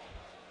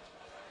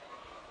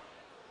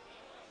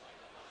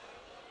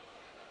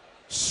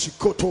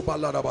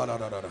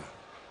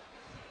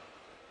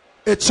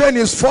 A chain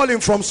is falling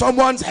from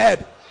someone's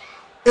head.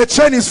 A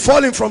chain is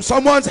falling from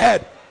someone's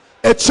head.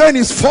 A chain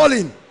is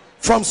falling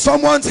from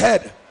someone's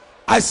head.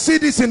 I see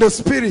this in the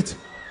spirit.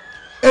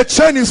 A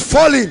chain is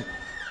falling.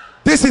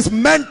 This is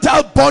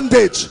mental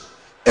bondage.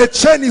 A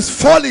chain is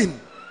falling.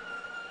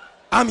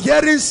 I'm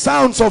hearing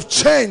sounds of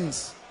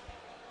chains.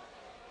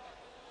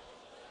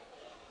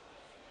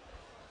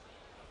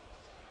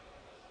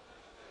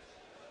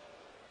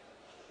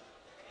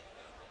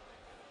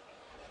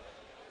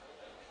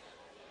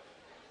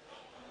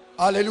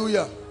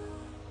 Hallelujah.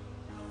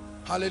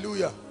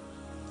 Hallelujah.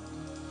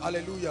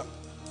 Hallelujah.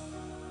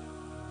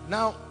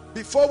 Now,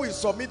 before we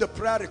submit the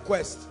prayer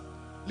request,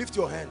 lift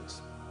your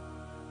hands.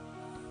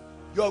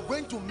 You are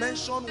going to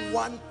mention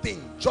one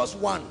thing, just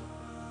one,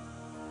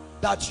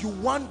 that you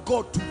want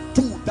God to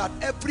do, that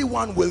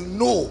everyone will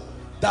know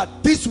that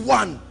this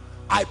one,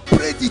 I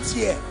prayed it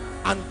here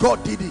and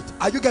God did it.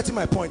 Are you getting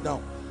my point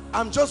now?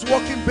 I'm just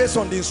working based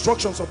on the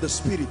instructions of the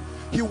Spirit.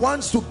 He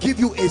wants to give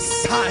you a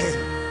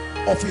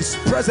sign of his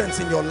presence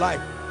in your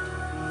life.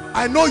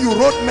 I know you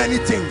wrote many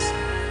things.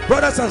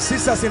 Brothers and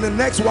sisters, in the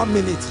next 1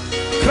 minute,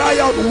 cry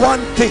out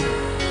one thing.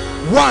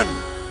 One,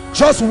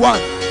 just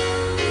one.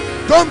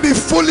 Don't be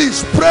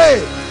foolish.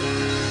 Pray.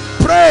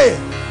 Pray.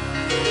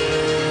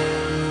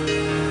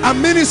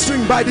 I'm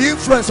ministering by the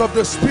influence of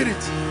the Spirit.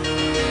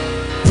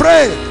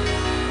 Pray.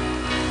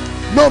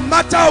 No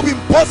matter how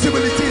impossible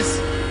it is,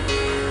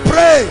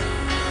 pray.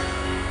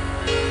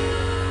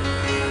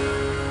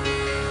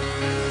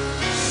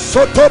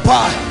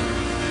 Sotopa,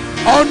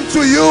 unto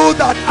you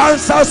that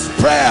answers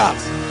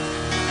prayers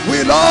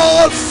will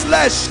all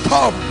flesh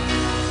come.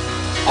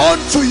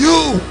 Unto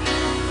you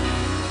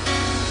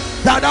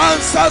that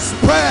answers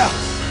prayers.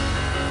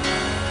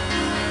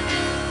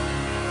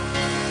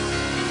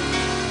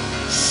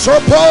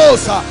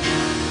 Soposa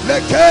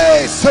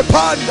leke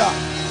sepanda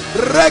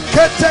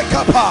rekete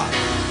kapa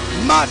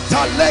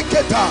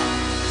mataleketa.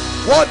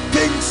 What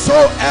things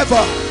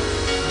soever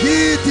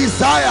ye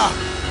desire,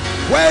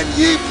 when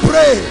ye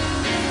pray,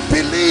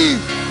 believe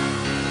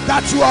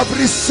that you have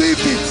received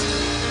it.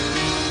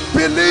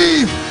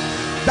 Believe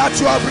that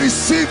you have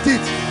received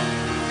it.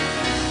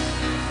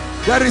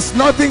 There is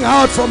nothing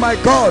hard for my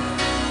God.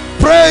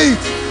 Pray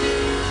it.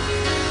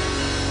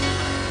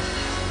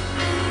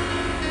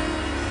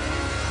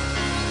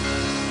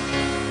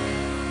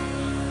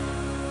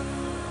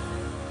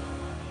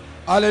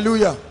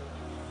 Hallelujah.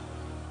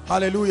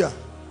 Hallelujah.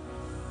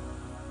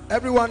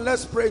 Everyone,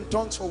 let's pray in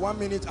tongues for 1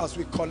 minute as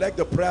we collect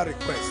the prayer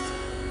request.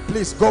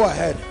 Please go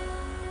ahead.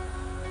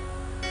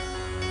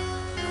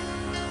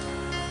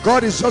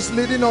 God is just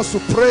leading us to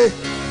pray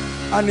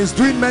and is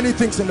doing many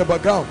things in the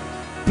background.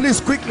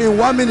 Please quickly, in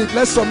 1 minute,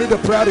 let's submit the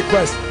prayer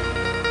request.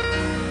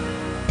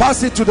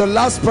 Pass it to the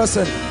last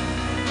person.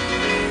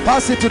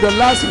 Pass it to the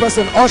last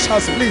person.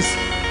 Ushers, please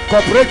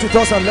cooperate with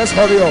us and let's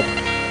hurry up.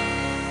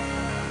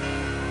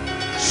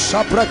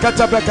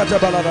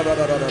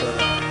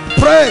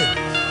 Pray.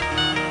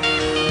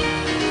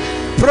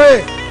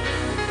 Pray.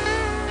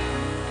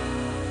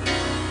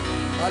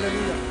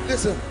 Hallelujah.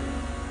 Listen.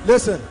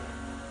 Listen.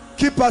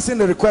 Keep passing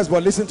the request,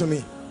 but listen to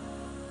me.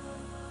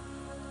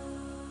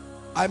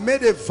 I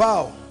made a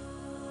vow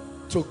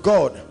to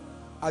God.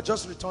 I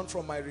just returned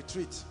from my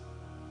retreat.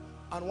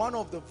 And one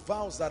of the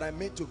vows that I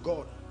made to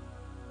God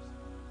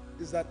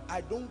is that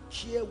I don't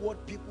care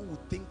what people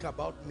would think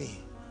about me.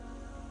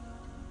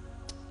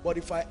 But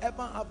if I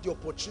ever have the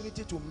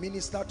opportunity to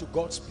minister to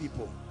God's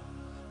people,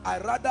 I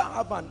rather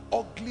have an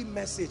ugly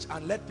message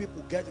and let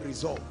people get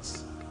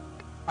results.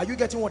 Are you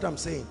getting what I'm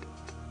saying?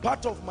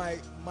 Part of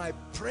my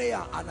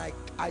prayer, and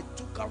I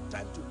took out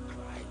time to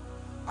cry.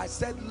 I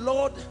said,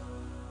 Lord,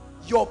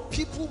 your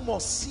people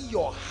must see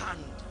your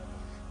hand.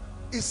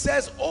 It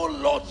says, oh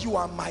Lord, you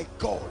are my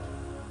God.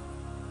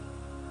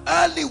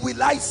 Early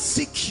will I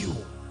seek you.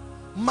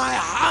 My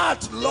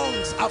heart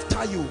longs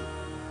after you,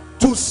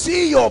 to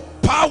see your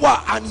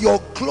power and your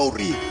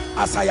glory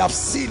as I have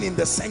seen in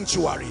the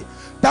sanctuary.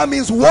 That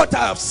means what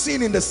I have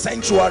seen in the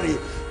sanctuary,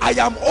 I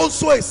am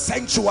also a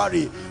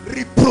sanctuary.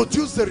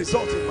 Reproduce the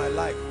result in my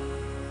life.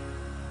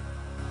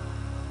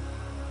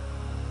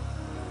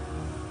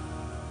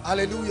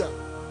 Hallelujah.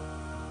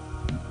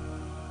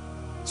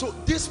 So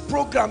this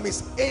program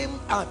is aimed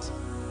at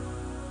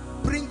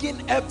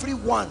bringing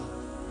everyone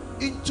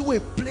into a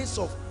place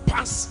of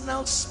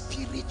personal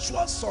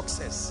spiritual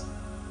success.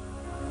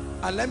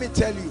 And let me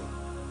tell you,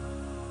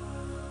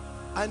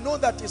 I know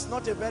that it's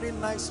not a very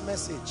nice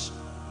message.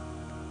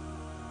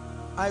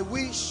 I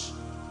wish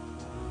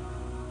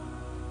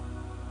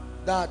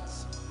that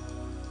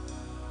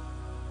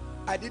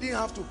I didn't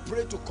have to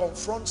pray to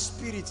confront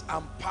spirits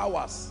and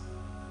powers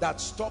that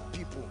stop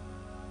people.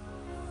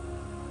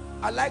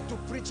 I like to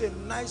preach a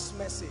nice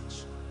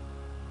message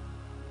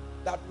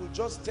that will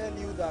just tell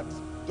you that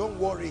don't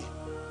worry,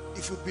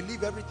 if you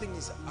believe everything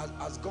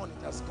has gone,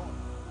 it has gone.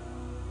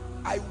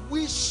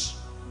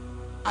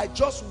 I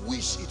just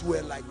wish it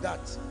were like that.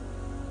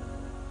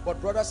 But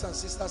brothers and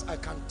sisters, I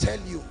can tell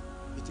you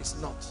it is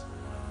not.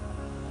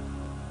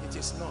 It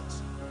is not.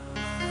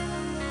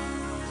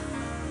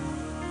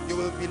 You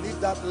will believe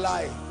that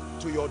lie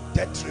to your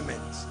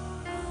detriment.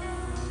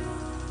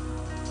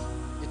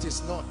 It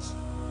is not.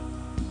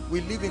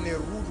 We live in a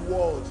rude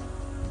world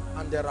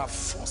and there are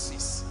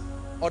forces.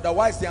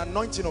 Otherwise the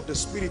anointing of the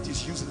Spirit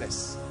is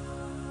useless.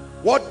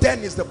 What then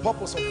is the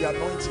purpose of the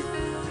anointing?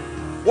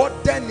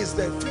 What then is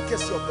the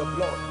efficacy of the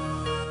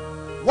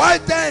blood? Why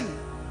then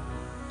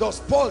does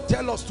Paul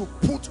tell us to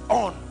put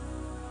on?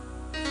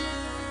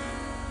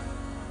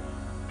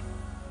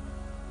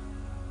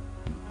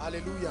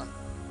 Hallelujah.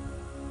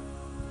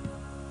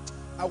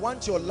 I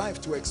want your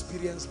life to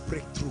experience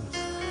breakthroughs.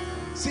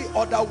 See,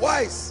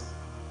 otherwise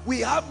We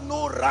have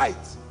no right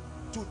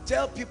to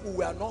tell people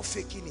we are not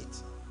faking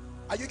it.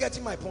 Are you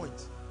getting my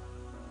point?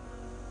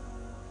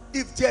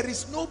 If there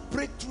is no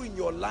breakthrough in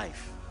your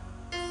life,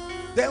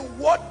 then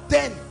what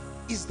then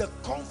is the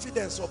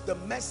confidence of the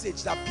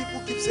message that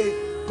people keep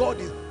saying God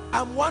is?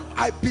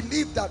 I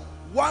believe that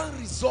one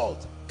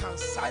result can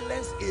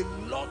silence a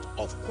lot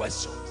of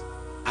questions.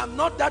 I'm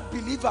not that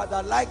believer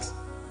that likes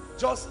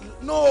just,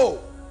 no,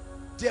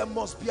 there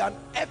must be an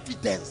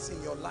evidence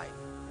in your life.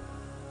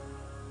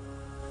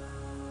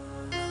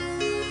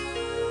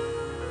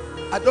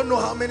 I don't know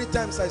how many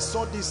times I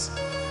saw this.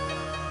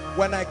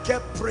 When I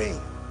kept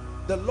praying,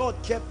 the Lord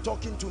kept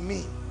talking to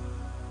me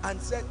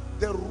and said,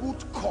 the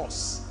root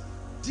cause,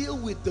 deal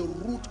with the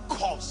root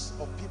cause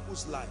of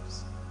people's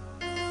lives.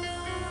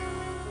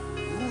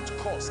 Root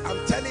cause.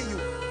 I'm telling you,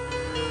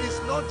 it's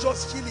not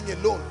just healing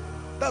alone.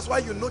 That's why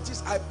you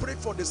notice I prayed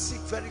for the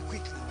sick very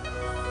quickly.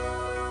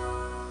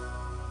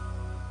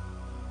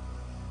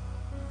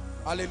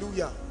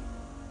 Hallelujah.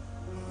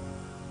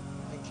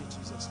 Thank you,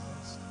 Jesus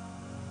Christ.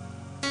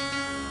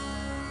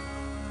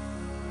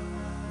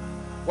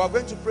 We are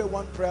going to pray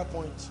one prayer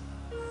point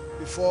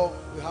before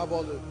we have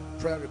all the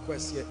prayer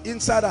requests here,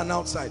 inside and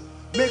outside.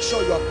 Make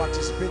sure you are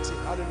participating.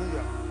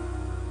 Hallelujah.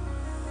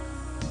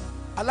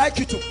 I'd like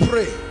you to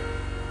pray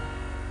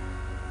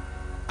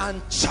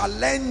and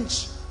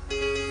challenge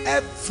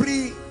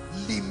every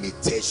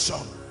limitation,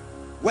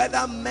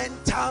 whether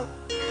mental,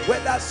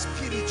 whether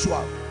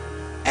spiritual.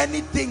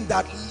 Anything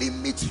that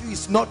limits you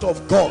is not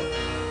of God.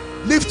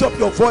 Lift up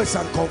your voice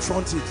and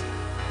confront it.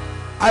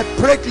 I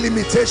break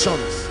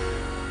limitations.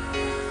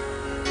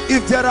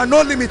 If there are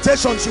no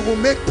limitations, you will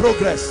make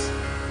progress.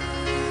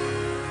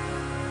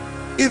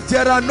 If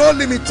there are no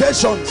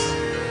limitations,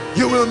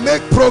 you will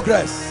make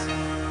progress.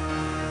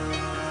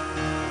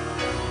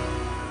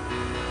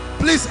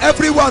 Please,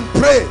 everyone,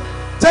 pray.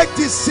 Take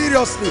this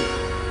seriously.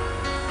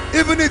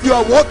 Even if you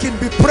are walking,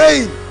 be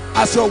praying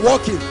as you're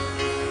walking.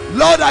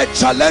 Lord, I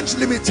challenge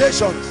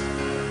limitations.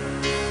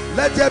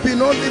 Let there be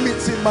no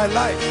limits in my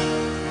life.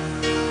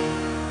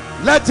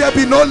 Let there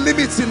be no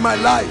limits in my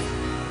life.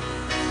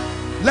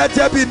 Let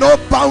there be no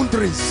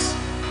boundaries.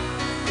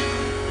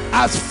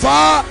 As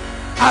far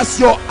as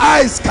your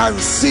eyes can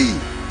see,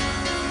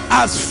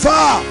 as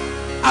far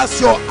as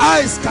your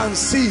eyes can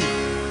see.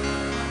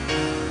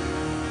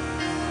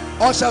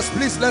 Ushers,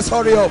 please, let's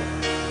hurry up.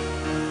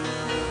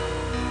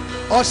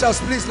 Ushers,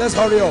 please, let's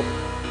hurry up.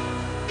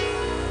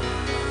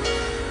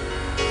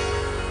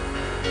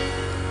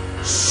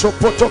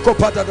 Sopotoko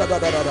pada da da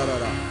da da da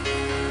da.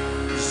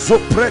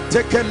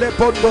 Sopreteke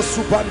lebondo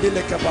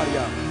subandile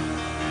kaparia.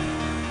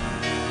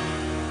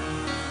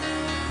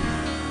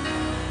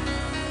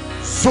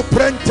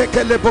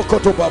 Suprenteke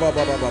lebokoto baba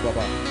baba baba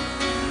baba.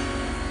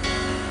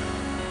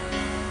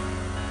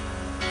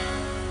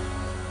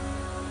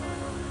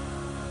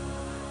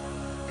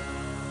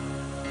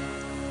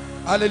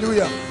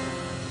 Hallelujah.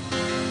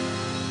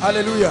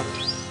 Hallelujah.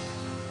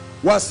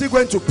 We are still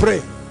going to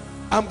pray.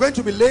 I'm going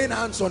to be laying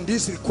hands on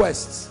these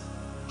requests.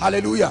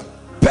 Hallelujah.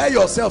 Pair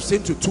yourselves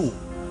into two.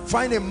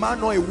 Find a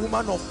man or a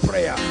woman of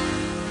prayer.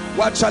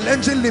 We are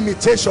challenging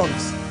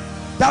limitations.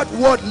 That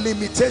word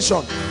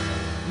limitation,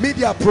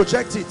 media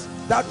project it.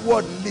 That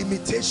word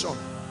limitation,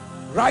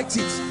 write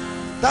it.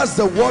 That's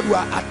the word we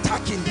are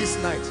attacking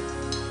this night.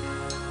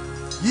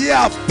 Ye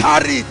have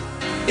tarried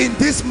in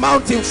this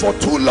mountain for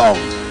too long.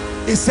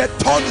 He said,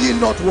 turn ye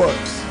not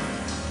words.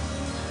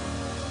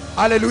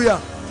 Hallelujah.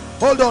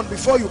 Hold on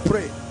before you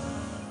pray.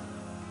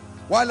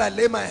 While I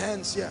lay my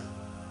hands here.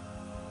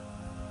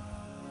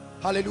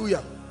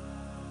 Hallelujah.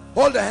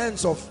 Hold the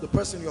hands of the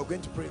person you are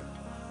going to pray.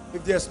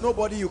 If there's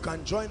nobody, you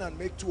can join and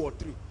make 2 or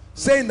 3.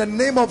 Say, in the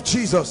name of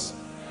Jesus.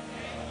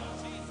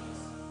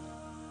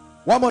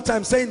 One more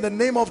time. Say, in the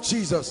name of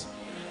Jesus.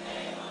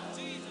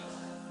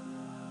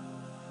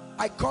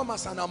 I come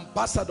as an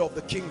ambassador of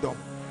the kingdom.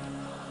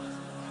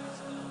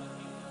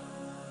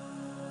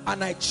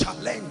 And I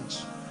challenge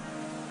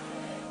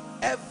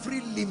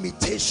every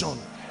limitation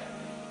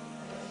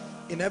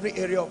in every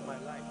area of my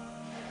life.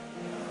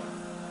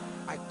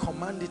 I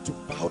command it to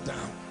bow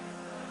down.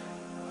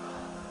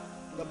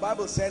 The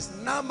Bible says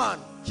Naaman,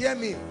 hear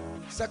me,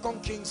 2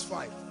 Kings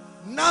 5.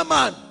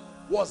 Naaman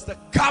was the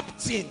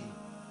captain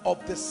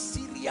of the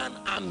Syrian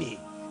army.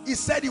 He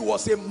said he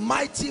was a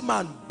mighty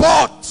man,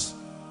 but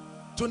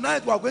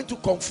tonight we are going to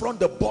confront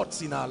the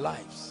buts in our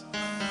lives.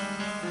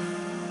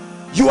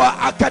 You are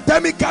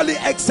academically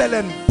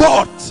excellent,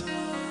 but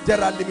there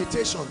are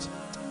limitations.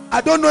 I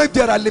don't know if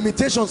there are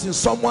limitations in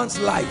someone's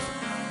life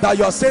that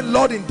you are saying,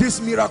 Lord, in this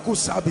miracle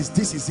service,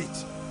 this is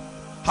it.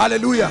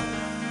 Hallelujah.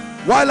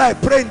 While I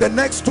pray, in the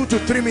next 2 to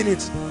 3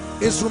 minutes,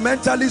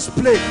 instrumentalists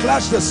play,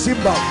 clash the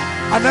cymbal,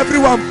 and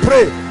everyone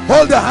pray.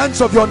 Hold the hands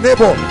of your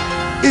neighbor.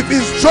 If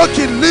he's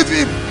joking, leave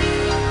him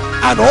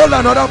and hold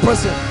another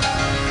person.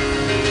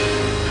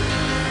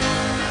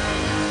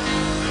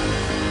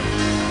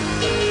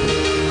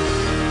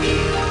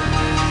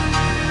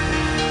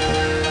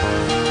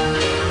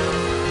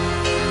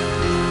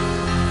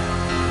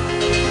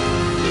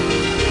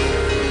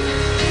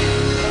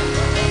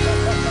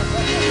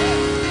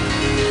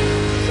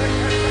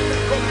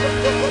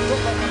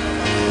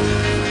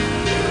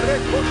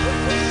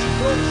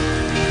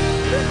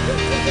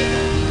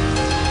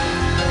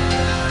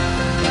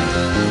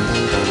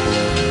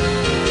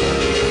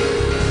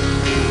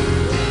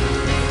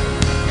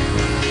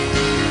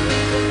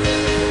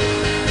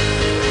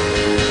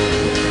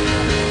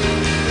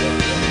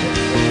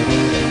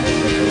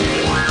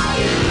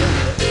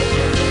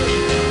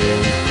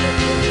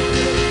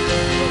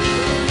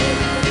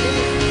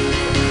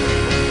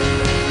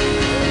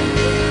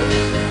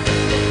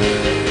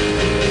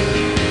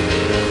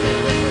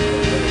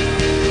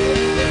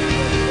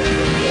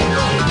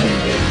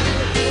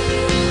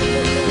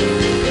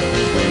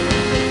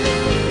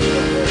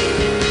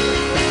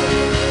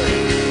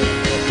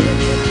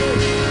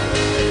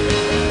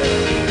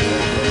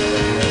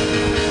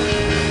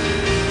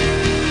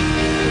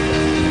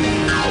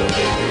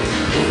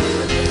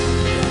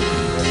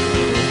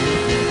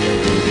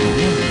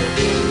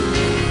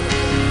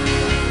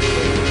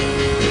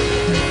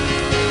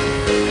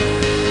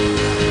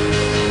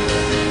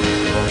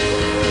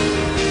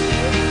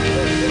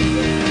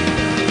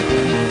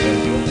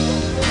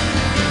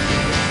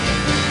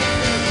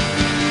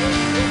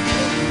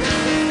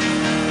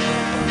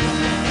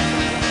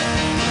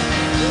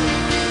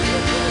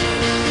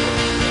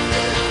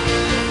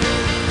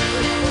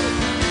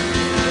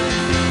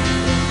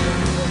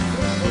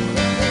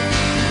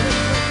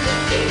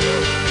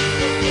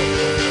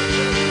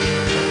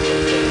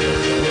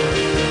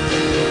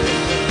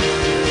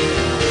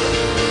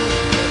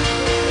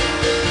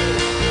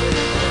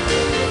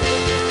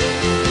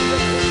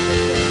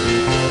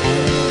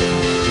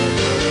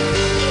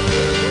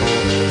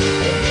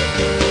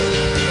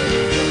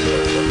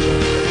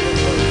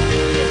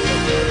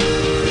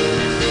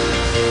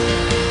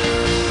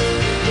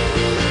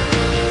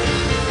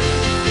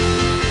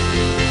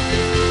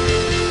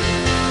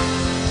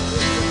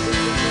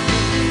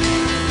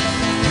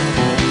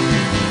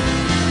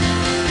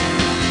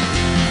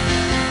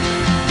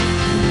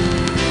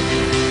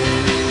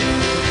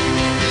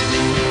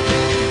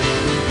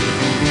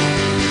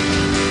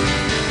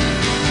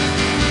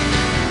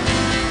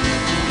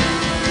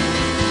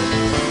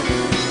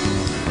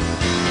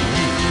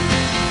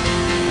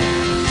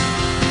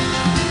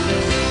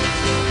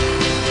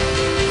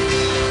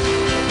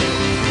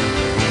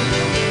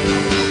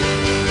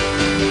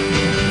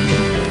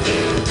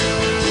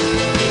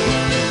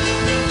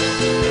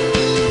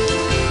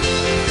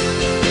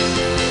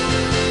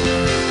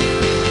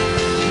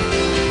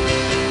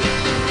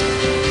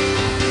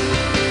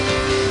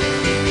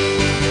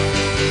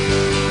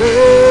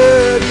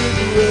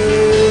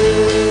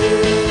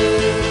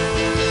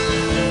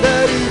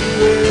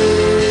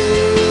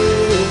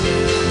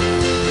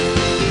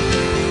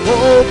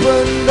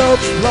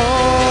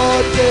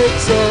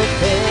 floodgates of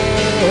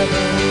heaven,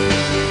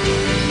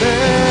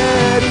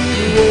 let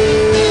it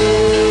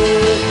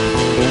rain,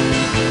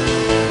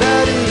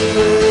 let it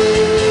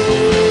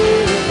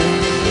rain.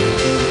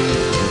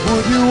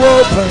 Would you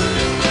open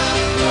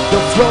the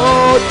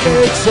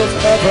floodgates of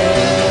heaven?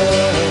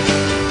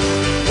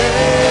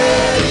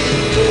 Let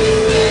it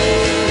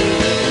rain,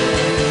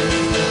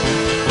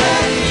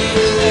 let it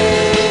rain.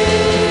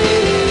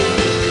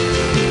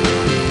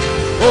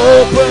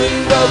 Open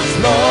the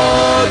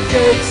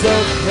floodgates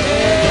of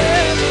heaven.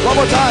 One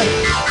more time.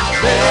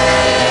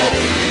 Let it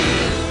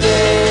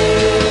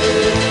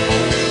rain.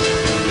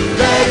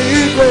 Let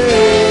it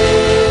rain.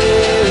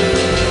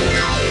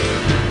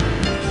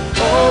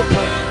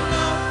 Open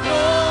the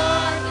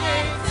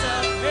floodgates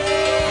of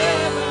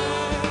heaven.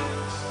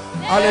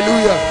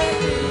 Hallelujah.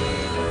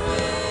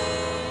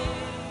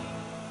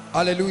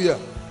 Hallelujah.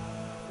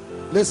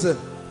 Listen.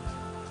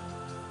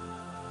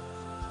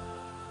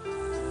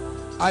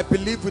 I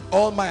believe with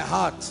all my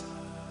heart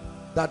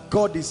that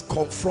God is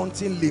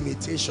confronting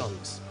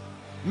limitations.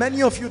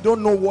 Many of you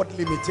don't know what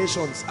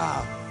limitations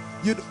are.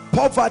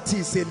 Poverty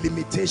is a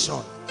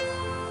limitation.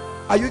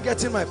 Are you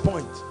getting my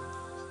point?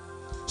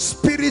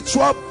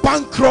 Spiritual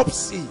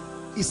bankruptcy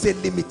is a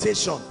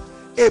limitation.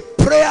 A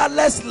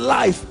prayerless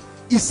life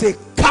is a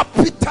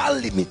capital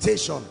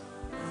limitation.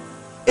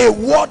 A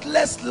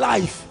wordless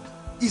life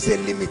is a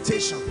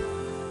limitation.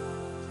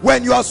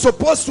 When you are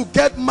supposed to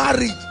get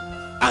married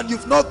and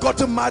you've not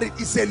gotten married,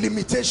 it's a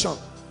limitation.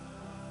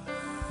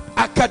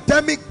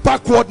 Academic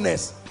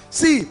backwardness.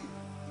 See,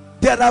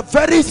 there are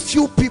very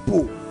few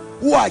people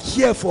who are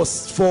here for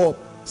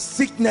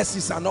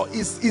sicknesses and all.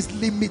 It's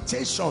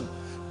limitation.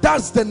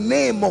 That's the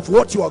name of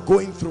what you are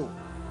going through.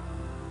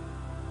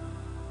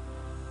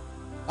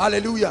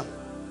 Hallelujah.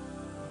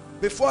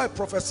 Before I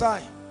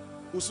prophesy,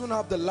 we'll soon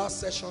have the last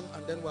session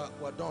and then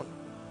we're done.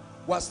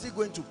 We're still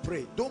going to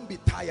pray. Don't be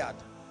tired.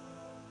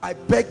 I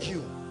beg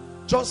you,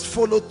 just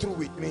follow through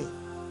with me.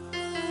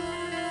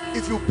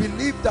 If you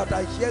believe that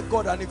I hear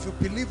God and if you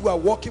believe we are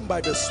walking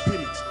by the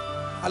Spirit,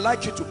 I'd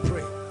like you to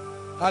pray.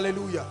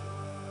 Hallelujah.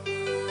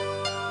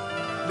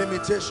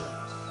 Limitations.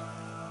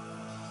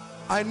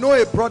 I know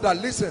a brother,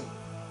 listen.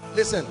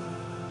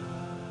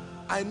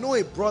 I know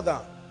a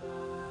brother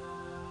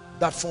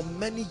that for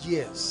many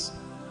years,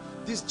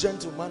 this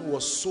gentleman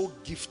was so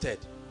gifted,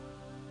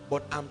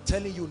 but I'm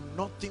telling you,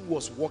 nothing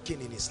was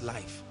working in his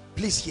life.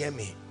 Please hear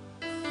me.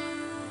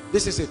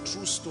 This is a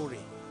true story.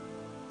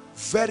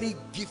 Very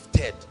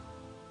gifted,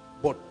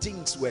 but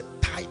things were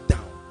tied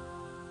down.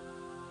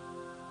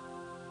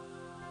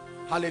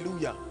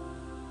 Hallelujah.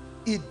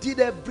 He did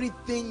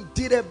everything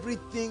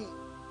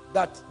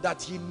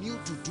that he knew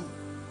to do.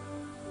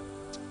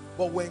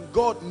 But when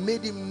God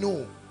made him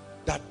know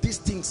that these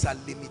things are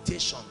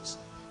limitations,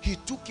 he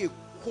took a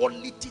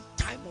quality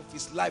time of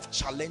his life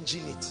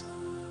challenging it.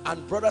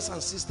 And brothers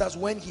and sisters,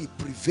 when he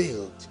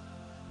prevailed,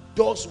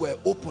 doors were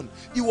open.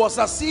 It was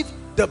as if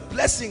the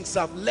blessings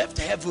have left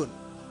heaven,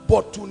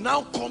 but to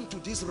now come to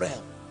this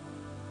realm.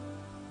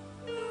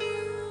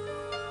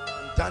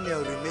 And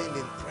Daniel remained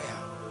in prayer.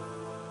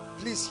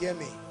 Please hear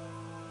me.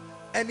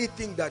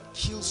 Anything that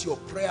kills your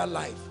prayer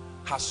life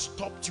has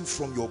stopped you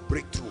from your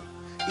breakthrough.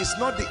 It's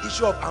not the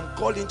issue of I'm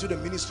called into the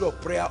ministry of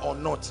prayer or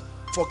not.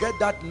 Forget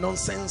that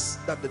nonsense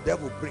that the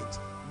devil brings.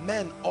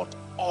 Men ought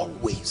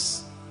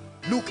always.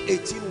 Luke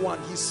 18:1,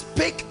 he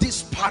spake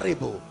this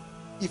parable.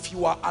 If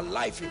you are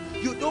alive,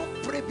 you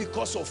don't pray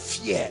because of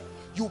fear.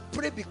 You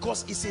pray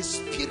because it's a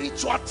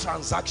spiritual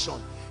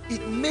transaction.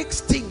 It makes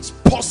things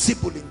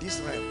possible in this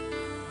realm.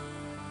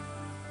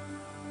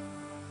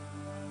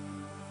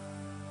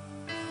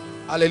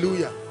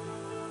 Hallelujah.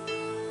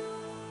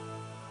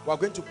 We're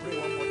going to pray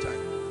one more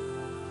time.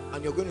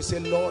 And you're going to say,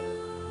 Lord,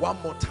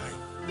 one more time,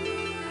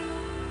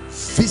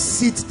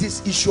 visit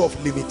this issue of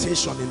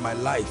limitation in my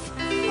life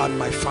and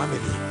my family.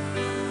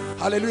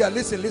 Hallelujah.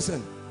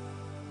 Listen.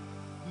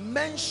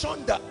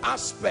 Mention the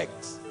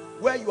aspects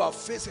where you are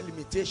facing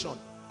limitation.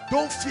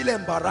 Don't feel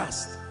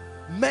embarrassed.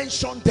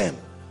 Mention them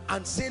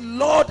and say,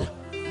 Lord,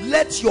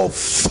 let your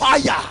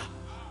fire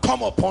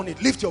come upon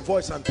it. Lift your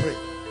voice and pray.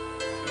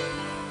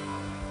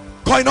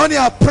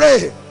 Koinonia,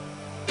 pray.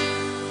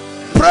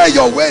 Pray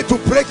your way to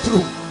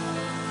breakthrough.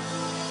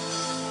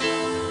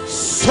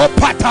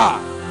 Sopata,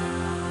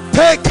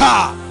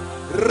 teka,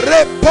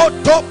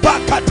 repoto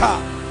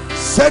bakata,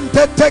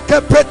 sente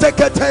teke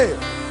petekete,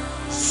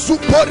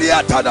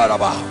 suporiata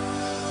daraba.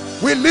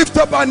 We lift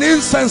up an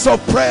incense of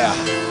prayer.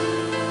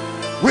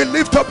 We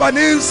lift up an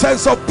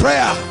incense of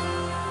prayer.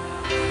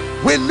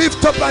 We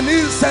lift up an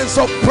incense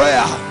of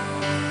prayer.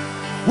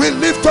 We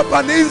lift up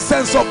an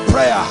incense of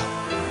prayer.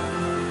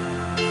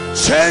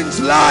 Change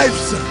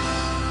lives.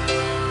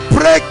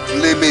 Break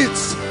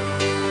limits.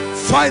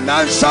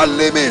 Financial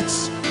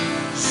limits.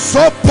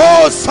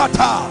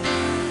 Soposata.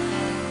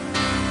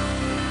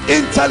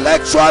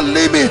 Intellectual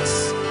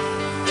limits.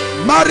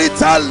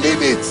 Marital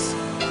limits.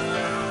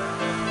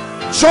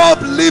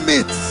 Job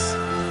limits.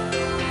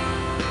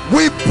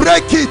 We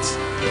break it.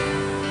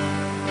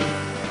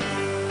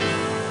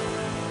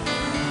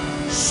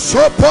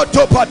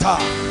 Sopotopata.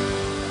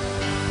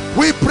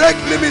 We break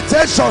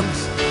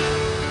limitations.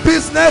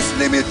 Business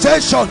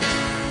limitations.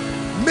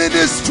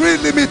 Ministry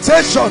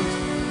limitations.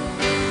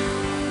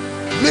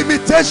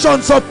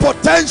 Limitations of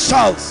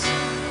potentials.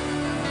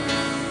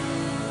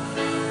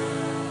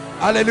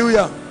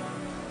 Hallelujah.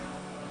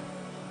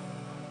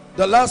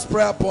 The last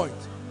prayer point.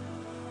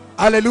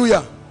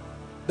 Hallelujah.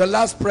 The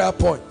last prayer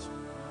point.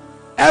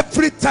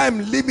 Every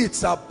time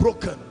limits are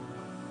broken,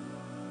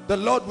 the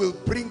Lord will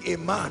bring a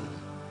man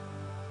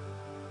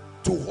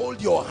to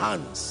hold your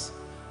hands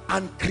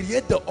and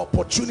create the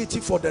opportunity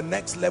for the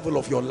next level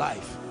of your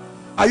life.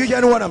 Are you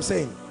hearing what I'm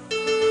saying?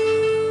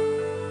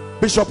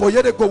 Bishop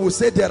Oyedeko will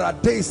say there are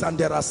days and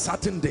there are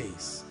certain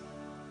days.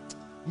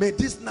 May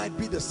this night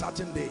be the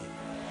certain day.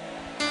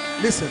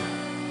 Listen,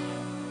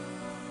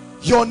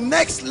 your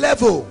next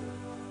level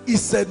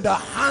is in the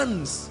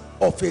hands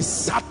of a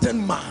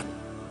certain man.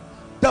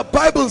 The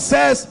Bible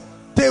says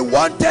they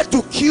wanted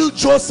to kill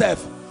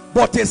Joseph,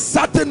 but a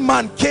certain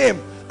man came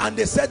and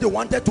they said they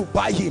wanted to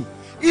buy him.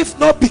 If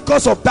not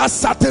because of that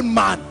certain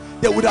man,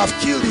 they would have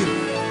killed him.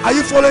 Are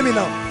you following me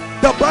now?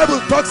 The Bible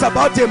talks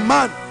about a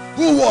man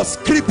who was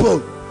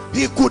crippled.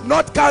 He could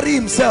not carry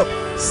himself.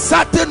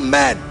 Certain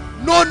men,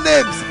 no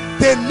names,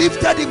 they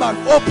lifted him and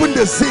opened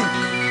the zinc.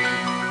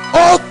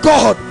 Oh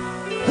God,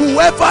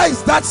 whoever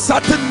is that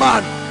certain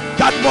man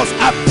that must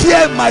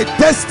appear in my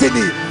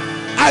destiny,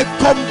 I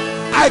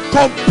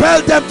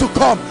compel them to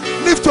come.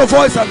 Lift your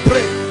voice and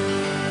pray.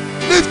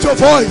 Lift your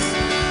voice.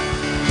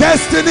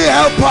 Destiny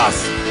help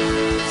us.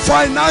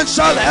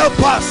 Financial help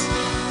us.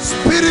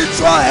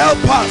 Spiritual help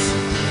us.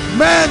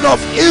 Men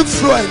of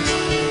influence.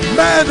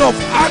 Men of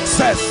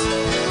access.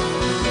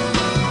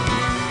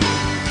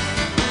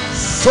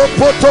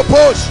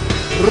 Sopotoposh.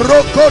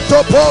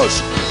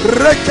 Rokotoposh.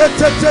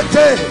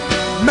 Reketetete.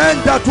 Men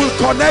that will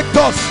connect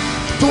us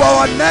to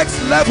our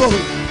next level.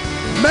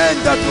 Men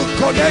that will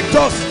connect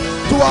us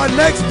to our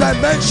next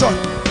dimension.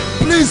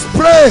 Please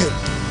pray.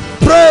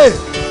 Pray.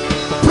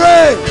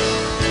 Pray.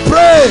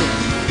 Pray.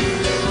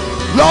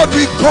 Lord,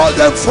 we call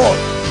them forth.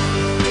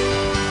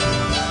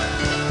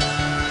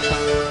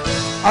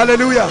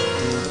 Hallelujah.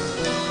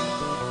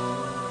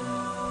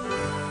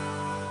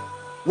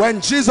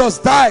 When Jesus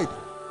died,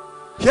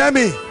 hear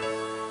me,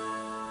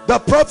 the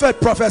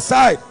prophet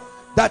prophesied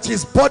that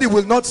his body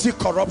will not see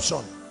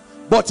corruption,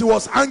 but he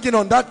was hanging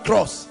on that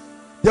cross.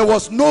 There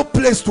was no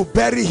place to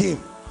bury him,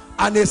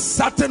 and a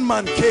certain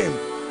man came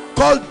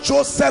called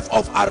Joseph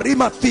of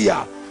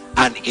Arimathea,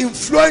 an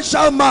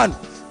influential man.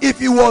 If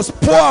he was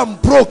poor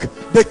and broke,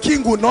 the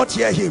king would not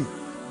hear him.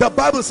 The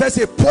Bible says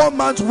a poor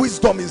man's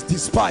wisdom is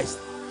despised.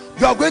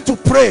 You are going to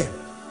pray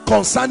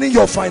concerning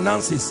your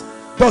finances.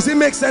 Does it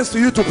make sense to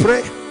you to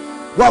pray?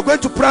 We are going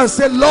to pray and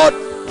say, Lord,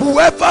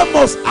 whoever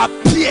must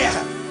appear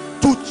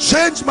to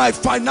change my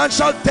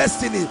financial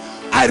destiny,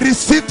 I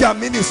receive their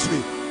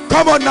ministry.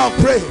 Come on now,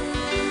 pray.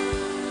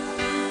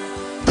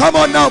 Come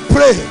on now,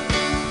 pray.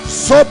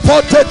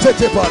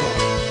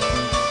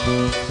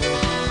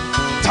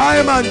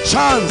 Time and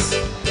chance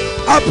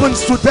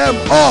happens to them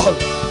all.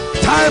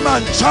 Time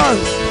and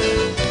chance.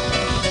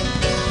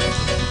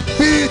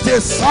 Be it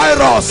a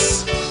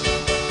Cyrus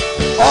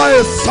or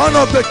a son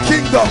of the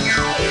kingdom.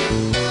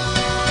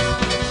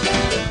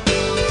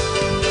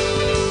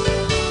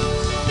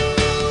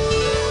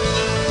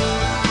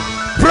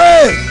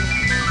 Pray.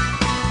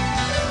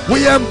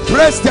 We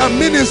embrace their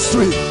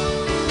ministry.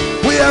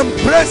 We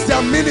embrace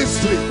their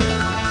ministry.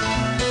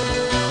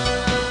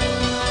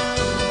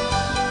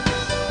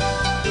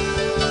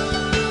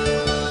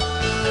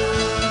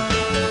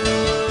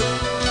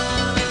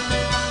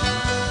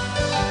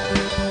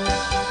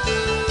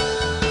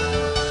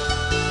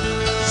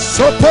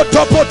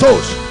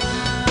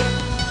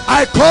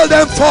 I call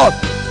them forth.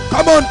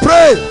 Come on,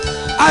 pray.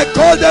 I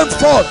call them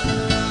forth.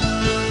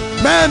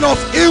 Men of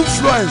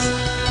influence,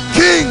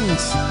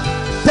 kings,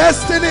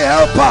 destiny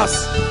helpers,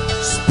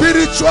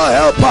 spiritual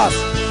helpers,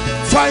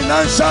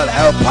 financial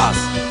helpers,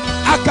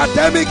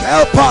 academic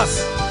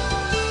helpers,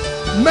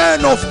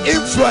 men of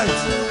influence,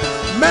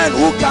 men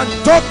who can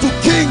talk to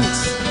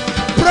kings.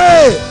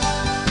 Pray.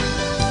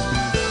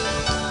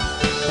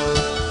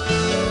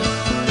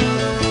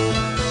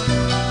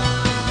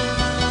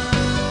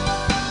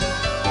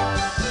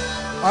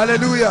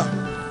 Hallelujah.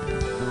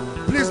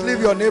 Please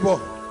leave your neighbor.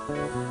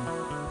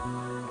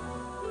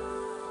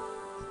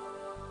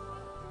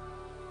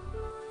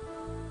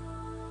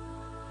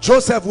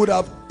 Joseph would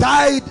have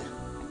died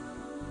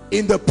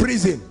in the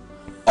prison,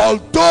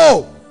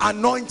 although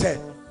anointed.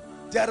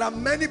 There are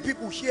many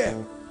people here,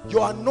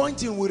 your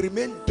anointing will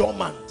remain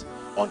dormant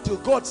until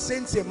God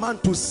sends a man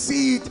to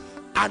see it,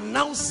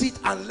 announce it,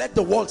 and let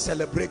the world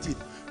celebrate it.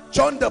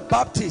 John the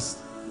Baptist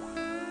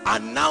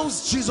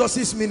announced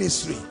Jesus'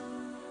 ministry.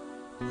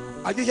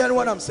 Are you hearing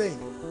what I'm saying?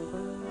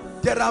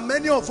 There are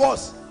many of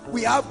us,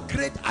 we have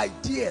great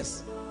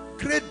ideas,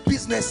 great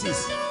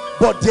businesses,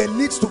 but there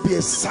needs to be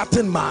a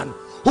certain man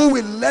who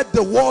will let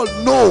the world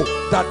know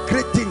that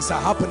great things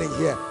are happening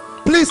here.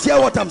 Please hear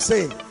what I'm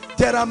saying.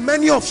 There are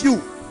many of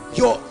you,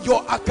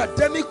 your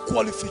academic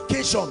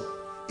qualification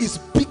is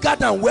bigger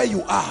than where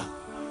you are.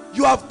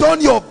 You have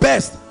done your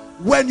best.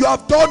 When you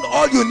have done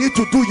all you need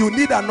to do, you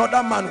need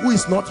another man who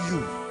is not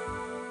you.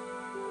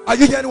 Are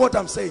you hearing what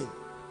I'm saying?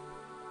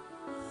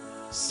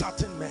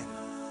 Certain men.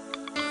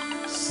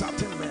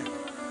 Certain men.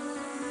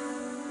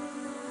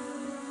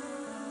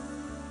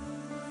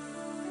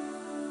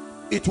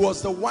 It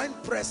was the wine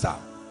presser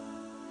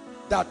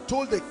that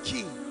told the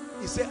king,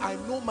 he said, I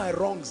know my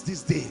wrongs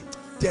this day.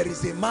 There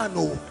is a man,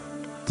 oh,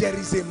 there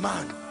is a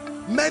man.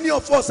 Many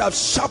of us have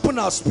sharpened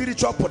our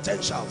spiritual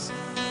potentials.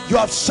 You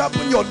have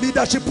sharpened your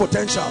leadership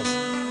potentials.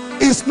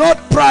 It's not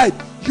pride.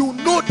 You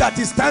know that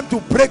it's time to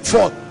break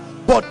forth.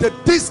 But the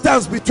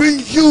distance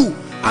between you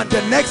and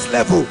the next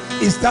level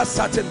is that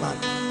certain man.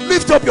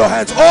 Lift up your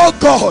hands. Oh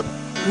God,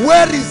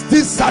 where is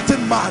this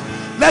certain man?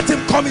 Let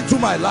him come into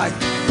my life.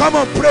 Come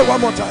on, pray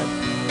one more time.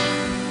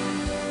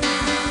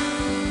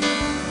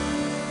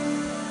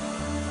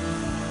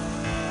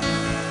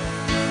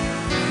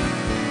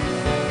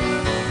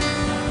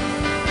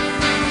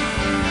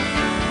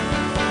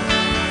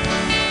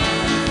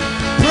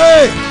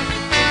 Pray.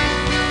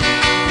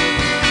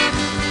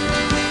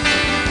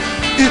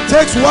 It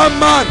takes one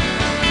man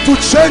to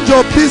change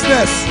your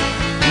business,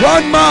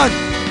 one man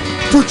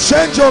to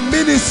change your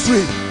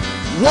ministry,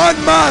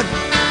 one man.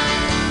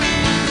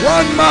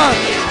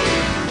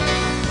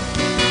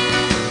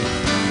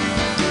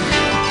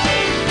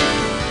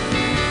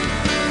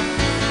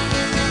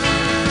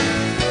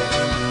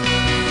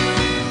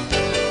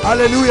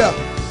 Hallelujah.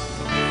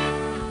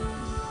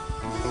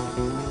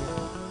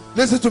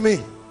 Listen to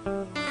me.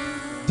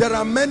 There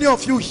are many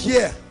of you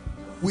here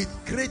with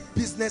great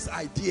business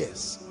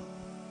ideas.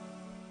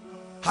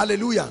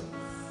 Hallelujah.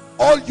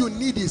 All you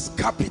need is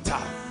capital.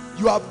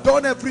 You have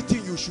done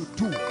everything you should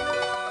do.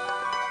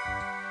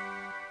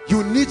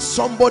 You need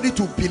somebody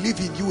to believe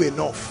in you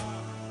enough.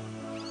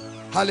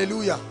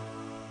 Hallelujah.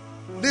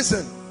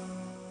 Listen,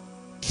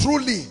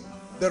 truly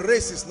the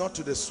race is not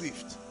to the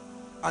swift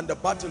and the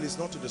battle is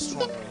not to the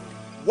strong.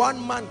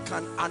 One man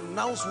can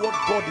announce what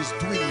God is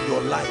doing in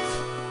your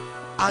life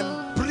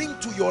and bring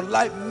to your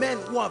life men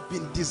who have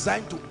been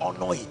designed to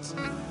honor it.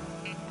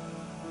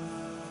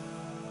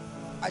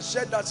 I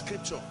shared that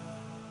scripture.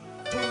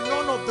 To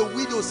none of the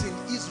widows in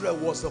Israel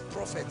was a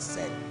prophet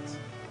sent.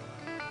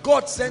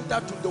 God sent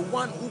that to the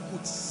one who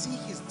could see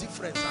his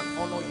difference and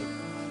honor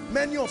him.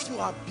 Many of you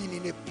have been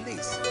in a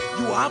place,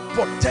 you have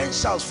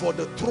potentials for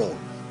the throne,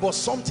 but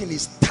something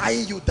is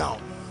tying you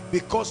down.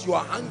 Because you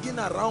are hanging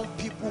around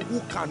people who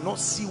cannot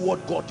see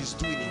what God is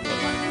doing in your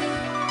life.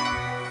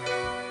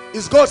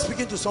 Is God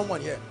speaking to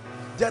someone here?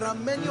 There are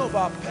many of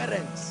our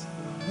parents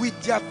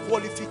with their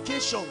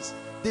qualifications,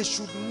 they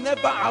should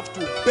never have to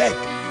beg.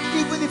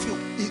 Even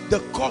if the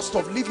cost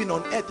of living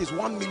on earth is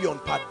 1 million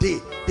per day,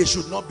 they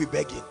should not be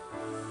begging.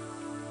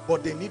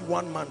 But they need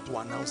one man to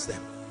announce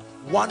them,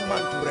 one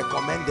man to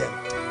recommend them.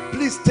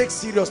 Please take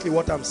seriously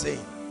what I'm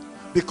saying,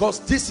 because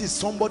this is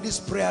somebody's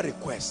prayer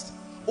request.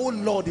 Oh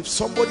Lord, if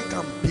somebody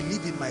can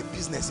believe in my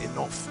business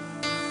enough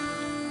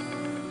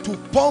to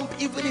pump,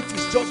 even if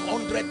it's just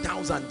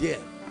 100,000 there.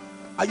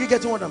 Are you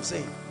getting what I'm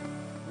saying?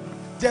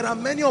 There are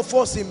many of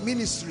us in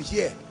ministry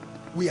here.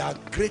 We are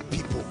great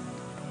people.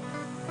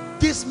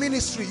 This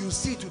ministry you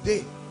see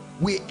today,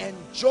 we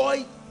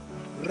enjoy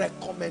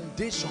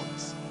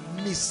recommendations,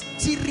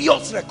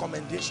 mysterious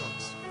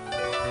recommendations.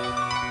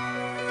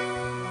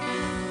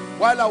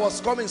 While I was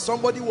coming,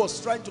 somebody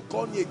was trying to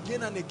call me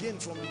again and again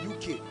from the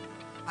UK,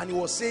 and he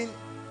was saying,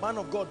 man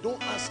of God,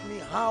 don't ask me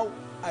how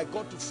I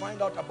got to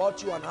find out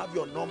about you and have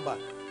your number.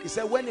 He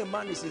said, when a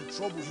man is in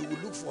trouble, he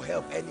will look for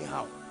help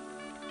anyhow.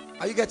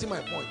 Are you getting my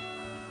point?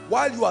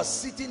 While you are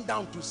sitting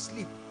down to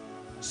sleep,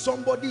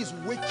 somebody is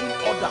waking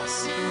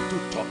others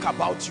to talk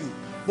about you,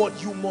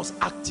 but you must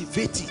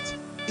activate it.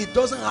 It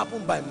doesn't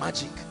happen by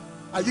magic.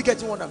 Are you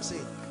getting what I'm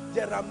saying?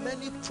 There are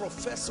many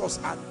professors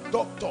and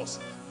doctors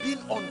being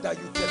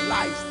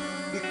underutilized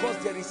because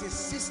there is a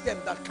system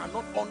that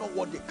cannot honor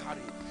what they carry.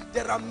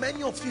 There are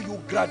many of you,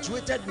 you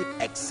graduated with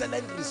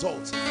excellent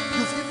results.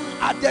 You've even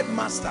added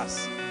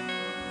masters.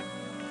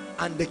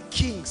 And the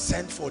king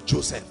sent for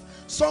Joseph.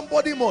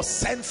 Somebody must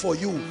send for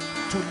you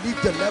to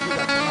leave the level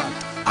that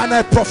you are. And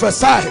I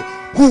prophesy,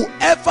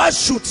 whoever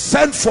should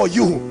send for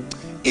you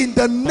in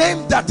the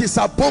name that is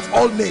above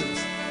all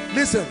names.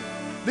 Listen,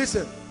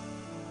 listen.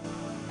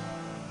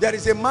 There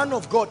is a man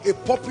of God, a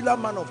popular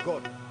man of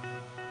God.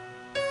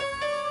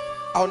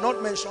 I'll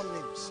not mention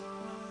names.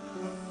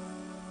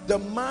 The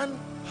man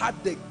had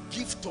the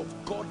gift of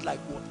God like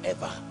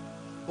whatever,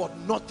 but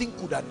nothing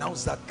could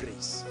announce that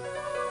grace.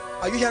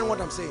 Are you hearing what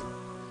I'm saying?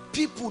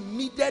 People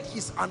needed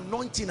his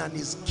anointing and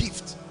his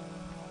gift,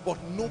 but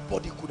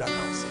nobody could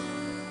announce it.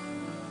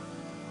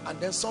 And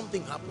then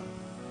something happened.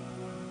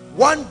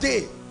 One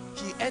day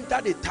he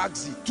entered a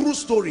taxi. True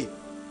story.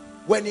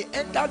 When he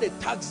entered a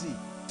taxi,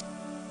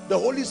 the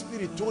Holy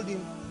Spirit told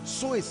him,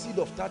 sow a seed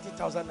of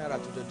 30,000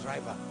 naira to the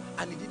driver.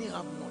 And he didn't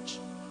have much.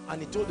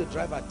 And he told the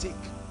driver, take.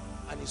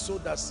 And he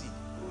sowed that seed.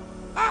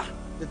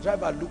 The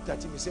driver looked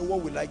at him. He said,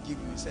 what will I give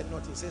you? He said,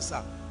 nothing. He said,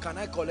 sir, can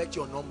I collect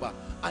your number?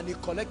 And he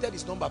collected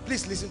his number.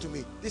 Please listen to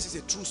me. This is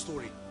a true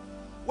story.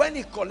 When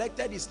he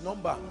collected his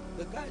number,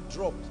 the guy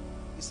dropped.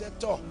 He said,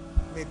 Toh,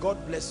 may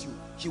God bless you.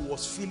 He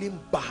was feeling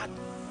bad.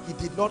 He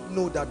did not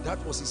know that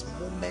that was his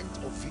moment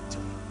of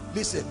victory.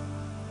 Listen,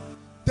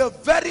 the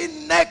very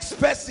next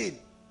person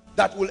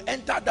that will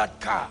enter that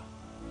car,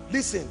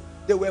 listen,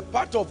 they were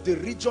part of the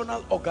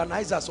regional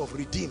organizers of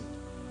Redeemed,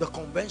 the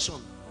convention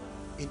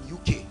in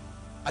UK.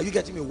 Are you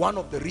getting me? One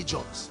of the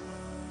regions.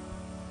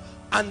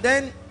 And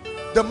then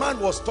the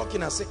man was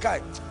talking and said,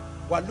 Kai,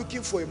 we are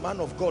looking for a man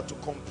of God to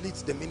complete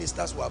the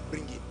ministers we are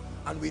bringing,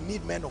 and we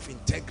need men of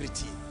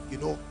integrity, you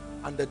know.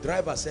 And the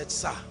driver said,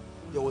 sir,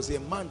 there was a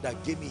man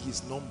that gave me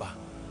his number.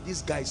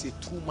 This guy is a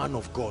true man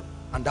of God.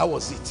 And that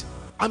was it.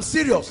 I'm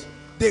serious.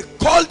 They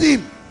called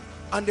him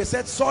and they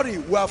said, sorry,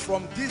 we are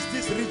from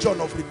this region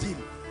of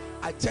Redeemed.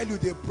 I tell you,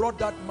 they brought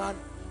that man.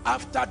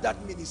 After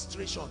that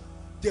ministration,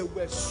 there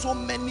were so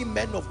many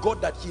men of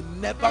God that he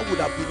never would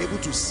have been able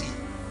to see.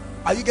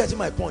 Are you getting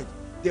my point?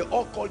 They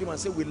all called him and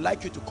said, we'd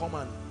like you to come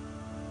and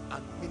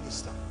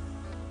minister.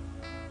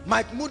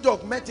 Mike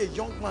Murdoch met a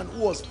young man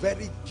who was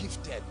very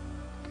gifted,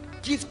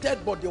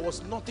 but there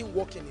was nothing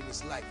working in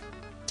his life.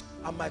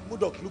 And Mike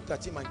Murdoch looked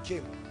at him and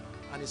came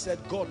and he said,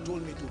 God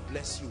told me to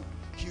bless you.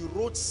 He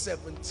wrote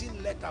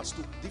 17 letters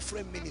to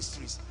different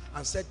ministries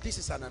and said, this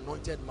is an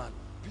anointed man,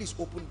 please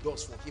open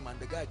doors for him. And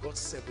the guy got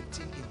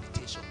 17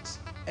 invitations.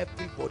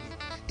 Everybody.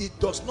 It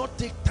does not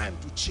take time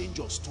to change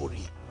your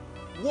story.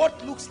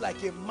 What looks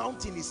like a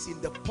mountain is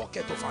in the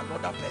pocket of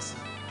another person.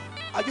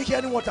 Are you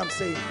hearing what I'm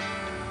saying?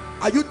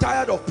 Are you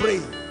tired of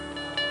praying?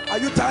 Are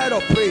you tired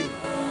of praying?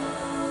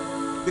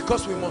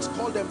 Because we must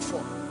call them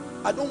forth.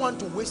 I don't want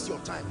to waste your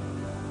time.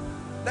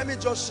 Let me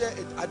just share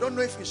it. I don't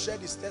know if you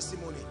shared his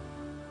testimony.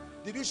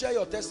 Did you share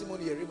your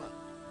testimony, Yerima?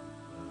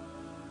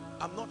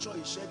 I'm not sure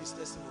he shared his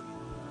testimony.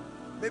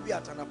 Maybe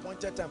at an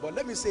appointed time, but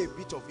let me say a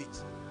bit of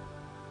it.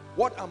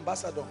 What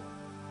ambassador?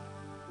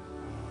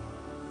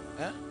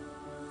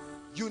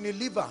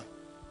 Unilever.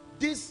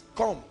 This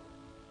come.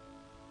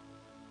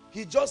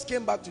 He just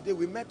came back today.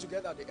 We met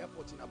together at the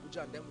airport in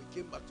Abuja and then we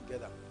came back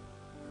together.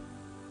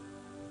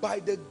 By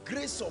the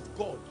grace of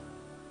God,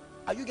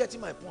 are you getting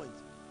my point?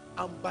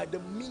 And by the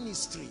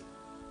ministry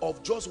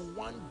of just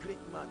one great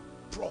man,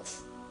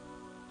 Prof.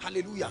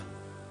 Hallelujah.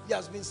 He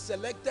has been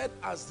selected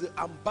as the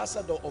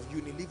ambassador of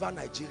Unilever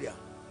Nigeria.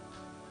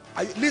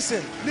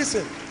 Listen.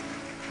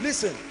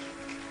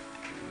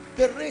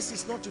 The race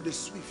is not to the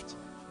swift,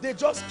 They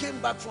just came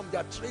back from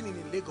their training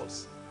in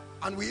Lagos.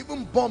 And we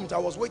even bumped. I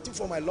was waiting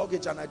for my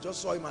luggage and I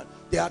just saw him, and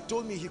they had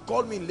told me, he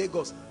called me in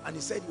Lagos and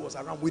he said he was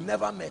around. We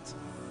never met.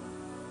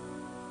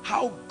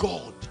 How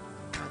God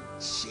can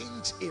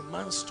change a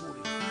man's story.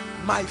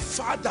 My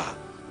father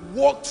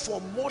worked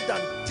for more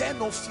than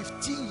 10 or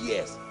 15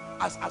 years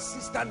as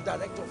assistant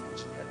director of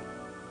engineering.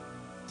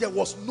 There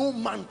was no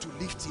man to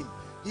lift him.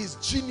 His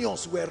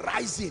genius were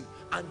rising,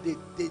 and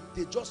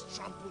they just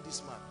trampled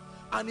this man.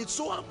 And it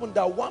so happened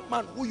that one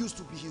man who used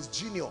to be his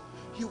junior,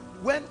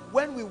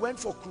 when we went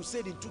for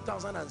crusade in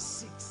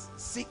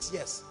 2006,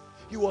 yes,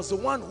 he was the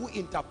one who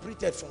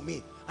interpreted for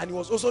me, and he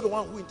was also the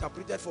one who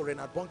interpreted for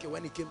Renard Bonke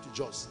when he came to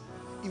Jos.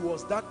 He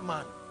was that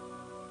man.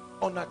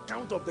 On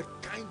account of the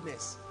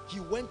kindness, he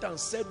went and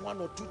said one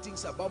or two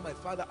things about my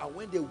father, and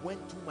when they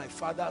went to my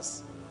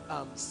father's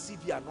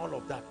CV and all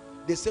of that,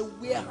 they said,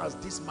 where has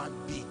this man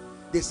been?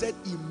 They said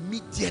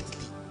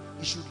immediately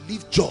he should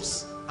leave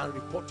Jos and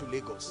report to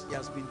Lagos. He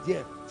has been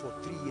there for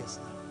 3 years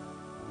now.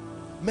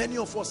 Many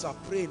of us are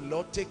praying,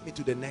 Lord, take me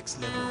to the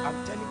next level.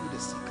 I'm telling you the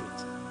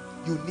secret.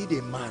 You need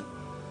a man.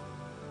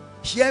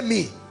 Hear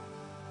me.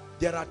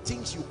 There are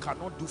things you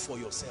cannot do for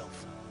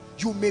yourself.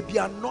 You may be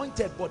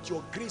anointed, but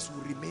your grace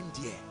will remain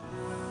there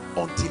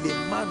until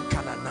a man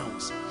can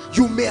announce.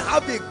 You may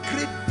have a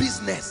great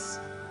business,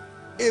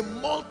 a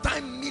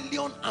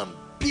multi-million and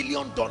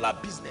billion-dollar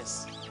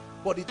business,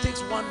 but it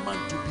takes one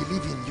man to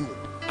believe in you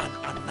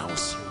and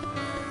announce you.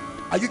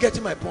 Are you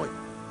getting my point?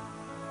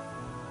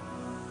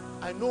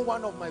 I know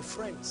one of my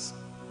friends.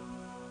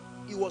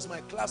 He was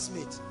my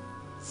classmate.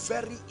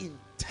 Very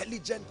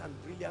intelligent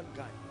and brilliant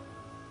guy.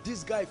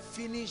 This guy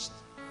finished,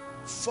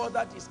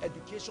 furthered his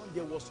education.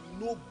 There was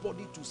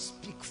nobody to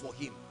speak for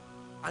him.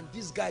 And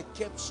this guy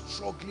kept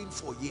struggling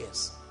for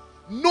years.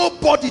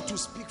 Nobody to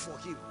speak for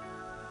him.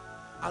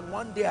 And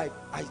one day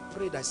I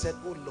prayed. I said,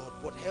 oh Lord,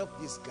 but help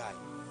this guy.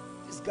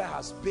 This guy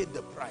has paid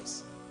the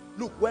price.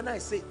 Look, when I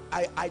say,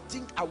 I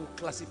think I will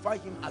classify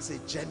him as a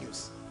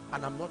genius.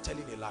 And I'm not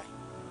telling a lie.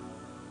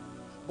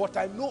 But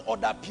I know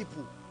other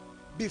people,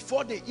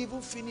 before they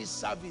even finish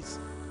service,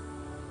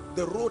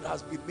 the road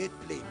has been made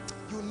plain.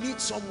 You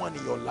need someone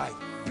in your life.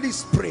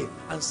 Please pray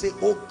and say,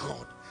 oh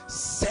God,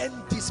 send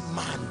this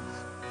man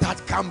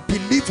that can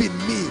believe in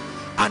me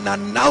and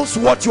announce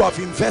what you have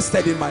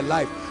invested in my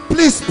life.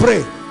 Please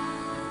pray.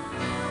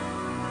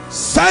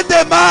 Send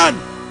a man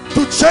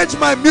to change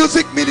my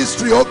music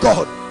ministry, oh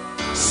God.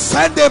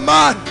 Send a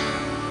man.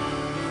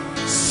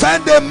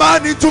 Send a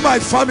man into my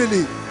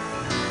family.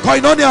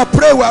 Koinonia,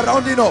 pray, we are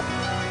rounding up.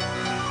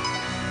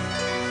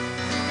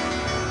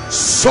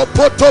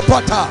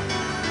 Sopotopata.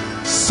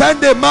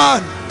 Send a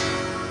man.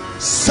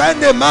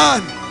 Send a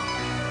man.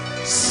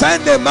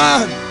 Send a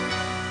man.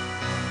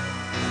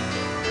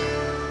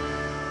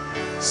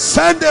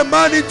 Send a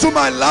man into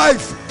my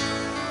life.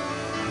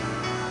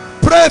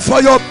 Pray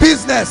for your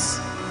business.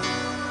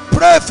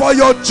 Pray for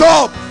your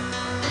job.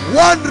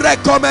 One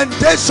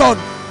recommendation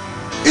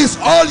is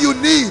all you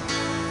need.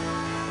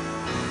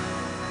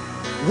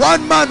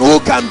 One man who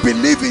can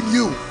believe in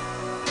you.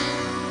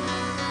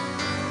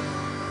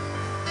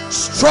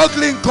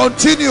 Struggling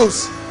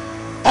continues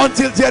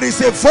until there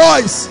is a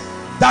voice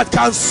that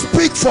can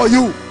speak for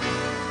you.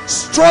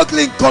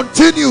 Struggling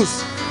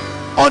continues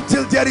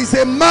until there is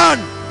a man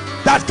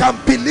that can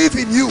believe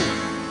in you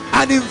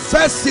and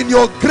invest in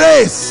your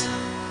grace.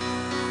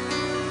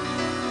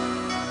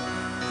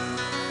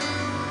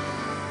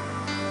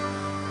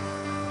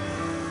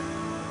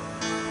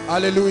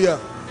 Hallelujah.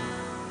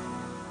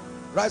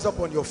 Rise up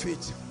on your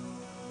feet.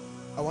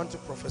 I want to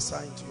prophesy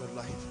into your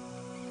life.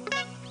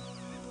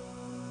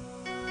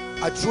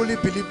 I truly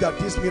believe that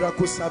this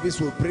miracle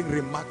service will bring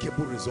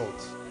remarkable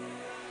results.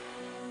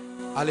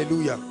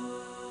 Hallelujah.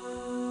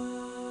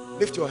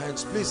 Lift your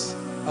hands, please.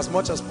 As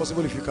much as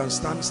possible, if you can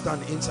stand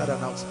inside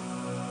and outside.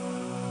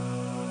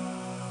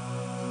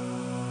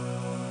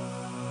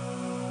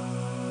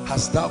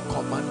 Hast thou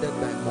commanded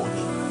thy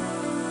morning?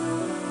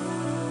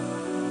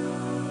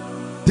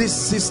 This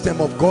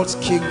system of God's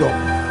kingdom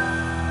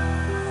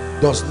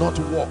does not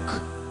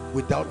work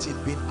without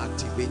it being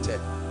activated.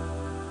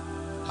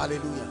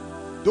 Hallelujah.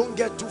 Don't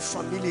get too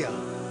familiar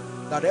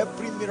that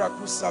every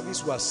miracle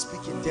service we are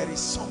speaking, there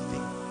is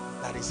something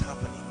that is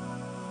happening.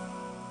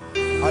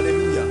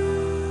 Hallelujah.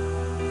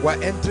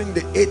 We're entering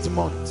the 8th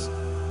month.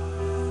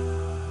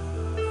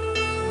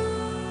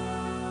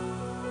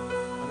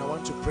 And I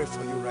want to pray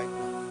for you right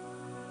now.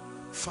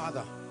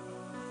 Father,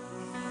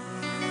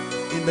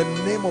 in the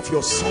name of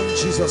your Son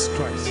Jesus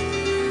Christ,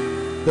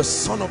 the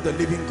Son of the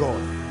living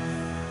God,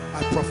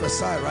 I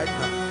prophesy right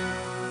now,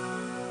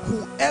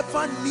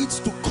 whoever needs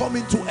to come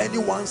into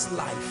anyone's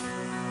life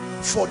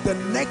for the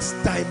next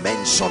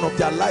dimension of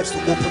their lives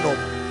to open up,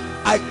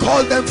 I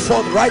call them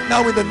forth right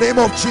now in the name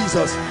of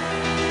Jesus.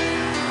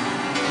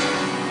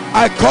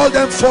 I call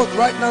them forth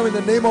right now in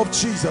the name of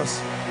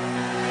Jesus.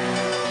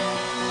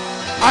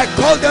 I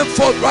call them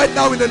forth right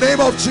now in the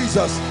name of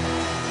Jesus.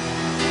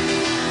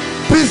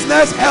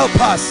 Business help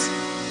us,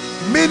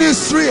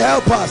 ministry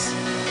help us,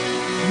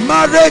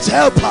 marriage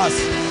help us,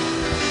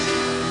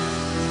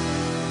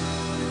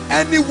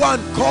 Anyone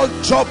called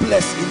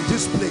jobless in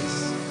this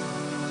place,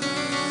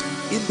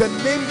 in the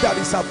name that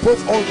is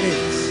above all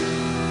names,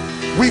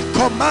 we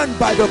command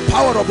by the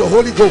power of the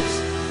Holy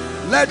Ghost,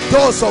 let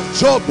doors of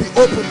job be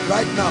opened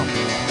right now.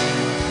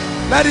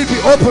 Let it be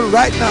open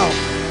right now.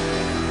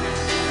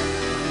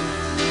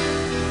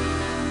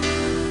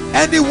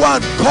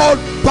 Anyone called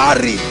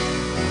barren,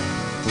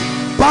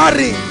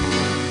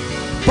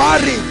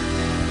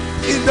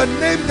 in the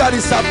name that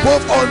is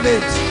above all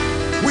names,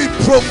 we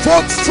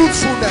provoke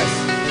fruitfulness.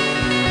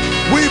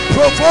 We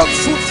provoke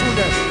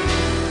fruitfulness.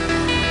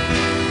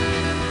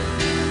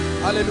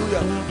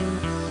 Hallelujah.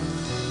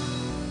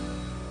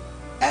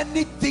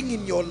 Anything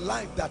in your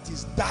life that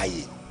is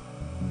dying,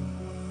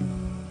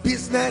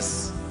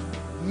 business,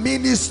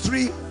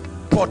 ministry,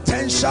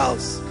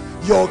 potentials,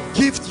 your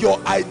gift, your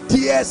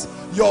ideas,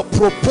 your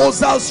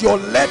proposals, your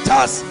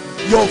letters,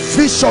 your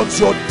visions,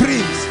 your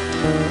dreams,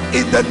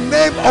 in the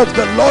name of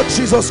the Lord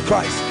Jesus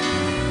Christ,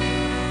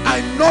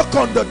 I knock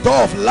on the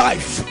door of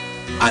life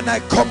and I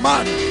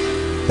command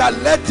that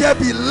let there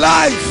be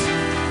life,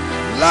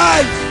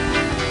 life,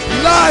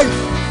 life,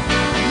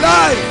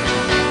 life,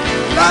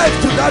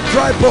 life to that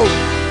dry bone.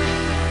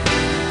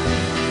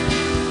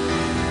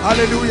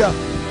 Hallelujah.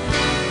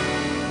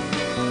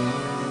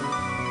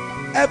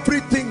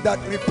 Everything that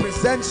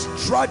represents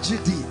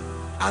tragedy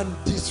and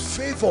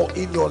disfavor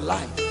in your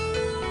life,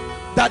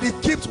 that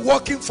it keeps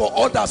working for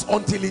others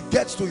until it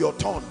gets to your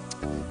turn,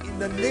 in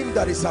the name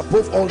that is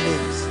above all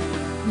names,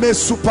 may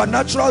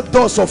supernatural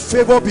doors of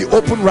favor be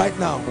open right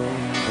now.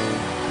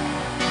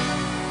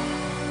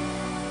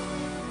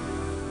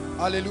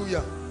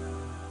 Hallelujah.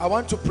 I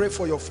want to pray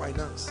for your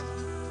finance.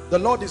 The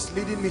Lord is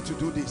leading me to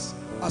do this.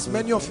 As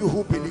many of you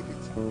who believe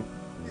it,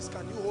 please,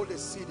 can you hold a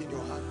seed in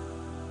your hand?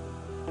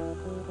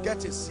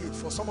 Get a seed.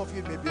 For some of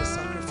you it may be a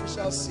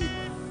sacrificial seed.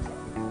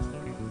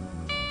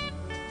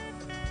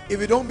 If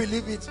you don't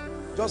believe it,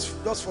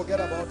 just forget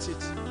about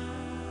it.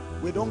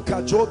 We don't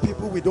cajole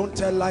people, we don't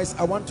tell lies.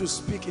 I want to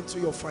speak into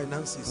your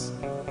finances.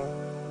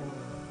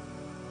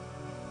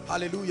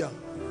 Hallelujah.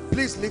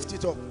 Please lift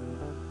it up.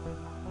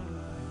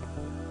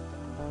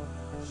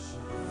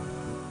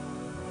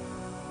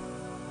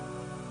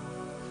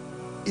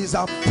 It's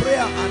our prayer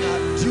and our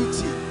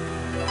duty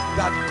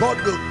that God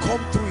will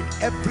come through in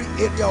every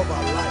area of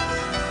our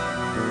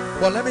life.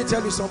 But let me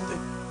tell you something.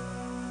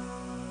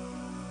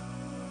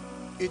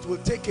 It will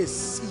take a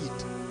seed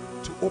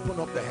to open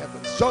up the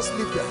heavens. Just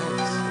lift the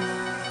hands.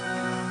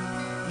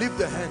 Lift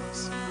the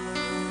hands.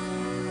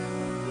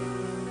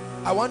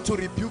 I want to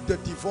rebuke the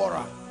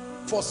devourer.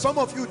 For some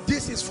of you,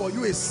 this is for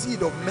you a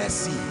seed of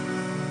mercy,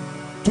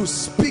 to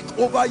speak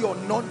over your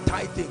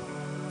non-tithing.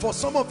 For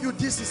some of you,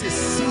 this is a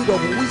seed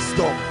of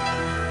wisdom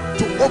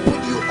to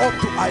open you up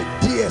to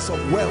ideas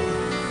of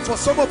wealth. For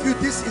some of you,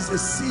 this is a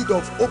seed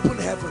of open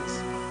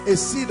heavens, a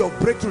seed of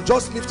breakthrough.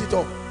 Just lift it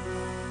up.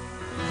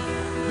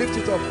 Lift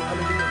it up.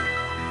 Hallelujah.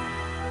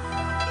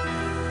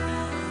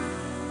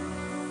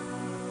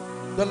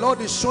 The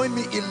Lord is showing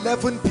me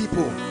 11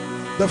 people.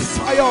 The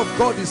fire of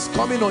God is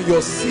coming on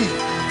your seed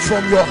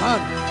from your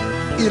hand.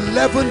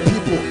 11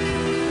 people.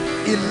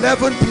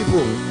 11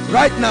 people.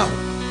 Right now,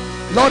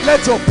 Lord,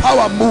 let your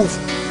power move.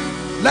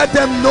 Let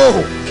them know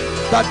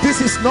that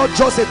this is not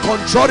just a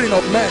conjuring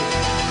of men.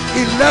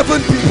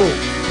 11 people.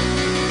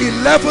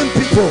 11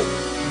 people.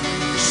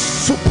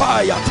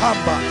 Supaya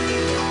Tamba.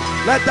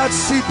 Let that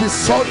seed be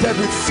salted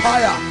with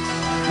fire.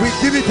 We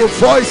give it a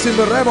voice in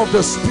the realm of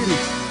the spirit.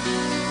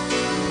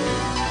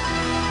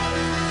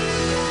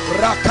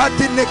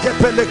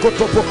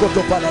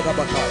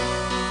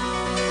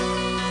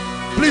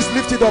 Please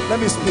lift it up. Let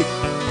me speak.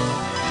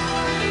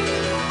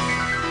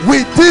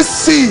 With this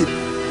seed,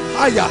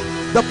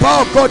 the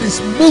power of God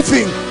is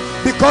moving,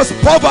 because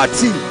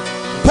poverty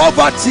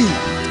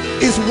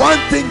is one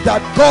thing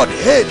that God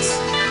hates.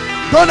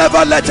 Don't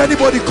ever let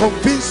anybody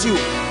convince you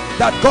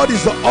that God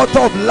is the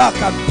author of lack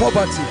and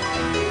poverty.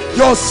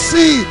 Your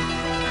seed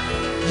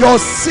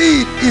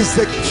is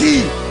the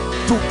key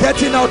to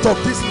getting out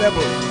of this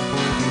level.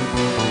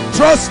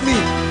 Trust me,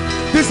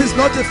 this is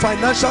not a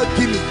financial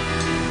gimmick.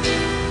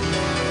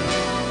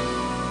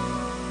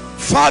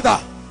 Father,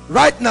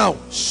 right now,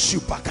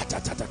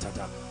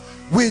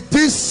 with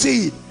this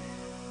seed,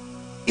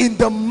 in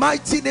the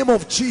mighty name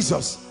of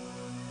Jesus,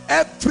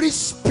 every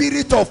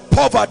spirit of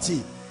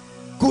poverty,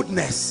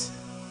 goodness.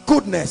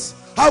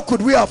 How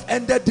could we have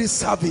ended this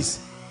service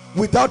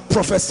without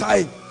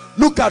prophesying?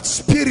 Look at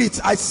spirits.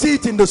 I see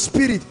it in the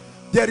spirit.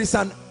 There is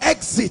an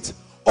exit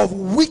of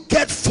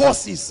wicked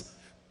forces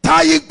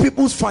tying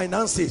people's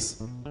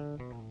finances.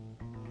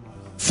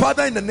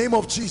 Father, in the name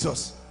of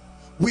Jesus,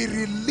 we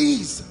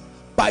release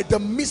by the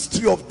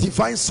mystery of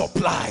divine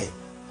supply.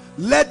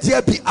 Let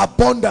there be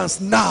abundance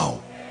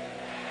now.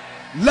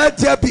 Let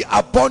there be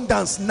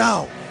abundance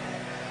now.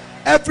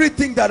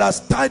 Everything that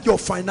has tied your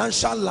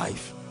financial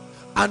life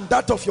and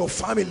that of your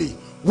family,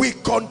 we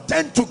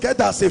contend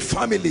together as a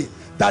family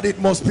that it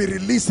must be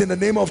released in the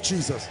name of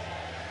Jesus.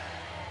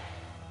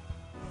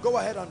 Go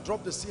ahead and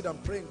drop the seed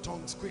and pray in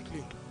tongues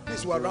quickly.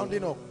 Please, we are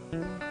rounding up.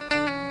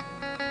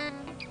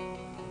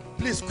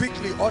 Please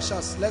quickly,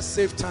 ushers, let's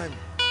save time.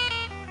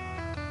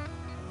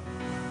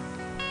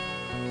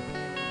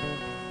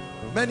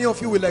 Many of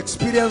you will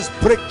experience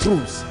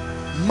breakthroughs,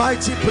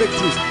 mighty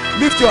breakthroughs.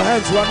 Lift your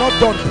hands. We are not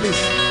done,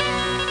 please.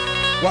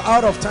 We're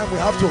out of time. We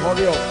have to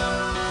hurry up.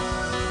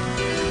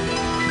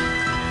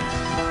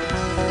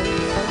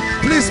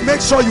 Please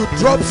make sure you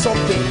drop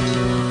something.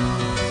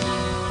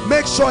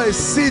 Make sure a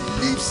seed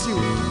leaves you.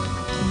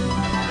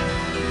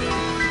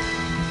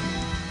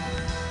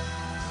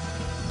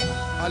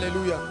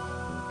 Hallelujah.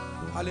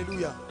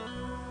 Hallelujah.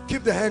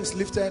 Keep the hands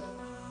lifted.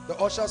 The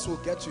ushers will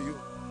get to you.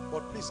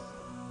 But please,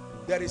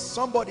 there is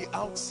somebody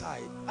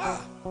outside. A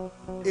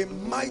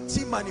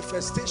mighty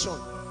manifestation.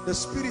 The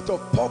spirit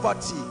of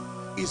poverty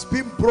is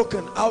being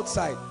broken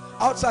outside.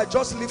 Outside,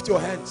 just lift your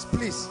hands,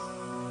 please.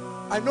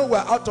 I know we're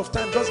out of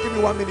time. Just give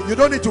me 1 minute. You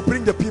don't need to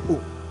bring the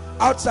people.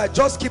 Outside,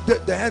 just keep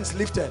the hands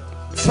lifted.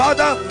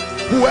 Father,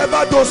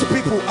 whoever those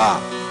people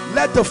are,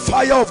 let the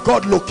fire of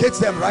God locate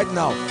them right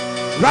now.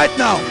 Right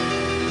now.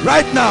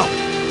 Right now.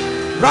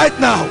 Right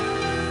now.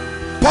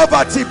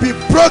 Poverty be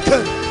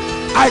broken.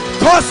 I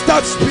curse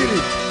that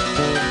spirit.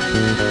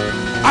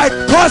 I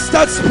curse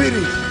that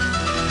spirit.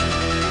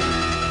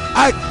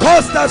 I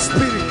curse that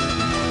spirit.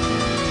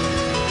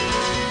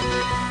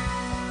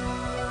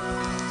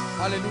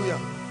 Hallelujah.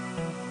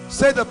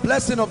 Say, the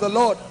blessing of the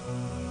Lord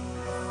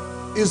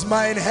is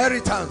my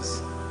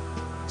inheritance.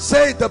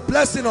 Say, the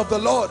blessing of the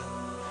Lord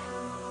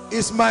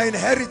is my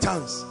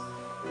inheritance.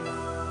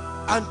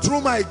 And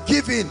through my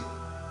giving,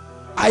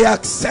 I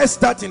access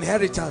that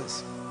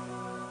inheritance.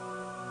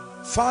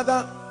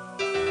 Father,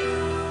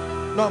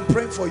 no, I'm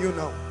praying for you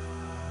now.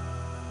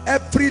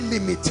 Every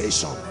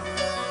limitation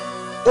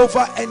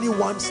over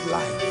anyone's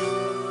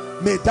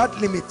life, may that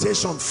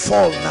limitation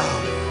fall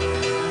now.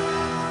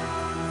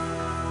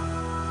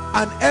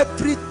 And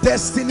every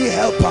destiny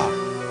helper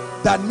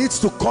that needs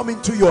to come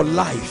into your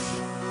life,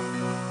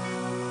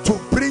 to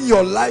bring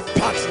your life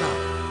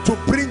partner, to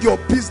bring your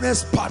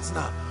business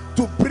partner,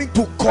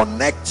 to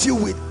connect you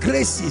with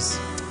graces,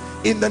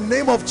 in the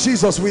name of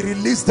Jesus, we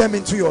release them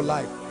into your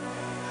life.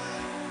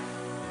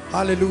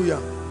 Hallelujah.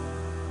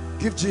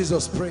 Give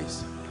Jesus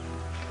praise.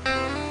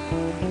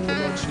 Oh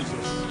Lord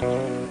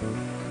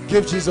Jesus.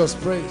 Give Jesus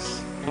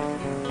praise.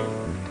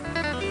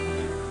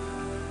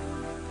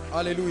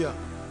 Hallelujah.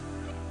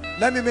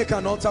 Let me make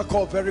an altar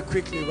call very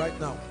quickly right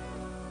now.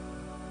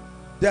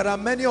 There are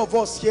many of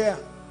us here,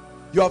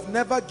 you have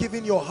never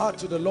given your heart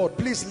to the Lord.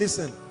 Please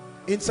listen,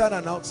 inside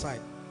and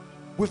outside.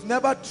 We've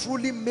never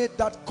truly made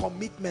that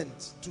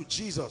commitment to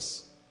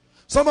Jesus.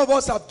 Some of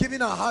us have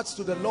given our hearts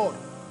to the Lord,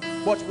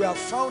 but we have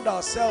found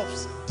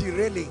ourselves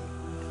derailing.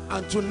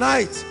 And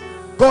tonight,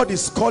 God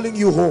is calling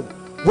you home.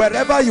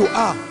 Wherever you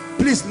are,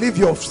 please leave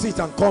your seat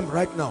and come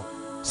right now.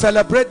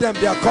 Celebrate them,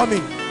 they are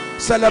coming.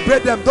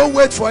 Celebrate them, don't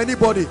wait for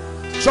anybody.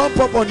 Jump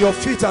up on your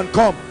feet and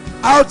come.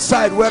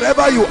 Outside,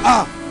 wherever you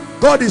are,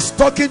 God is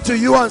talking to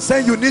you and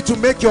saying you need to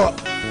make your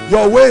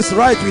ways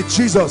right with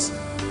Jesus.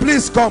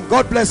 Please come.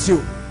 God bless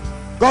you.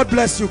 God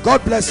bless you.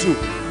 God bless you.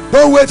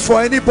 Don't wait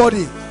for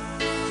anybody.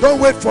 Don't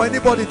wait for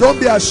anybody. Don't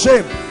be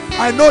ashamed.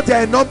 I know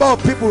there are a number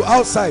of people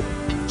outside.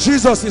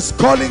 Jesus is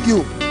calling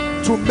you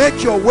to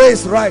make your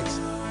ways right.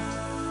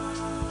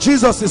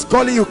 Jesus is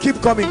calling you.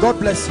 Keep coming. God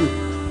bless you.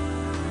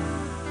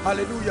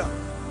 Hallelujah.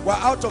 We're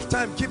out of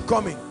time. Keep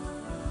coming.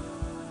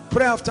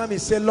 Pray after me.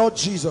 Say, Lord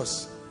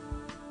Jesus,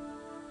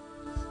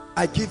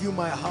 I give you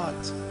my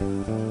heart.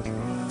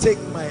 Take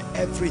my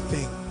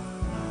everything.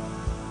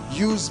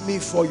 Use me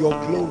for your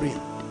glory.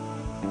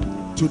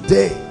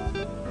 Today,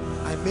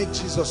 I make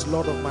Jesus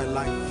Lord of my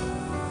life.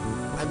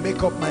 I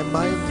make up my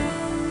mind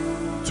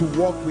to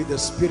walk with the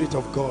Spirit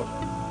of God.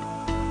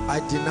 I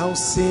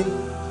denounce sin.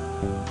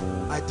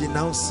 I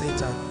denounce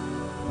Satan.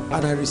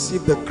 And I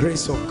receive the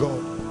grace of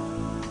God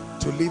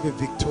to live a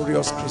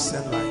victorious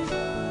Christian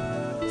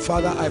life.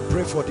 Father, I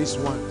pray for these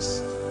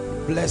ones.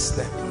 Bless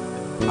them.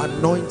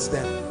 Anoint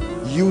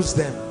them. Use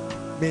them.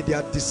 May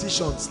their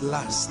decisions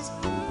last.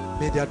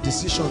 May their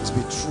decisions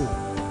be true.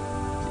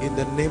 In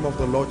the name of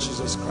the Lord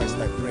Jesus Christ,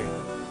 I pray.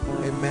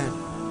 Amen.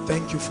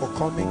 Thank you for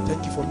coming.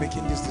 Thank you for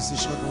making this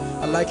decision.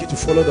 I'd like you to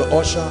follow the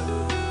usher.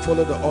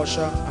 Follow the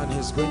usher and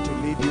he's going to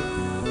lead you.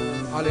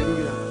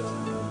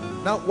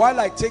 Hallelujah. Now,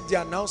 while I take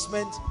the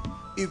announcement,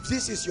 if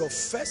this is your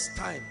first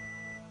time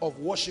of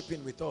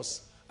worshiping with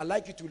us, I'd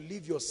like you to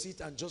leave your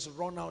seat and just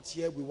run out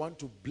here. We want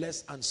to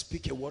bless and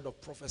speak a word of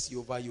prophecy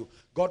over you.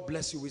 God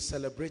bless you. We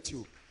celebrate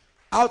you.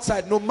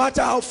 Outside, no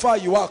matter how far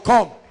you are,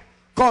 come.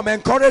 Come,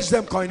 encourage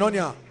them,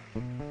 Koinonia.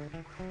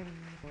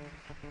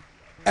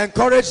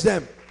 Encourage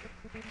them.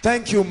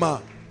 Thank you,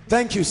 ma.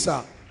 Thank you,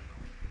 sir.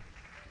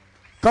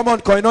 Come on,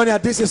 Koinonia,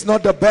 this is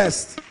not the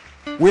best.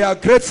 We are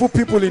grateful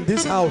people in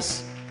this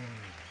house.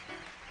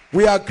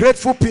 We are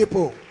grateful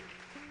people.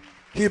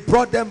 He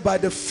brought them by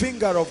the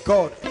finger of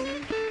God.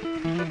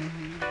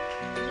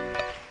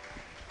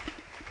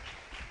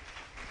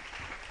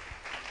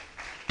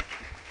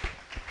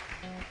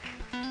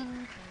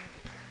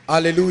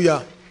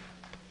 Hallelujah.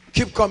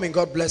 Keep coming.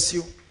 God bless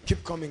you.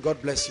 Keep coming. God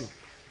bless you.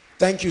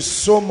 Thank you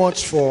so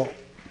much for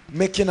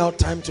making out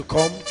time to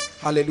come.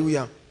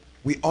 Hallelujah.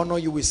 We honor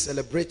you. We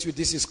celebrate you.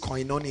 This is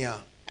Koinonia,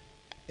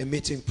 a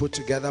meeting put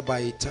together by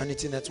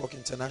Eternity Network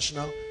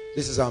International.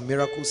 This is our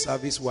miracle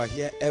service. We are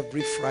here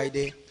every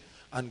Friday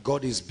and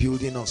God is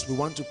building us. We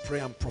want to pray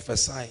and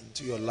prophesy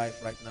into your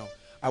life right now.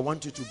 I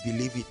want you to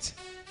believe it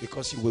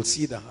because you will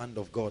see the hand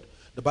of God.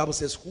 The Bible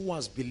says, who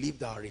has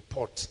believed our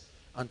report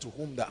and to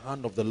whom the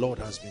hand of the Lord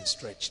has been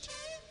stretched.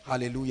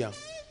 Hallelujah.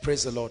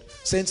 Praise the Lord.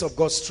 Saints of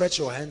God, stretch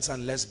your hands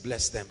and let's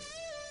bless them.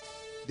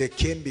 They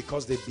came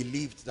because they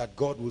believed that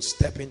God will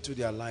step into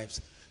their lives.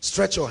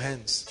 Stretch your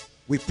hands.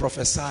 We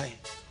prophesy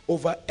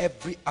over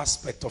every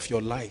aspect of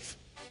your life.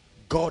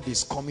 God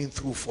is coming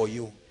through for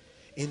you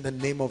in the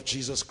name of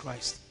Jesus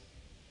Christ.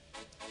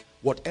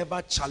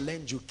 Whatever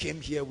challenge you came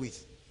here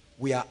with,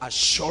 we are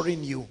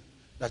assuring you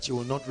that you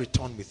will not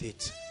return with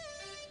it.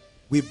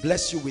 We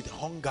bless you with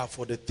hunger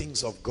for the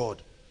things of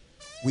God.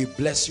 We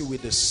bless you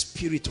with the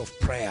spirit of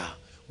prayer.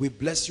 We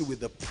bless you with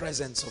the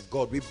presence of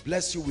God. We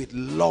bless you with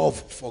love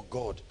for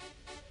God.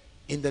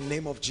 In the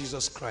name of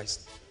Jesus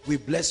Christ. We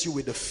bless you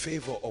with the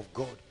favor of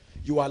God.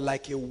 You are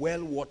like a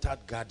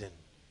well-watered garden.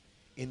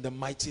 In the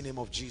mighty name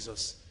of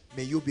Jesus.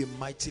 May you be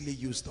mightily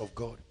used of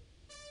God.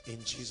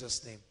 In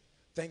Jesus' name.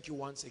 Thank you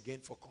once again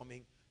for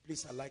coming.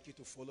 Please, I'd like you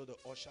to follow the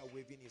usher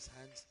waving his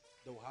hands.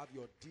 They'll have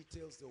your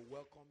details. They'll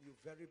welcome you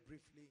very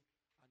briefly.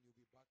 And you'll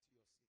be back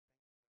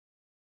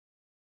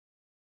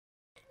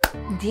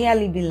to your seat.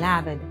 Dearly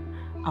beloved,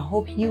 I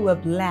hope you were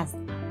blessed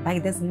by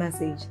this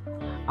message.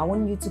 I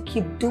want you to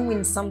keep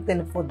doing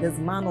something for this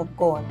man of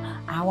God,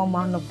 our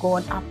man of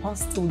God,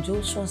 Apostle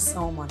Joshua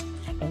Selman.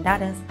 And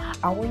that is,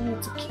 I want you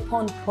to keep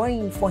on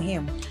praying for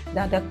him,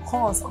 that the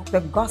cause of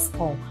the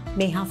gospel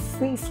may have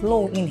free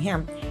flow in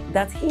him,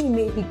 that he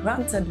may be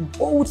granted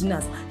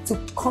boldness to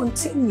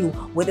continue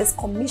with this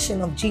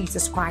commission of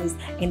Jesus Christ,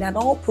 and that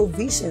all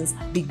provisions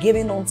be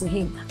given unto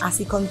him as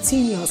he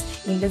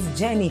continues in this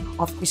journey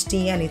of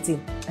Christianity.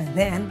 And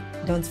then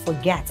don't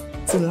forget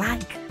to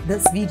like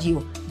this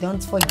video.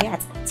 Don't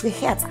forget to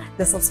hit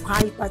the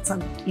subscribe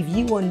button if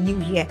you are new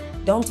here.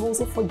 Don't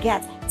also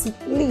forget to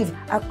leave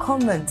a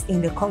comment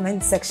in the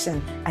comment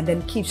section, and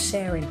then keep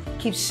sharing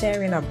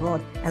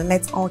abroad, and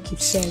let's all keep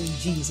sharing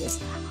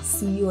Jesus. I'll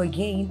see you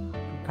again.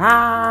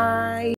 Bye.